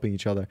and just helping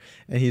each other.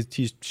 And he's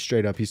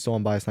straight up, he's so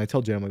unbiased. And I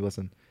tell Jaden, I'm like,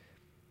 listen,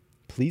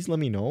 please let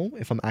me know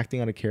if I'm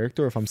acting out of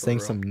character or if I'm saying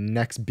real. some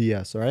next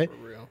BS, all right?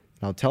 For real.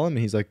 And I'll tell him, and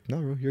he's like,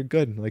 no, bro, you're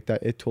good. Like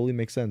that, it totally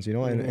makes sense, you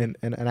know. And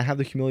I have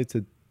the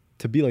humility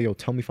to be like, yo,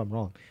 tell me if I'm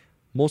wrong.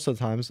 Most of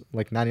the times,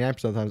 like 99%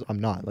 of the times, I'm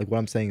not. Like what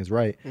I'm saying is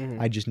right.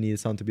 I just needed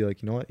someone to be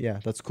like, you know what? Yeah,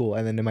 that's cool.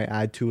 And then they might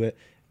add to it,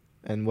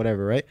 and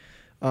whatever, right?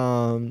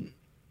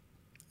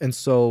 And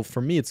so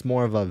for me, it's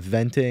more of a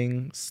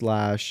venting /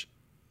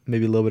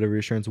 maybe a little bit of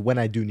reassurance when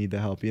I do need the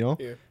help, you know.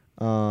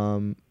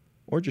 Yeah.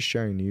 Or just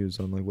sharing news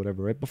on like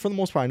whatever, right? But for the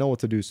most part, I know what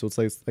to do. So it's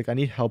like I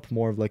need help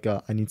more of like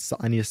I need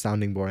a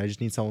sounding board. I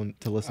just need someone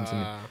to listen to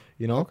me,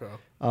 you know.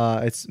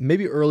 Okay. It's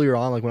maybe earlier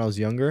on, like when I was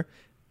younger,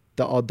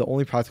 the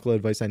only practical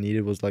advice I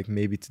needed was like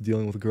maybe to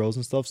dealing with girls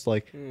and stuff. So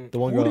like the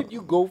one Who girl, did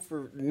you go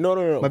for?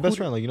 No. my best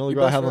friend, like you know the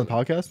your girl I best have on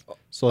the friend? podcast.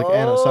 So like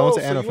Anna. So I went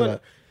to so Anna you for went-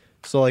 that.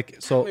 So like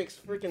That makes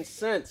freaking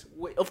sense.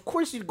 Wait, of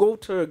course you'd go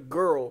to a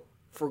girl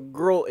for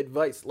girl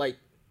advice. Like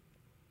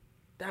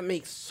that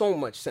makes so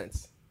much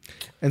sense.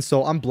 And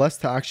so I'm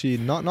blessed to actually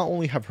not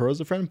only have her as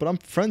a friend, but I'm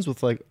friends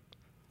with like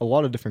a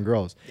lot of different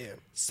girls. Yeah.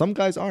 Some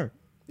guys aren't.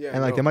 Yeah.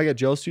 And like no. they might get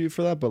jealous of you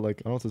for that, but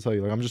like I don't know what to tell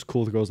you. Like I'm just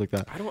cool with girls like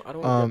that. I don't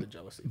get the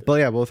jealousy. But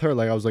yeah, but with her,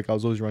 like I was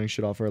always running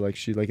shit off her. Like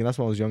she like, and that's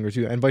when I was younger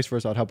too, and vice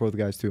versa. I'd help her with the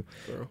guys too.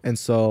 Bro. And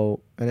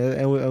so and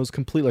it was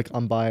complete like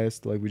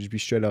unbiased. Like we just be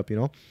straight up, you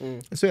know.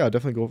 And so yeah, I'd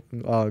definitely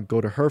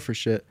go to her for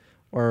shit.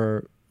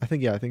 Or I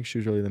think she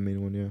was really the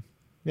main one.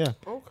 Yeah.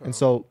 Okay. And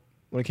so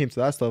when it came to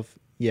that stuff,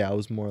 yeah, I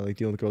was more like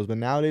dealing with girls. But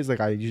nowadays, like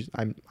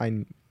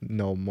I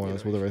know more or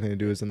less what the right thing to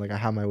do is, and like I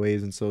have my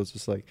ways, and so it's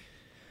just like.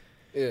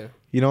 Yeah.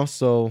 You know,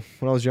 so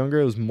when I was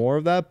younger, it was more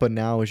of that, but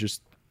now it's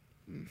just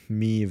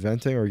me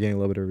venting or getting a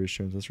little bit of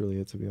reassurance. That's really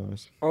it, to be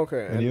honest.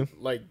 Okay. And you?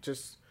 Like,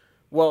 just,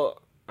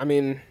 well, I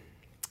mean,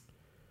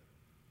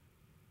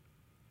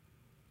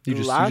 You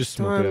just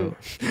smoke it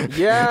out.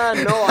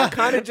 Yeah, no, I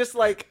kind of just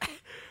like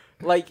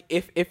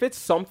if it's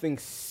something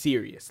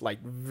serious,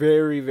 like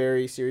very,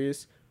 very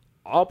serious,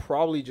 I'll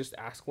probably just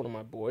ask one of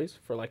my boys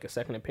for like a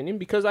second opinion,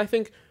 because I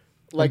think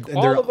like and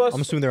all of us,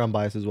 I'm assuming they're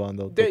unbiased as well. And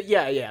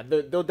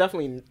they'll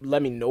definitely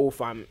let me know if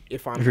you're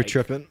like,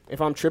 tripping.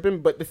 If I'm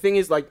tripping. But the thing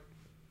is, like,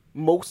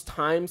 most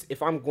times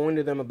if I'm going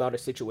to them about a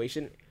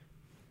situation,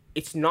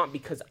 it's not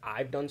because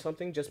I've done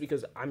something, just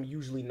because I'm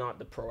usually not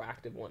the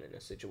proactive one in a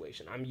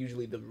situation. I'm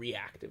usually the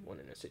reactive one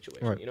in a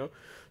situation, right. You know?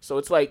 So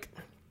it's like,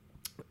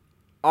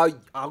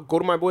 I'll go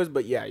to my boys,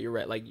 but yeah, you're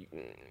right. Like,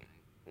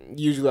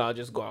 usually I'll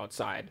just go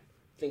outside,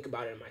 think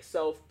about it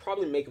myself,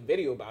 probably make a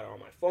video about it on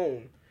my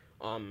phone.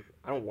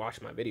 I don't watch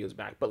my videos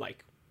back, but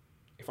like,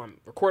 if I'm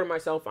recording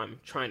myself, I'm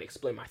trying to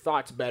explain my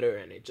thoughts better,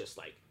 and it just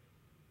like,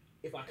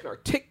 if I can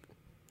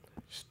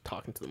just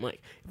talking to the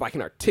mic. If I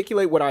can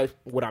articulate what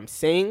I'm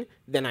saying,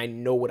 then I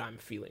know what I'm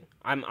feeling.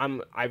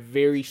 I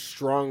very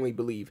strongly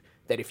believe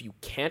that if you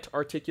can't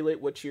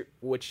articulate what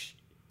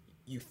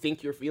you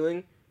think you're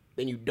feeling,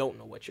 then you don't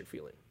know what you're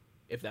feeling.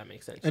 If that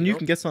makes sense. And you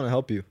can get someone to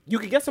help you. You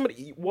can get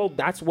somebody. Well,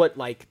 that's what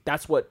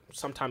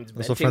sometimes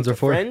that's venting what friends to are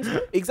for. friends.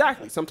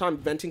 Exactly. Sometimes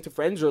venting to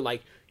friends, or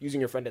like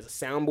using your friend as a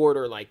soundboard,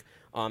 or like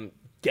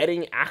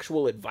getting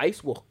actual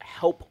advice will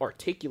help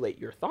articulate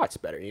your thoughts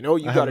better. You know,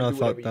 you got to do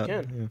whatever you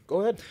can. Yeah.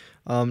 Go ahead.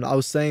 I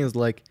was saying is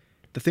like,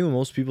 the thing with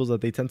most people is that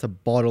they tend to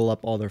bottle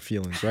up all their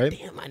feelings, right?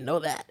 Damn, I know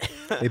that.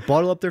 They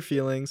bottle up their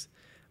feelings,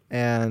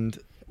 and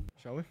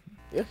shall we?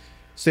 Yeah.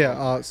 So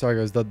yeah, sorry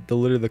guys,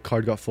 literally the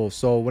card got full.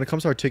 So when it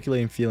comes to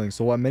articulating feelings,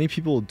 so what many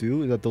people will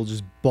do is that they'll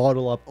just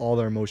bottle up all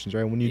their emotions,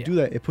 right? When you do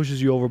that, it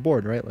pushes you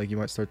overboard, right? Like, you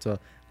might start to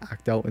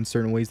act out in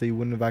certain ways that you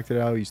wouldn't have acted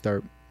out. You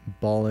start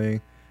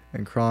bawling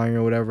and crying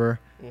or whatever.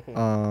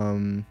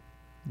 Mm-hmm.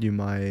 You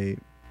might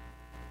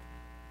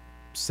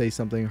say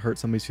something, hurt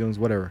somebody's feelings,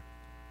 whatever.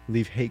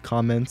 Leave hate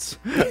comments.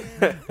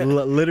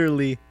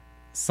 Literally,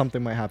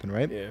 something might happen,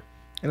 right? Yeah.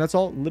 And that's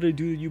all literally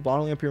due to you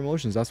bottling up your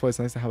emotions. That's why it's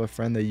nice to have a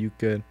friend that you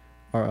could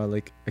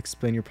like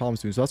explain your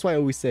problems to. So that's why I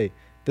always say,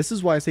 this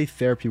is why I say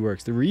therapy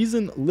works. The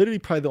reason, literally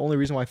probably the only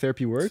reason why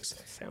therapy works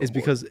is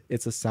because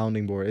it's a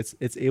sounding board.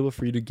 It's able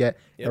for you to get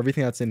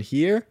everything that's in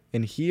here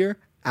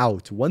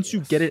out. Once you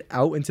get it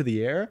out into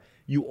the air,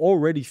 you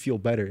already feel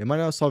better. It might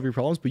not solve your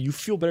problems, but you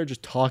feel better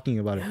just talking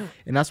about it.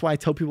 And that's why I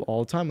tell people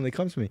all the time when they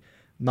come to me,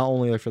 not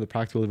only like for the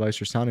practical advice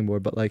or sounding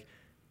board, but like,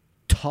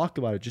 talk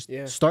about it. Just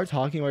start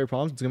talking about your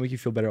problems. It's gonna make you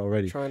feel better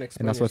already.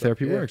 And that's why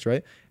therapy works,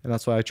 right? And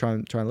that's why I try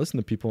and listen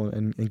to people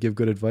and give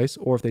good advice,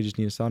 or if they just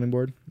need a sounding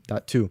board,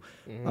 that too.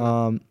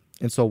 Mm-hmm.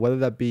 And so whether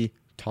that be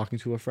talking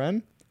to a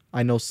friend,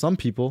 I know some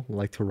people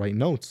like to write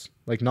notes,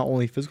 like not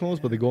only physical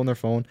notes, but they go on their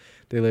phone,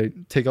 they like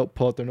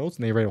pull out their notes,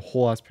 and they write a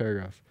whole ass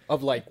paragraph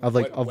of what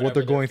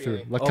they're going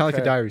through, like kind of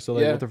like a diary. So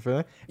like what they're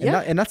feeling,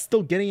 and that's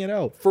still getting it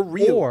out for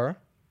real. Or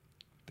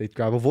they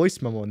grab a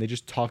voice memo and they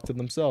just talk to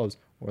themselves,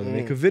 or they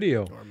make a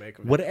video,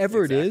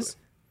 whatever it is.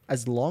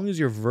 As long as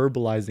you're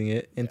verbalizing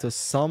it into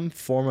some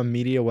form of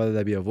media, whether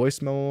that be a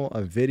voice memo,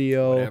 a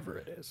video, whatever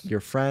it is, your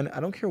friend, I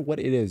don't care what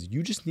it is.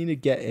 You just need to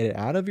get it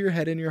out of your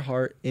head and your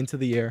heart into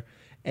the air,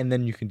 and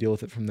then you can deal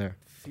with it from there.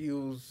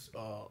 Feels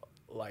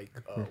like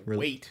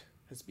weight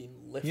has been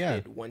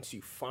lifted once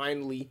you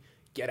finally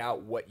get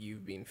out what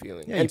you've been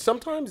feeling. Yeah, and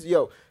sometimes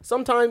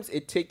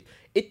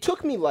it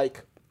took me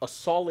like a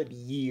solid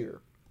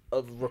year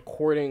of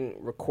recording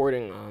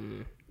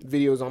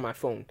videos on my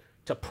phone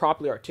to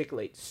properly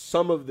articulate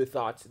some of the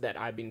thoughts that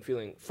I've been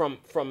feeling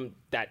from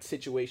that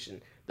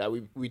situation that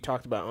we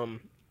talked about.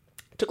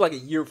 It took like a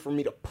year for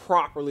me to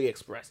properly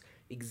express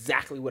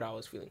exactly what I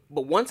was feeling.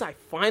 But once I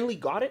finally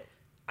got it,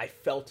 I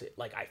felt it.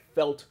 Like, I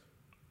felt,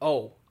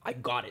 oh, I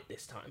got it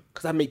this time.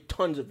 Because I made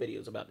tons of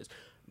videos about this.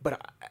 But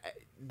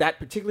that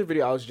particular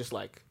video, I was just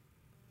like,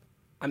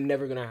 I'm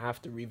never going to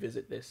have to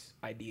revisit this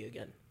idea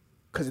again.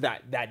 Because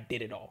that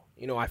did it all.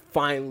 You know, I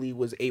finally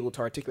was able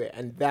to articulate,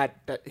 and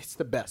that it's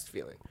the best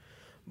feeling.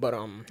 But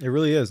it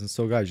really is. And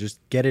so guys, just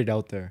get it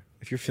out there.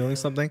 If you're feeling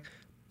something,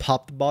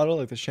 pop the bottle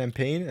like the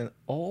champagne, and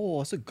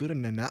that's a good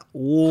analogy.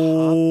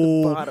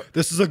 Oh,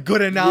 this is a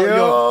good analogy.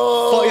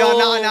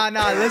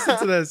 Yo, listen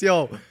to this,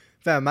 yo,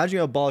 fam. Imagine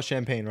a bottle of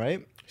champagne,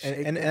 right?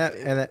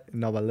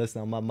 No, but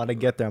listen, I'm about to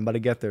get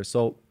there.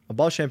 So a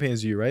bottle of champagne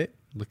is you, right?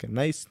 Looking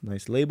nice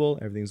label,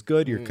 everything's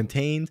good. You're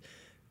contained.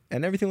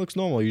 And everything looks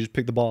normal. You just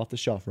pick the ball off the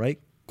shelf, right?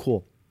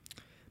 Cool.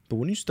 But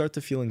when you start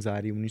to feel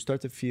anxiety, when you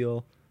start to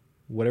feel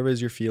whatever it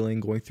is you're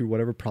feeling, going through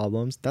whatever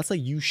problems, that's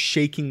like you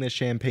shaking the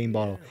champagne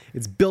bottle.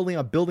 It's building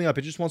up.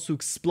 It just wants to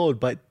explode,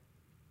 but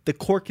the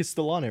cork is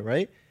still on it,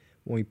 right?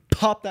 When we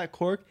pop that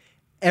cork,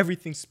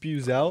 everything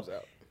spews out.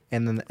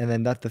 And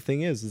then that the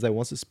thing is that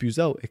once it spews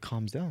out, it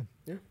calms down.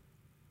 Yeah.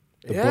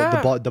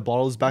 The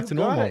bottle is back to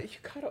normal. You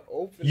gotta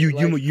open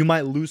it. You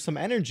might lose some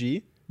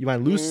energy. You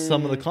might lose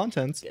some of the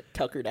contents. Get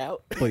tuckered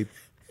out.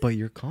 but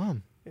you're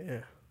calm. Yeah.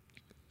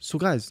 So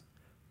guys,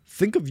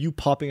 think of you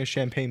popping a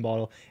champagne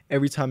bottle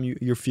every time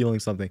you're feeling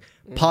something.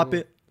 Pop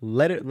it,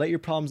 let your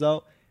problems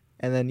out.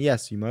 And then,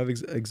 yes, you might have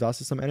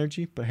exhausted some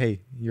energy, but hey,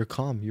 you're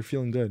calm. You're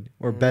feeling good,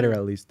 or better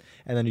at least.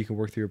 And then you can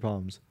work through your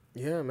problems.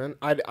 Yeah, man.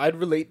 I'd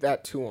relate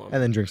that to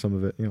and then drink some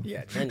of it. You know.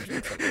 Yeah, then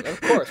drink some of it.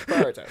 Of course,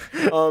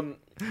 prioritize.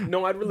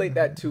 No, I'd relate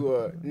that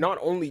to not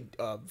only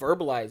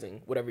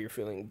verbalizing whatever you're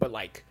feeling, but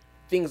like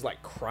things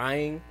like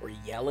crying or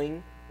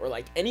yelling or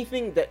like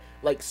anything that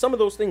like some of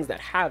those things that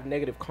have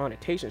negative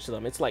connotations to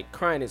them. It's like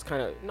crying is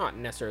kind of not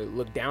necessarily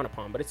looked down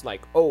upon, but it's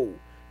like, oh,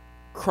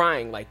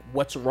 crying, like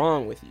what's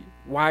wrong with you?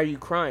 Why are you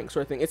crying?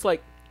 Sort of thing. It's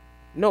like,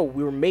 no,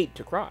 we were made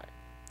to cry.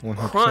 100%.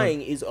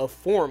 Crying is a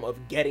form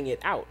of getting it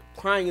out.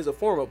 Crying is a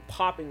form of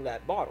popping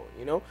that bottle,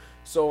 you know?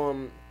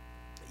 So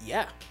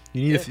yeah.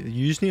 You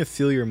just need to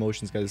feel your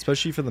emotions, guys,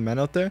 especially for the men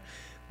out there.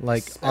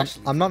 Like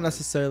I'm not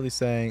necessarily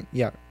saying,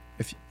 yeah,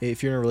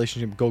 if you're in a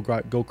relationship, go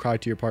cry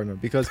to your partner,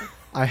 because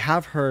I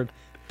have heard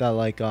that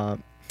like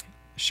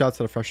shouts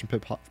to the Fresh and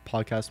Pit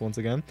podcast once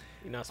again.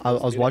 I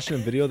was watching a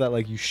video that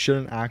like you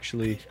shouldn't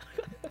actually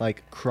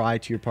like cry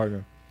to your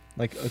partner,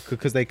 like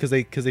because they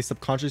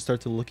subconsciously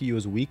start to look at you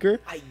as weaker.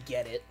 I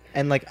get it.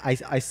 And like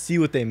I see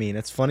what they mean.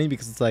 It's funny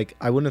because it's like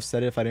I wouldn't have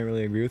said it if I didn't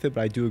really agree with it,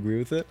 but I do agree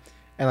with it.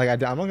 And like I'm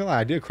not gonna lie,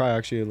 I did cry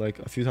actually like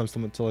a few times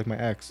to like my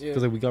ex,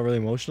 because like we got really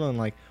emotional, and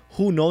like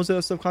who knows if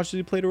it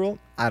subconsciously played a role?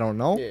 I don't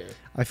know. Yeah.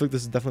 I feel like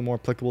this is definitely more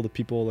applicable to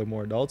people like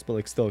more adults, but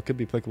like still it could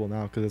be applicable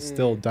now because it's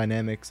still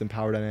dynamics and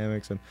power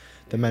dynamics and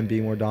the men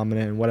being more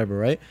dominant and whatever,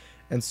 right?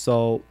 And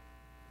so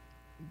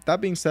that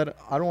being said,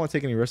 I don't want to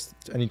take any risks,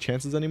 any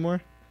chances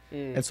anymore.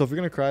 And so if you're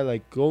gonna cry,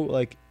 like go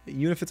like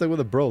even if it's like with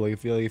a bro, like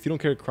if you don't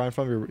care to cry in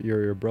front of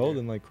your bro,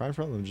 then like cry in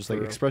front of them, just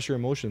like express your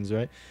emotions,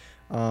 right?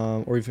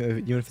 Or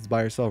even if it's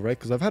by yourself, right?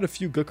 Because I've had a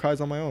few good cries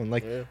on my own.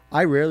 Like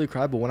I rarely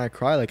cry, but when I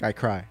cry, like I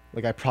cry,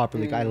 like I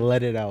properly, like, I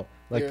let it out.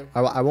 Like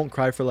I won't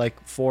cry for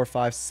like 4,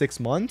 5, 6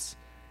 months,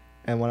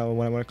 and when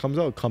it comes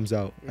out, it comes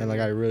out, and like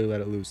I really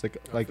let it loose.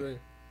 Like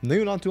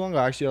maybe not too long ago,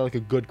 I actually had like a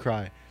good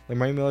cry, like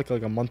maybe like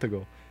a month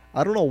ago.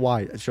 I don't know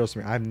why. Trust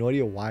me, I have no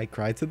idea why I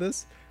cried to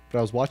this, but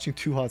I was watching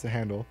Too Hot to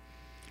Handle.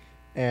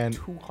 And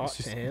Too Hot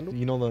to Handle?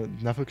 You know the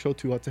Netflix show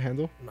Too Hot to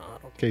Handle? No, I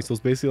don't. Okay, so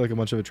it's basically like a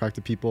bunch of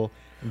attractive people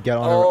get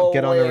on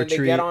a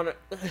retreat.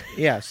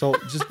 Yeah, so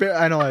just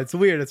I know it's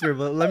weird,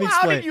 but let me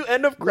explain. How did you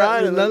end up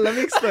crying? Let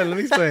me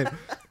explain.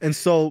 And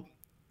so,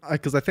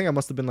 because I think I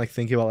must have been like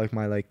thinking about like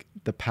my like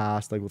the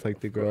past, like with like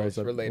the girls,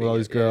 with all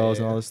these girls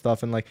and all this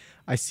stuff, and like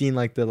I seen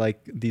like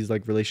these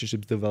like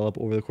relationships develop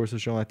over the course of the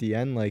show. At the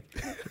end, like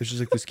it was just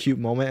like this cute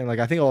moment, and like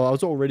I think I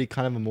was already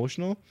kind of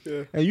emotional.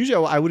 Yeah. And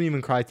usually I wouldn't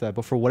even cry to that,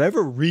 but for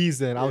whatever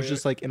reason, I was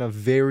just like in a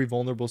very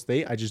vulnerable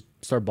state. I just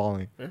started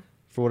bawling. Yeah.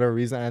 For whatever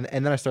reason,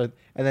 and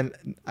then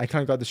I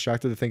kind of got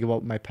distracted to think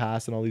about my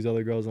past and all these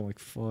other girls. I'm like,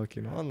 fuck,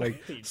 you know, I'm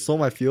like so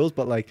my feels,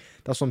 but like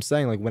that's what I'm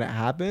saying. Like when it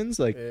happens,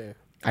 like. Yeah.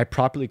 I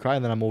properly cry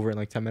and then I'm over it in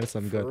like 10 minutes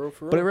and I'm good.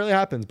 For real. But it really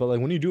happens. But like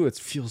when you do it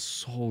feels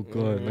so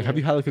good. Like have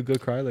you had like a good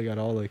cry like at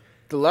all? Like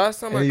the last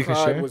time I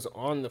cried was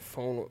on the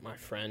phone with my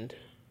friend.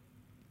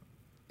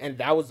 And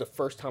that was the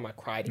first time I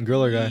cried in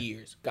girl or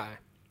years. Guy.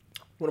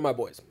 One of my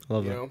boys.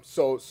 Love you that. know?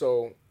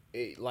 So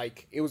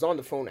it was on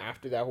the phone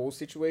after that whole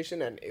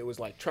situation, and it was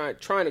like trying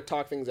to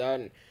talk things out,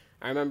 and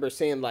I remember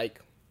saying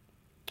like,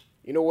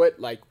 you know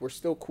what, like we're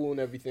still cool and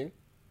everything.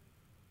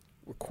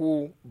 We're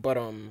cool, but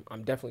I'm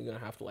definitely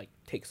gonna have to like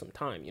take some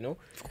time, you know.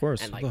 Of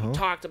course. And like we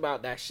talked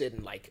about that shit,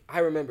 and like I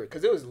remember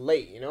because it was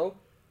late, you know.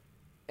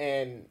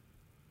 And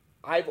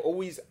I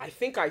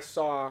think I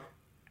saw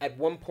at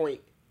one point,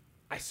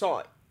 I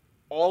saw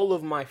all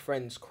of my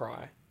friends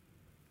cry,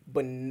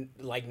 but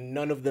like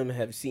none of them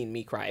have seen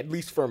me cry. At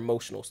least for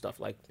emotional stuff.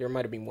 Like there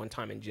might have been one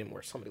time in gym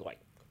where somebody like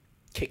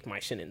kicked my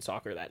shin in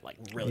soccer that like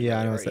really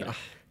hurt, you know?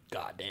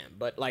 God damn.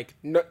 But like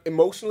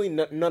emotionally,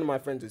 none of my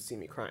friends had seen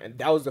me cry, and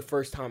that was the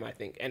first time I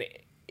think, and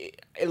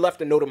it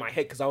left a note in my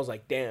head because I was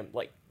like, damn,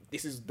 like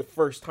this is the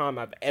first time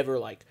I've ever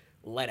like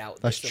let out.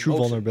 That's true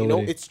vulnerability.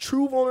 You know, it's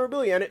true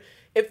vulnerability, and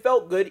it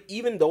felt good,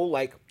 even though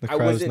like I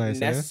wasn't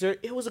necessarily.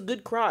 It was a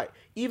good cry,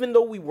 even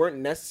though we weren't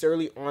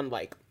necessarily on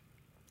like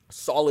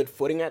solid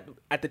footing at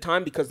the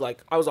time, because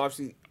like I was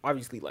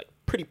obviously like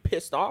pretty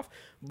pissed off,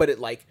 but it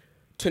like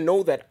to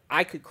know that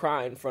I could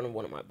cry in front of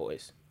one of my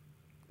boys.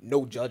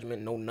 No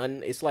judgment, no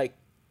none. It's like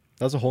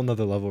that's a whole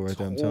nother level right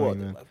there. I'm telling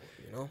you, man. Level,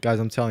 you know? Guys,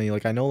 I'm telling you,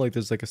 like I know like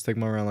there's like a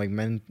stigma around like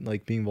men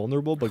like being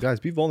vulnerable, but guys,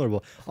 be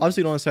vulnerable.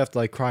 Obviously, you don't necessarily have to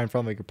like cry in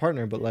front of like your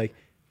partner, but like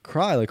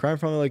cry in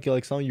front of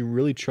like someone you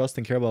really trust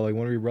and care about, like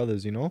one of your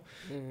brothers, you know.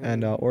 Mm-hmm.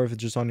 And or if it's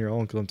just on your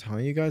own, because I'm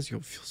telling you guys, you'll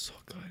feel so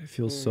good. It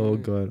feels so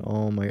good.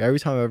 Oh my! Every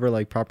time I've ever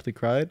like properly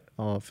cried,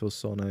 oh, it feels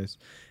so nice.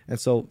 And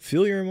so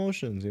feel your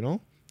emotions, you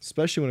know,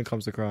 especially when it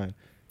comes to crying,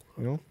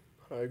 you know.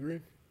 I agree.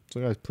 So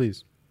guys,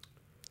 please.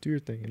 Do your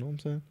thing, you know what I'm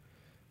saying?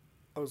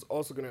 I was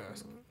also gonna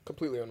ask,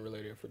 completely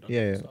unrelated for Duncan.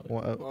 Yeah.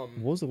 Well,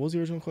 what was the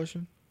original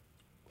question?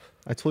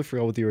 I totally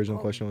forgot what the original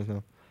question was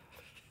now.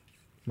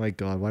 My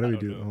God, why do we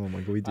do? Oh my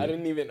God, we do. I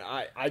didn't even.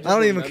 I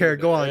don't even care.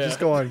 Go on, just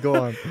go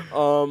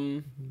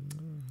on.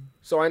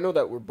 So I know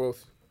that we're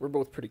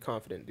both pretty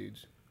confident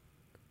dudes,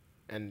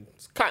 and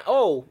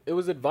it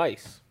was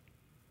advice.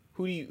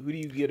 Who do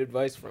you get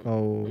advice from?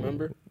 Oh,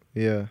 remember?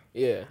 Yeah.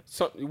 Yeah.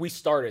 So we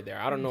started there.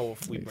 I don't know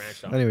if we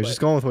branched out. Anyway, just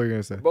going with what you're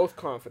gonna say. Both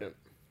confident.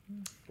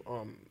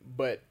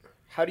 But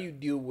how do you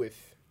deal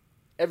with?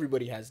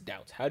 Everybody has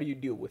doubts. How do you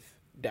deal with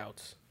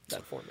doubts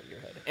that form in your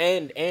head?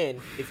 And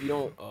if you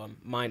don't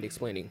mind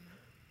explaining,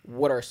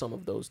 what are some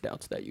of those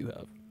doubts that you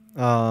have?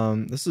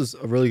 This is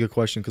a really good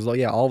question because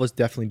all of us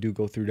definitely do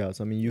go through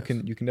doubts. I mean, you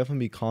can definitely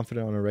be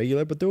confident on a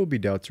regular, but there will be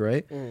doubts,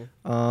 right?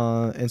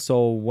 And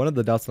so one of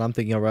the doubts that I'm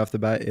thinking of right off the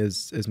bat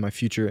is my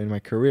future in my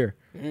career.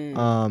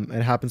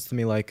 It happens to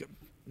me like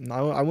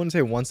I wouldn't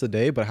say once a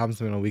day, but it happens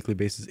to me on a weekly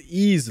basis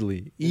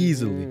easily.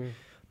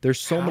 There's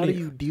so many. How do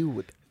you deal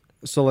with it?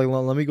 So like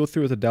let me go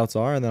through what the doubts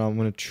are, and then I'm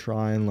gonna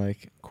try and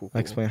cool.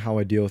 Explain how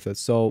I deal with it.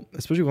 So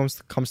especially when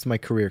it comes to my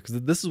career, because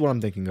this is what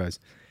I'm thinking, guys.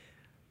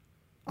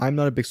 I'm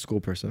not a big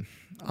school person.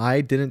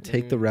 I didn't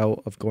take the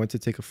route of going to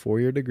take a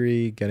 4-year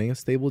degree, getting a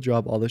stable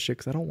job, all this shit,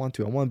 because I don't want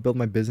to. I want to build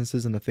my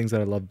businesses and the things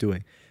that I love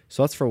doing.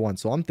 So that's for one.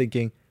 So I'm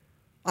thinking,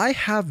 I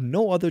have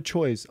no other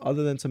choice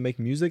other than to make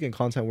music and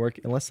content work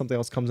unless something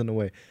else comes in the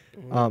way.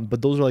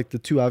 But those are like the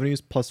two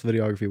avenues plus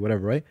videography,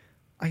 whatever, right?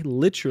 I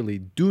literally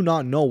do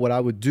not know what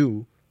I would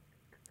do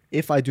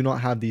if I do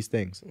not have these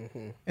things.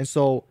 And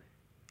so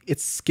it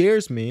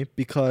scares me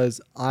because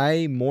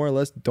I more or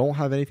less don't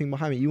have anything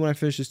behind me. Even when I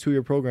finish this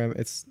 2-year program,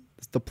 this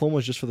diploma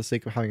is just for the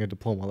sake of having a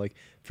diploma, like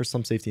for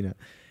some safety net.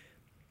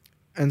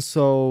 And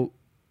so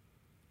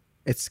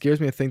it scares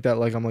me to think that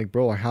I'm like,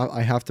 bro, I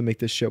have to make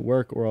this shit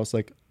work, or else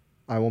I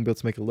won't be able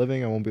to make a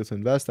living. I won't be able to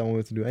invest. I won't be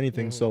able to do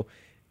anything. So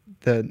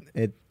then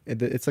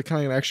it's like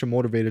kind of an extra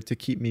motivator to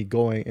keep me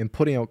going and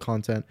putting out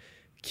content,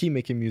 keep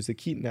making music,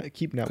 keep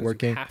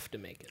networking. You have to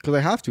make it. Because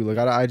I have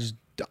to.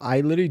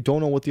 I literally don't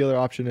know what the other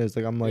option is.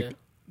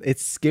 It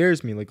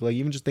scares me.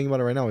 Even just thinking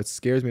about it right now, it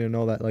scares me to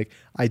know that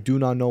I do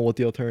not know what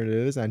the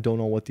alternative is, and I don't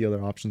know what the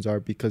other options are,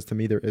 because to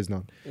me there is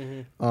none.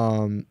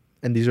 And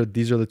these are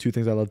the two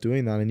things I love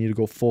doing, that I need to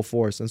go full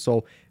force. And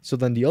so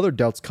then the other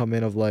doubts come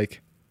in of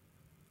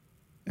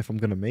if I'm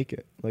gonna make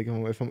it,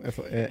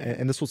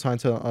 and this will tie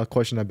into a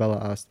question that Bella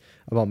asked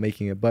about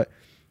making it, but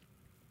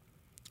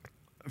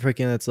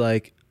freaking it's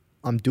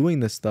I'm doing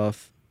this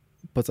stuff,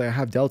 but I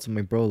have doubts. I'm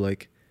like, bro,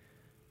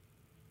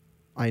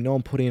 I know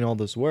I'm putting in all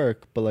this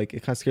work, but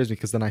it kind of scares me,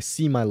 because then I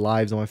see my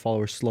lives and my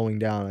followers slowing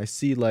down. I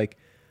see I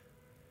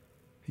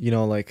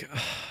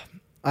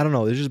don't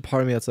know. There's just a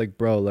part of me that's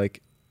bro,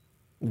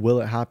 will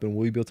it happen?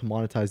 Will we be able to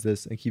monetize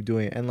this and keep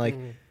doing it? And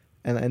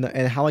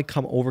and how I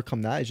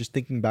overcome that is just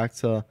thinking back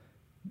to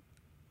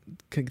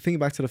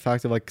the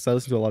fact of because I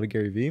listen to a lot of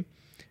Gary Vee,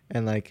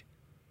 and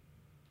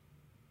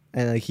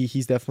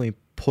he's definitely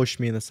pushed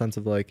me in the sense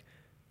of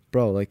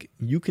bro,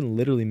 you can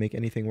literally make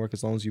anything work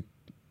as long as you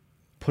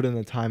put in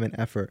the time and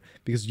effort,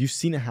 because you've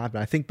seen it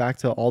happen. I think back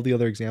to all the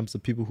other examples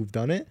of people who've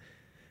done it,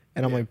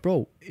 and I'm like,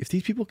 bro, if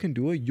these people can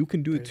do it, you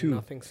can do it too.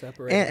 Nothing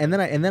separate. And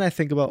then I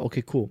think about,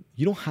 okay, cool.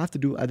 You don't have to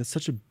do it at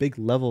such a big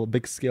level,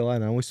 big scale.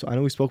 And I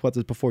know we spoke about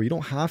this before. You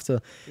don't have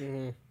to.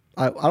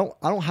 I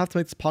don't have to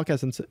make this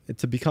podcast and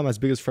to become as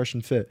big as Fresh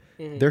and Fit.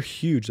 They're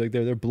huge.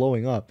 They're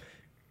blowing up.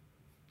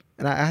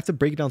 And I have to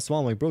break it down small.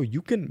 I'm like, bro,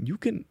 you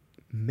can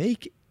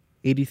make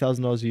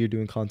 $80,000 a year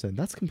doing content.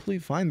 That's completely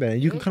fine, man.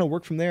 And you can kind of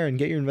work from there and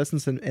get your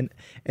investments and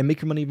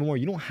make your money even more.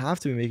 You don't have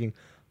to be making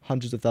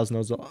hundreds of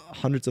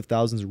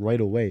thousands right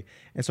away.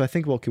 And so I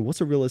think, well, okay, what's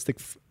a realistic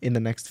in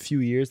the next few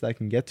years that I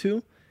can get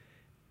to,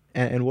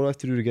 and what do I have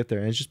to do to get there?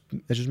 And it's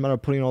just a matter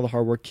of putting in all the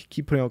hard work,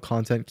 keep putting out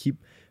content,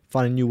 keep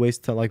finding new ways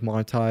to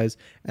monetize,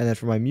 and then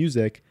for my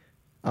music,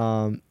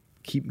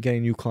 keep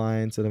getting new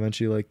clients, and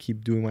eventually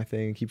keep doing my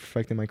thing, keep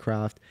perfecting my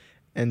craft.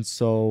 And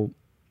so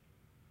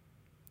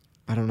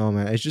I don't know,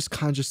 man. It's just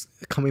kind of just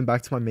coming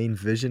back to my main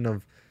vision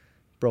of,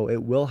 bro,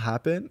 it will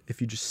happen if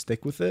you just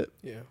stick with it,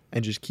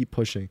 and just keep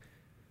pushing,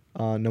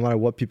 no matter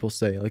what people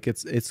say.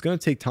 It's gonna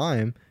take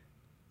time,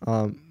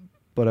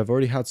 but I've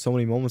already had so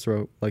many moments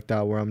like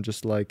that where I'm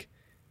just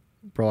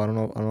bro, I don't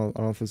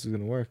know if this is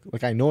gonna work.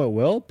 I know it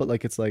will, but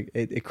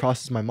it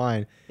crosses my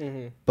mind,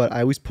 but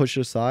I always push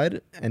it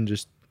aside and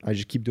I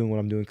just keep doing what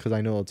I'm doing, because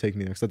I know it'll take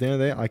me there. 'Cause at the end of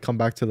the day, I come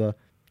back to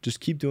just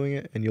keep doing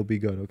it and you'll be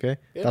good. Okay.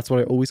 Yeah. That's what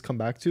I always come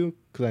back to,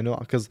 because I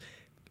know,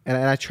 and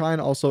I try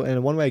and also,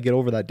 and one way I get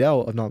over that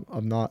doubt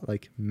of not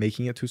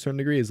making it to a certain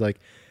degree is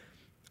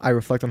I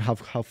reflect on how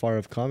far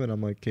I've come, and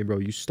I'm like, okay, bro,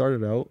 you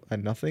started out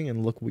at nothing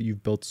and look what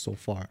you've built so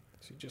far.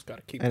 So you just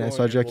gotta keep going. And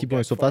so I just keep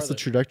going. So if that's the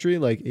trajectory,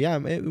 we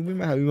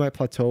might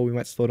plateau, we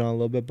might slow down a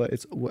little bit, but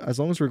it's, as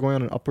long as we're going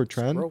on an upward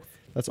trend,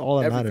 that's all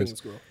that matters.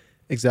 Growth.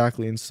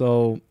 Exactly. And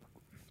so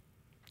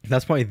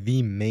that's probably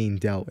the main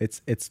doubt.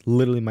 It's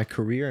literally my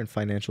career and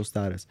financial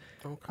status.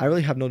 Okay. I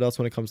really have no doubts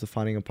when it comes to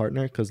finding a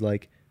partner, because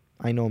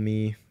I know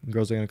me,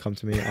 girls are gonna come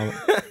to me. I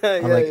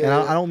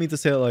don't mean to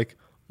say it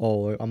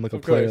I'm a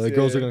player.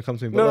 Girls are gonna come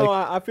to me. But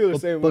I feel the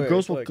same way. But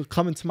girls will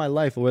come into my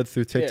life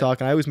through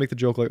TikTok, and I always make the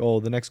joke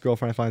the next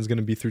girlfriend I find is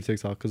gonna be through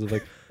TikTok, because of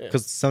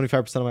because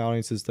 75% of my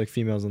audience is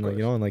females, and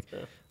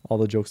all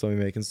the jokes that we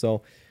make. And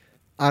so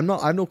I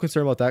have no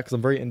concern about that, because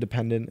I'm very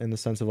independent in the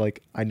sense of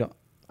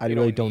I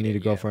really don't need a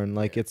girlfriend.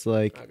 Like it's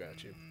like I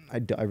got you.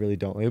 I really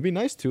don't. Like, it'd be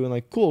nice to and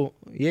like cool,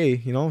 yay,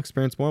 you know,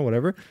 experience more,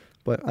 whatever.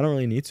 But I don't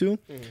really need to.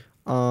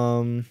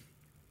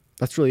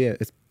 That's really it.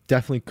 It's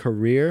definitely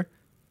career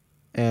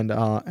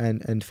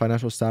and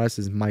financial status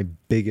is my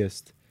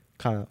biggest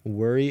kind of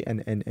worry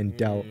and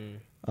doubt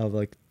of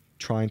like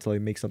trying to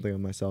like make something of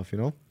myself, you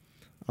know.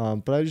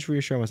 But I just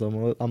reassure myself.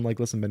 I'm like,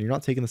 listen, Ben, you're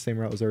not taking the same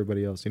route as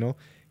everybody else, you know.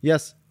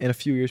 Yes, in a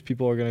few years,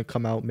 people are gonna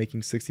come out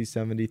making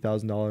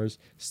 $60,000-$70,000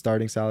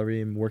 starting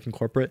salary and working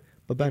corporate.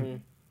 But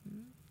Ben,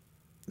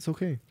 it's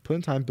okay. Put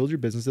in time, build your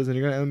businesses, and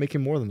you're gonna end up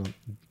making more than them.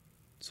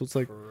 So it's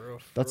like,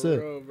 that's it.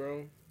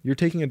 Bro. You're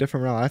taking a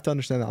different route. I have to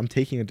understand that I'm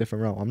taking a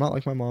different route. I'm not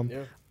like my mom.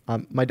 Yeah.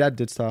 My dad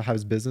did still have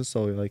his business,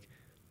 so like,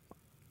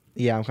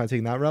 yeah, I'm kind of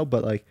taking that route.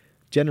 But like,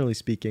 generally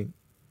speaking,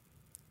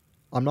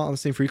 I'm not on the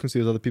same frequency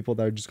as other people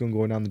that are just going to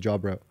go down the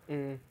job route.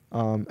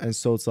 And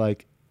so it's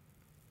like,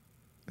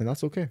 and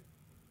that's okay.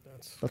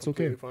 That's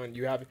okay. Fine.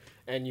 You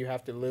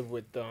have to live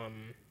with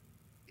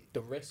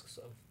the risks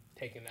of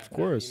taking that. Of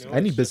course, you know?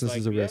 any business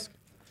is a risk.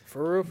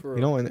 For real.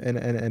 You know,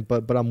 and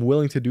but I'm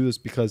willing to do this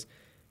because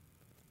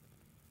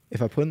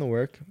if I put in the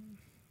work,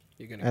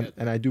 you're gonna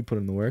and I do put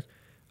in the work,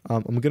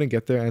 I'm gonna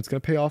get there, and it's gonna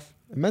pay off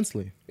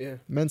immensely. Yeah.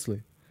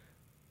 Immensely.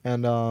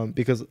 And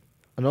because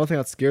another thing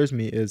that scares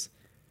me is,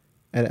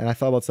 and I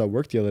thought about this at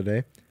work the other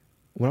day.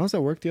 When I was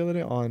at work the other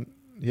day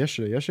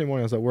yesterday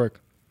morning, I was at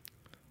work.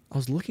 I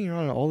was looking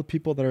around at all the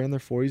people that are in their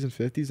 40s and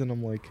 50s, and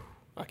I'm like,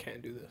 I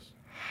can't do this.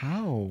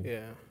 How?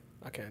 Yeah,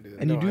 I can't do this.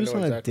 And you do this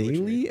on a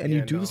daily, and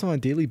you do this on a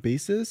daily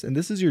basis, and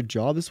this is your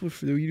job. This is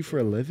what you do for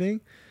a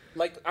living.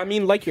 Like, I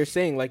mean, like you're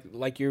saying,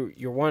 like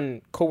your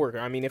one coworker.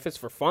 I mean, if it's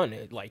for fun,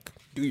 like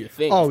do your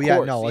thing. Oh yeah,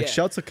 no, like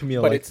shouts to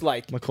Camille, but like, it's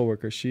like my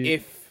coworker. She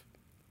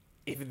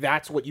if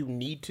that's what you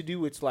need to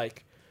do, it's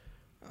like,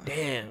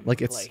 damn.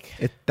 Like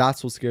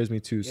that's what scares me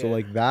too. Yeah. So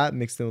like that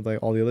mixed in with like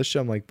all the other shit,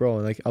 I'm like, bro,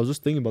 like I was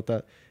just thinking about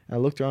that, and I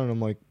looked around and I'm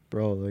like,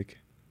 bro, like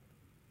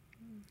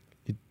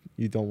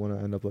you don't want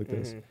to end up like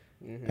this,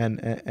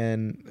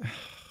 and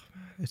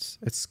it's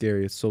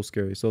scary. It's so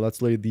scary. So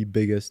that's literally the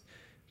biggest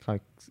kind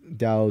of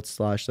doubts /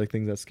 like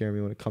things that scare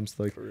me when it comes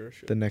to like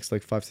the next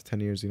like 5 to 10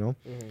 years, you know.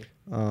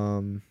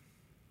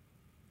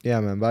 Yeah,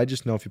 man. But I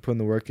just know if you put in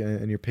the work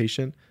and you're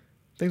patient,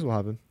 things will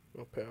happen.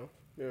 Okay.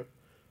 Yeah.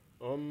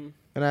 And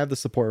I have the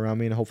support around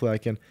me, and hopefully I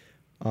can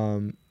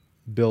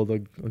build a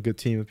good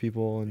team of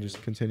people and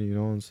just continue, you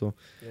know. And so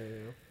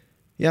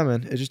yeah,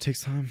 man, it just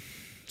takes time.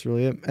 It's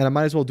really it. And I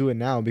might as well do it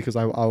now because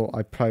I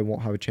probably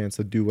won't have a chance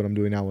to do what I'm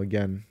doing now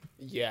again.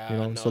 Yeah, you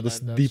know. So this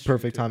is the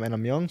perfect time, and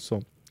I'm young,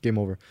 so game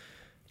over.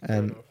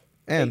 And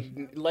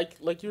hey,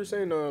 like you were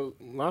saying,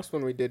 last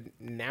one we did.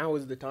 Now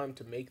is the time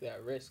to make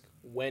that risk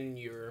when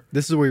you're.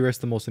 This is where you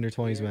risk the most in your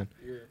 20s, man.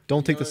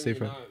 Don't take the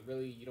safe route.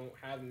 You don't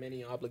have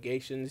many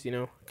obligations. You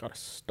know, gotta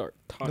start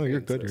talking. No, you're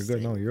good. You're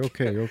good. No, you're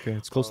okay. You're okay.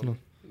 It's close enough.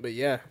 But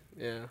yeah,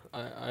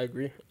 I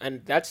agree.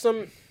 And that's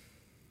some.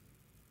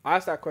 I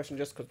asked that question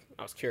just because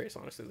I was curious.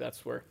 Honestly,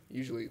 that's where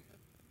usually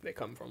they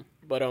come from.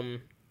 But I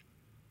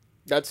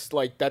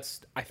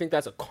think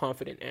that's a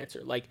confident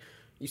answer. Like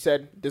you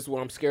said, this is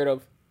what I'm scared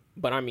of.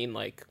 But I mean,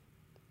 like,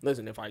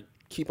 listen, if I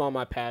keep on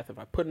my path, if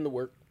I put in the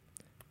work,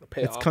 it'll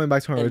pay off. It's coming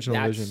back to my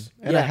original vision.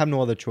 And I have no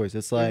other choice.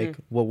 It's like,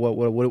 what,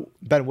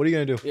 Ben, what are you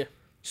going to do? Yeah.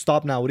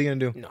 Stop now. What are you going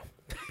to do? No.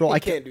 Bro, I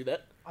can't do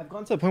that. I've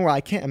gone to a point where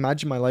I can't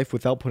imagine my life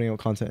without putting out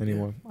content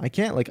anymore. I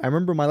can't. Like, I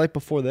remember my life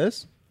before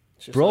this.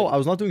 Bro, like, I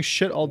was not doing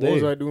shit all day. What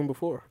was I doing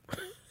before?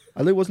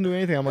 I literally wasn't doing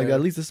anything. I'm like,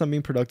 at least this I'm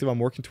being productive. I'm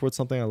working towards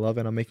something I love,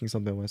 and I'm making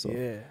something of myself.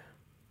 Yeah.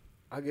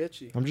 I get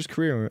you. I'm just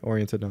career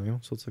oriented now, you know?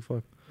 So it's like,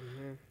 fuck.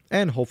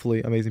 And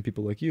hopefully amazing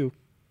people like you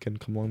can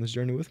come along this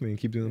journey with me and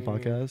keep doing the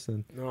podcast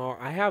and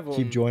I have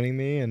keep joining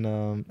me and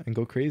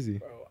go crazy.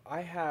 Bro, I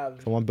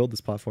want to build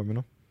this platform, you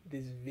know?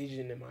 This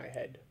vision in my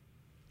head.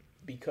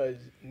 Because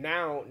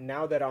now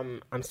that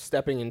I'm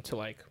stepping into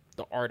like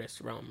the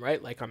artist realm,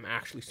 right? Like I'm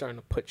actually starting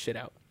to put shit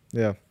out.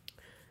 Yeah.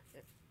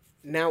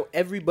 Now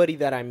everybody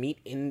that I meet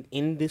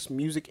in this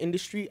music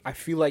industry, I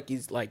feel like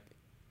is like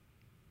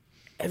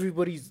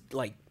everybody's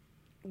like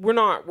we're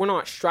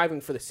not striving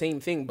for the same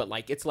thing, but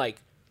like it's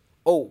like,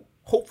 oh,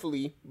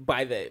 hopefully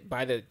by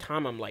the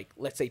time I'm like,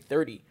 let's say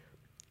 30,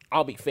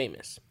 I'll be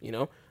famous, you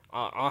know?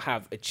 I'll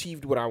have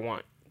achieved what I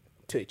want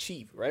to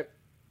achieve, right?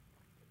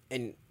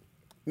 And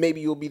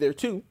maybe you'll be there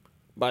too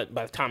by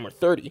the time we're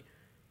 30.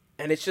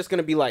 And it's just going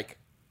to be like,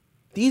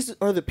 these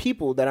are the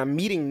people that I'm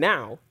meeting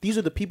now. These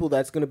are the people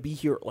that's going to be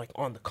here like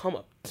on the come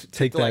up.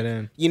 Take that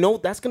in. You know,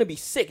 that's going to be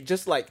sick.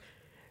 Just like,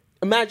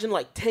 imagine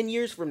like 10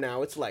 years from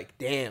now, it's like,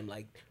 damn,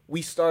 like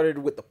we started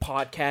with the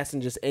podcast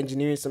and just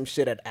engineering some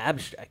shit at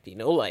Abstract, you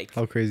know? Like,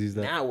 how crazy is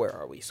that? Now where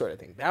are we sort of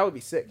thing? That would be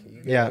sick.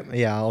 Yeah,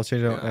 I'll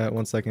change it at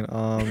 1 second.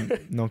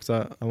 No, because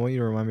I want you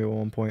to remind me at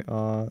one point.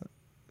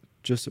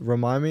 Just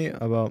remind me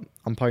about,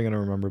 I'm probably going to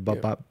remember, but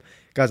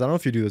guys, I don't know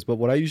if you do this, but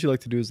what I usually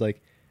like to do is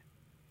like,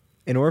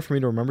 in order for me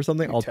to remember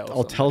something,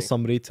 I'll tell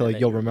somebody to like,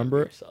 yo,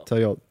 remember,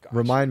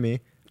 remind me.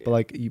 Yeah. But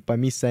like by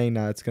me saying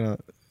that, it's gonna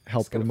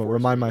help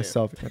remind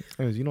myself.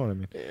 Anyways, you know what I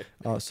mean.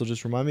 Yeah. So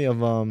just remind me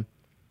of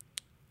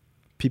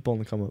People on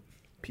the come up.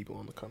 People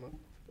on the come up.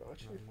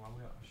 Gotcha.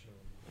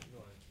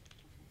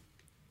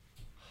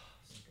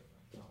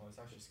 No, it's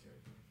actually scary.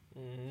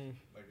 Mm-hmm.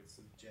 Like it's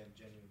a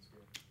genuine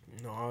scary.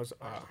 No, I was.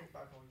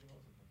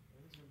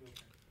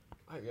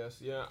 I guess,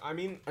 yeah. I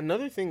mean,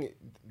 another thing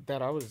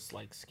that I was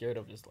like scared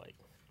of is like,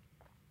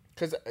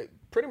 because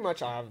pretty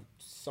much I have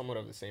somewhat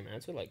of the same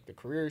answer, like the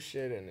career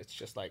shit, and it's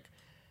just like,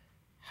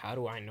 how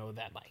do I know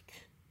that like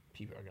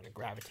people are gonna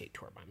gravitate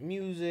toward my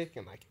music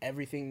and like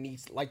everything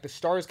needs like the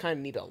stars kind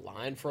of need to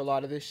align for a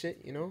lot of this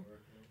shit, you know?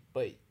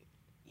 But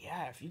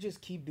yeah, if you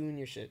just keep doing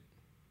your shit,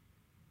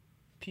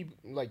 people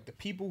like the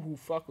people who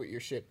fuck with your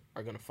shit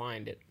are gonna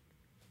find it,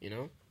 you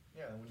know?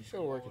 Yeah, when you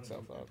it'll work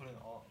itself out. Put in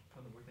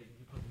the work that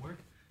you put in work.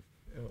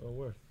 It'll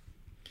work.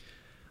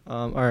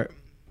 All right,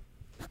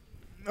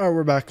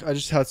 we're back. I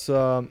just had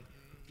to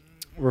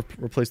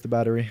replace the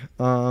battery.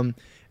 And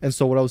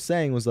so what I was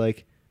saying was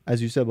like,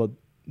 as you said, about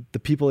the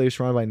people that you're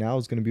surrounded by now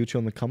is going to be with you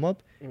on the come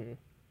up. Mm-hmm.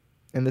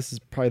 And this is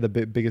probably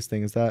the biggest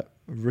thing is that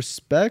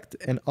respect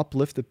and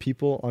uplift the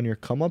people on your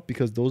come up,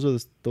 because those are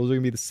going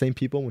to be the same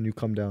people when you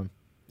come down.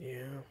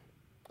 Yeah,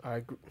 I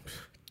agree.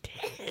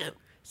 Damn,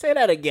 say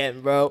that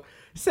again, bro.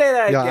 Say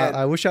that again.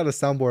 I wish I had a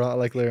soundboard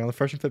like later on the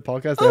Fresh and Fit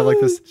podcast. They have like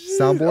this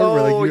soundboard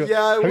where like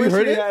I have wish you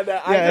heard we it? had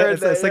that. I heard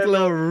that. It's like a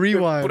little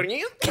rewind.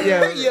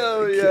 Yeah,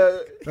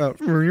 yo.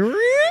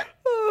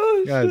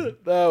 Guys,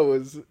 that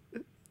was.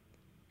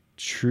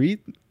 Treat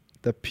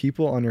the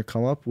people on your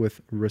come up with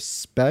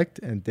respect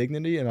and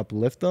dignity and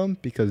uplift them,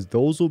 because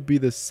those will be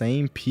the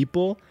same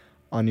people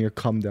on your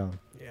come down.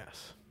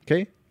 Yes.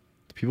 Okay?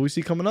 The people you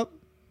see coming up,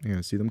 you're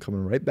going to see them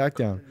coming right back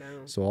down.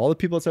 So all the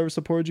people that's ever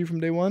supported you from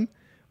day one,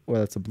 or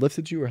that's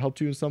uplifted you or helped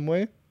you in some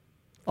way,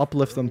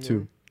 uplift them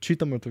too. Treat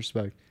them with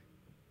respect.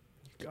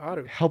 You got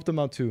it. Help them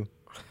out too.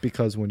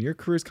 Because when your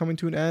career is coming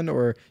to an end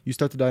or you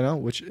start to die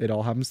out, which it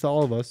all happens to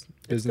all of us,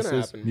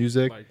 businesses,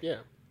 music, like, yeah.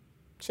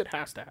 Shit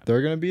has to happen.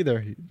 They're gonna be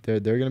there.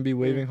 They're gonna be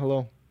waving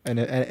hello. And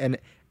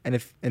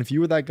if you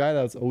were that guy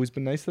that's always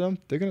been nice to them,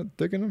 they're gonna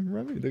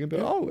remember you. They're gonna be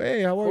like, oh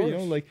hey, how are you? You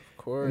know, like, of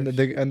course. And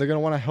they're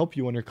gonna want to help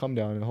you when you come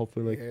down and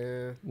hopefully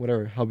like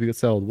whatever, help you get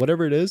settled.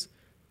 Whatever it is,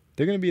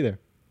 they're gonna be there.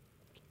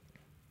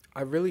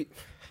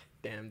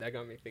 Damn, that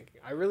got me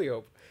thinking. I really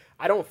hope.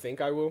 I don't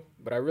think I will,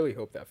 but I really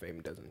hope that fame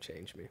doesn't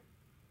change me.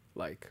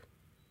 Like,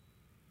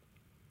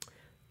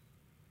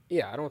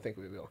 yeah, I don't think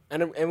we will.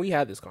 And we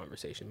had this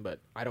conversation, but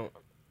I don't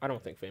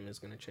think fame is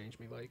going to change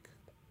me, like,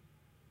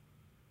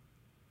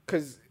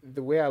 because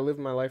the way I live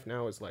my life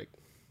now is, like,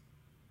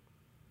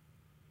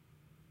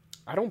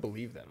 I don't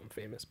believe that I'm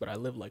famous, but I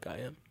live like I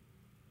am.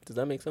 Does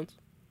that make sense?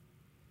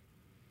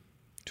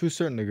 To a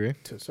certain degree.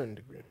 To a certain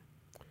degree.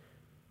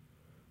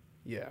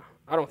 Yeah.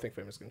 I don't think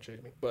fame is going to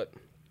change me, but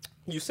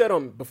you said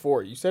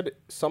before, you said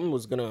something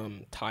was going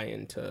to tie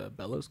into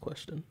Bella's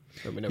question.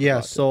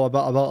 Yeah, so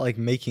about like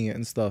making it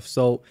and stuff.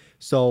 So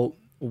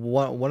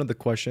one of the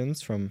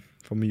questions from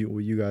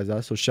you guys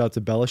asked. So shout out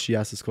to Bella. She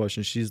asked this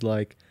question. She's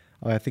like,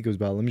 I think it was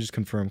Bella. Let me just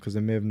confirm because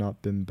it may have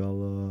not been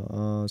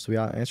Bella. So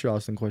yeah, answer your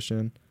Austin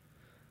question.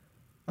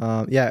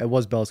 Yeah, it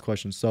was Bella's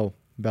question. So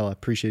Bella,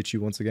 appreciate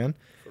you once again.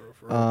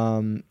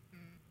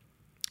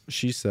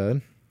 She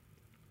said,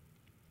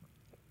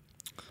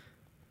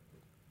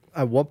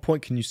 at what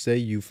point can you say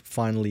you've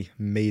finally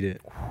made it,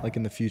 like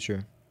in the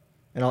future?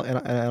 And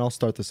I'll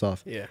start this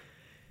off. Yeah.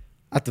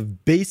 At the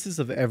basis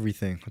of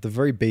everything, at the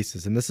very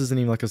basis, and this isn't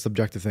even like a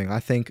subjective thing, I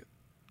think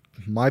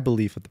my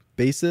belief at the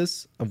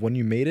basis of when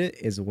you made it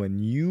is when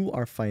you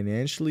are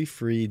financially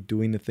free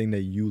doing the thing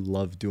that you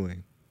love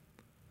doing.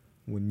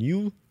 When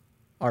you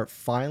are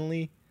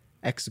finally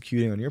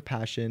executing on your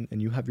passion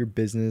and you have your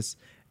business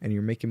and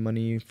you're making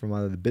money from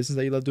either the business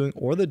that you love doing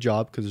or the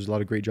job, because there's a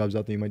lot of great jobs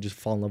out there, you might just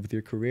fall in love with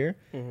your career,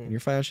 and you're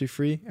financially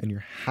free and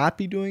you're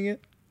happy doing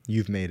it,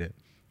 you've made it.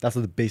 That's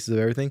at the basis of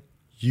everything.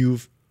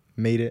 You've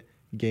made it.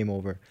 Game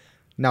over.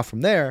 Now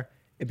from there,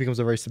 it becomes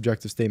a very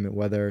subjective statement,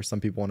 whether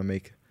some people want to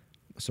make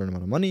a certain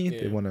amount of money,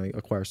 they want to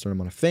acquire a certain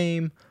amount of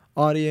fame,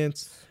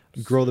 audience,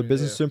 grow their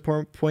business to a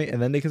important point,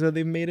 and then they consider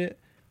they've made it.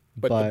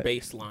 But the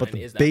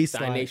baseline is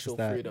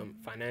that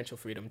financial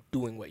freedom,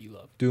 doing what you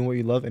love. Doing what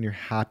you love, and you're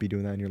happy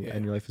doing that,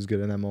 and your life is good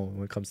in that moment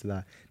when it comes to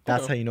that.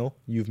 That's how you know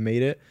you've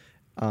made it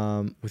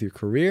with your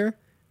career,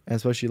 and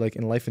especially like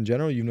in life in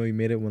general, you know you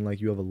made it when like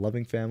you have a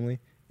loving family,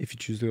 if you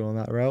choose to go on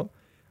that route.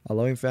 A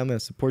loving family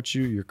that supports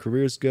you, your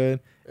career is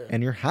good,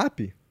 and you're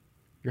happy.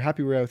 You're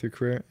happy where you're at with your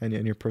career and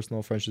your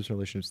personal friendships and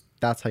relationships.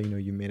 That's how you know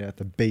you made it at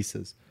the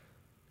basis.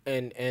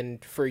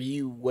 And for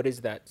you, what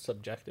is that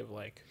subjective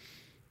like?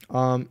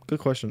 Good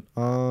question.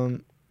 I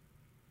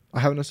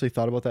haven't necessarily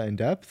thought about that in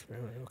depth.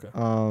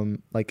 Okay.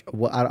 Like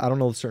what I don't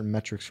know certain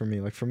metrics for me.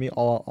 Like for me,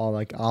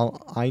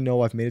 I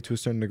know I've made it to a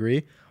certain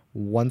degree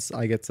once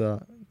I get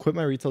to quit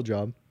my retail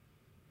job,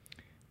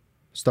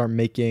 start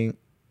making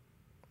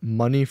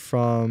money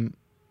from.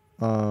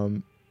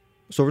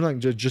 So we're not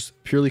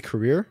just purely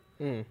career.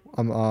 I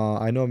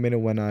know I've made it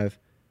when I've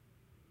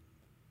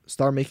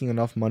started making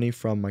enough money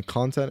from my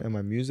content and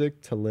my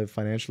music to live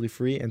financially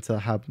free and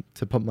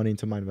to put money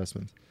into my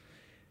investments.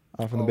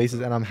 from the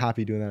basis, and I'm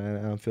happy doing that,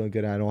 and I'm feeling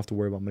good, and I don't have to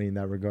worry about money in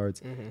that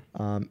regards.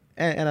 And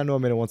I know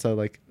I'm in it once I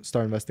like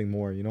start investing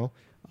more, you know.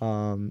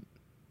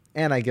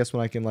 And I guess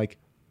when I can like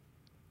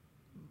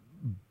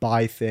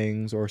buy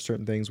things or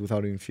certain things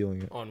without even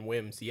feeling it on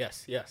whims.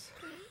 Yes. Yeah,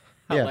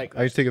 I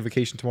just take a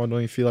vacation tomorrow, don't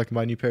even feel like I can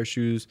buy a new pair of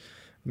shoes,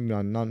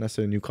 not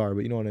necessarily a new car,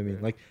 but you know what I mean.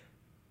 Like,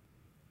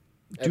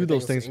 do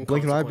those things.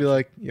 Blink and I'd be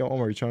like, yo,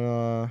 Omar, you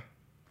trying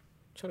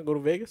to go to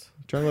Vegas?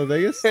 Trying to go to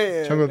Vegas?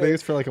 Trying to go to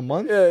Vegas for like a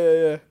month?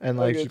 Yeah. And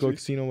like just go to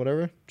casino,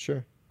 whatever?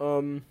 Sure.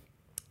 Do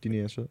you need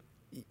to answer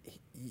that?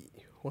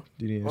 What?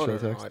 Do you need to answer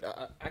that text?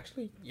 No,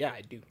 actually, yeah,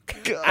 I do.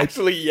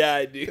 Actually, yeah,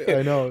 I do.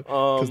 I know.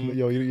 Because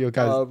yo,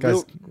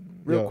 guys.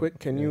 Real quick,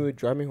 can you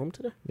drive me home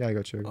today? Yeah, I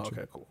got you.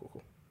 Okay,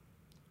 cool.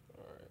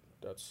 All right,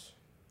 that's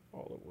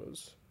all it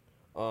was.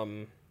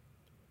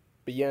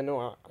 But yeah,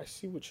 no, I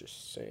see what you're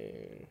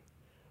saying.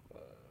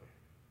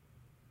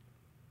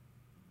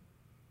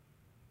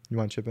 You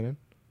want chipping in?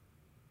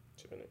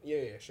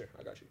 Yeah, sure.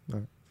 I got you. All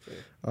right.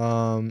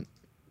 Yeah.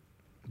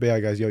 But yeah,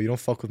 guys, yo, you don't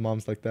fuck with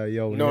moms like that,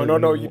 yo.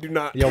 No, you do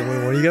not. Yo,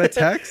 when you get a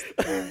text,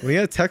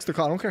 or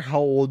call, I don't care how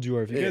old you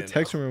are. If you get a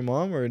text from your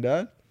mom or your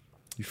dad,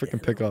 you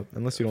freaking pick up,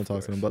 unless you don't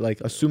talk to them. But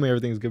like, assuming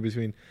everything's good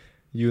between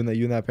you and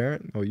that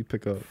parent, you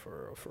pick up.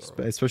 For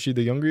real. Especially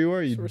the younger you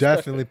are, you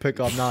definitely pick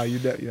up. Nah,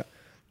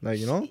 like,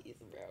 you know,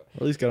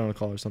 at least get on a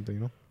call or something,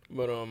 you know.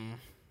 But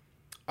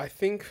I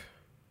think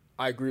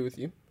I agree with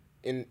you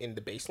in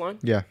the baseline.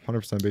 Yeah,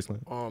 100%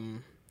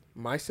 baseline.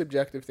 My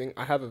subjective thing,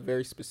 I have a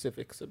very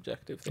specific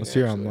subjective thing. Let's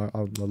hear it.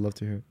 I'd love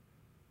to hear it.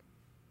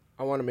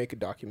 I want to make a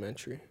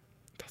documentary.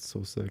 That's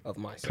so sick. Of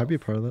myself. Can I be a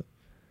part of that?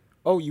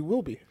 Oh, you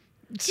will be.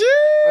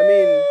 I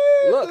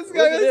mean, look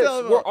at this.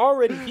 We're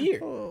already here.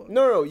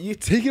 No, you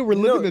take it. We're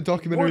living the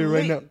documentary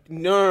right now.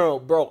 No,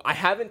 bro. I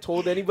haven't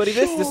told anybody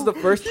this. This is the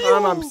first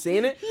time I'm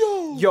saying it.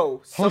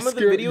 Yo, some of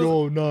the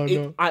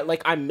videos.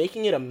 I'm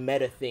making it a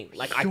meta thing.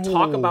 Like, I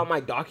talk about my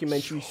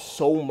documentary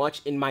so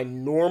much in my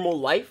normal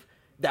life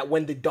that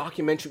when the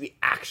documentary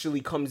actually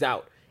comes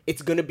out,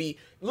 it's gonna be.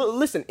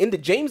 Listen, in the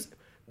James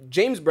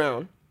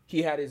Brown,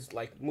 he had his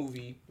like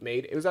movie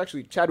made. It was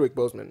actually Chadwick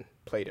Boseman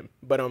played him,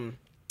 but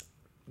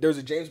there was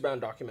a James Brown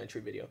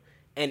documentary video,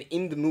 and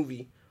in the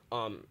movie,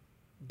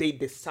 they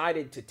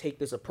decided to take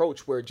this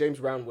approach where James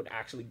Brown would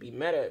actually be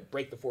meta,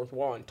 break the fourth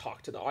wall, and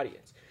talk to the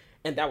audience,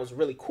 and that was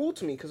really cool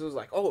to me because it was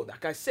like, oh, that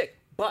guy's sick,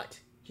 but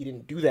he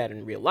didn't do that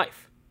in real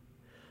life.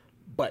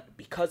 But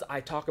because I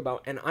talk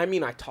about, and I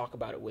mean I talk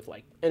about it with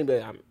like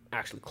anybody I'm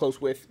actually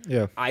close with.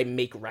 Yeah. I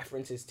make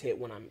references to it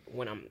when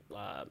I'm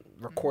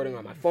recording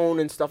on my phone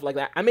and stuff like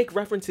that. I make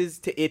references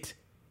to it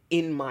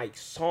in my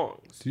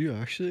songs. Do you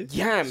actually?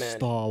 Yeah, man.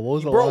 Stop. What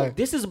was the Bro, line?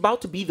 this is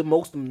about to be the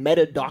most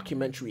meta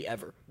documentary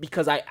ever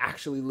because I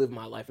actually live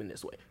my life in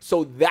this way.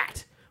 So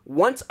that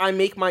once I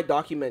make my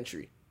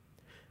documentary,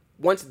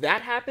 once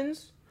that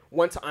happens.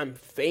 Once I'm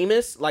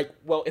famous,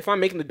 if I'm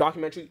making the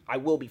documentary, I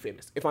will be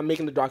famous. If I'm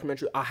making the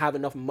documentary, I'll have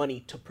enough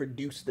money to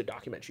produce the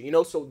documentary, you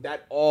know? So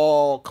that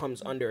all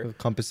comes under...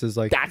 Encompasses,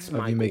 like, that's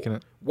my you making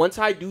it. Once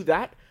I do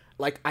that,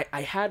 like,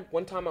 I had...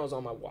 One time I was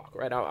on my walk,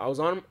 right? I was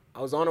on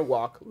a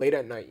walk late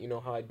at night, you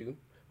know how I do?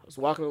 I was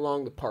walking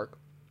along the park.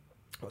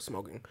 I was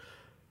smoking.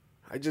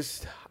 I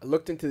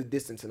looked into the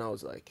distance and I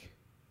was like,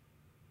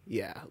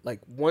 yeah,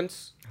 like,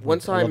 once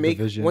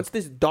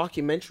this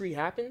documentary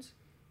happens...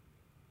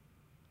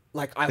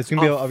 Like it's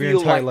gonna be of your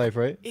entire life,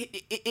 right?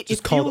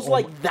 It feels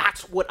like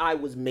that's what I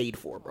was made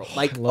for, bro.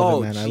 Like, I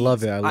love it, man. I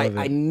love it.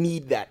 I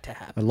need that to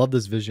happen. I love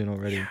this vision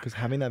already because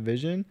having that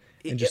vision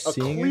and just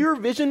seeing a clear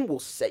vision will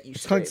set you.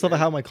 It's kind of stuff I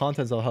have my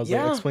content. So I was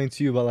like explain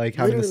to you about like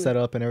having the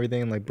setup and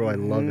everything. And like, bro, I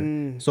love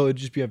it. So it'd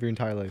just be of your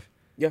entire life.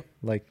 Yeah.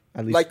 Like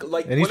at least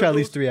it needs to be at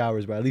least 3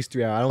 hours, bro. At least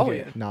 3 hours. I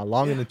don't get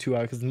longer than 2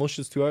 hours because most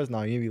is 2 hours.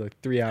 Now you need to be like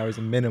 3 hours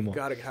minimum.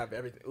 Gotta have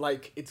everything.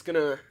 Like it's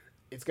gonna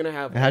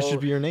have. It has to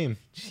be your name.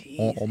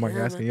 Jeez, Omar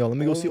Gaskin. Yo, let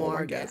me go see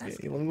Omar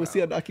Gaskin. Let me go see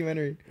a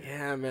documentary.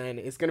 Yeah, man,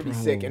 it's gonna be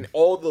sick, and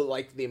all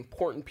the the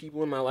important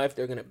people in my life,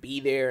 they're gonna be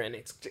there, and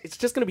it's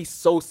just gonna be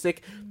so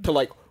sick to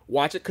like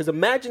watch it. Cause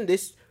imagine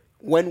this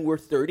when we're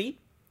 30,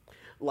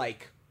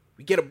 like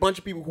we get a bunch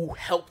of people who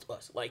helped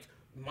us, like.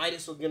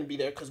 Midas is gonna be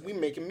there because we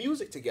making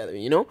music together,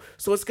 you know.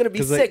 So it's gonna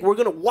be sick. We're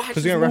gonna watch.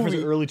 Because we're gonna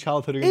reference early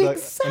childhood. Exactly,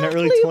 like, in the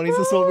early 20s,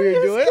 that's what we were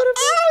doing.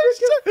 It's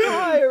gonna be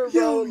fire,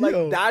 bro.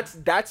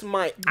 Like that's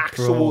my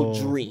actual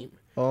dream.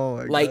 Oh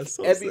my god,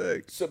 so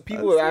sick. So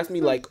people will ask me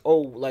like, oh,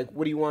 like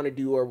what do you want to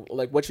do, or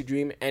like what's your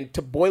dream? And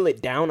to boil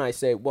it down, I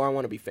say, well, I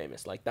want to be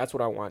famous. Like that's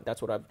what I want.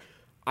 That's what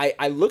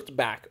I looked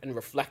back and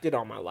reflected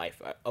on my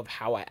life of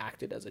how I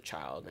acted as a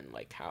child and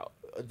like how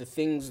the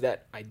things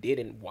that I did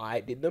and why I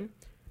did them.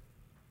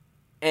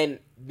 And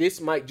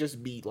this might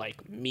just be,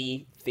 like,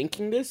 me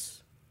thinking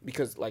this,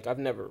 because, like, I've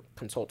never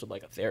consulted,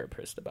 like, a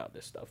therapist about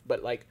this stuff.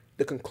 But, like,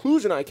 the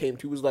conclusion I came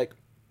to was, like,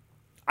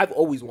 I've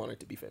always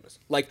wanted to be famous.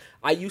 Like,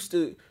 I used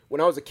to,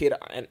 when I was a kid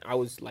and I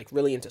was, like,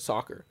 really into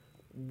soccer,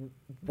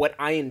 what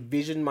I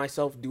envisioned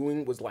myself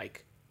doing was,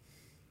 like,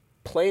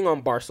 playing on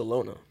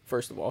Barcelona,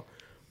 first of all.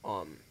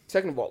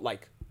 Second of all,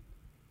 like,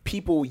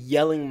 people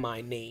yelling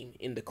my name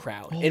in the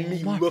crowd and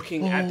me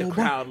looking at the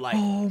crowd like,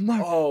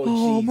 Omar,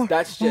 oh, geez,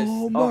 that's just.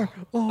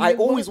 I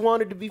always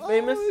wanted to be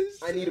famous.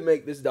 Oh, I need to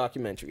make this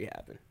documentary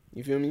happen.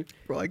 You feel me?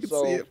 Bro, I can see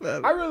it,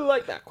 man. I really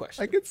like that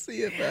question. I can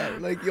see it,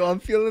 man. Like, yo, I'm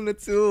feeling it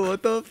too.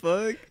 What the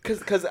fuck?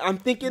 Cause I'm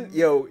thinking,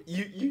 yo,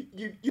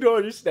 you don't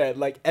understand.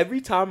 Like,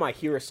 every time I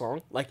hear a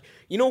song, like,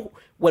 you know,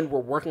 when we're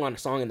working on a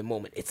song in the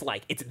moment, it's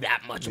like, it's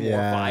that much more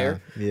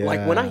fire. Yeah.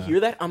 Like, when I hear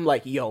that, I'm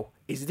like, yo,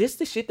 is this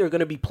the shit they're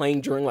gonna be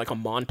playing during, like, a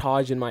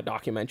montage in my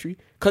documentary?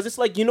 Cause it's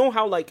like, you know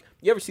how, like,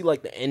 you ever see,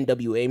 like, the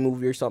NWA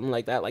movie or something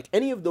like that? Like,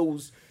 any of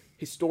those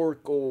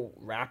historical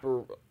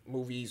rapper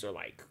movies or,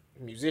 like,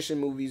 musician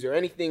movies or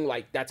anything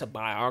like that's a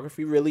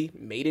biography really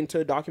made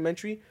into a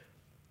documentary,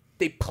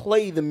 they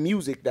play the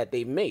music that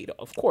they've made,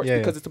 of course,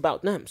 because it's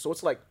about them. So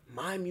it's like,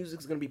 my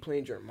music's gonna be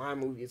playing during my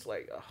movie. It's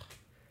like, oh,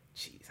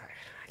 jeez,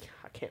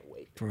 I can't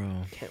wait, bro.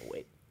 I can't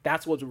wait.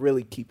 That's what's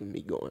really keeping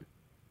me going.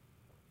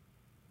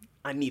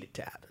 I need it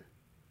to happen.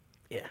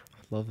 Yeah,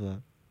 I love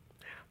that.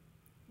 Yeah,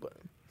 but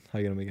how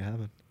you gonna make it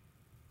happen?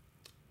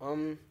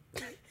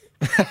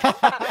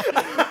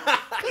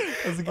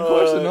 That's a good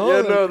question. No,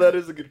 yeah, no, that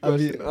is a good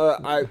question.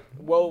 I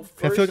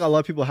first, feel like a lot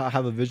of people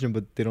have a vision,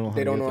 but they don't know how.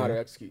 They don't know how to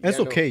execute. And it's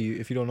okay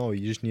if you don't know.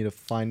 You just need to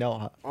find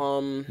out.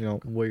 You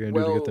know what you're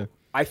gonna do to get there.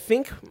 I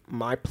think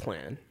my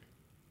plan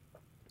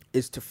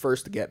is to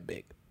first get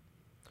big.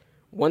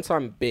 Once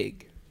I'm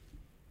big,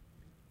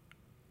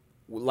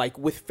 like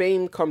with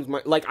fame comes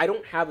my like. I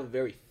don't have a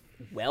very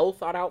well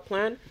thought out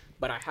plan,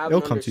 but I have.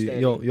 It'll come to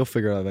you. You'll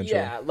figure it out eventually.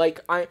 Yeah,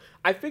 like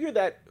I figure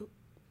that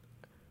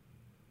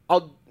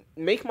I'll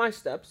make my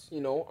steps,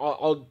 you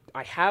know,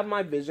 I have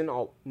my vision,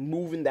 I'll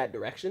move in that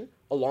direction.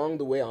 Along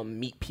the way, I'll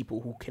meet people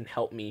who can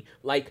help me.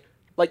 Like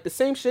the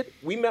same shit,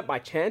 we met by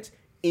chance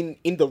in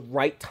the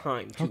right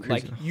time too.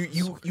 Like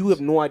you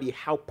have no idea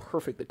how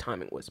perfect the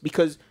timing was,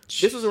 because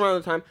this was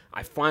around the time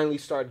I finally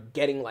started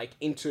getting like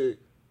into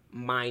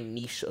my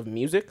niche of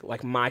music,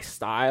 like my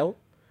style,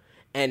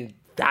 and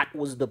that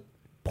was the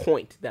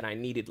point that I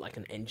needed like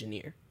an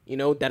engineer. You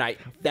know, that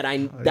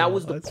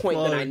was the point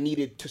that I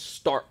needed to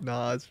start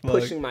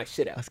pushing my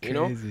shit out. That's you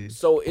know, crazy.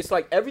 So it's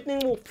like everything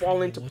will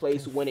fall into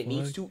place when it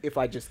needs to if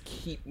I just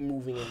keep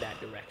moving in that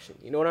direction.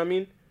 You know what I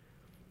mean?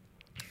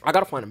 I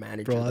gotta find a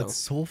manager. Bro, that's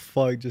so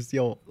fucked. Just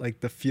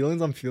like the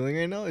feelings I'm feeling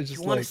right now is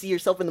just you want to see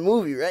yourself in the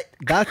movie, right?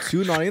 That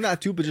too, not even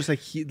that too, but just like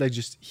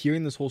just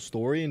hearing this whole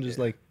story and just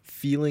like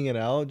feeling it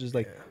out, just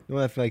like you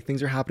know, I feel like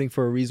things are happening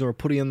for a reason. We're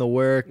putting in the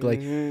work, like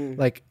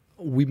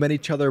we met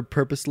each other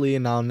purposely,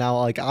 and now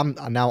like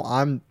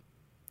I'm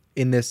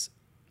in this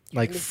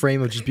like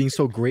frame of just being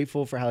so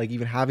grateful for how like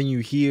even having you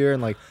here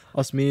and like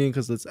us meeting,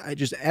 because it's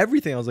just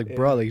everything. I was like,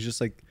 bro, like it's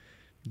just like,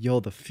 yo,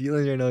 the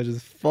feeling right now is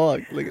just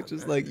fucked. Like it's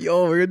just like,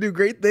 yo, we're gonna do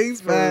great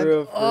things, man. For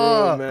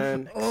real,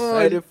 man.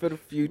 Excited for the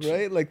future,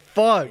 right? Like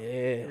fuck,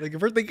 yeah. Like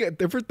if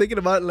we're thinking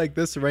about it like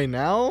this right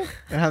now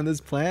and having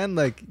this plan,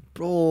 like,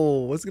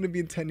 bro, what's gonna be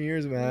in 10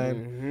 years,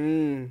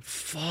 man?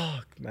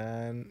 Fuck,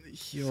 man, yo,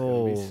 it's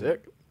gonna be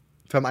sick.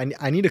 Fam,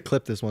 I need to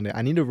clip this one day.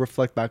 I need to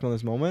reflect back on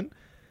this moment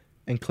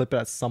and clip it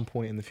at some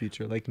point in the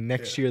future, like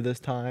next year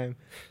this time.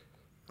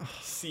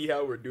 See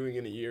how we're doing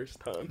in a year's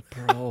time.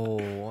 Bro,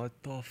 what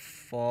the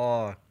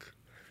fuck?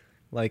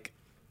 Like,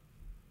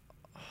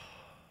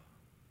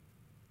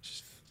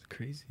 just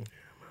crazy.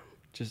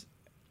 Just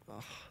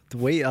the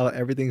way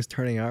everything's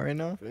turning out right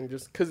now. And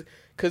just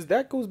because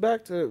that goes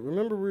back to,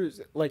 remember,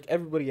 like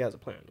everybody has a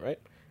plan, right?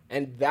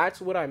 And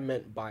that's what I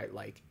meant by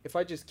like, if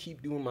I just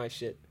keep doing my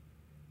shit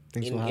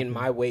in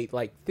my way,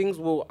 like things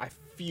will, I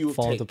feel,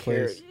 fall take into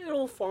care. place.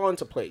 It'll fall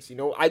into place. You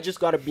know, I just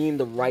got to be in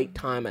the right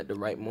time at the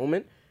right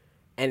moment.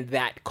 And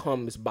that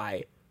comes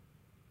by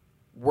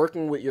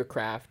working with your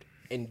craft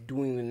and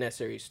doing the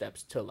necessary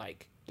steps to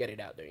like get it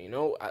out there. You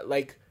know,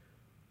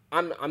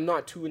 I'm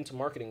not too into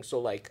marketing, so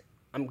like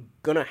I'm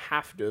gonna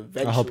have to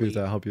eventually. I'll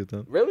help you with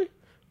that. Really?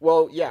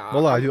 Well, yeah.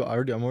 Well,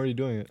 I'm already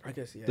doing it. I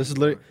guess yeah. This is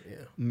literally. Yeah.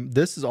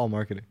 This is all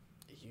marketing.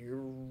 You're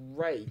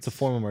right. It's a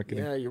form of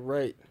marketing. Yeah, you're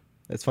right.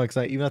 It's fun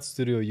because even at the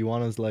studio,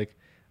 Ioana's like,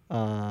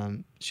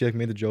 she like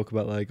made the joke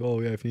about like, oh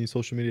yeah, if you need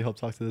social media help,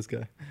 talk to this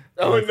guy.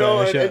 Oh like,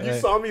 no! And you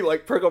saw me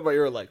like perk up my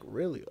ear, like,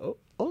 really? Oh,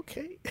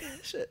 okay.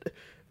 Shit.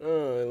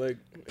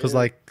 Because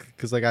I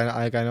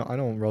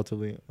know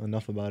relatively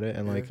enough about it,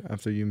 and like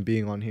after you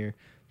being on here,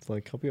 it's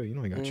like, help you out. You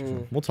know, I got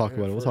you. We'll talk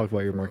about it. We'll talk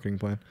about your marketing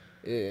plan.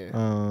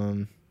 Yeah.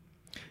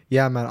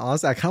 Yeah, man.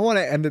 Honestly, I kind of want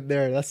to end it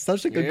there. That's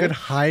such like a good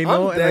high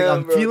note, and like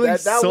I'm feeling that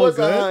so was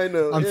good. A high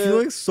note. I'm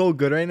feeling so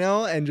good right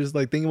now, and just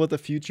like thinking about the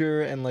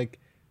future, and like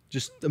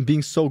just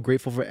being so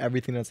grateful for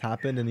everything that's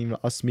happened, and even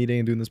us meeting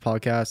and doing this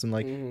podcast, and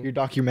like your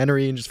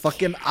documentary, and just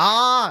fucking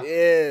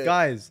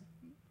guys.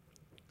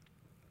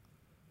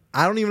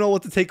 I don't even know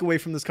what the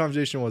takeaway from this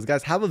conversation was.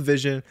 Guys, have a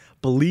vision,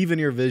 believe in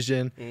your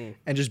vision,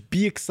 and just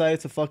be excited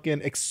to fucking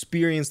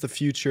experience the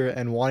future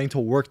and wanting to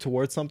work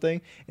towards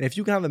something. And if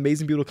you can have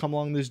amazing people come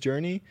along this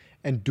journey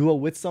and do it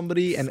with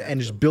somebody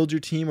and just build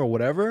your team or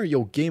whatever,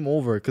 yo, game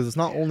over. Because it's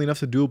not only enough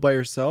to do it by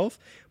yourself,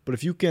 but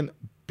if you can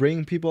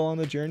bring people on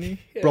the journey,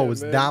 Yeah, bro,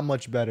 it's man. that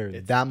much better.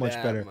 It's that much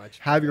that better. much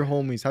Have your better.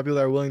 homies, have people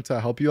that are willing to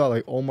help you out,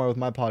 like Omar with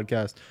my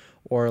podcast,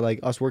 or like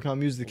us working on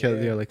music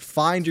together. Yeah. Like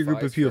find your group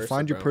of Vice people, versa,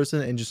 find your bro.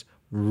 person, and just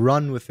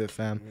run with it,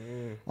 fam.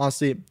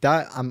 Honestly,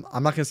 that I'm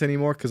not gonna say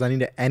anymore because I need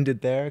to end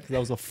it there because that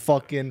was a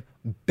fucking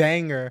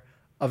banger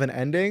of an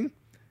ending,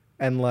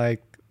 and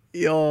like.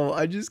 Yo,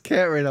 I just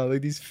can't right now.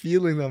 Like these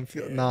feelings I'm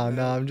feeling.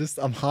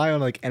 I'm high on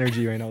like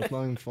energy right now. It's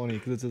not even funny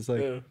because it's just like,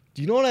 Yeah.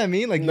 do you know what I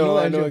mean? Like, you No, know, the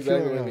I energy know I'm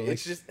feeling exactly right what I now. mean. Like,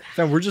 It's just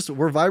fam,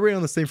 we're vibrating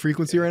on the same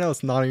frequency right now.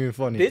 It's not even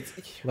funny.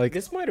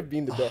 this might have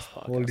been the best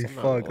podcast. Holy I'm not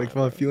fuck, gonna like, lie,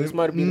 from a bro. feeling- This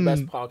might have been the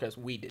best podcast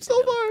we did.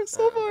 so far,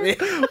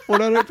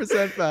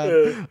 100%,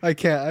 fam. I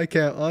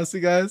can't.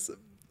 Honestly, guys,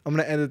 I'm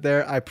gonna end it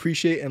there. I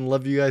appreciate and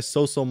love you guys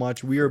so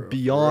much. We are real.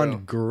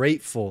 beyond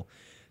grateful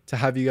to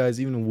have you guys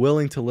even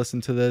willing to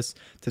listen to this,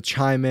 to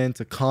chime in,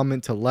 to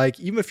comment, to like.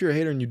 Even if you're a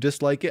hater and you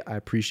dislike it, I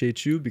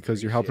appreciate you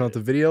because you're helping out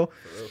the video.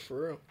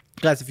 For real.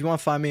 Guys, if you want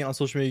to find me on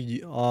social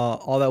media,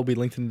 all that will be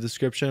linked in the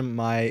description.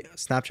 My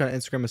Snapchat and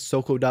Instagram is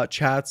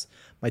soko.chats.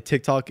 My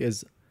TikTok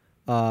is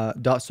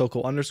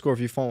 .soko_. If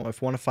you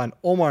want to find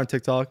Omar on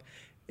TikTok,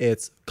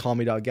 it's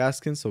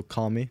callme.gaskin. So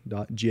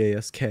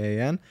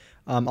callme.gaskan.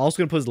 I'm also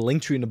going to put his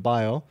link tree in the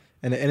bio.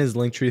 And in his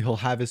link tree, he'll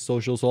have his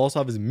socials. He'll also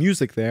have his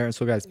music there. And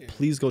so, guys,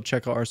 please go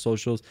check out our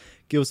socials.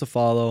 Give us a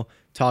follow.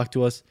 Talk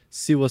to us.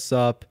 See what's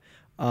up.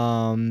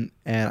 And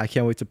I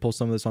can't wait to post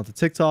some of this onto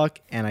TikTok.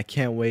 And I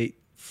can't wait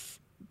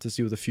to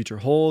see what the future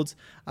holds.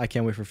 I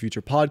can't wait for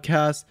future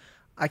podcasts.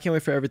 I can't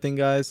wait for everything,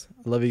 guys.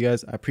 I love you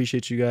guys. I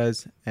appreciate you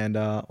guys. And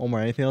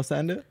Omar, anything else to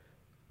end it?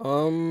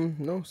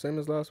 No, same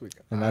as last week.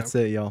 And that's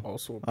it, yo.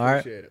 Also All right.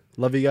 appreciate it.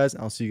 Love you guys.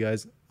 I'll see you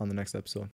guys on the next episode.